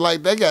motherfuckers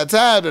like they got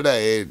time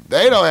today.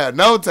 They don't have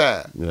no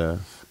time. Yeah.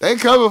 They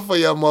coming for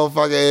your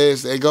motherfucking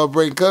ass. They gonna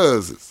bring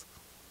cousins.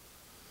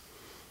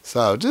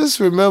 So just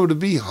remember to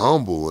be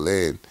humble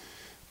and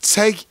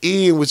take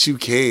in what you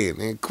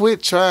can and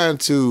quit trying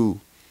to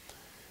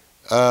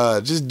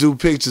just do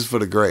pictures for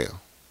the gram.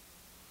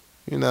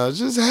 You know,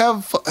 just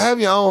have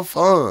your own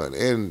fun.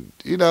 And,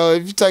 you know,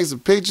 if you take some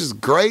pictures,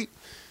 great.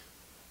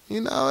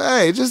 You know,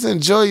 hey, just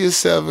enjoy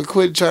yourself and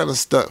quit trying to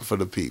stunt for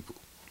the people.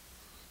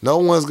 No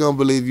one's going to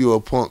believe you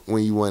a punk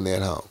when you went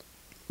at home.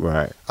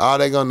 Right. All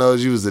they going to know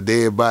is you was a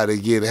dead body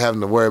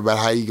having to worry about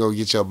how you going to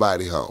get your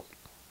body home.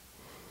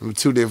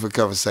 Two different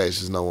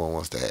conversations no one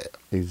wants to have.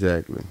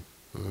 Exactly.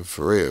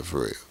 For real,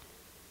 for real.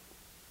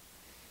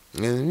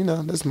 And, you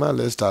know, that's my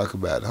let's talk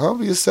about it.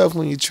 Humble yourself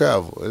when you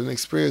travel and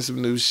experience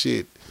some new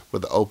shit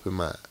with an open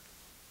mind.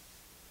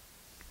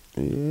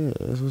 Yeah,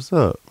 that's what's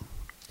up.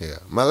 Yeah.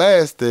 My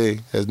last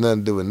thing has nothing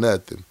to do with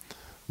nothing.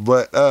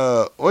 But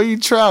when you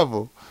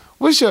travel,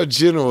 what's your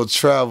general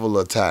travel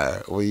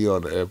attire when you're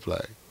on the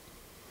airplane?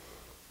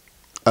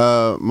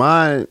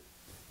 Mine,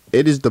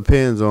 it just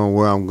depends on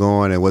where I'm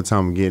going and what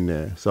time I'm getting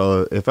there.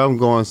 So if I'm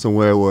going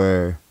somewhere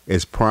where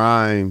it's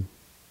prime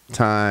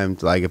time,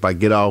 like if I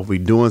get off, we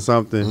doing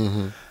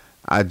something,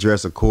 I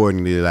dress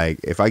accordingly.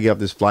 Like if I get off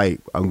this flight,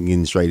 I'm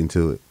getting straight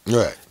into it.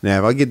 Right. Now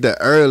if I get there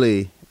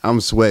early,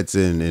 I'm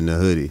sweating in the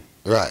hoodie.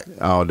 Right.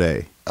 All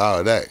day.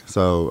 All day.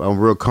 So I'm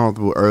real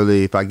comfortable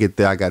early. If I get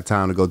there, I got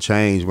time to go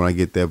change when I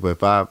get there. But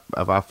if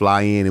I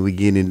fly in and we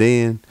get it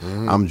in,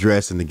 I'm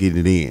dressing to get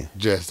it in.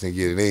 Dressing to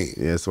get it in.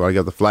 Yeah, so when I get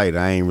off the flight,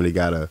 I ain't really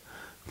gotta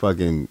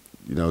fucking,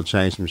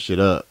 change some shit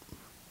up.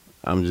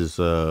 I'm just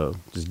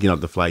getting off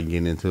the flight and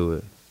getting into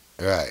it.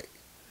 Right.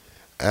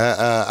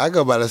 I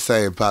go by the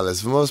same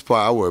policy. For the most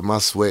part, I wear my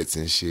sweats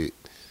and shit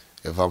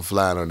if I'm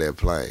flying on that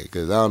plane.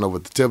 Because I don't know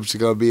what the temperature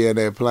going to be in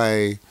that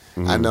plane.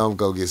 I know I'm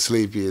going to get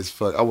sleepy as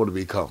fuck. I want to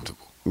be comfortable.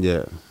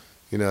 Yeah.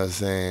 You know what I'm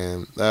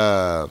saying?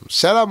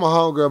 Shout out my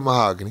homegirl,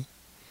 Mahogany.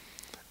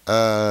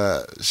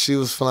 She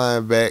was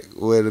flying back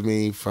with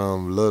me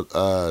from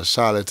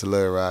Charlotte to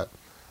Little Rock.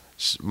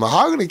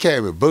 Mahogany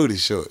came in booty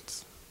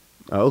shorts.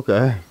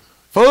 Okay.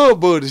 Full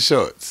booty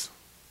shorts.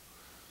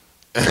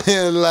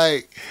 And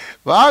like,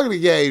 Mahogany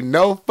gave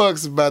no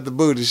fucks about the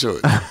booty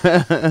shorts. I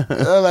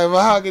was like,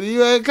 Mahogany,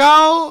 you ain't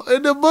cold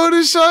in the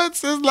booty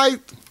shorts? It's like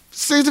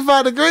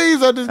 65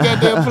 degrees on this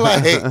goddamn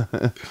plane.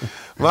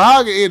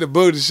 Mahogany in the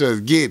booty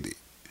shorts, get it.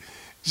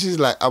 She's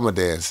like, I'm a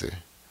dancer.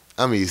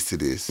 I'm used to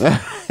this. Shit,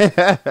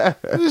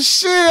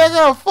 I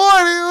got 40.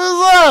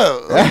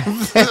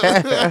 What's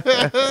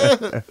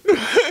up?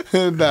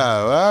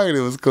 Nah, Mahogany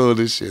was cool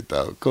as shit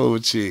though. Cool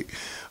chick.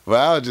 But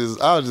I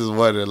was just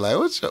wondering, like,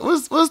 what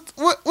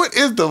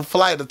is the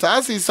flight attire?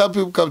 I see some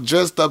people come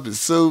dressed up in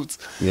suits.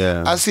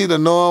 Yeah. I see the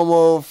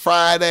normal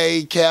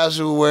Friday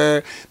casual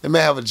wear. They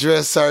may have a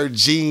dress shirt,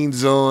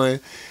 jeans on.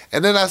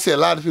 And then I see a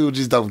lot of people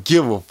just don't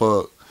give a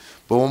fuck.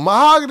 But when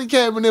Mahogany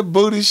came in their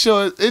booty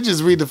shorts, it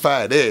just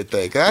redefined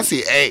everything. Cause I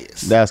see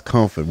ass. That's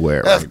comfort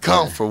wear. That's right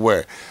comfort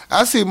wear.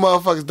 I see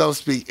motherfuckers don't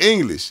speak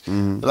English.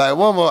 Like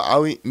one more,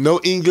 no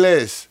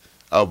English.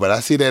 Oh, but I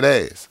see that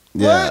ass.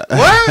 Yeah.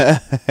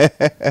 What?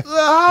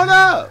 Hold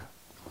up.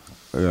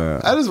 Yeah.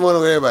 I just wonder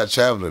where everybody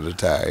traveling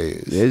attire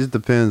is. It just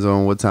depends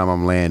on what time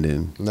I'm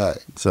landing. Right.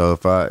 So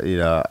if I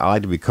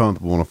like to be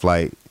comfortable on a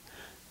flight,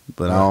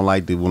 but I don't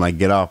like to, when I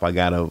get off, I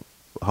gotta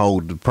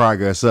hold the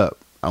progress up.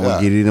 I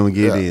want to get in and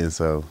get in.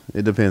 So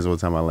it depends on what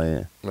time I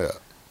land. Yeah.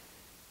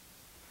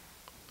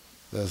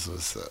 That's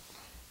what's up.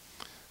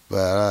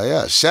 But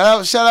yeah, shout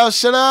outs. Shout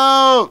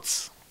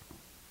outs.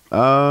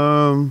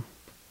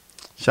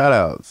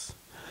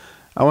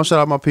 I want to shout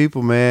out my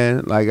people,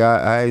 man. Like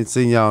I ain't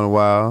seen y'all in a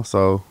while,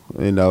 so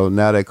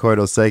now that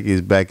Cordo Seki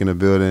is back in the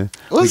building,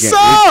 what's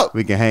up?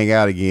 We can hang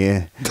out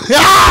again.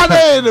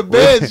 They in the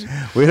bench.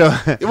 We don't.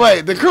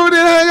 Wait, the crew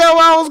didn't hang out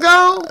while I was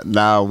gone?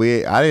 No,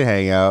 I didn't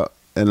hang out.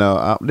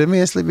 Did me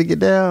and Sleepy get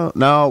down?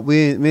 No,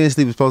 me and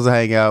Sleepy was supposed to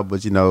hang out,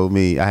 but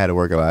me, I had to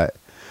work a lot.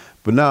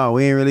 But no,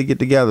 we ain't really get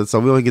together, so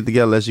we don't get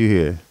together unless you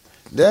here.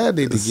 Dad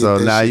need to get so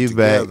that now shit you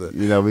together.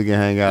 back. We can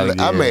hang out again.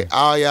 I made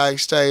all y'all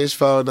exchange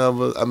phone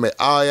numbers. I made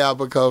all y'all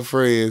become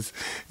friends.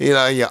 In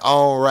your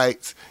own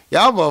rights.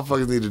 Y'all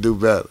motherfuckers need to do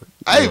better.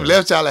 I even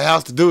left y'all the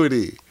house to do it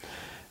in.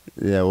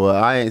 Yeah, well,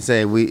 I ain't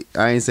say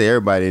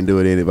everybody didn't do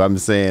it in it, but I'm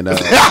saying we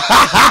didn't do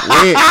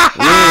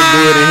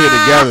it in here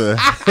together.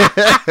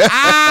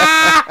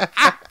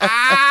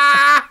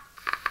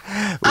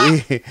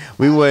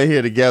 we weren't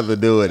here together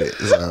doing it.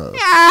 So.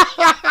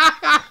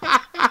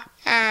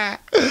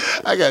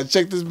 I gotta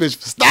check this bitch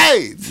for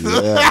stains.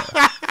 Yeah.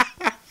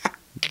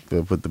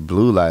 Gonna put the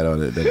blue light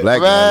on it. The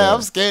black light. Man,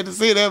 I'm scared to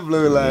see that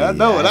blue light. I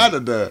know what I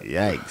done done.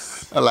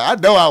 Yikes. I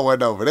know I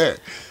went over there.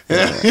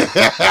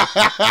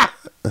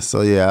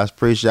 So yeah, I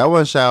appreciate. I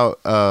want to shout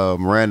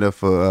Miranda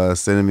for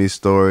sending me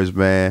stories,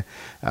 man.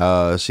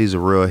 She's a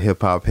real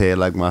hip hop head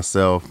like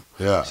myself.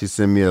 Yeah. She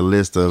sent me a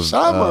list of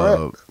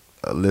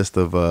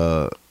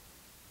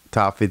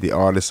top 50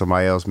 artists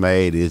somebody else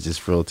made. It's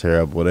just real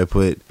terrible. They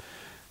put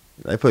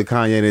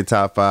Kanye in the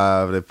top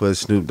 5. They put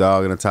Snoop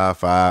Dogg in the top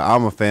 5.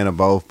 I'm a fan of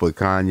both, but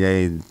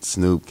Kanye and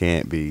Snoop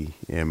can't be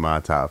in my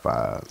top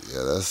 5.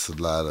 Yeah, that's a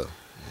lot of.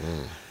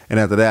 And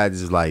after that, I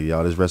just like,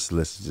 y'all, this rest of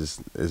the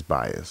list is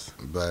biased.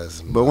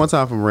 Bias. But one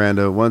time for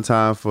Miranda, one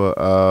time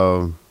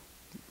for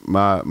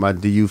my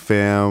DU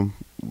fam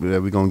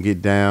that we're going to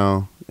get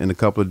down in a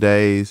couple of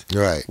days.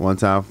 Right. One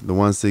time for the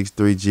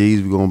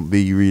 163Gs, we're going to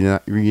be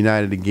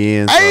reunited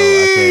again. So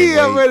Hey,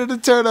 I'm ready to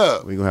turn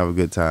up. We're going to have a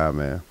good time,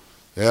 man.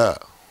 Yeah.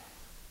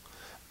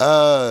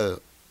 Let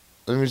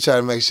me try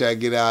to make sure I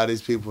get all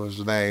these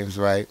people's names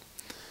right.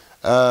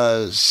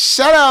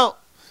 Shout out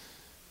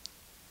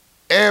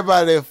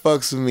everybody that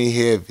fucks with me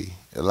heavy.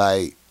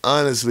 Like,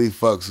 honestly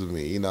fucks with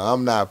me. You know,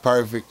 I'm not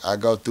perfect. I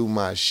go through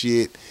my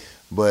shit.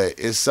 But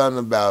it's something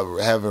about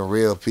having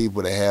real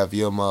people that have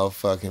your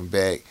motherfucking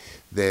back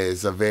that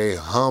is a very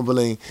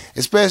humbling,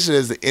 especially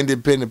as an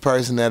independent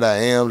person that I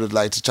am, that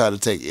like to try to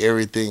take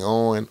everything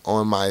on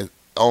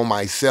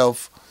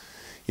myself.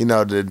 You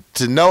know,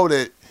 to know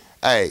that,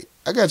 hey,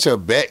 I got your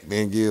back,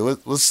 nigga.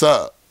 What's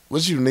up?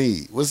 What you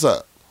need? What's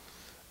up?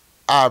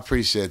 I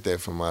appreciate that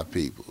from my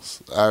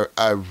peoples.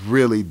 I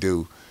really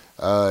do.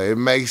 It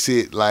makes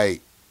it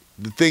like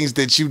the things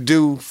that you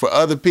do for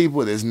other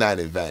people is not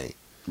in vain.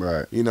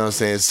 Right. You know what I'm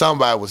saying?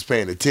 Somebody was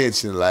paying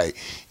attention, like,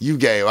 you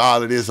gave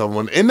all of this on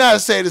one. And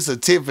not saying it's a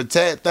tit for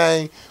tat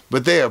thing,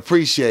 but they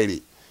appreciate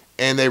it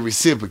and they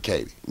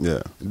reciprocate it.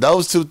 Yeah.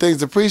 Those two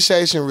things,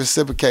 appreciation and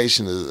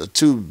reciprocation, are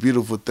two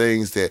beautiful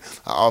things that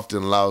are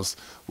often lost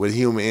with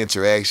human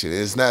interaction.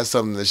 It's not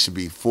something that should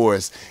be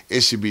forced.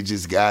 It should be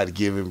just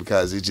God-given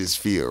because it just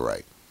feel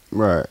right.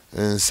 Right.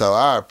 And so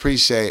I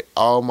appreciate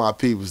all my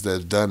peoples that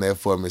have done that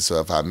for me. So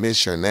if I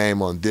miss your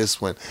name on this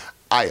one,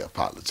 I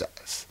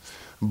apologize.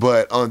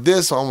 But on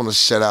this one, I want to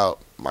shout out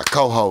my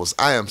co-host.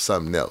 I am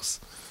something else.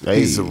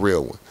 Hey. He's a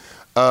real one.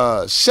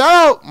 Shout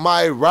out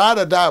my ride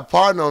or die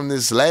partner on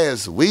this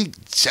last week,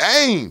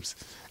 James.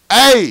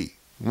 Hey,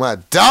 my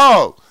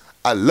dog.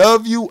 I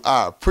love you.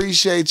 I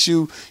appreciate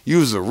you. You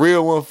was a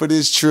real one for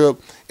this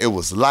trip. It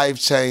was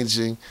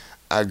life-changing.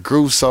 I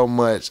grew so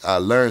much. I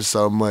learned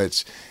so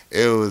much.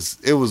 It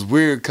was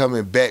weird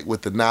coming back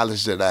with the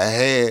knowledge that I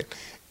had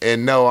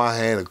and know I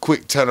had a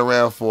quick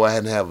turnaround for I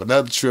had to have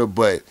another trip,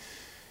 but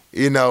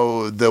you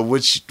know,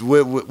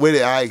 what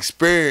I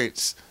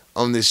experienced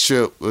on this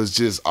trip was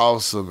just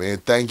awesome,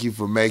 and thank you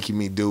for making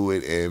me do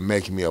it and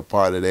making me a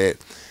part of that.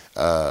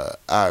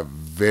 I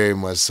very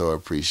much so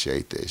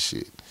appreciate that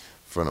shit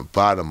from the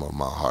bottom of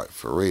my heart,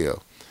 for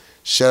real.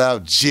 Shout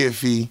out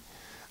Jiffy.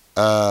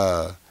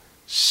 Shout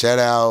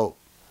out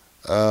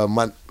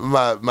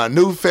my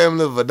new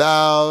family,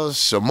 Vidal,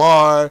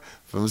 Shamar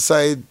from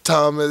St.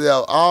 Thomas,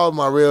 all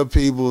my real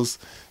peoples.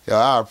 Yo,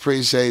 I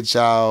appreciate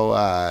y'all.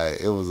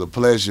 It was a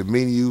pleasure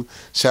meeting you.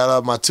 Shout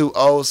out my 2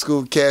 old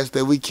school cats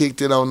that we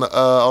kicked it on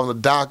the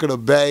dock of the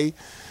bay,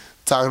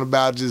 talking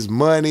about just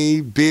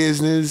money,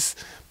 business,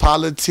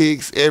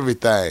 politics,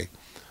 everything.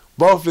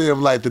 Both of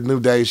them like the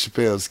new Dave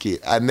Chappelle skit.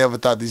 I never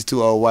thought these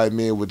 2 old white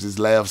men would just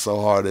laugh so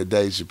hard at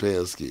Dave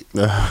Chappelle skit.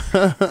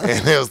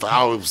 And it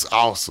was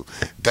awesome.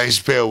 Dave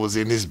Chappelle was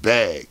in his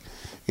bag.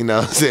 You know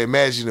what I'm saying?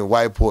 Imagine in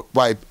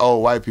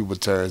old white people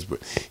terms, but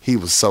he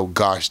was so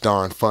gosh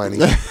darn funny.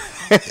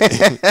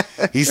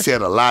 He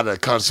said a lot of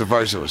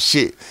controversial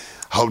shit.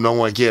 Hope no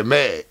one get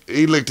mad.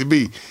 He looked at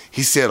me.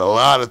 He said a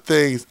lot of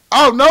things.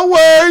 Oh, no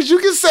worries. You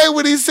can say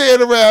what he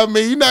said around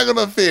me. You're not going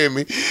to offend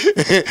me.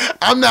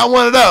 I'm not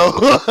one of those.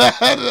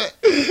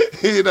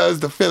 You know, it's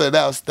the filling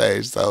out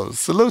stage. So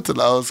salute to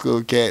the old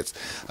school cats.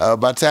 By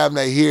the time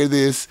they hear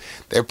this,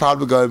 they're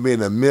probably going to be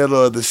in the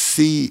middle of the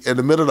sea, in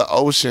the middle of the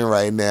ocean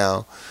right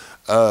now,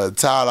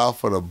 tied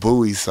off on a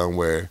buoy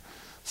somewhere.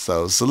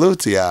 So salute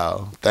to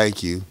y'all.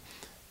 Thank you.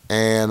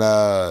 And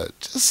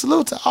just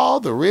salute to all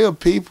the real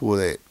people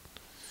that,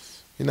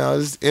 you know,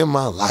 it's in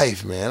my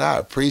life, man. I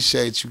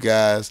appreciate you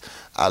guys.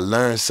 I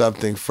learned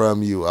something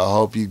from you. I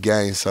hope you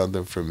gained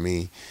something from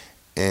me.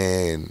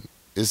 And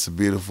it's a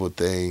beautiful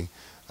thing.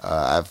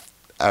 I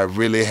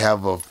really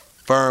have a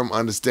firm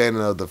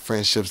understanding of the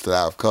friendships that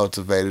I've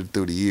cultivated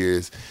through the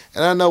years.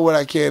 And I know what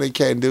I can and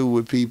can't do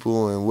with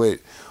people and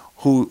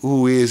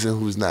who is and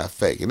who's not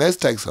fake. And that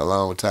takes a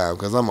long time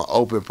because I'm an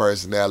open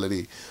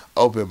personality,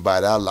 open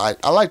body. I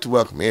like to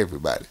welcome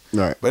everybody.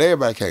 Right. But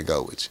everybody can't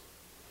go with you.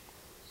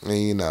 And,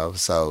 you know,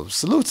 so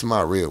salute to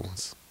my real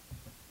ones.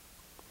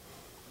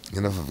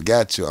 And if I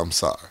forgot you, I'm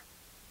sorry.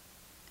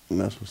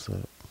 That's what's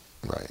up.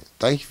 Right.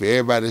 Thank you for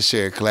everybody that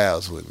shared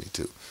clouds with me,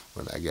 too.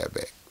 when I got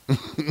back.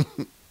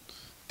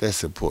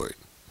 That's important.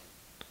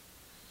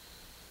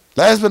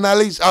 Last but not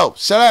least,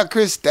 shout out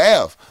Chris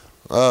Staff,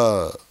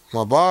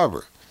 my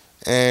barber,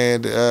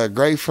 and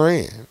great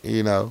friend,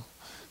 you know.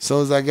 As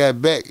soon as I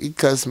got back, he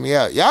cussed me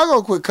out. Y'all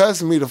gonna quit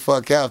cussing me the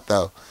fuck out,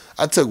 though.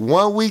 I took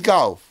 1 week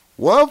off.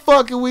 1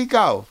 fucking week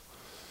off.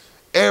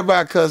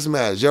 Everybody cussed me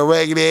out. Is your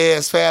raggedy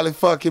ass finally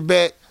fucking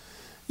back?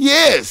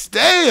 Yes,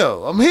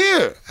 damn, I'm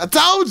here. I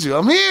told you,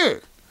 I'm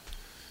here.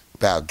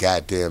 About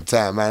goddamn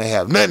time, I didn't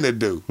have nothing to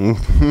do.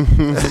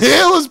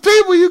 It was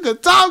people you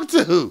could talk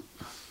to.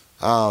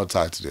 I don't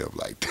talk to them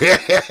like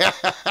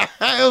that.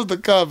 It was the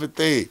common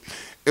thing.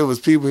 It was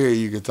people here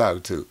you could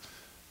talk to.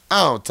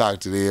 I don't talk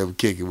to them,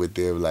 kick it with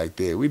them like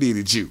that. We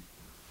needed you.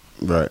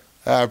 Right.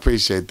 I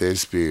appreciate their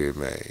spirit,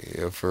 man.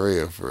 Yeah, for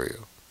real, for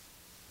real.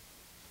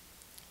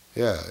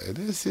 Yeah,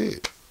 that's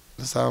it.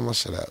 That's all my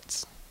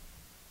shout-outs.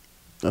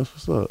 That's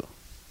what's up.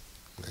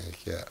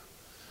 Heck yeah.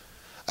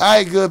 All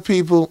right, good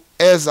people.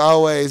 As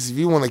always, if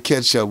you want to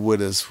catch up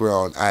with us, we're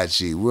on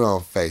IG, we're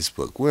on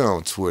Facebook, we're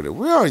on Twitter,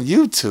 we're on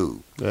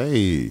YouTube.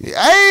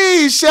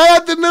 Hey, shout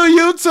out the new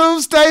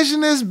YouTube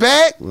station is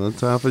back. One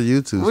time for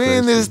YouTube. We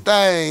in this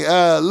thing.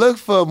 Look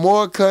for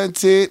more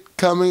content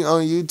coming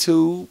on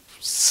YouTube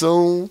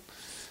soon.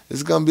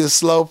 It's gonna be a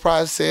slow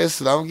process,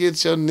 so don't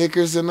get your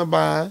knickers in the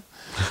bind.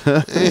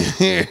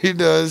 You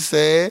know what I'm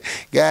saying?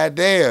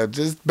 Goddamn,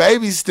 just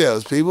baby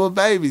steps, people,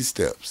 baby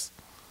steps.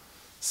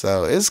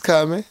 So it's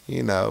coming,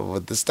 you know,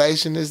 but the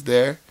station is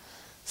there.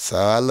 So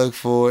I look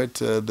forward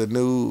to the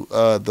new,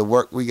 the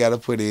work we got to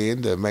put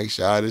in to make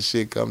sure all this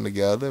shit come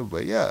together.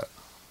 But yeah,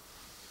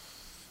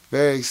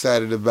 very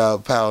excited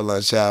about Power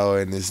Lunch Hour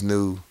and this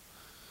new,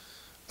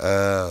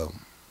 not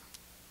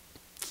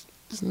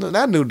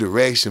new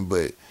direction,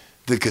 but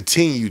the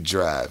continued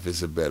drive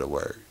is a better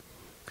word.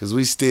 Because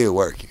we still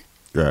working.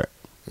 Right.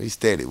 We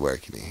steady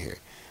working in here.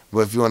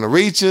 But if you want to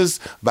reach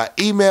us by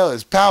email,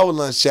 it's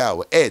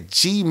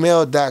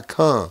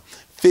powerlunchhour@gmail.com.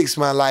 Fix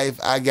my life.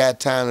 I got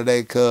time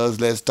today,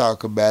 cuz. Let's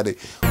talk about it.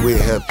 We'll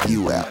help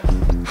you out.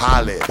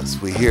 Holler at us.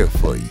 We're here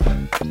for you.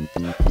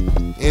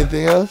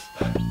 Anything else?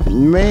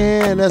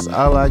 Man, that's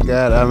all I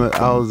got.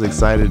 I was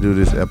excited to do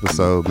this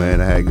episode, man.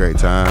 I had a great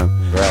time.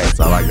 Right. That's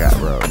all I got,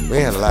 bro. We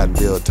had a lot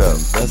built up.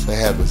 That's what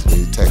happens when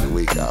you take a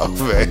week off,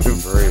 man.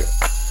 For real.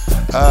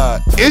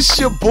 It's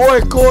your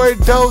boy Corey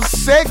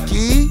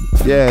Dosecki.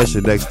 Yeah, it's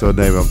your next door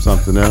neighbor. I'm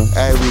something else.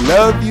 Hey, we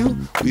love you.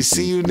 We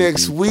see you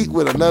next week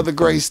with another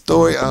great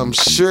story, I'm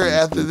sure,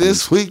 after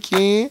this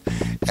weekend.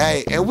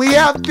 Hey, and we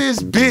out this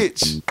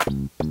bitch.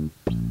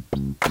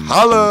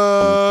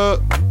 Holla.